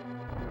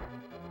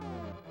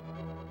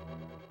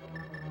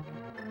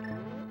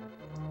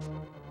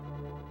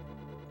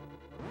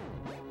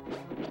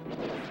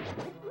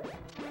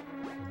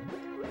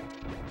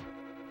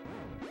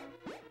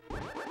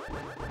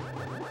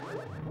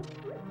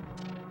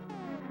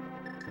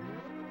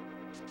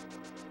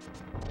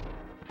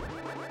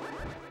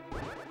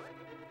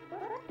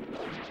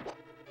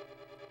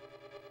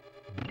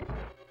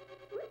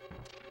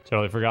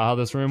 Totally forgot how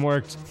this room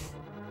worked.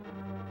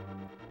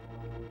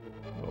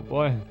 Oh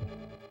boy.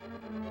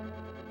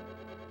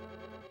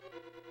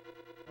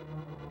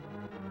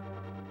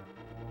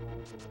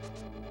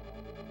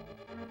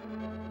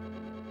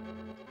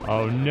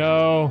 Oh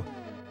no.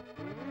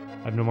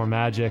 I have no more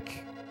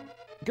magic.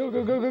 Go,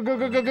 go, go, go, go,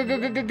 go, go, go, go,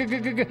 go, go, go, go,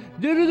 go, go.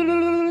 No, no, no, no,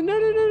 no, no, no,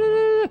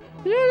 no,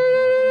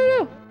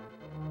 no,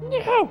 no,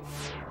 no.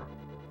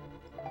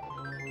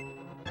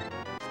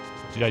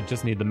 Dude, I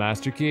just need the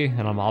master key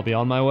and I'll be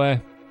on my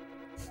way.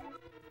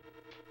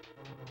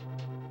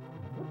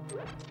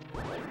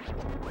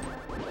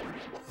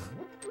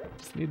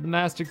 Need the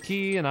master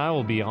key and I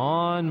will be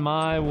on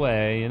my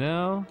way, you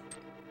know?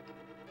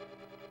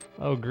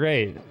 Oh,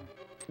 great.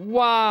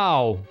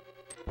 Wow!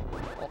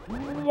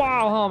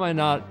 Wow, how am I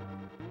not?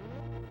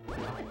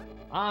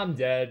 I'm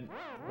dead.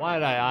 Why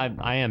did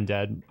I am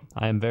dead.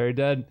 I am very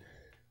dead.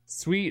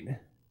 Sweet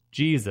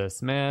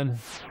Jesus, man.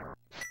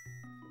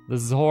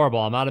 This is horrible.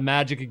 I'm out of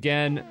magic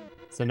again,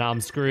 so now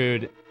I'm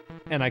screwed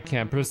and I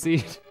can't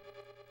proceed.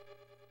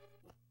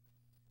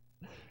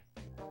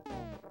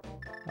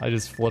 I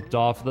just flipped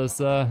off this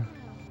this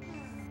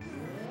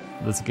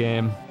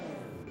game.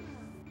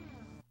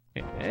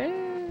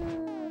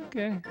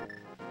 Okay.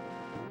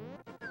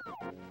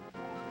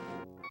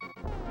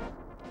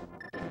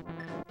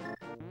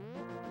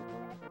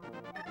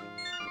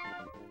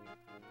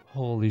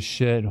 Holy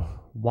shit.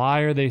 Why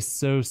are they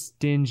so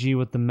stingy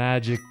with the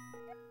magic?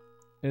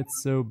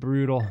 It's so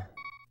brutal.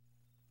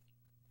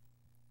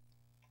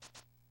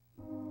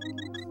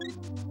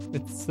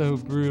 It's so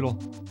brutal.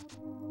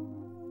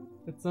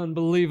 It's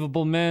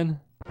unbelievable,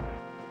 man.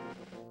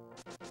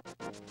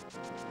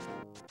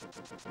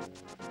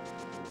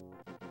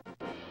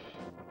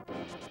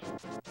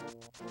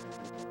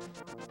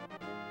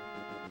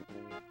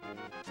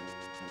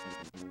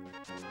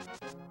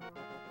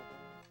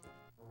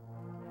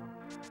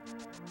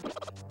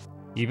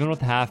 Even with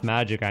half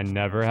magic, I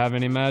never have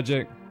any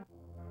magic.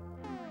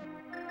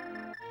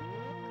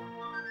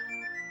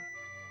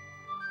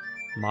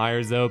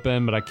 Mire's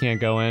open, but I can't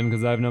go in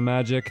because I have no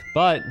magic.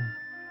 But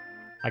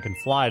I can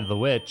fly to the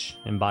witch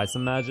and buy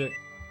some magic.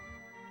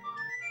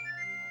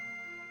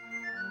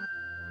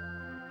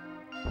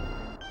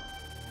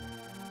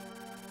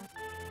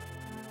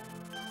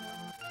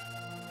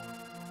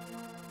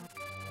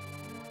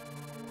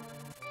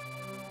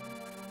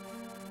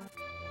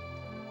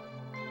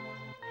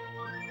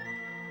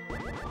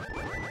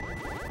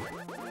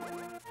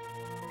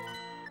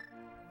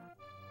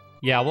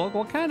 Yeah, well,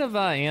 what kind of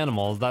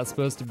animal is that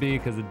supposed to be?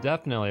 Because it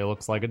definitely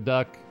looks like a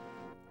duck.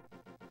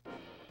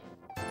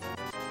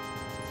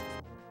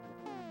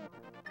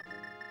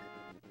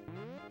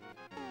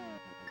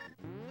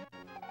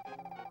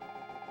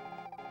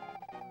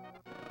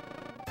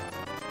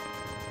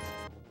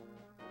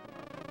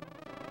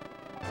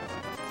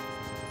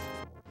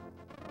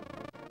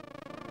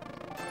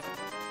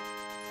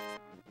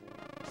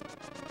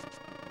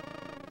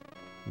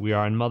 We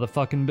are in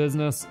motherfucking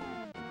business.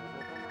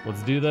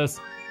 Let's do this.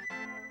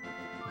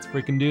 Let's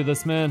freaking do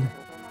this, man.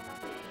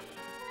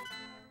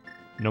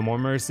 No more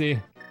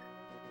mercy.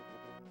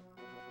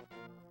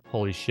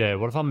 Holy shit,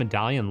 what if I'm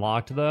medallion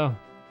locked though?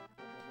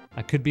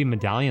 I could be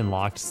medallion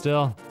locked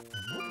still.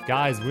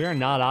 Guys, we are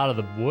not out of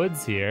the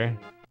woods here.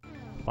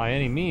 By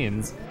any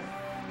means.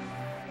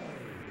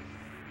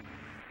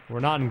 We're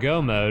not in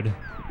go mode.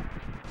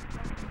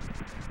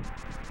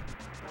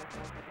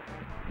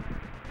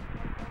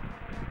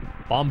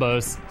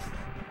 Bombos.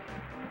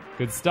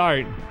 Good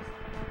start.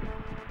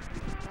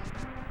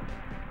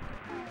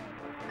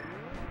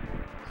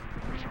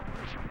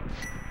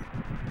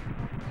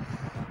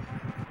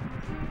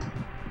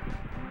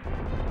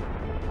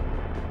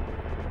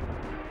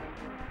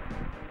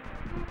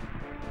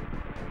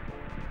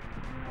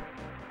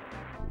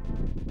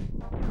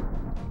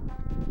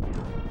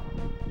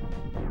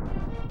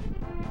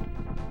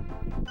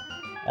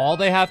 All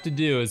they have to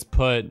do is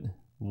put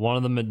one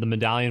of the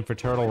medallion for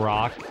Turtle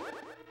Rock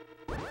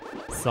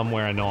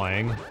somewhere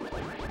annoying,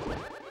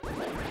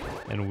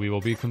 and we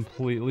will be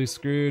completely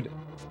screwed.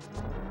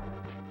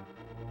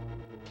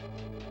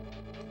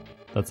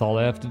 That's all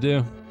they have to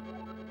do.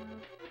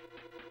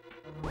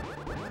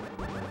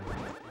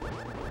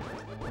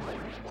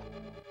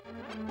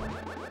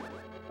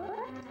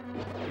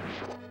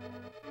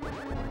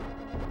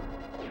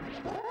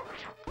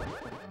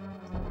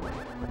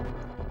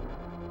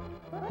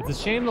 It's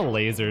a shame the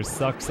lasers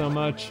suck so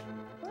much,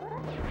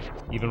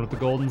 even with the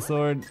golden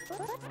sword.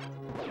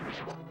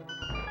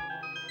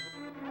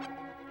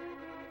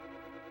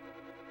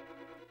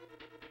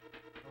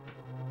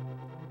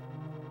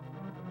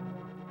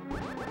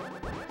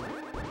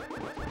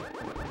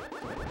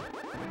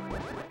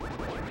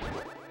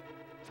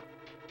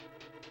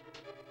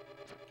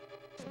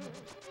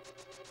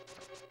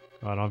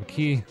 Oh, I don't have a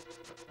key.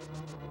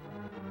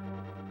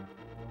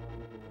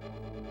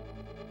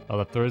 Oh,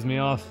 that throws me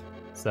off.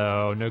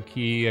 So, no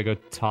key, I go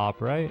top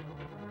right.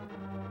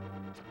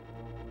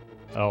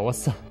 Oh,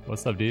 what's up?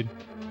 What's up, dude?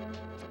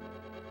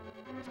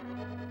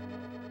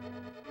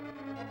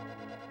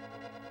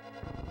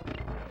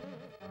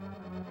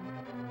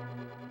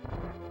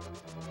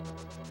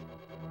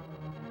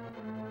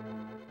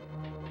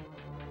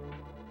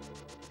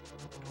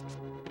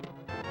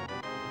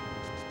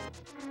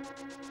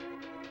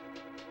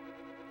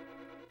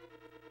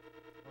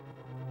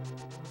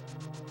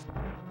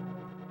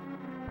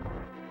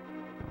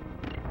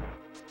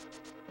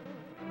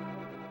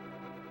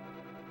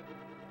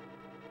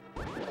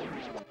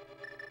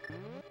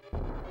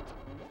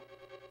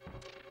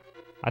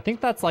 I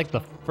think that's like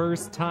the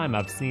first time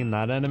I've seen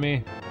that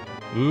enemy.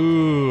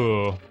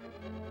 Ooh.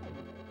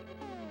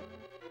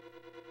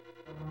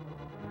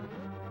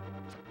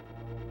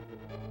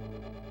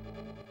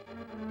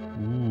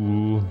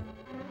 Ooh.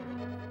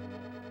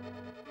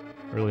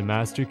 Early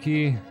master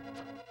key.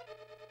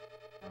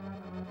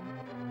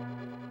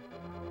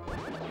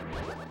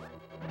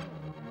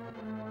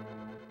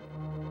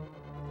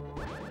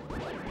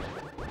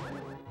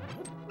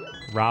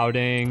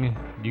 Routing.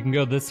 You can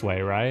go this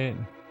way, right?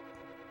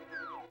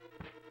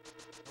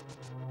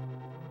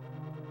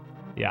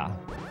 Yeah,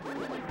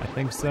 I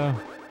think so.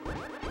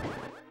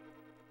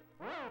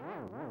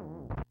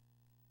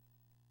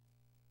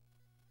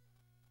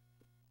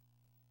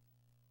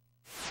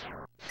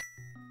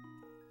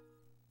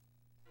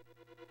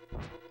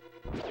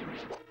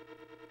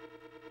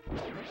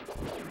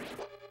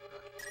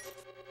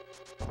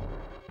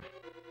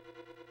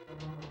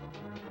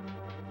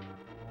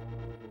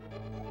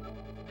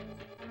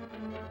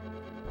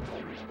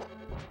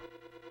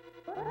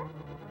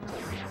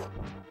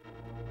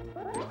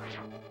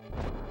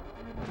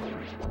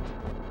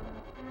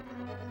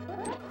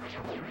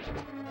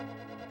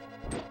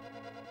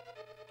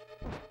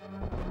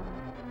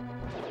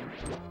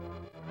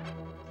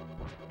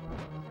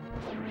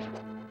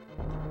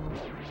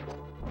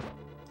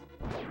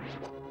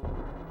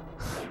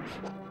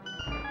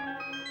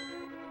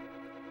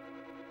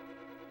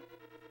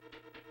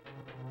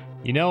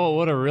 You know what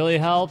would have really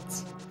helped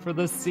for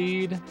this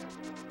seed?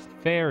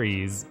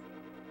 Fairies.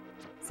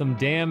 Some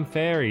damn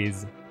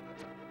fairies.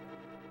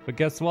 But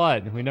guess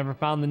what? We never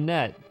found the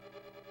net.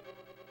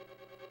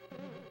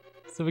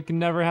 So we can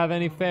never have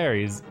any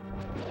fairies.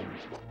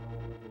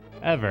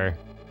 Ever.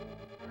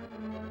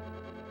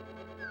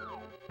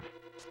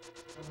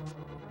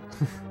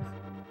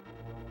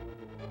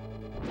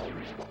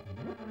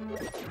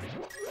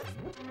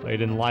 They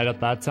didn't light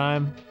up that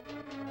time?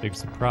 Big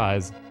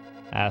surprise.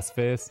 Ass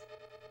face.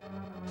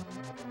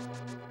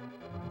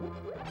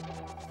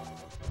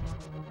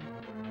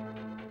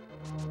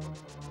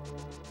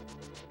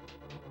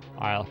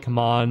 Alright, come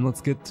on, let's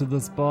get to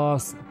this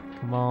boss.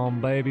 Come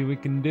on, baby, we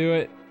can do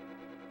it.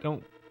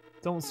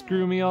 Don't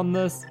screw me on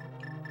this.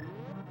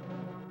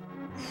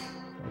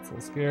 That's a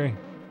little scary.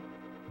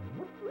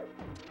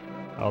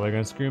 Oh, they're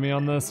gonna screw me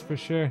on this for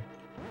sure.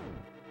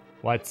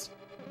 What?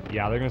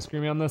 Yeah, they're gonna screw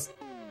me on this.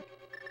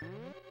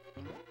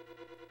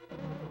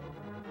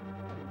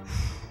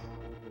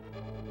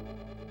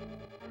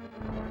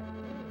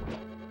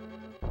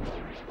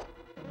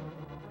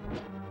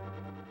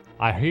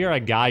 I hear a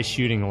guy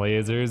shooting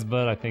lasers,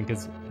 but I think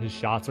his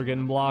shots are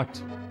getting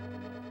blocked.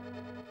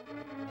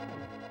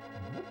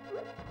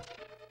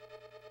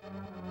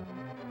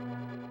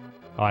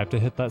 Oh, I have to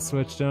hit that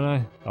switch, don't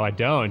I? Oh, I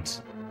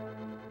don't.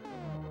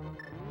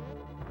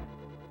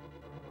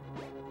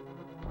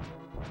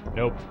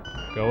 Nope.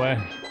 Go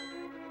away.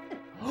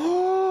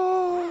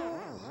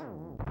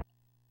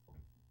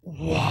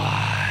 What?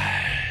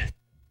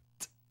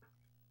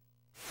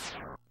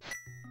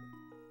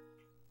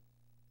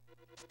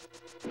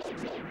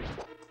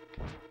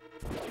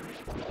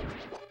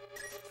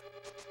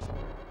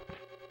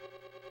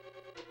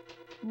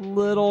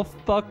 Little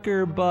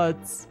fucker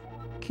butts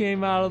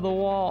came out of the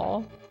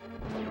wall.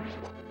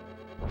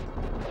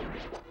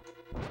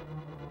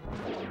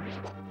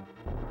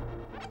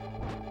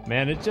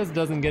 Man, it just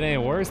doesn't get any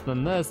worse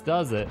than this,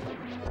 does it?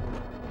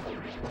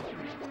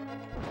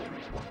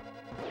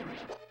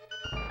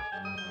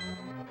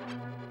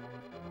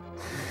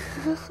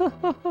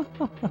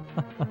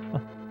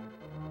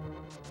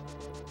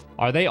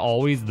 Are they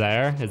always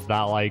there? Is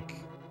that like,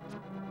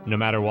 no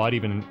matter what,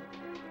 even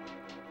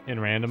in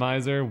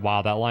Randomizer?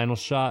 Wow, that Lionel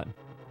shot.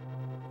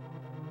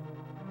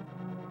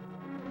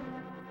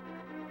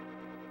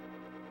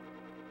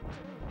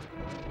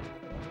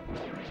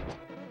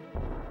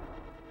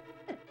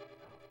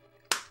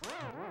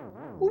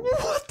 What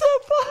the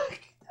fuck?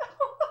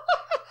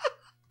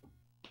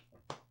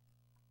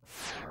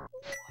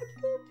 What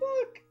the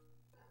fuck?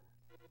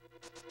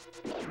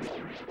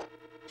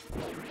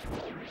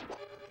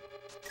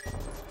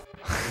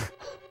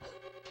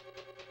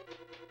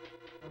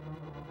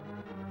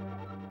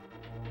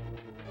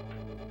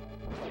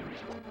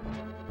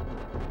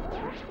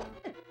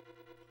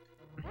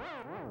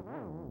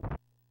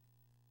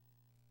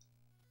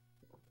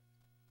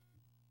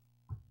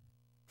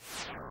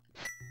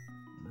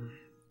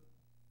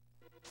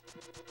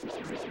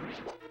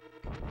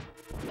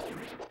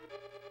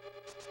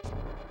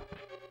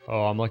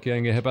 Oh, I'm lucky I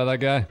didn't get hit by that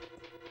guy.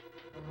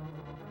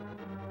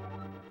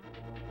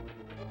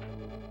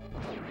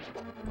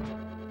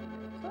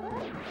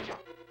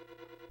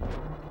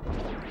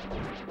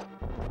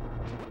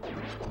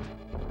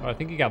 Oh, I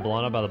think he got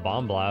blown up by the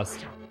bomb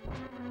blast.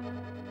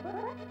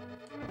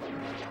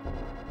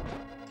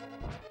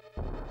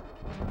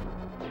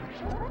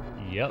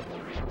 Yep.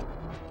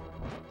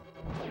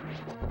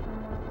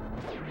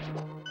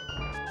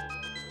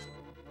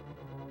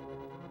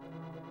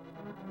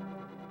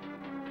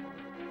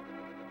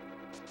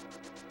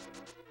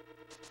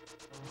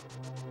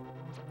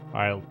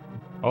 Alright.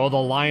 Oh, the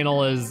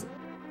Lionel is...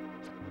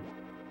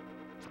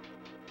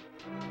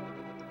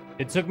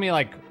 It took me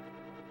like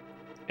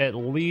at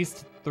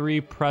least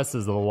 3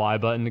 presses of the Y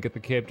button to get the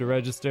cape to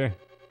register.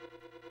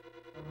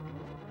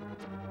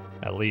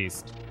 At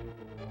least.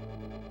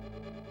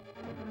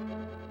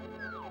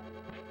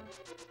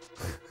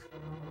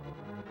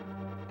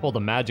 Pulled a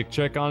magic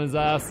trick on his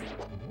ass.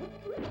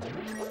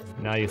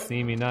 Now you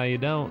see me, now you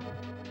don't.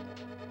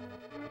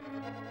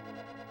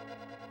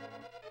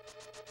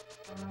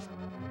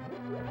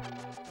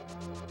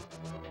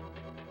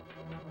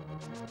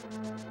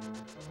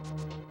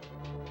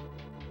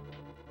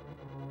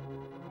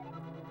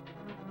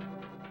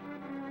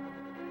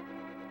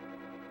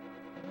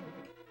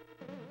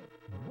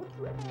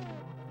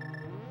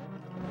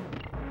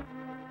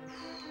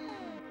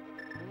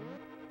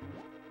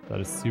 That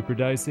is super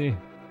dicey.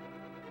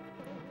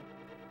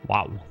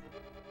 Wow.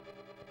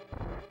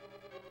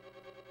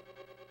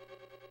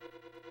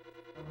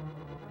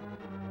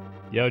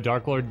 Yo,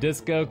 Dark Lord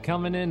Disco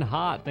coming in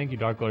hot. Thank you,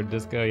 Dark Lord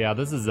Disco. Yeah,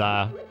 this is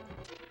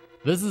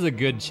a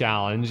good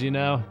challenge, you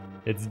know?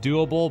 It's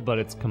doable, but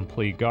it's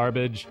complete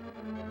garbage.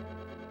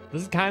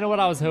 This is kind of what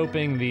I was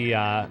hoping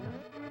the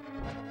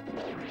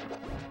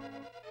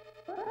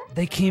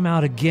They came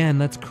out again,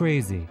 that's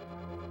crazy.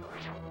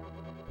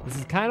 This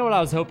is kind of what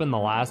I was hoping the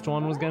last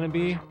one was gonna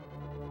be.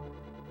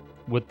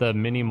 With the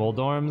mini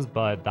Moldorms,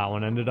 but that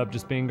one ended up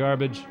just being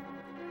garbage.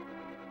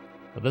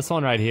 But this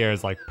one right here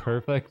is like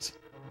perfect.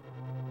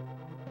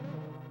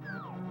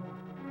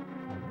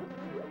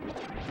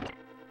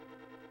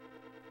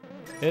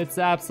 It's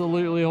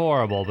absolutely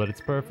horrible, but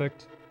it's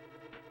perfect.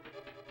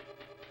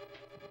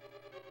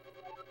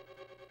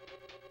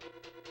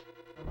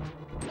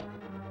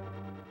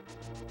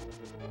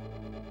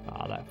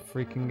 Ah, that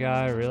freaking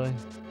guy, really?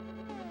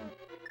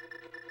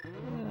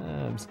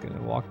 I'm just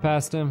gonna walk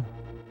past him.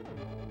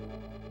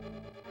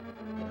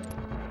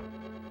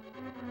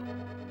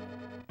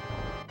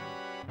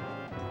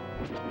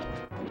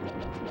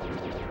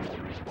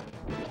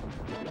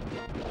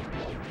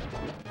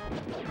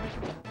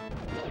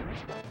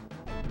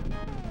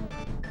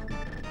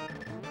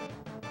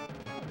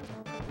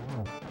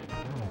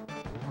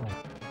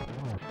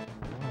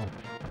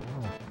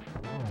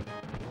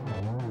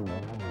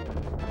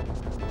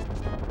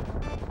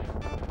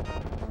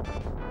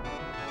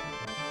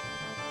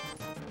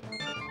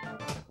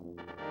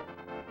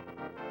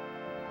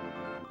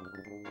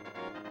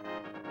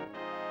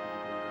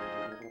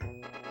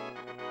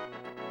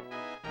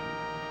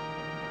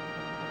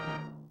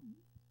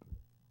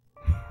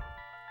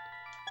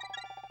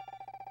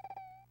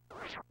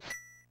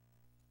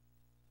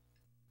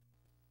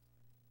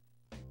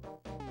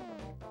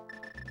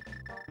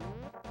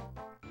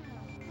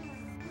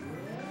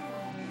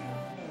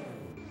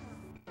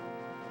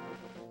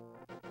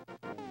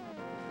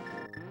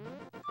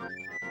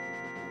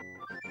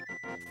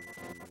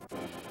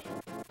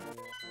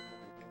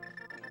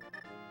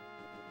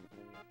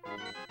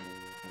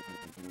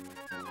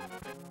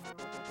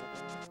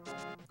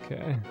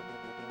 Okay.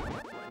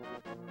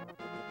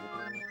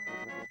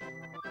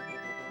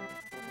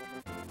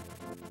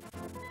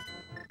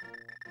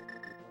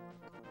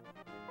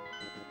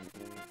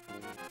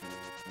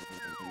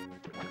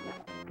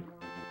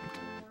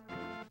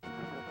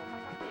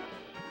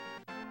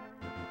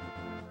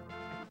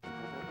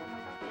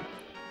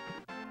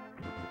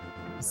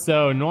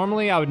 So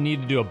normally I would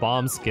need to do a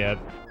bomb skip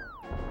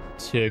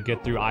to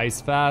get through ice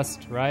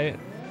fast, right?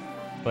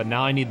 But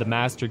now I need the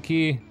master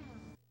key.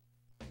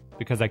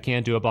 because I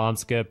can't do a bomb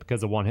skip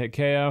because of one-hit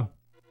KO.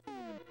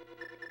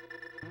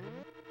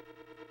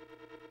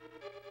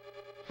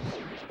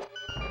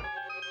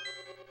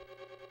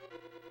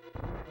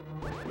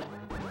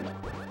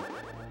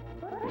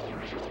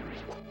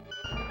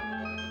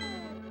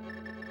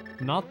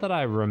 Not that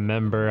I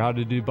remember how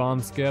to do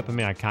bomb skip. I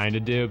mean, I kind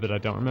of do, but I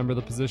don't remember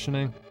the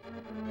positioning.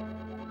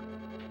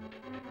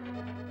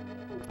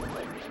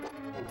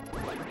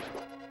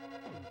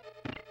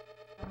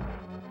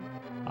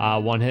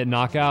 One hit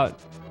knockout,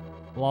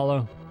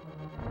 Lalo.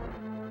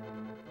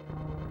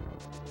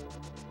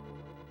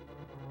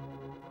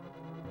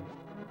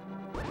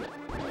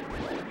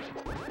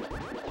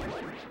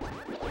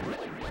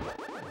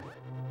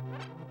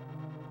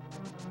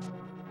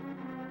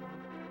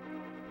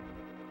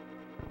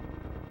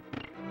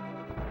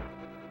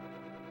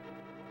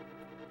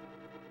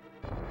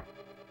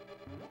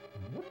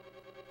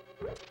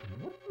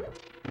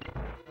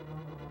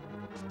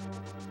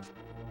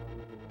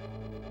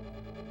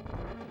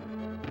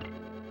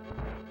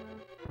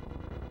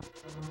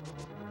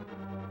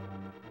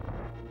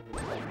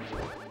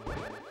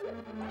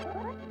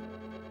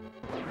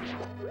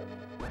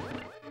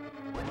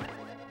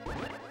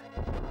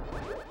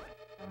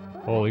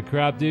 Holy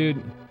crap,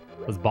 dude.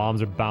 Those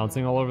bombs are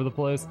bouncing all over the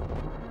place.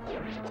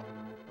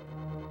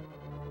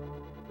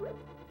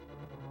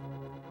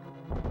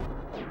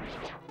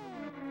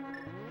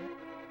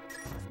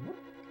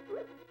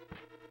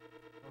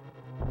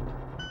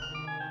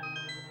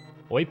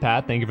 Oi,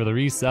 Pat, thank you for the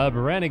resub.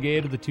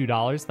 Renegade of the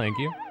 $2, thank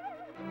you.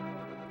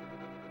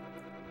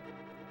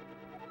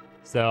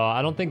 So,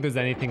 I don't think there's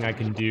anything I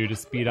can do to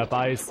speed up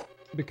ice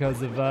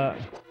because of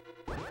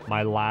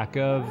my lack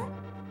of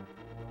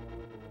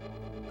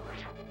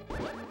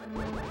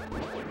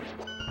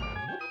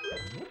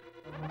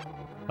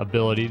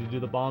ability to do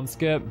the bomb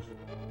skip.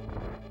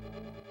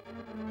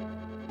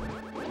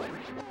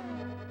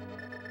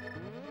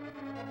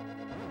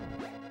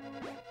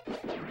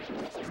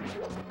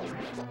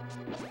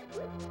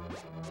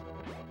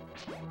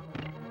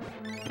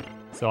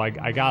 So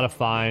I gotta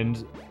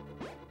find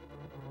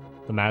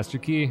the master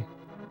key.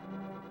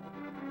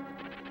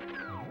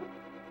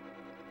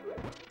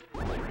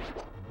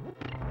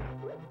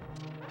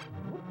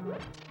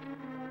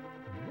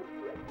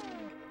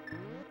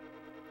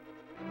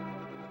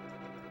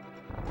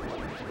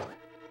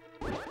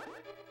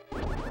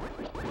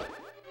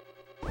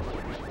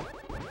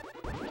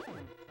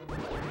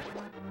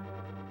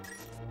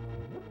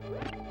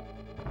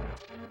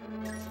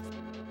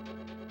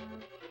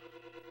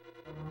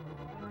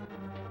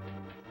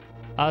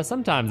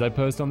 Sometimes I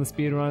post on the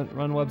speedrun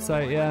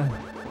website, yeah.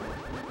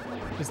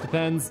 Just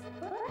depends.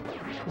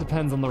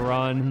 Depends on the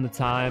run and the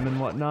time and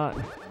whatnot.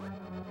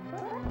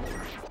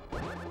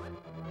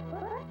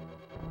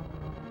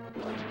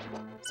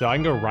 So I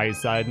can go right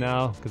side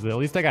now, because at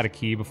least I got a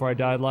key before I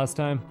died last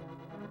time.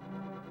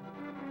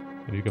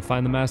 Maybe you can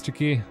find the master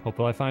key.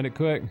 Hopefully I find it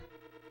quick.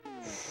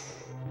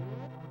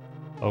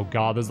 Oh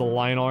god, there's a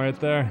Lionel right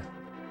there.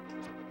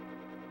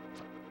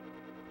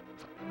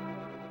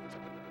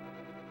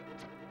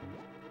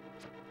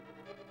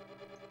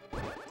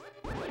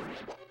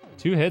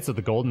 Two hits with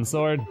the golden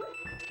sword.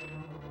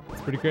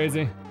 That's pretty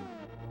crazy.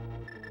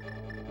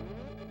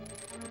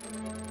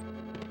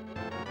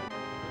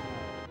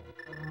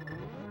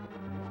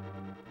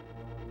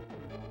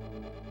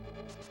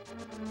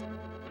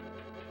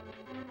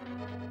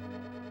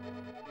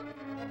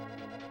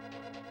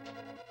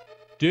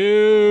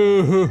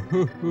 Dude,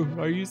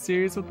 are you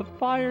serious with the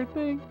fire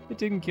thing? It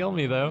didn't kill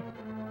me though.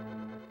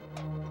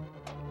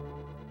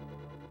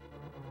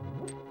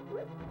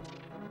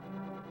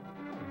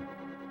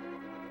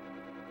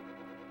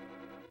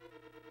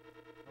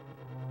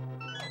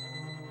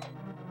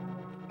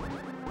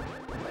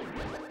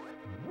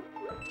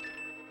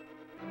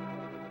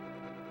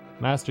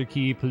 Master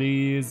key,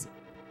 please.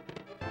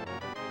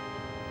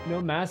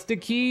 No master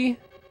key?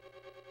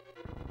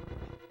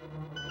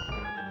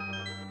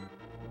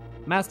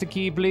 Master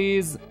key,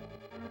 please.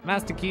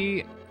 Master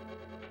key.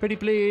 Pretty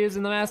please,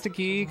 in the master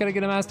key. Can I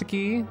get a master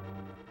key?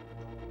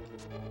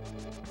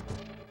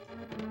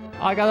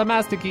 I got a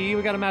master key.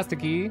 We got a master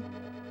key.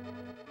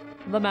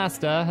 The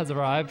master has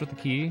arrived with the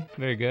key.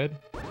 Very good.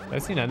 Did I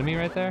see an enemy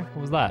right there?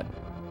 What was that?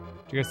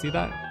 Did you guys see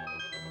that?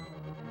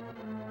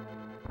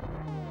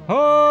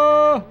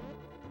 Oh!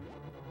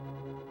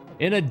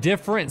 In a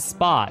different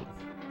spot.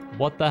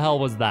 What the hell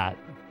was that?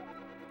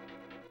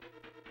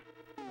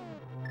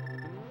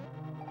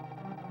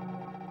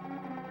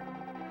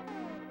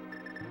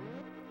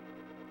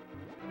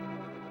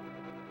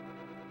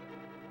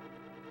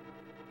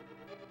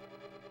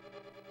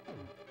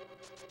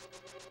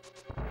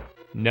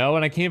 No,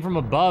 when I came from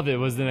above, it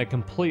was in a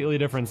completely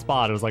different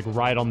spot. It was like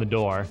right on the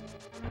door.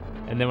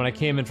 And then when I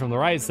came in from the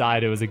right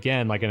side, it was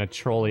again like in a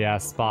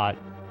trolley-ass spot.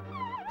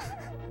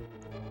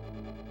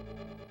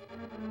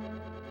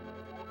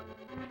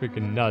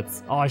 Freaking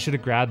nuts. Oh, I should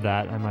have grabbed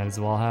that. I might as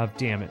well have.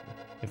 Damn it.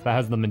 If that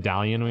has the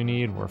medallion we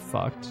need, we're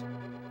fucked.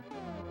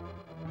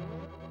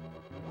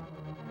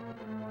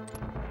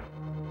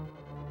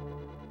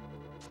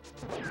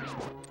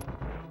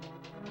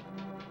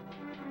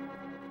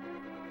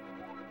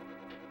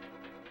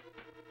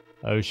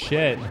 Oh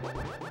shit.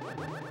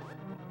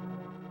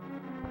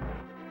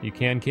 You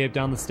can cape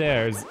down the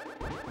stairs.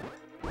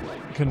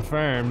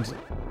 Confirmed.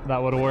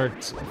 That would have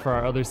worked for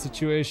our other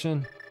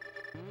situation.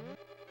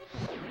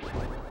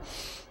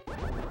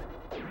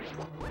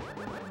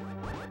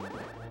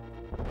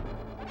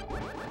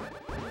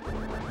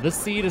 This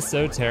seed is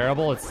so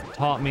terrible, it's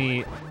taught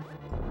me...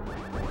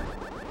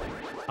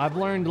 I've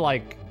learned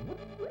like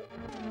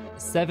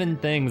 7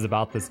 things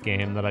about this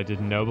game that I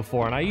didn't know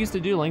before, and I used to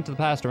do Link to the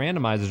Past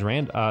randomizers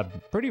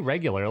pretty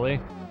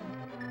regularly.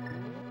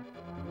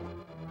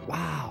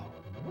 Wow.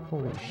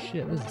 Holy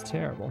shit, this is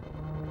terrible.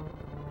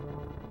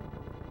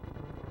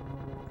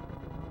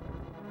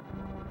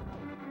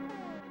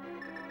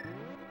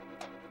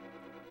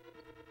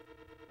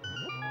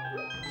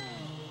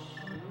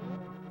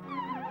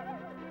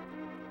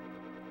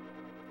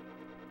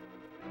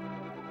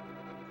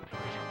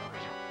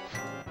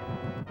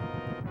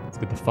 Let's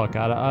get the fuck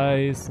out of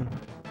ice.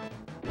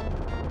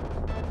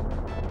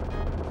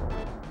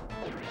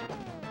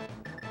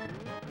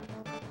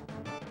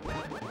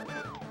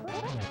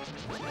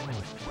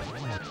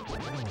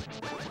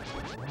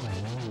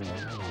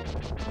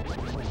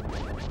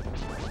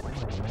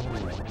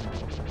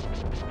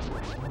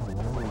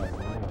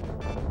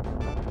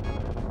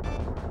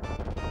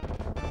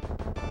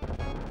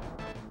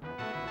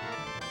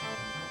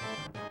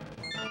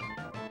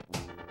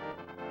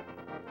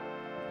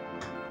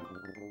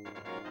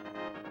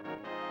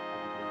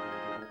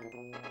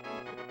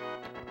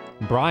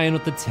 Brian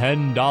with the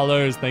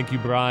 $10. Thank you,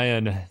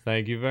 Brian.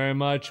 Thank you very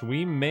much.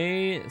 We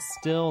may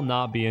still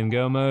not be in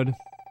go mode.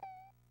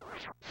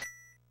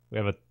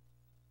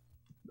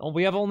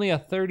 We have only a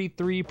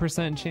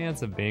 33%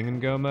 chance of being in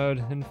go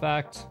mode, in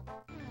fact,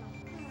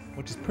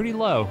 which is pretty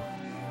low.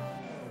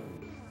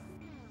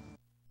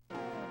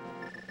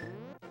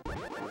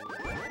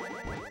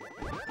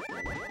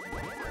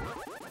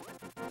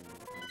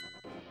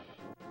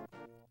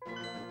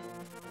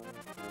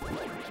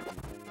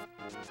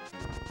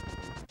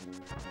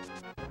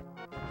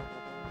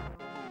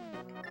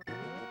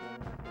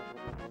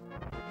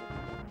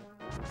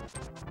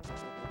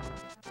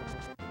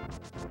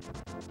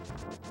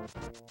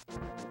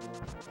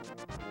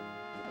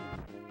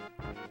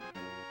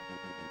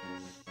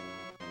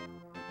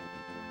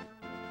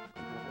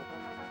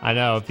 I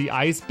know, if the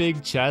ice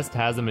big chest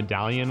has a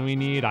medallion we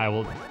need, I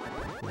will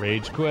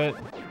rage quit.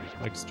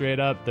 Like straight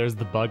up, there's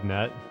the bug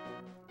net.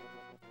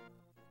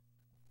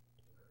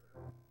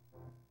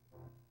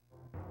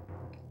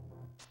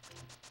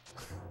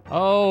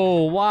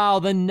 Oh, wow,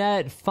 the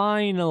net,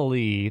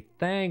 finally.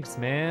 Thanks,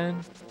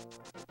 man.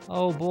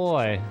 Oh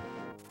boy.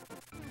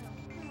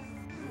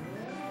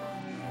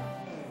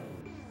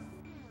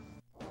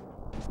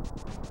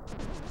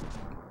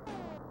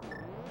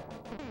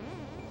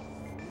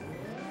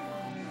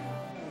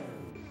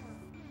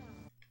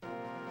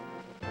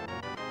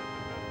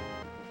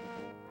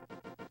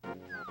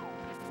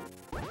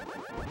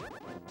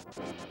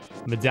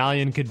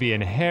 Medallion could be in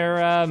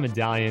Hera,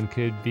 medallion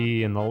could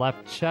be in the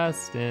left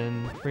chest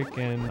in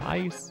freaking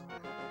ice.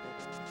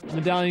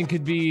 Medallion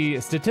could be,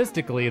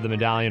 statistically, the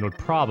medallion would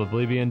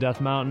probably be in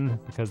Death Mountain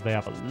because they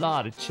have a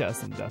lot of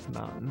chests in Death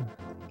Mountain.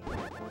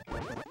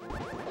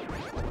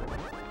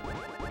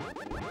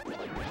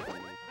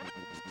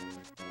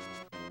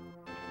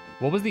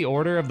 What was the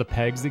order of the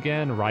pegs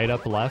again? Right,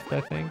 up, left, I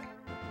think?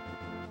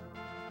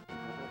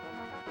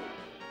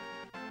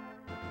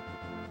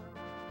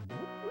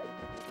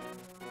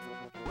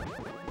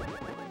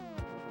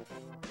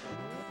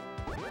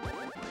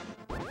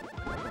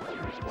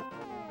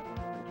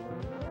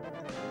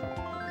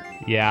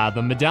 Yeah,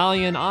 the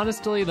medallion,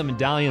 honestly, the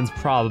medallion's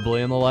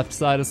probably on the left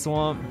side of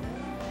Swamp.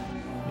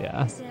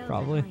 Yeah,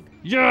 probably.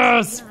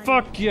 Yes!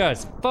 Fuck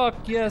yes!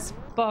 Fuck yes!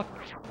 Fuck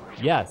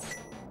yes!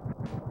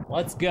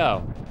 Let's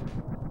go.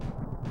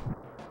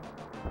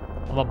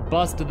 I'm gonna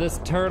bust this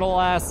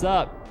turtle ass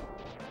up.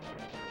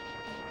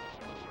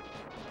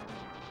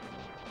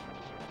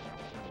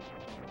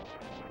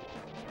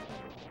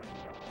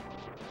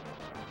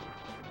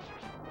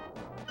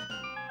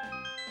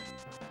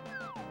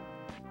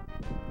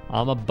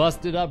 I'ma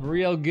bust it up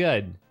real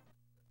good.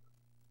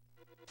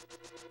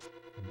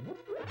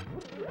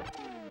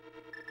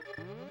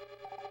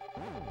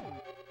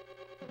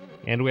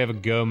 And we have a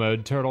go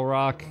mode Turtle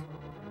Rock.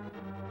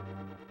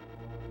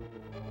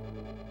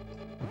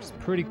 Which is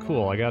pretty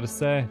cool, I gotta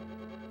say.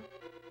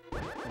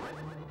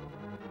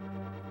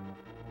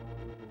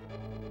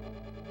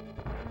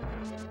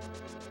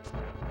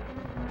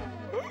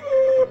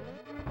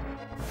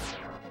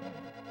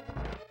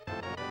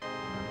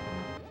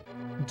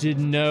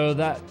 Didn't know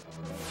that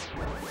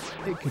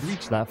it could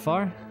reach that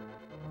far.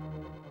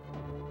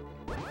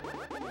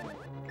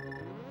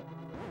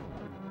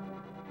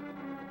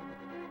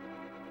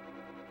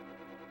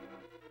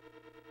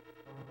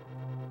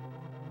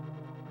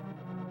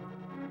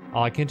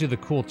 Oh, I can't do the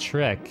cool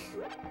trick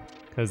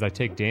because I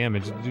take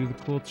damage to do the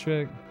cool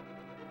trick.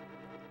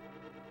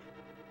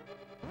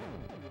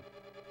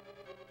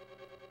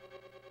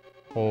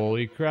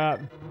 Holy crap.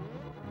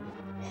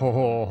 Ho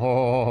ho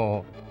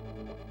ho.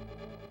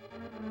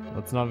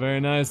 That's not very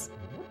nice.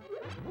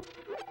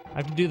 I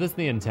have to do this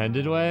the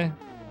intended way?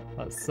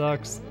 That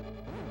sucks.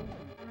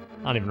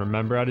 I don't even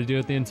remember how to do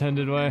it the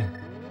intended way.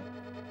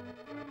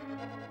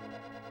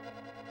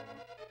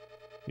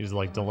 You just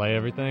like delay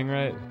everything,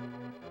 right?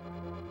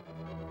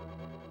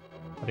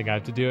 I think I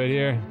have to do it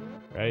here,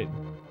 right?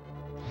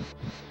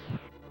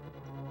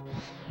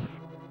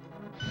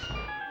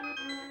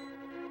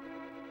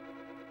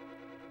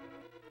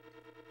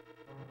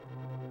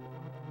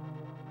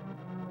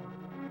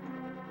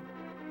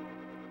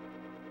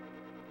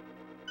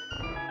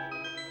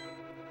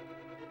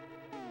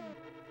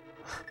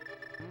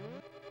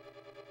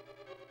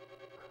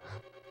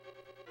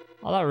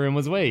 Oh, that room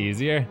was way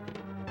easier.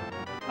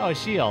 Oh, a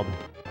shield.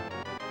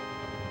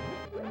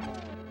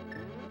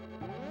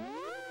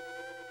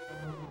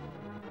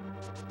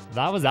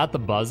 That was at the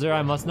buzzer?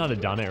 I must not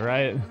have done it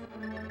right.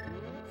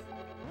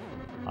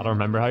 I don't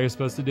remember how you're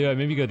supposed to do it.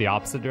 Maybe go the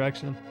opposite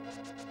direction.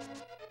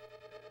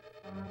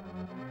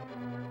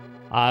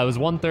 It was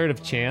 1/3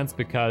 of chance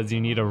because you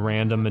need a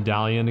random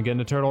medallion to get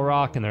into Turtle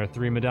Rock, and there are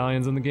 3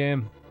 medallions in the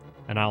game,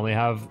 and I only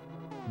have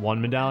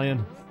 1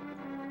 medallion.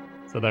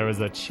 So there was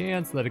a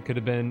chance that it could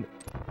have been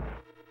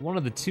one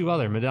of the 2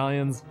 other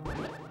medallions.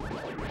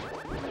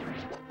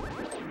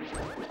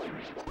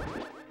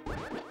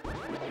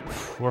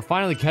 We're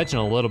finally catching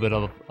a little bit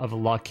of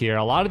luck here.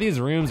 A lot of these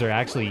rooms are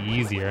actually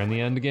easier in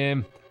the end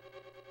game.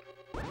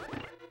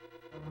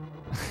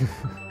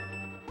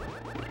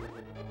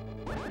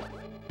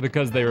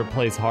 Because they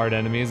replace hard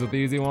enemies with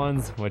easy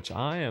ones, which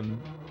I am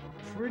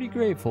pretty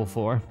grateful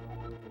for.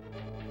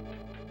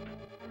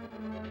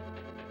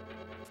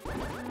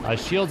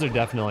 Shields are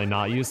definitely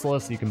not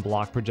useless. You can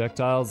block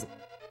projectiles.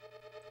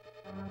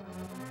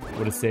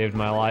 Would have saved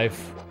my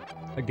life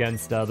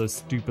against those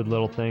stupid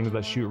little things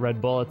that shoot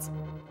red bullets.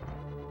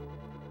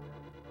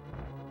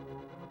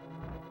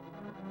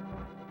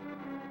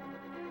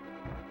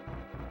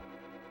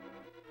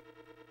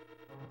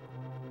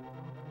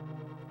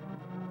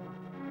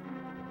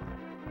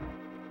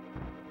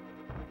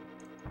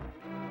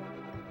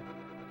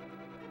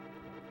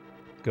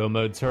 Go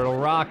mode Turtle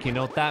Rock, you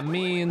know what that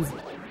means.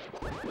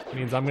 It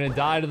means I'm gonna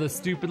die to the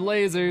stupid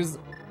lasers.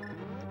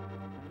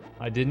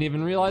 I didn't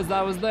even realize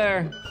that was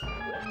there.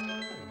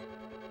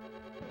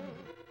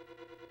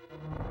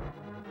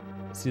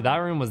 See, that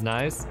room was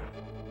nice.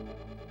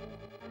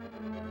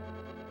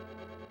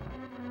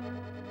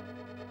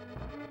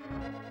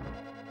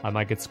 I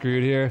might get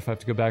screwed here if I have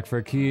to go back for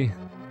a key.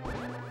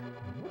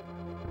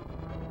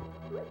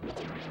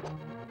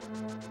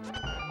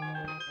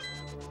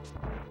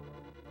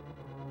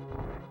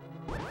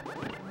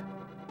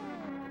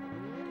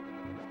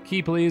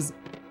 Key, please.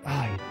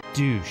 Ah, you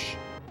douche.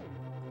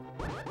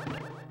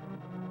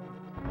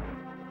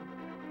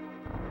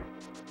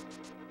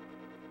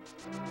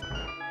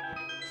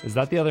 Is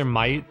that the other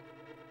might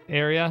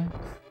area?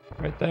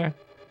 Right there?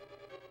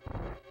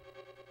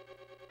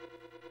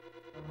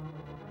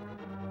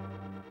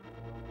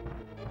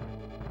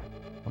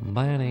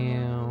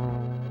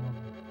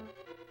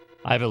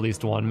 I have at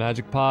least 1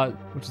 magic pot,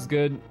 which is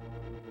good.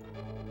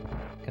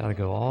 Gotta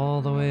go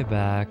all the way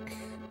back.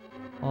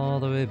 All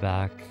the way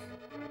back.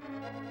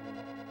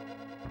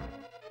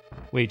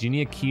 Wait, do you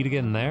need a key to get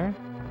in there?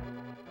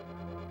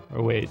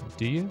 Or wait,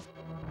 do you?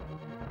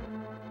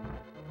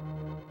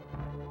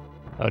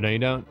 Oh, no, you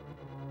don't.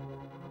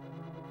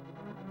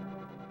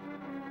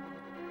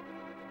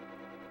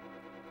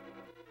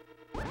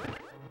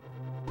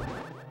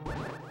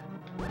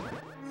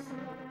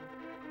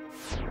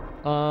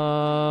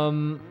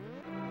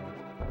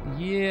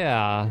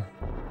 Yeah.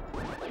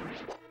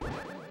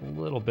 A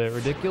little bit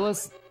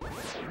ridiculous.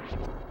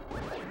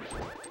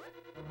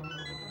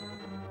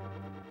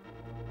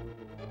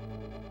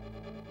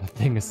 The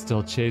thing is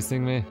still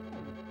chasing me.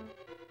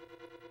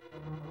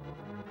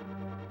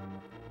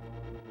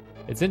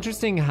 It's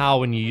interesting how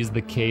when you use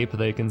the cape,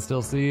 they can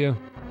still see you.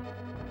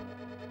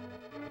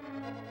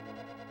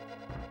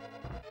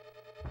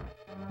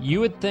 You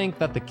would think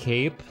that the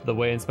cape, the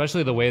way,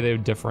 especially the way they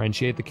would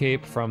differentiate the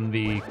cape from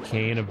the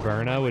cane of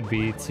Burna, would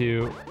be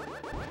to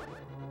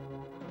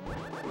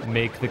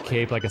make the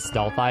cape like a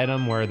stealth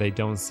item where they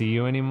don't see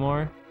you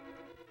anymore,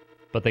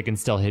 but they can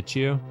still hit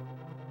you,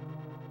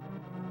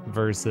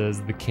 versus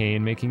the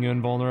cane making you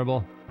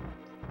invulnerable.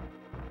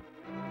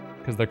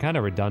 Because they're kind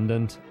of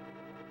redundant.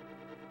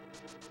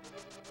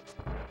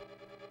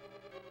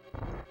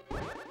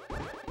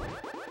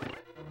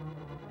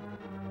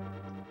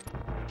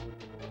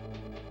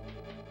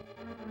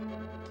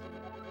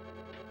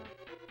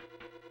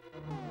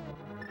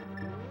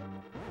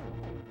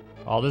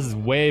 Oh, this is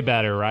way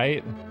better,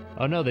 right?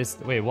 Oh no,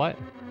 wait, what?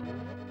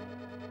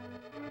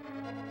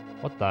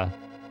 What the?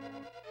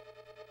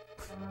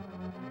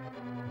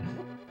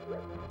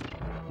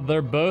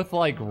 They're both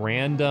like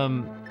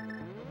random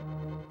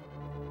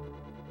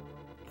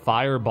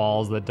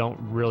fireballs that don't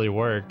really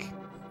work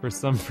for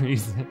some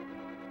reason.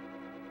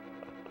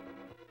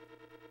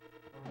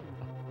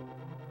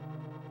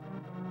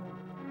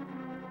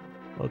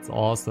 That's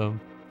awesome.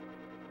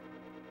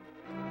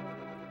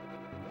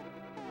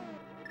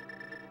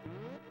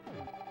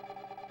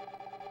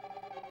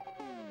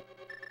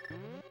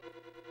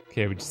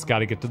 Okay, we just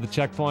gotta get to the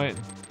checkpoint.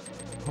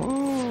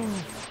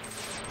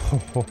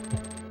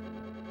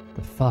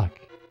 The fuck?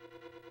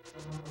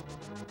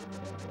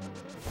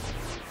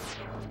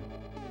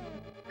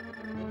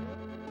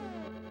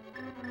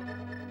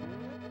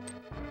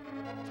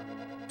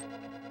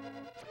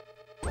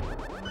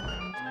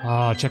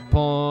 Ah,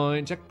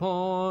 checkpoint,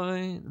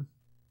 checkpoint.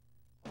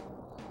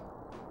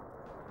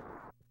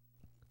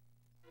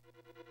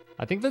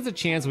 I think there's a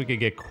chance we could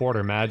get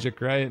quarter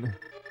magic, right?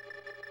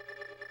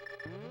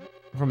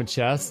 From a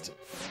chest.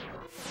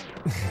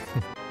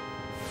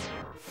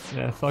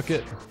 Yeah, fuck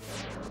it.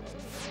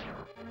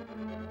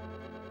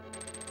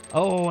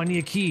 Oh, I need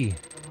a key.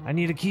 I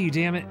need a key,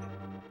 damn it.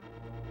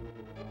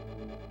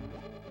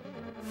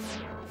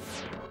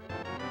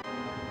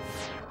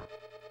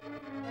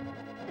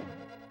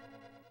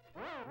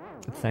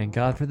 Thank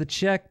God for the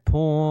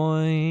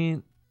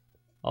checkpoint.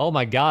 Oh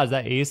my God, is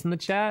that Ace in the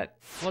chat?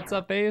 What's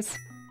up, Ace?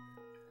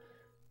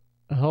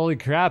 Holy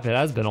crap, it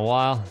has been a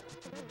while.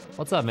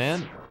 What's up,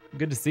 man?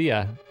 Good to see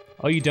ya.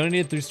 Oh, you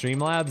donated through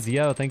Streamlabs?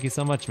 Yo, thank you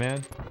so much,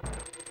 man.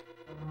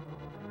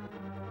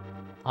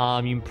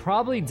 You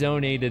probably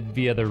donated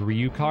via the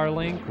Ryukahr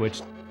link,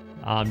 which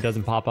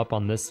doesn't pop up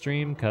on this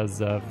stream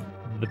because of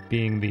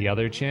being the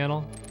other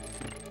channel.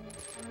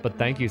 But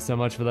thank you so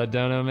much for that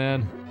dono,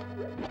 man.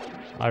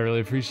 I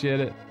really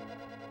appreciate it.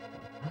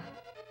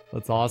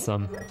 That's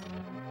awesome.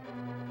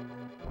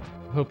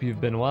 Hope you've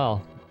been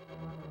well.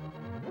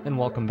 And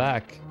welcome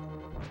back.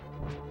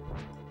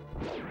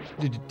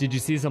 Did you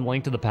see some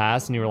Link to the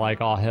Past and you were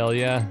like, oh, hell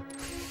yeah?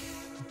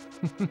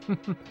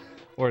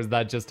 Or is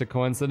that just a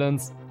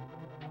coincidence?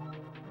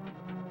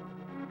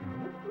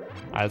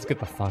 Alright, let's get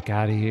the fuck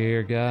out of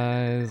here,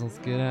 guys. Let's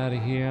get out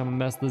of here. I'm gonna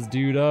mess this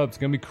dude up. It's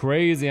gonna be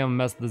crazy. I'm gonna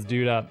mess this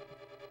dude up.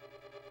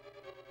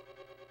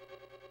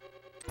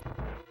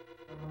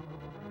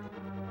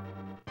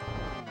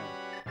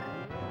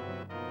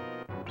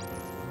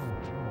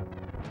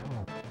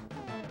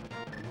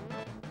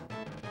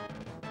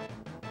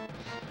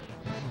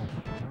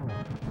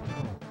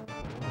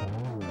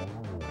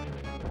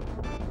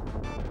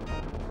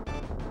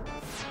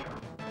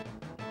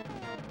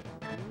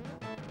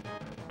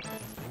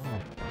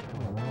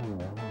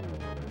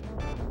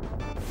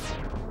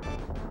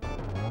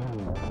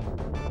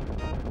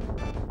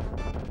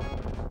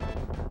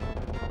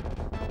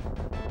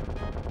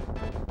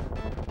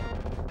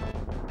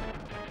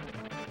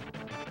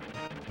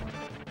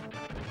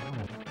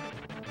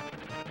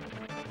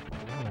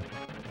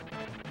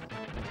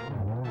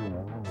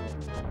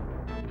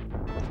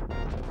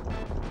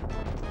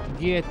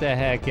 Get the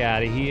heck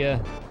out of here.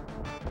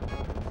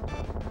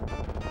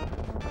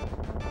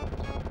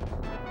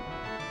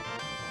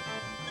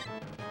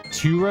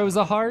 Two rows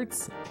of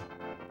hearts?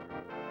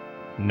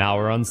 Now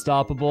we're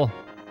unstoppable.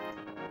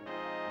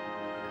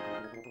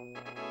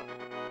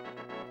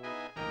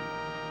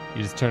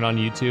 You just turn on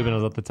YouTube and it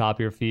was at the top of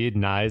your feed.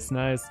 Nice,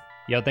 nice.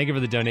 Yo, thank you for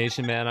the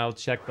donation, man. I'll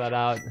check that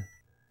out.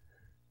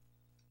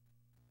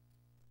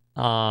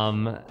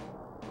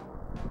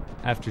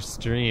 After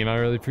stream, I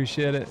really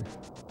appreciate it.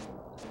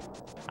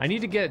 I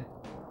need to get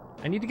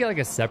like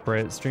a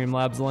separate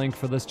Streamlabs link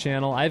for this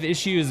channel. I have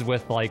issues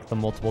with like the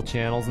multiple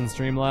channels in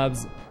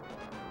Streamlabs.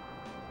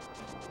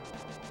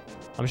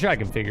 I'm sure I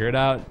can figure it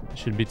out. It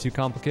shouldn't be too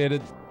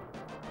complicated.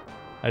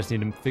 I just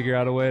need to figure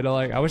out a way to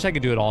like, I wish I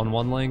could do it all in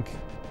one link.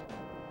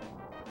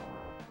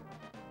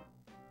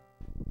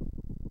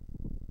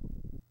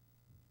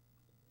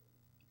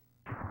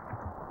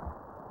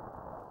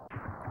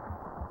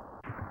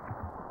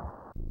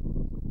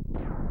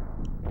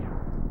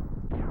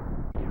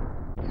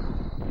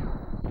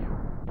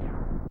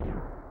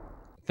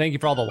 Thank you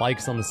for all the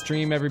likes on the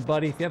stream,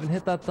 everybody. If you haven't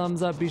hit that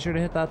thumbs up, be sure to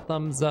hit that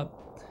thumbs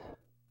up.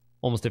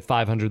 Almost at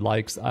 500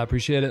 likes. I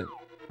appreciate it.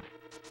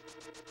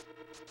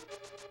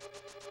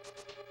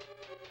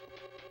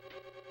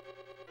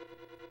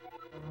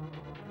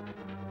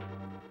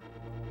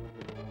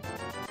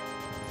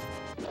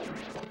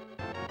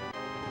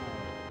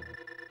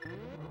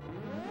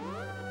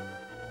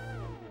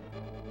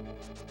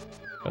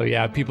 Oh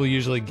yeah, people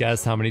usually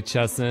guess how many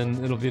chests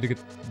it'll be to get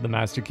the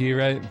master key,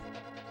 right?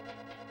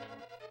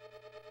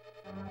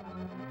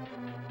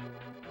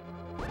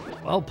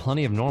 Well,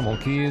 plenty of normal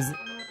keys.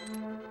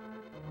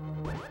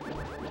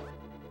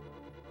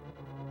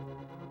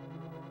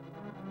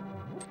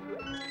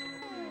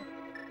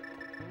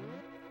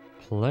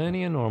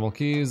 Plenty of normal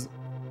keys.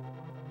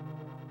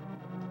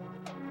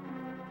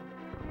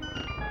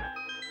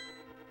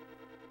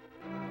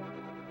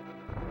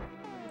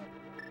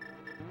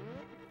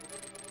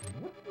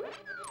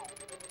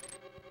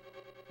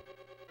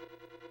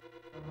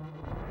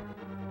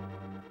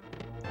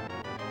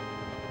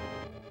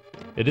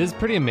 It is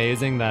pretty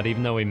amazing that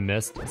even though we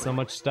missed so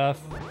much stuff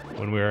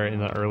when we were in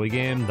the early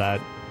game,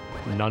 that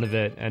none of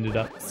it ended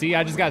up... See,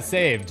 I just got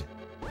saved.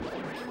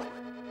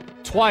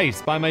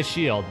 Twice by my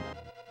shield.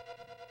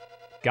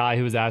 Guy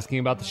who was asking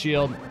about the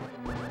shield.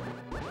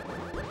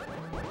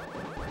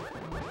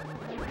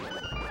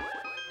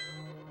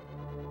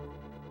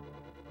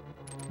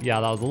 Yeah,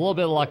 that was a little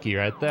bit lucky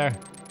right there.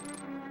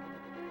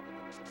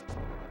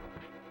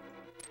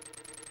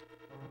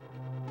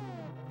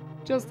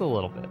 Just a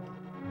little bit.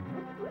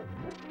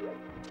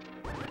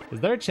 Is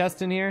there a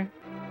chest in here?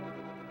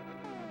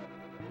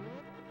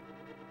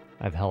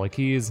 I have hella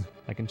keys.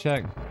 I can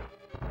check.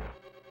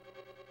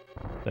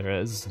 There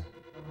is.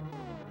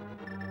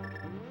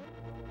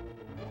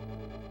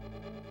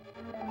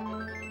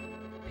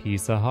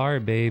 Piece of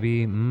heart,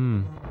 baby.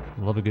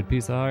 Love a good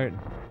piece of heart.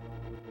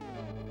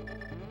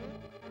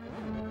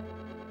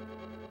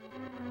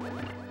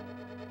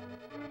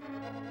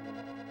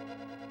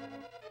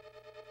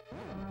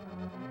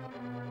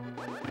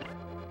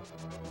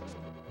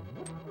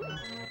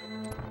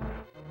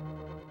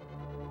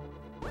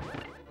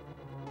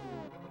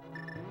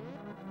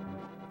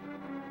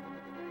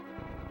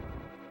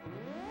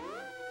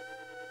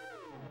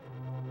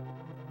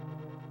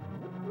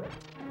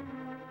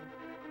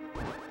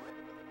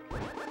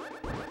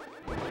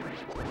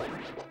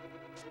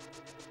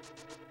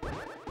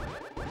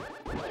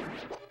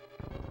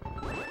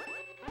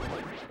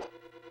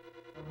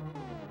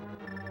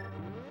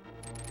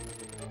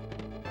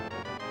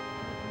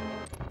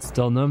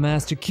 Still no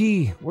master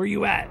key. Where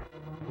you at?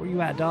 Where you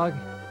at, dog?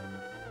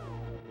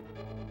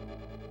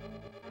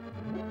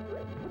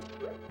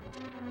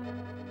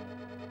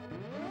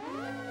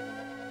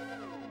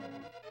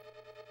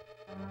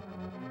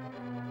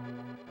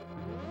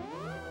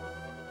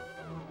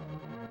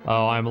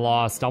 Oh, I'm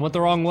lost. I went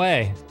the wrong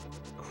way.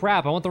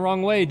 Crap, I went the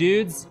wrong way,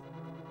 dudes.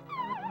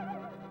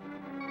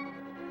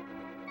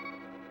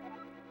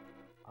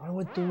 I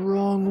went the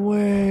wrong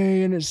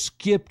way and it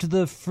skipped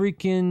the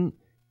freaking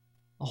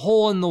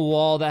hole in the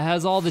wall that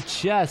has all the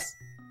chests.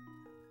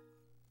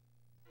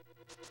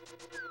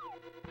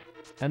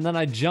 And then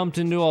I jumped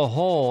into a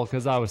hole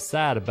because I was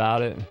sad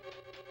about it.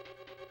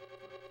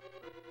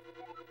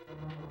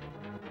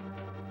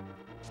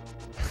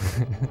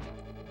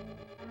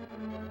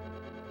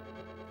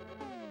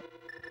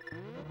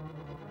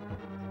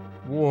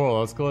 Whoa, that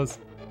was close.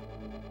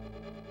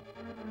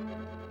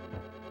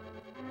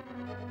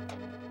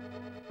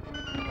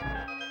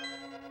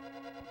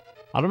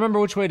 I don't remember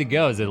which way to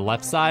go. Is it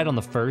left side on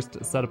the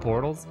first set of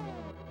portals?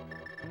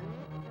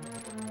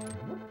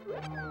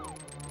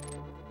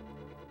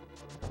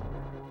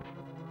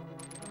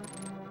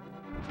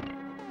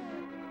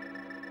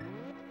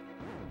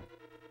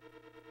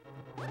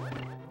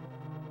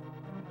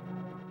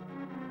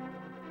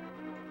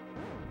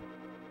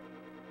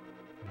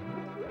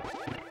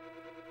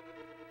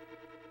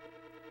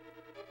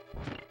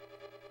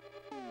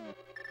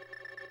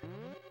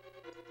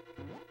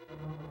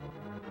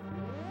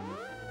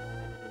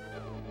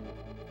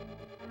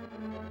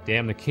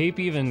 Damn, the cape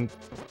even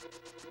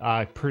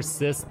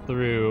persists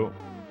through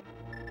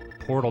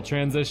portal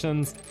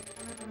transitions.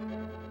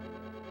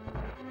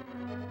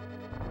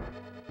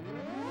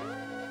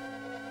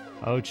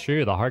 Oh,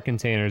 true, the heart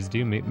containers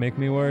do make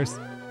me worse.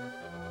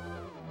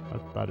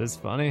 That is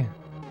funny.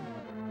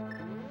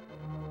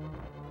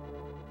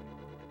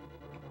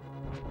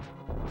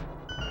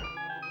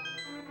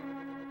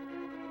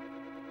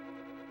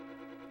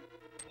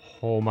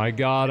 Oh my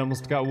god, I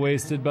almost got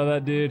wasted by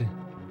that dude.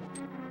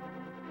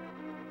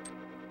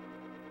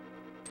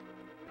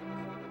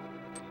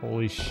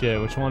 Holy shit,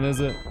 which one is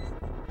it?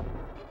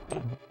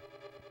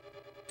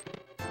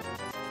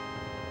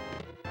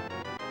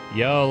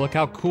 Yo, look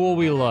how cool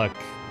we look.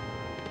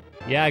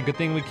 Yeah, good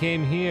thing we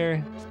came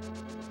here.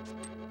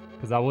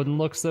 Because I wouldn't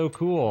look so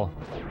cool.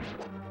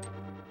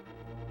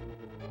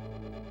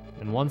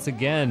 And once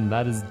again,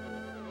 that is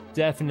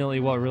definitely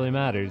what really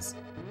matters.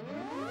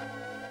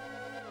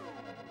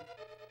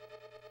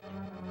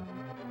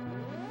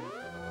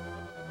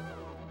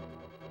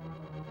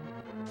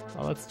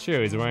 Oh, that's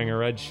true. He's wearing a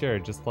red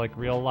shirt, just like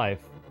real life.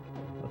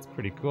 That's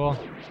pretty cool.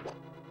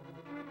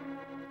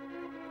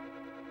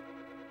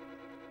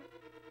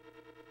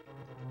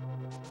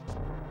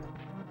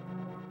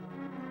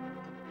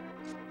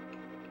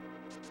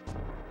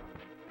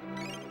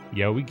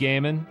 Yo, we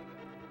gaming?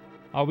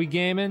 Are we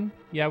gaming?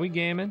 Yeah, we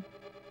gaming.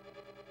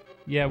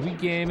 Yeah, we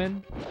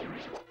gaming.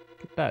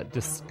 Get that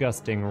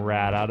disgusting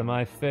rat out of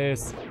my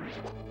face.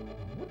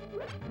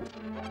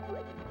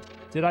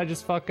 Did I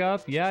just fuck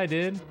up? Yeah, I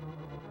did.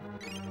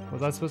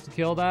 Was I supposed to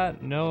kill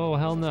that? No,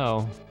 hell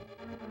no.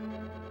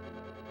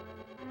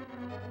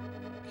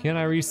 Can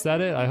I reset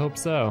it? I hope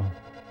so.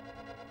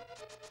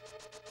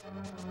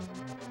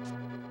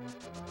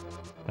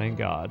 Thank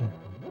God.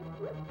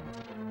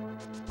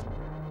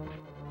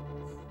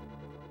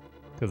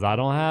 Because I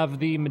don't have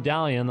the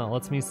medallion that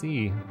lets me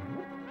see.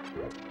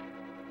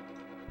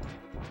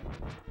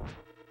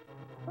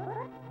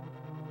 Oh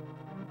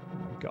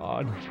my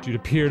God, dude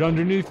appeared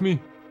underneath me.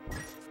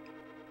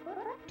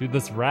 Dude,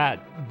 this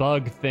rat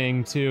bug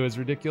thing too is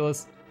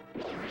ridiculous.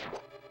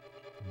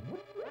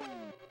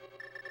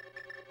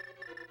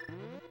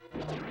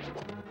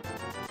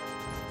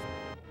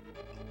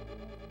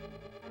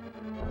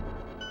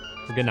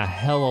 We're getting a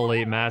hella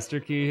late master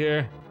key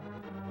here.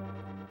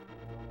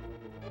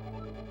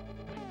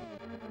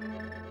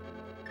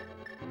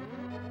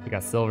 We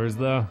got silvers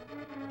though.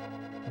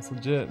 That's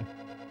legit.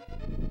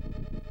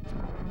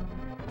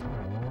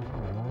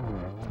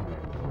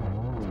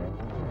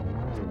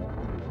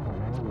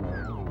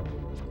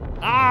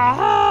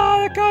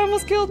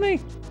 almost killed me!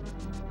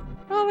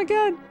 Oh my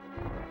god!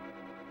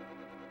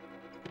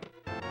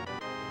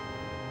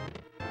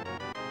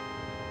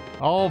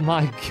 Oh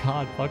my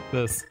god, fuck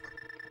this.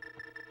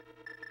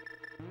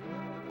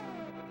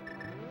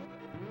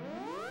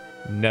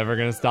 Never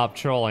gonna stop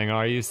trolling,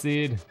 are you,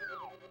 Seed?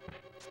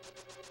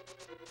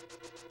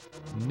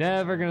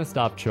 Never gonna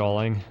stop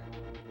trolling.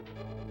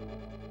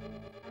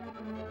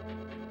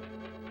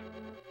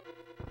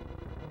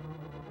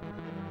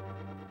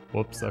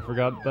 Whoops, I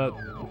forgot that.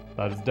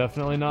 That is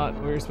definitely not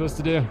what you're supposed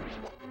to do.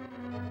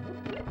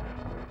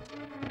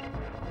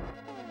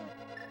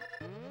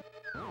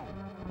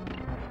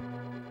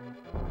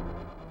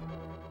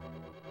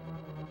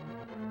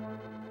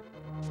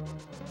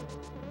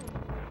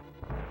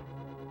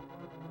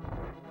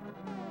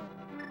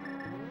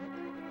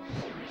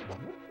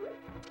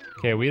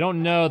 Okay, we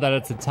don't know that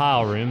it's a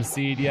tile room,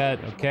 Seed,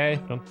 yet, okay?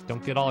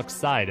 Don't get all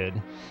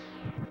excited.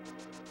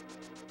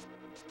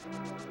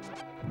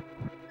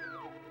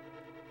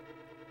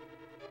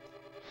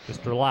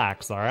 Just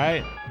relax,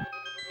 alright?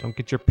 Don't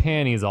get your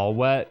panties all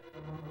wet.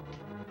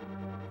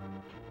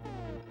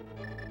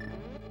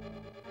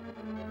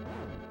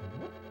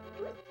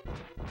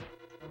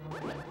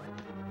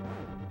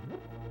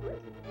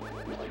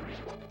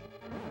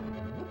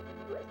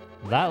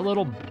 That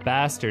little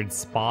bastard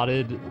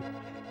spotted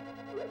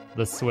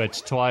the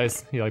switch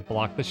twice. He like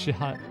blocked the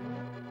shot.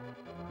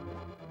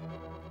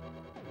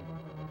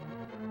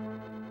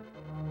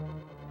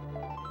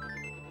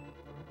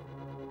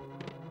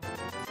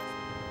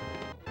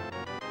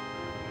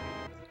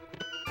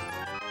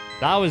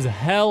 That was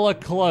hella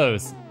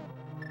close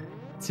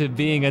to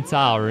being a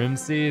tile room,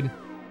 Seed.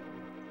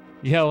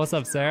 Yo, what's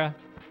up, Sarah?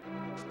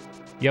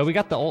 Yo, we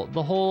got the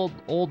whole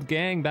old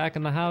gang back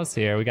in the house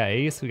here. We got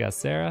Ace, we got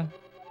Sarah.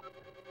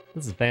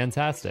 This is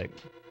fantastic.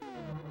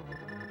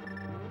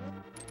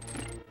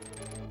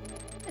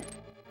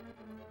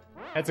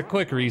 That's a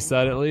quick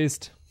reset, at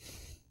least.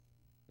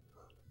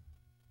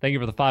 Thank you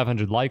for the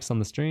 500 likes on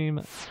the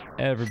stream,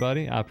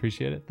 everybody. I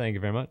appreciate it. Thank you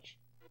very much.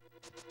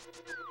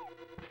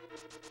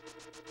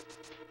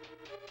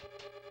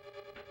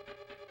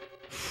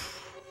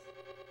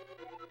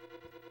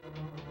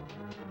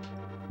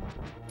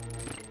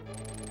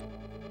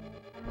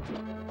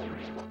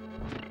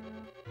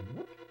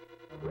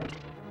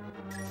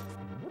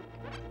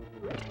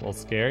 A little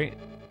scary.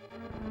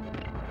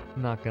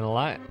 Not gonna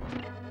lie.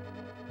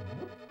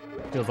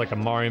 Feels like a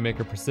Mario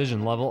Maker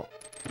precision level.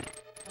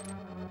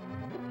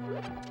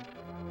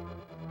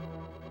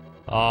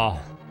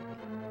 Oh,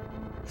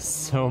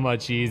 so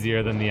much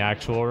easier than the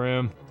actual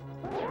room.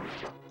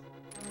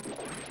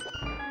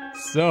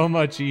 So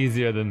much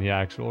easier than the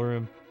actual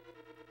room.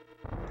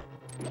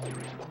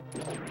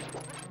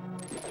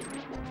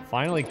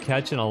 Finally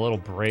catching a little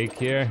break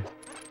here.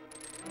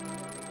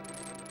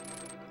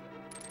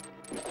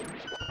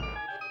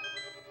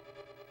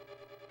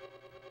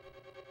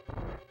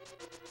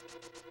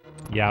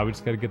 Yeah, we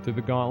just gotta get through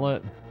the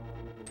gauntlet.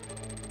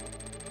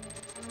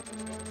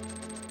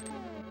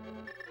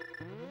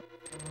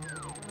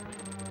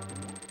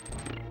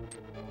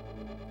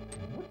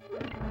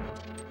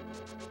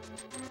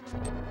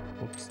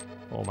 Oops.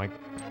 Oh my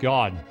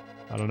god.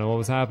 I don't know what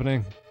was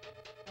happening.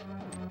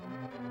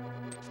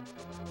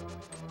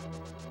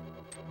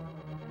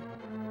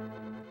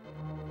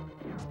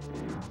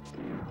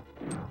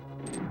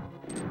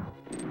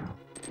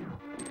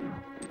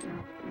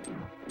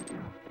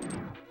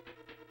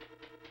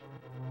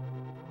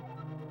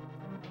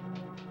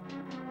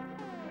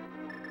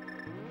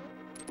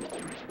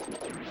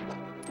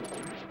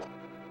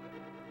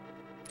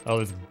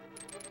 Oh,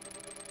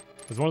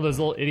 there's one of those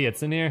little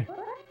idiots in here.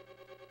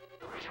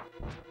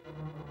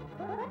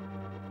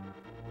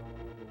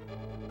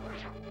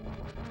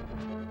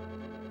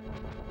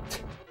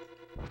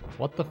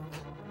 What the f-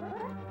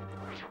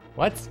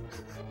 What?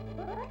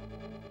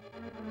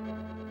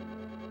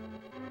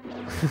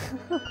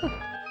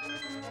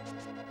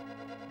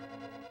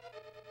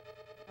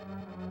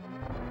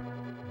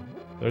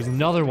 There's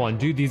another one.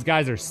 Dude, these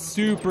guys are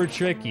super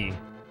tricky.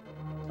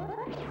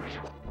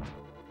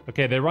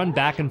 Okay, they run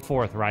back and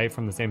forth, right?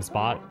 From the same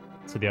spot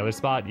to the other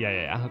spot?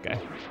 Yeah, okay.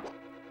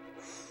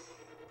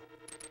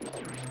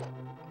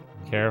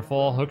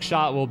 Careful.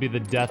 Hookshot will be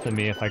the death of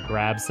me if I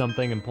grab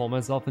something and pull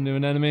myself into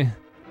an enemy.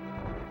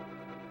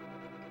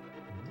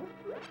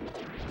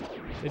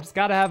 They just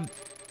gotta have...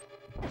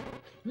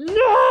 No!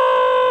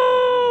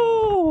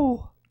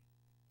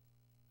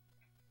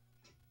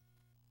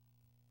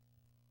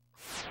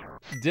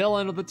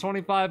 Dylan with the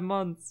 25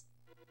 months.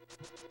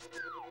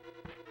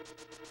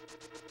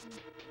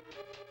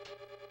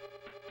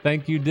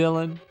 Thank you,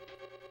 Dylan.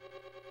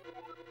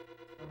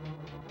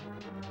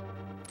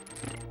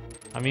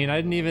 I mean, I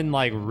didn't even,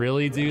 like,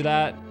 really do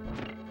that.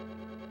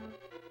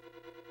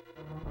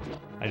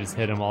 I just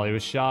hit him while he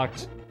was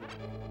shocked.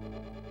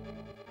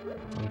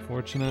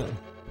 Unfortunate.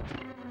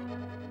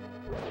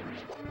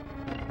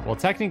 Well,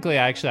 technically,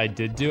 I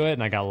did do it,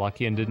 and I got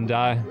lucky and didn't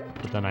die.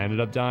 But then I ended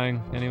up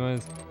dying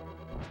anyways.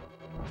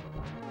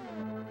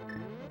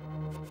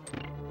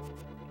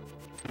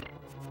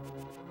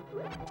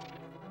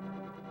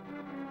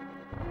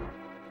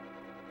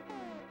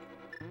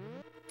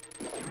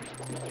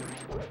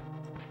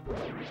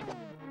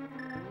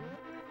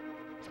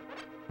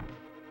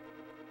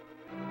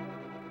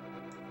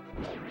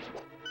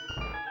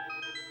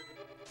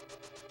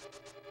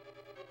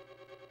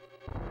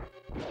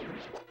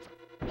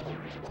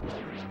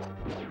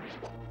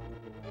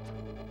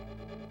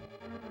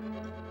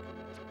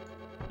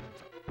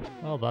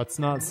 Well, that's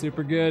not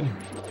super good.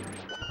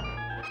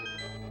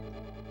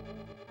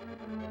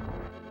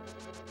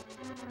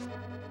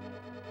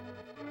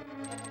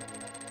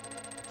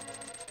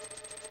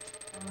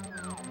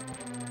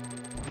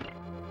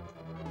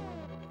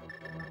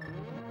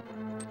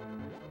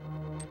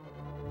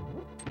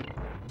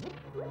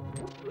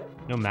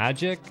 No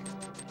magic?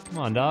 Come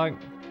on, dog.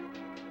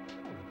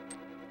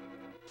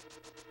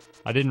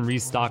 I didn't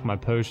restock my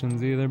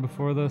potions either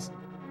before this.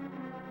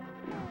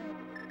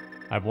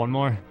 I have one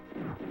more.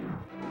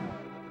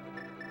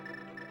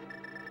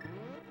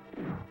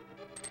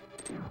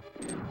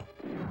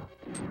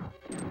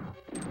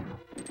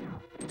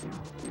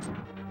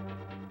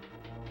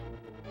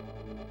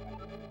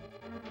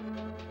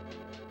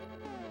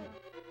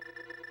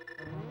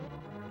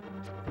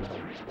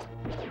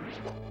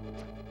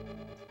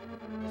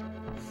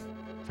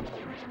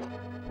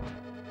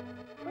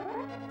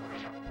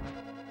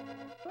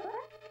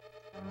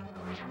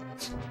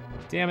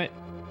 Damn it.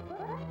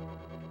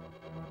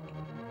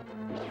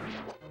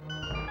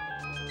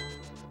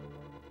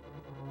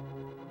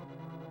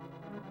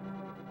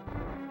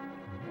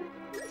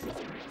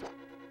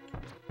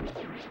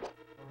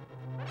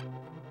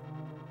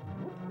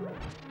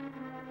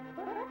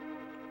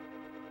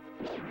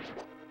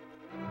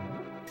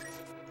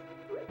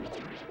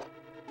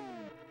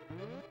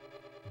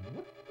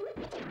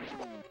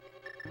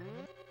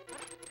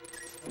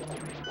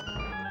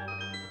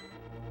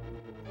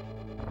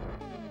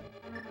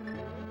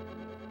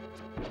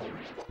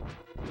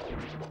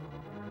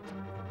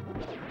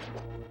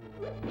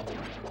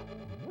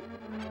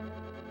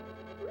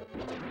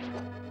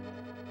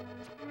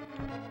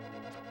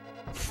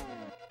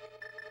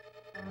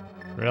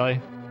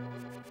 Really?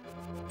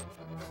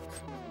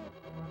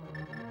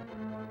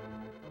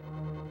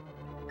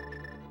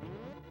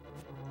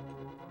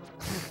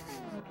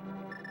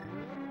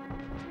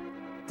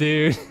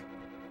 Dude.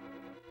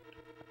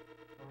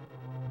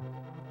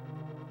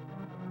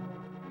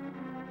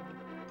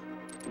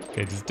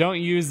 Okay, just don't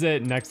use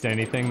it next to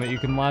anything that you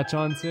can latch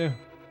onto.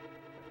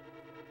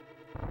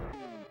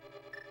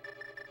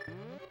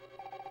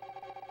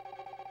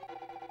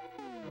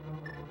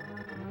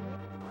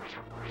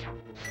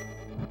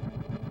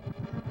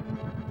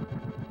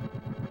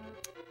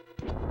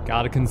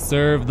 Gotta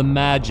conserve the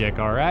magic,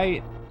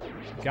 alright?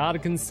 Gotta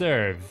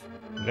conserve.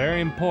 Very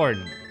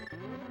important.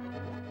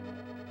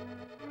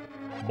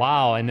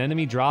 Wow, an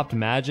enemy dropped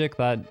magic?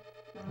 That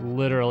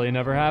literally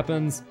never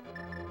happens.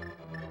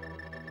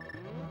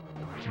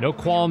 No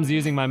qualms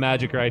using my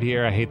magic right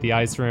here. I hate the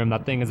ice room.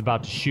 That thing is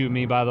about to shoot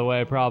me, by the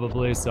way,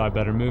 probably, so I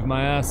better move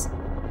my ass.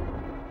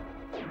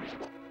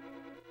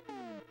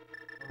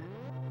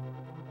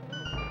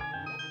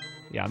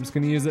 Yeah, I'm just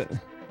gonna use it.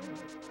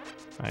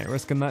 I ain't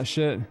risking that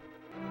shit.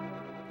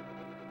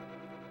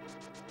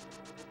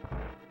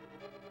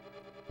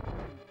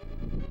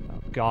 Oh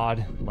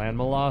god,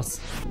 landma loss.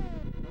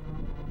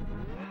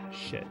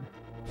 Shit.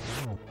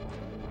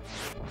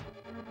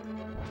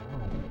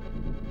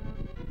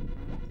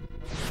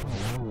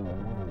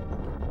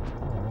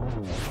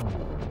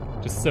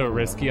 Just so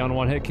risky on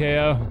one hit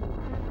KO.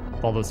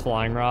 With all those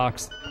flying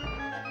rocks.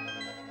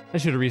 I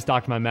should have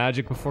restocked my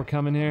magic before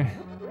coming here.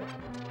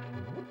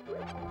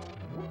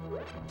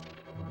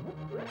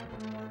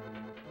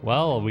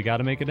 Well, we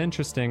gotta make it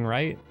interesting,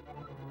 right?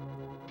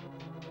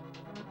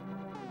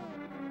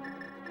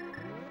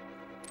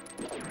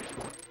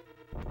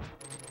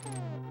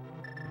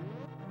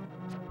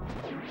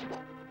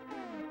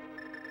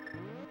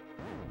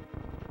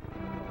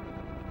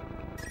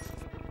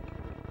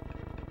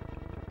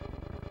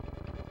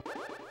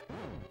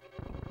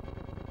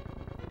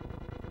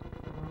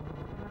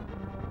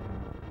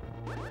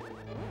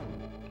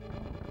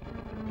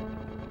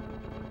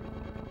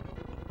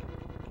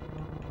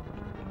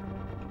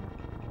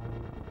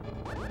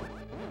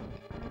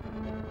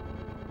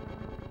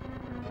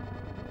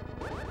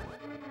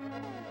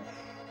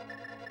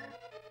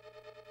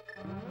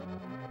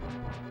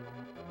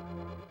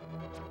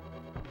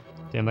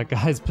 Damn, that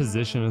guy's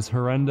position is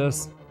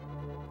horrendous.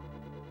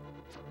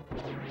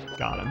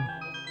 Got him.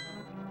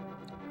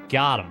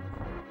 Got him.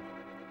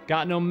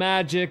 Got no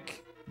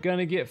magic.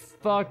 Gonna get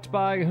fucked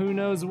by who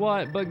knows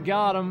what, but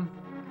got him.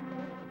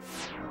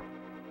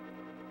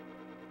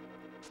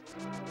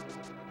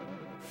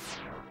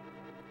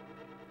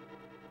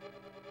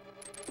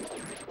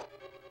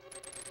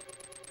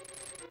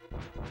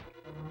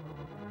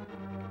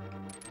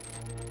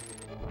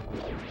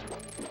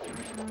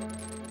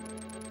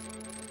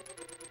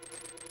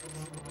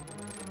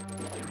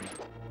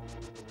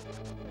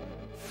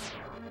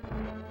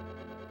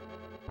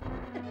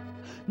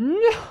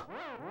 No!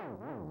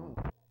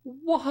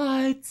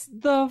 What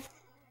the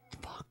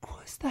fuck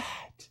was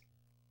that?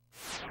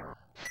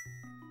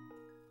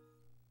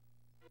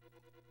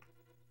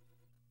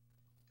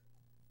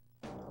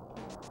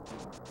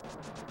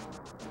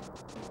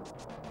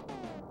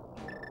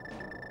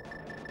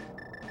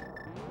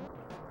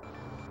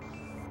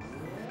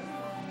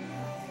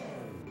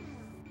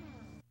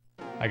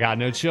 I got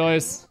no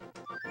choice.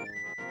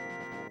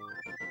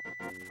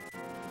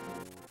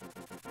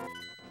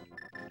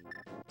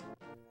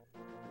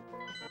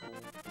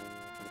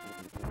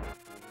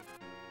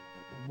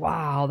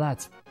 Wow,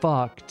 that's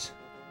fucked.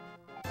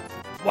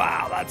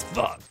 Wow, that's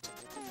fucked.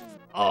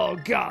 Oh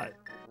god.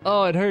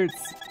 Oh, it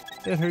hurts.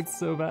 It hurts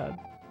so bad.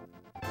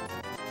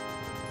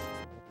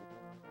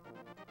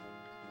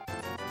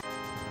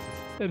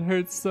 It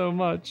hurts so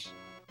much.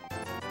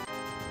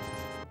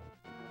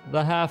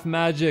 The half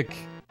magic.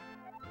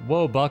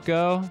 Whoa,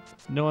 bucko.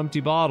 No empty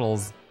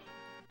bottles.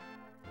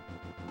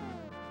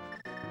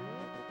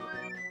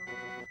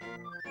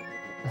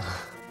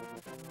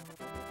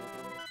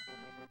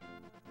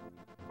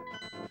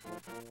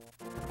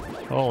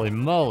 Holy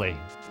moly.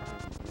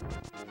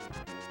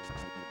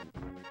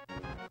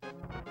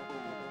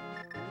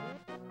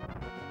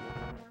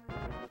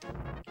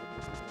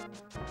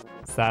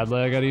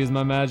 Sadly, I gotta use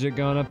my magic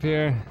going up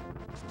here,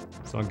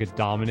 so I don't get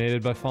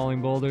dominated by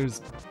falling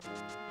boulders.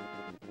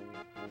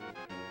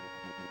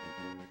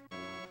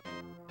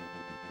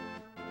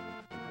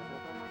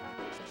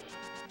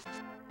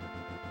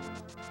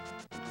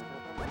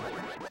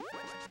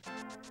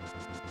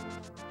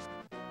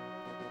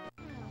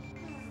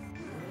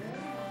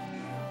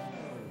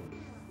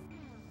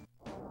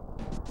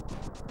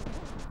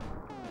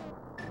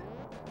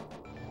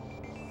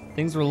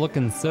 Things were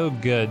looking so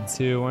good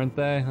too, weren't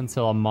they?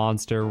 Until a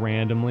monster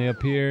randomly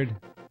appeared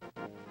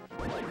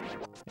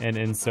and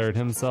inserted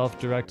himself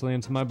directly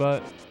into my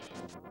butt.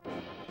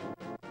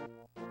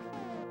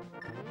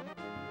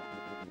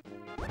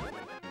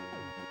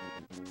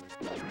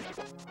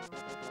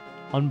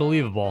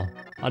 Unbelievable.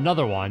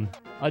 Another one.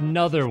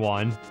 Another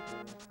one.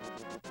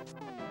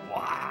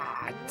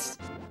 What?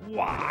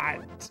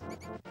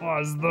 What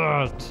was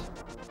that?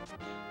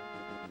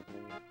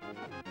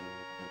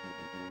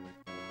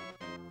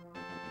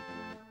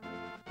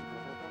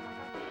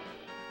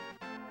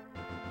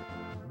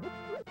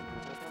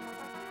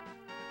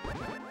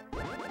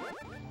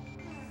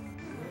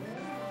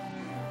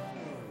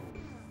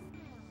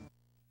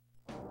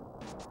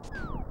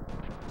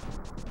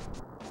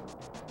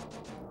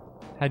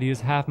 Had to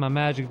use half my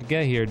magic to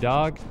get here,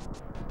 dog.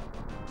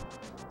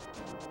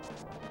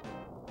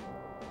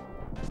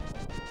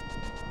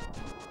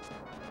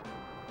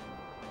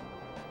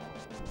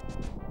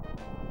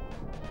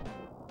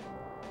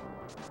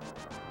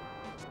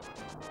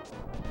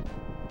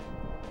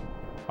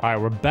 All right,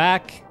 we're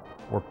back.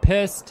 We're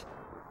pissed.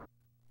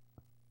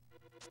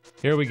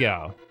 Here we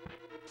go.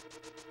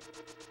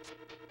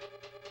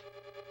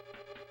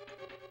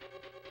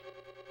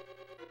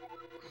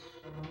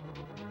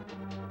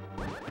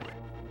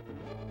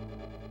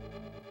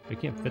 We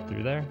can't fit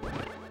through there.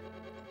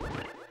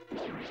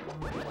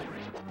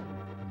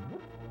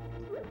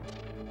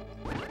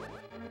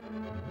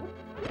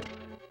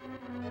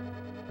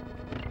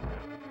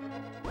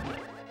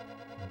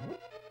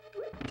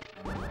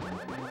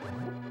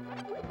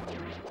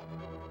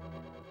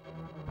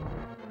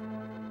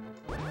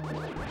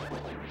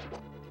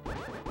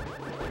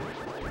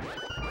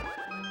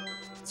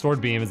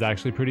 Sword beam is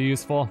actually pretty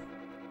useful.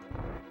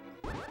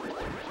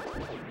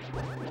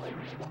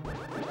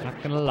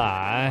 Not gonna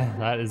lie,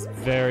 that is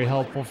very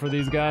helpful for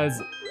these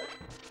guys.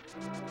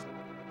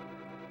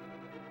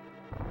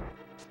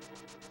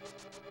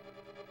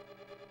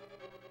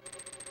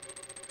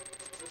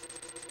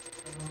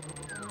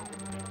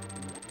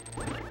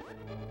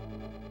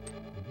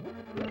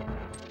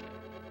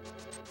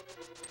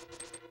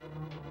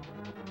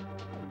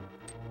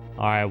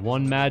 All right,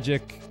 one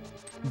magic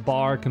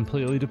bar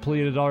completely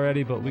depleted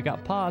already, but we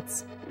got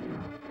pots.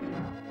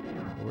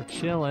 We're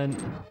chilling.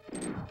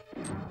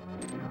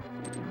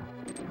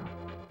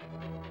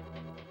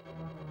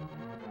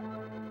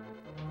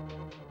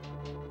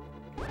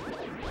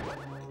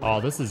 Oh,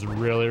 this is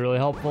really, really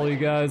helpful, you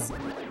guys.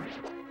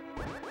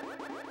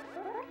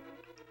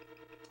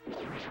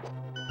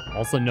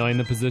 Also knowing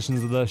the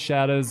positions of the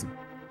shadows.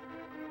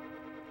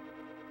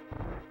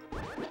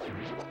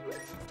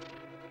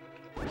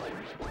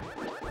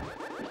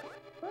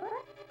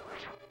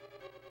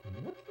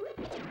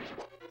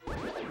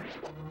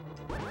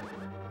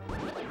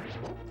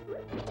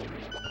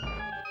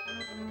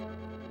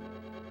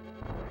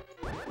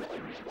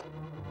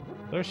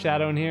 Is there a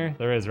shadow in here?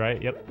 There is, right?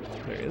 Yep,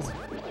 there is.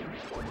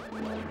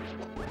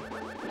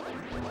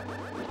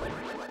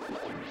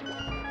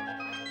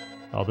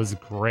 Oh, this is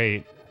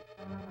great.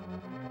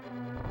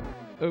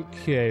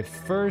 Okay,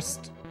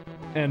 first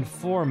and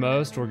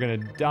foremost, we're gonna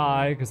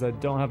die because I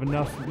don't have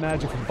enough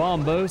magic for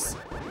bombos,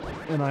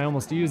 and I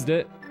almost used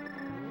it,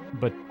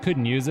 but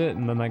couldn't use it,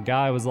 and then that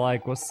guy was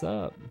like, "What's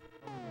up?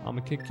 I'm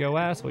gonna kick your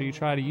ass while you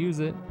try to use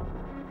it."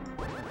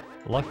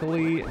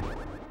 Luckily,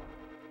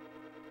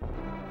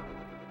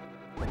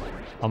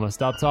 I'm gonna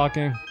stop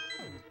talking.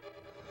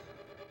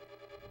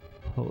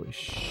 Holy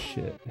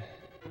shit.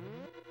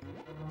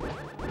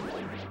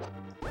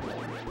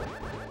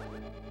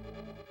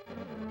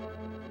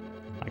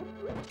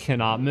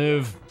 cannot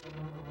move.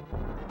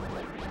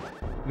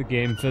 The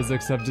game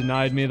physics have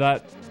denied me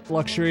that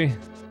luxury.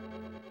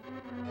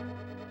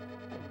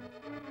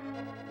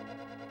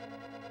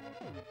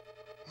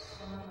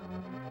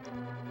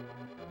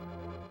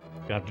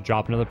 Gonna have to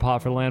drop another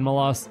pot for landma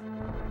loss.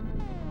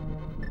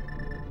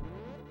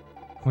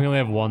 We only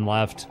have one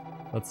left.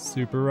 That's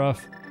super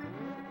rough.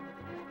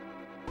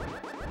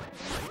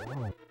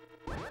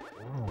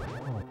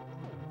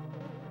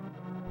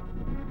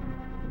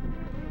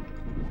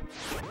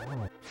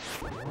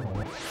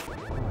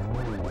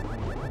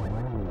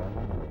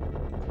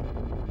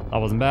 That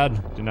wasn't bad.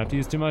 Didn't have to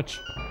use too much.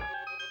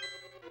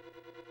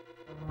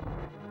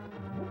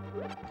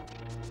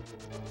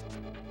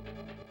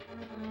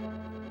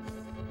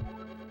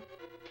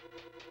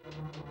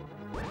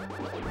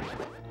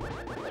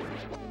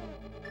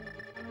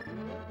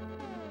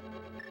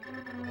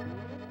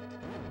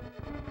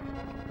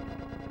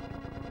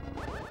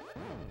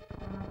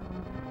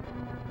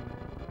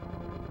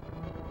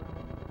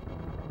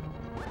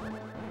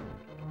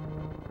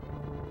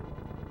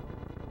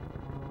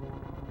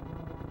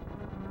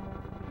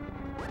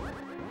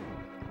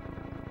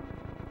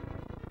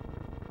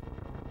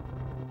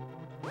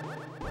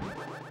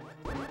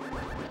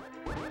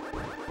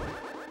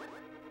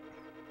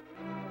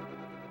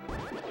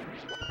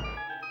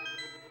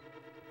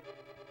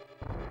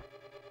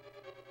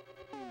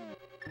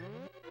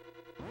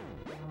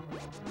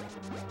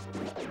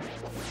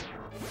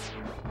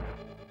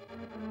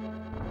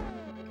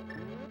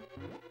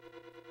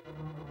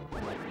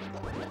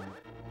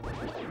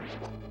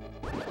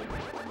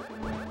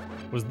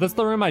 Was this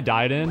the room I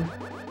died in?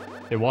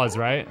 It was,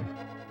 right?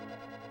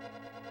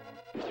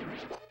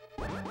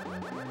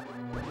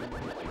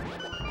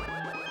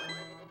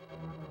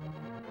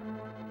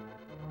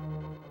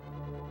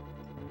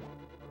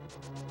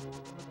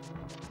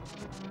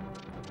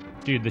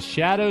 Dude, the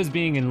shadows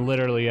being in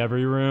literally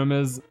every room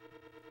is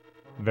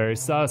very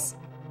sus.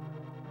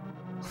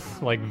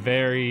 Like,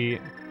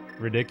 very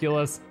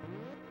ridiculous.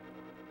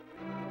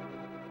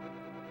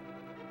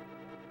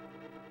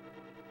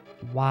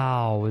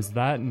 Wow, is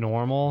that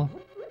normal?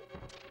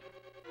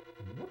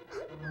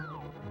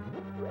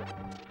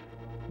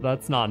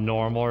 That's not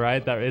normal,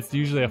 right? That it's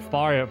usually a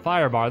fire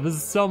bar. This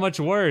is so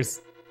much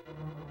worse.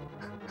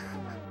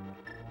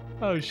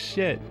 Oh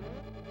shit.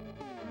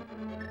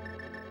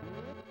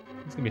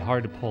 It's gonna be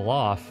hard to pull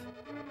off.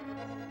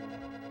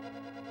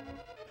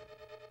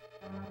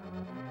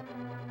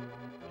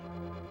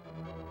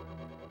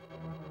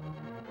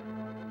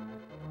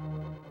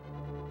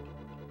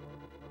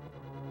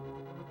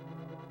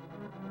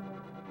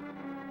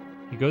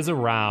 He goes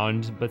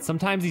around, but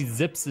sometimes he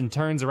zips and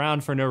turns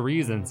around for no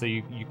reason, so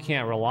you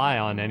can't rely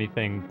on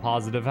anything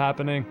positive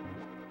happening.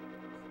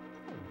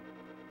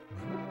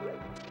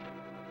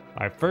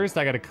 Alright, first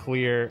I gotta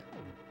clear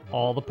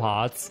all the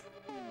pots.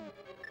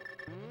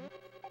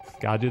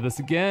 Gotta do this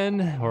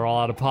again. We're all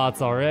out of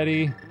pots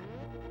already.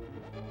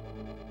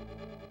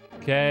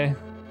 Okay.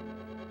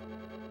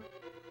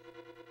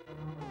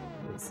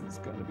 This is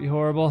gonna be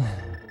horrible.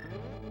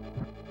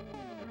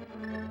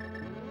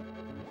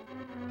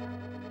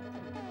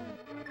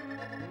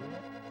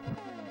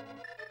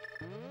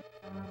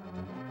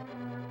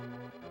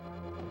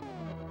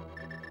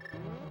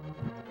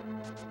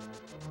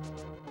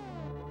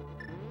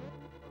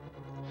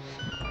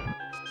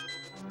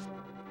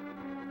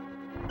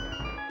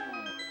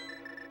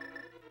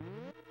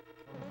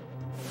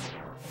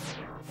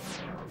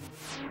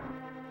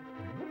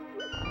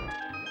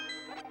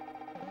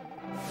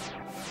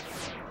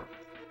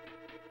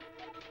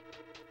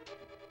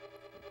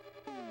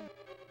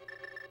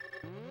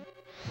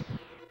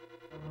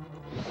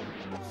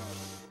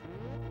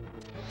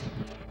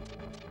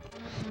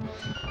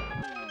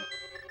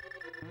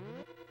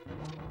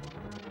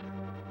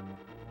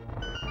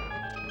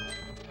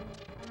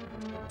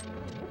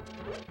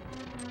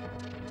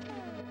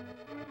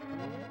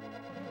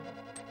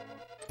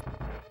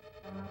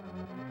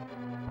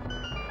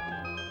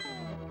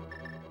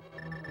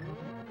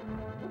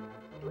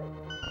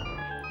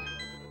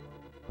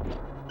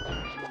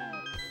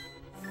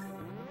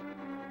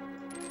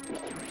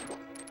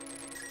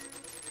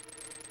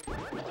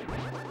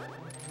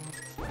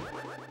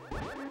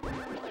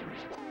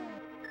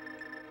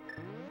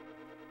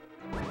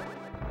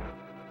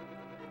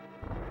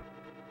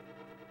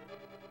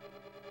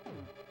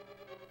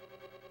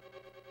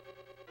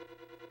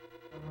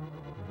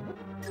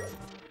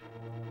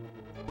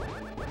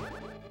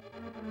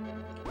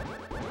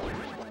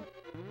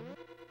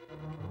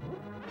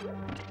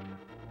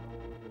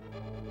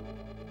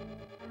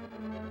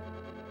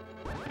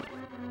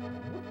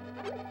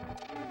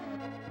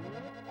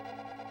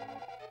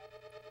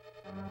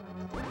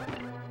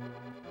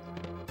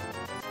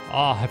 Oh,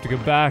 I have to go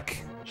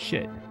back.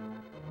 Shit.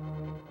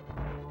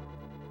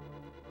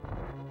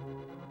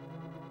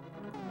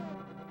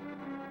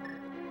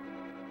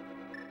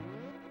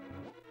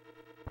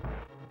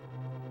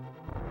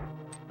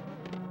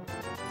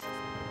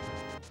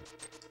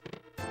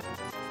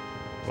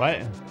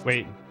 What?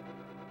 Wait.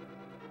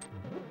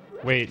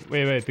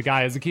 Wait, the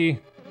guy has a key?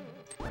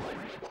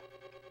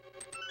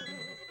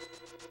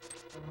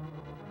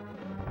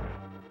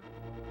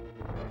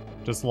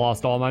 Just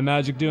lost all my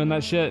magic doing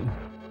that shit.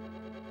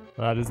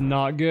 That is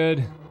not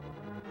good.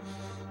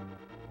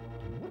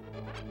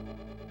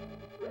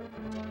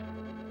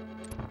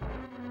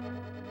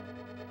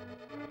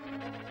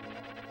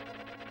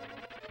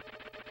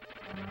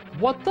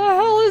 What the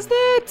hell is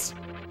that?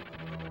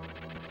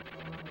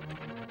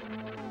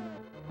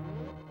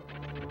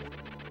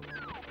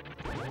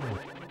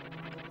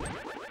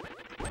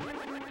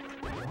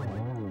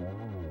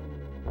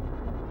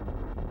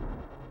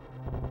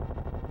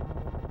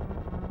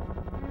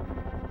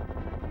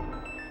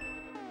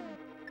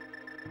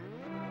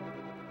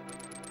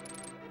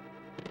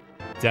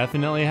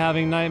 Definitely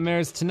having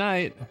nightmares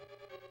tonight.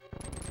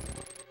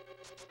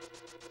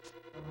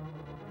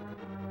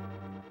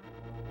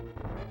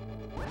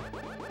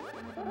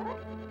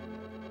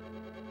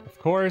 Of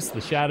course, the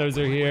shadows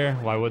are here.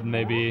 Why wouldn't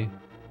they be?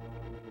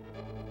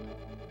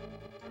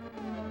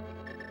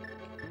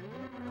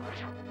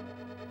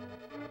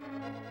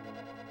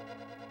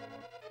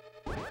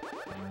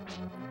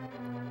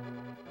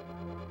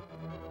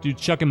 Do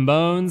chucking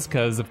bones,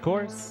 cause of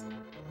course.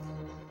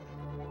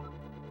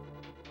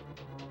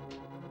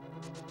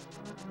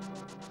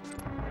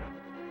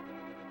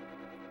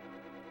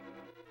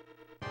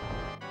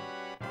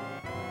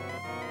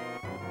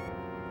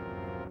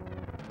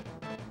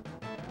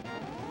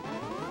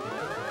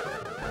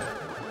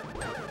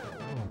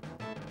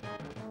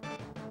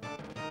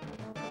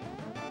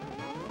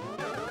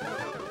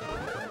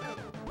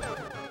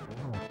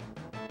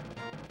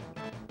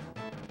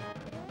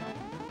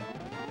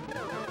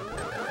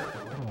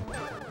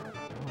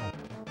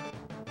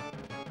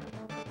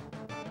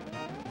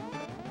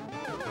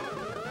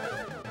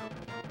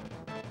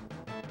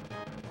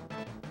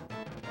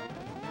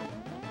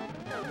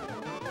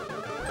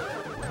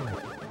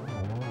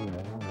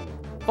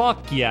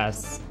 Fuck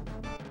yes.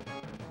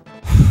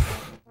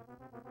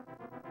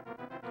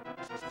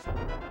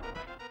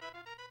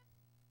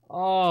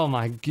 Oh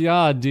my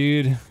god,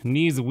 dude.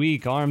 Knees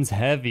weak, arms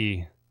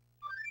heavy.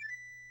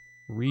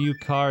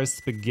 Ryukahr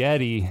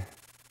spaghetti.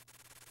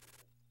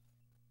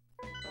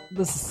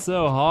 This is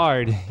so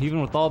hard.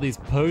 Even with all these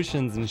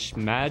potions and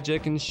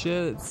magic and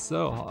shit, it's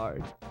so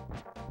hard.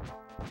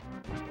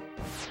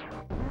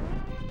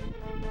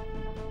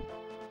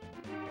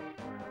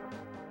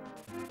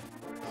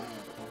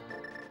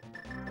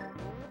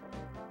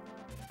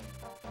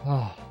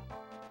 Oh.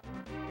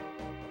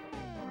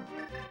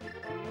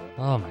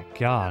 Oh my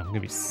god, I'm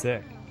gonna be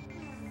sick.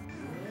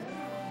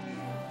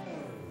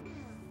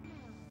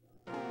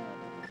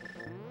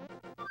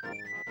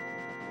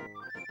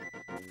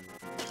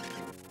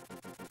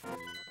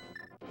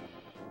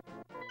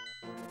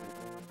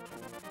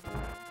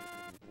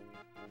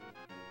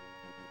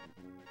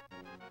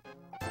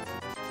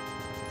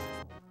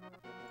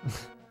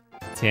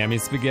 Tammy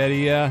spaghetti,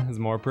 yeah, is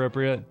more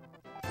appropriate.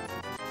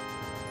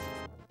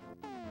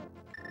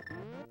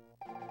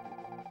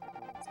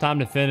 Time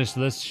to finish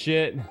this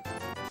shit.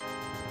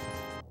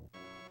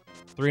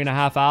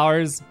 3.5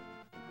 hours.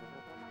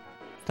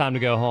 Time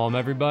to go home,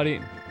 everybody.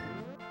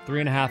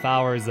 3.5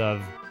 hours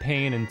of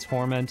pain and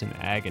torment and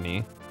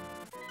agony.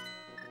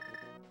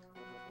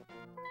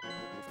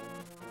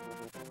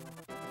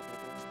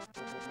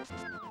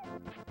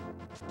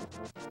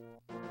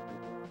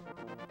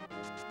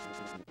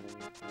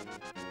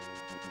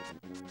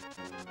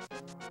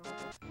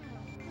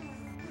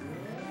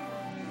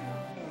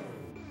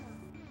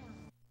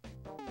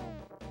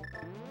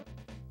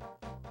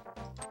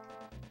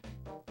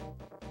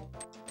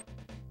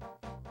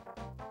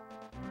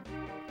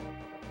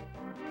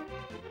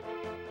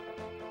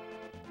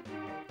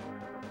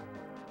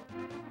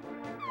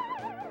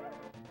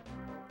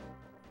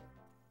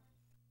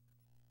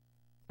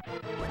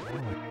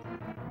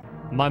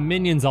 My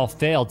minions all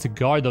failed to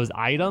guard those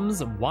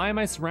items? Why am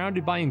I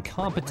surrounded by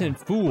incompetent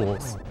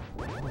fools?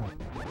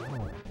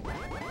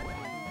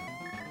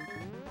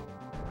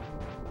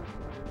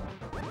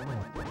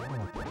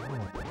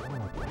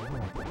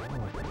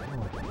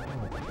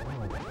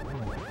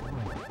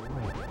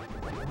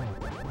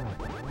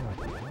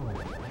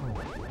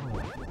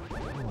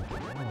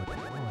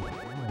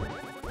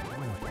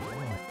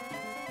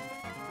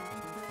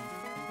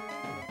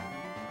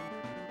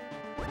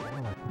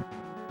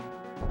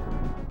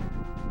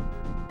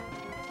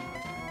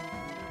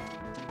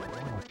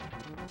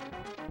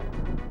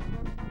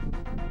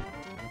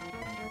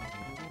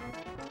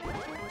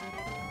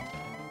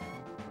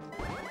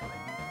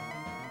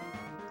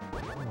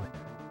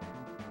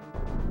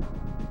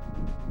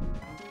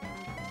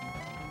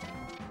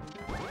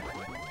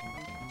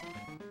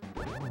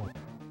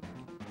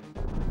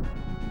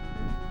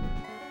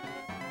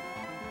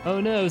 Oh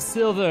no,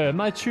 Silver,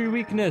 my true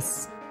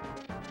weakness!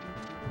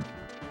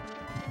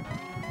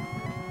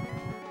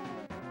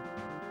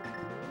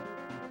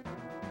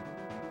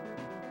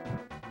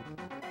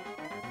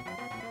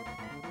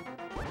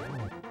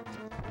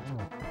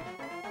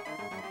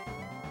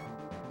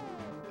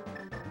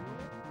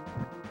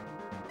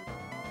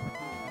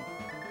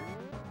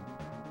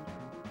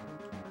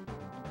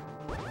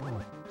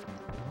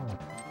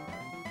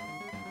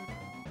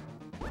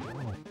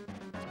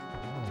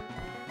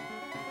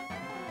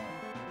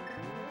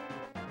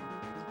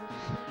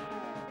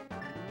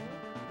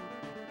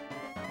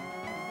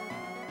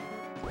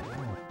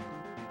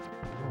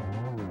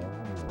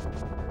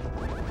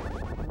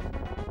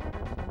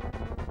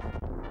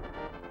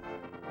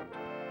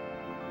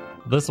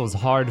 This was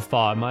hard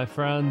fought, my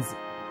friends.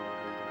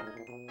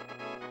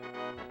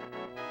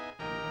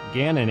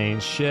 Ganon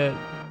ain't shit.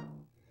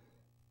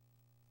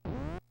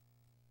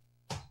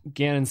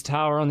 Ganon's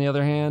tower, on the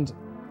other hand,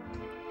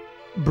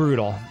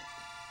 brutal.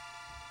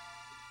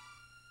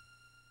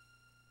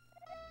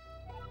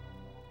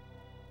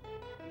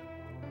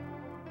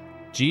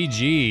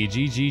 GG,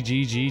 GG,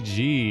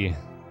 GG.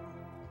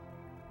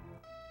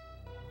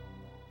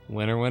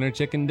 Winner, winner,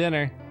 chicken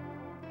dinner.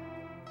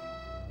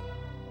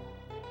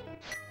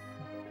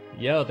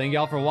 Yo, thank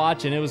y'all for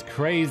watching. It was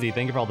crazy.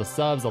 Thank you for all the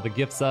subs, all the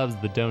gift subs,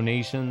 the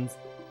donations.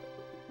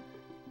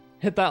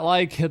 Hit that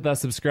like, hit that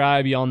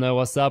subscribe. Y'all know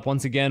what's up.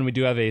 Once again, we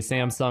do have a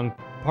Samsung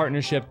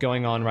partnership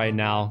going on right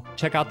now.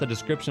 Check out the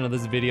description of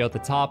this video at the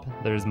top.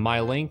 There's my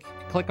link.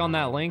 Click on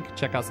that link.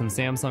 Check out some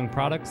Samsung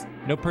products.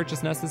 No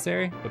purchase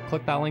necessary, but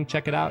click that link,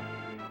 check it out.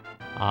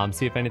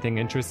 See if anything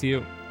interests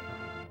you.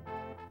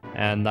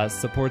 And that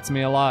supports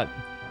me a lot.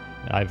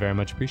 I very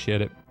much appreciate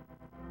it.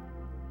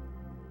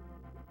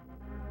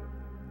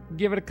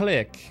 Give it a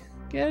click.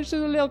 Yeah, just a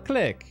little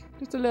click.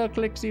 Just a little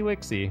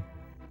clicksy-wixy.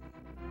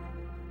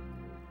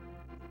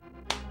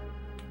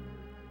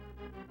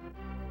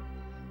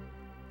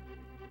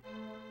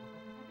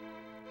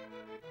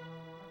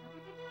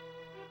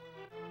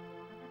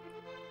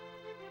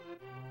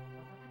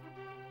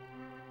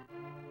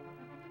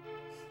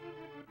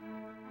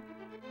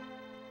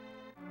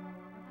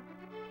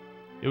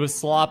 It was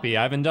sloppy.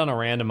 I haven't done a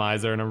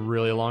randomizer in a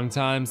really long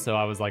time, so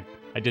I was like,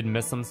 I did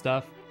miss some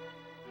stuff.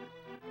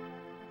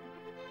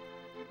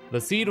 The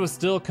seed was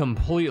still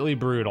completely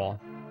brutal.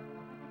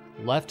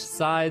 Left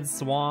side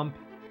swamp,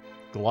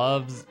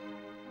 gloves.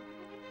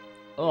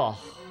 Ugh.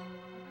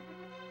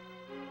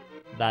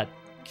 That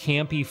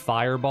campy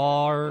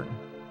firebar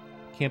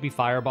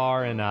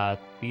in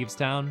Thieves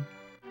Town.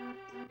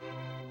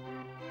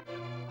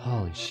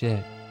 Holy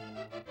shit.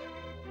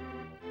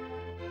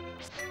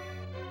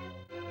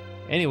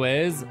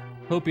 Anyways,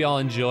 hope y'all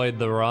enjoyed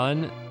the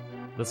run.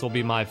 This will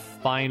be my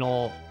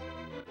final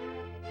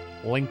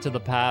Link to the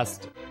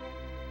Past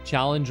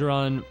challenge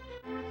run.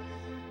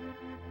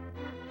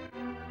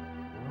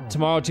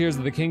 Tomorrow Tears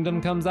of the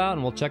Kingdom comes out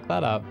and we'll check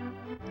that out.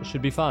 It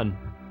should be fun.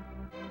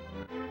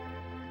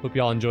 Hope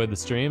y'all enjoyed the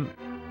stream.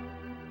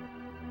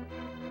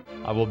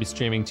 I will be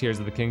streaming Tears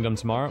of the Kingdom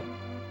tomorrow.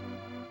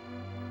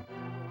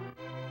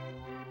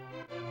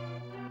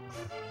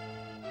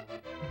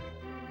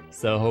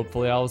 So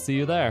hopefully I will see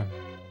you there.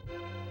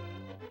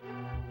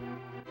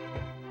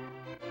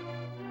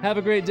 Have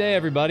a great day,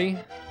 everybody.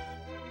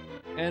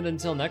 And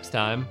until next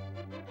time,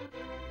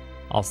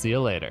 I'll see you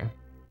later.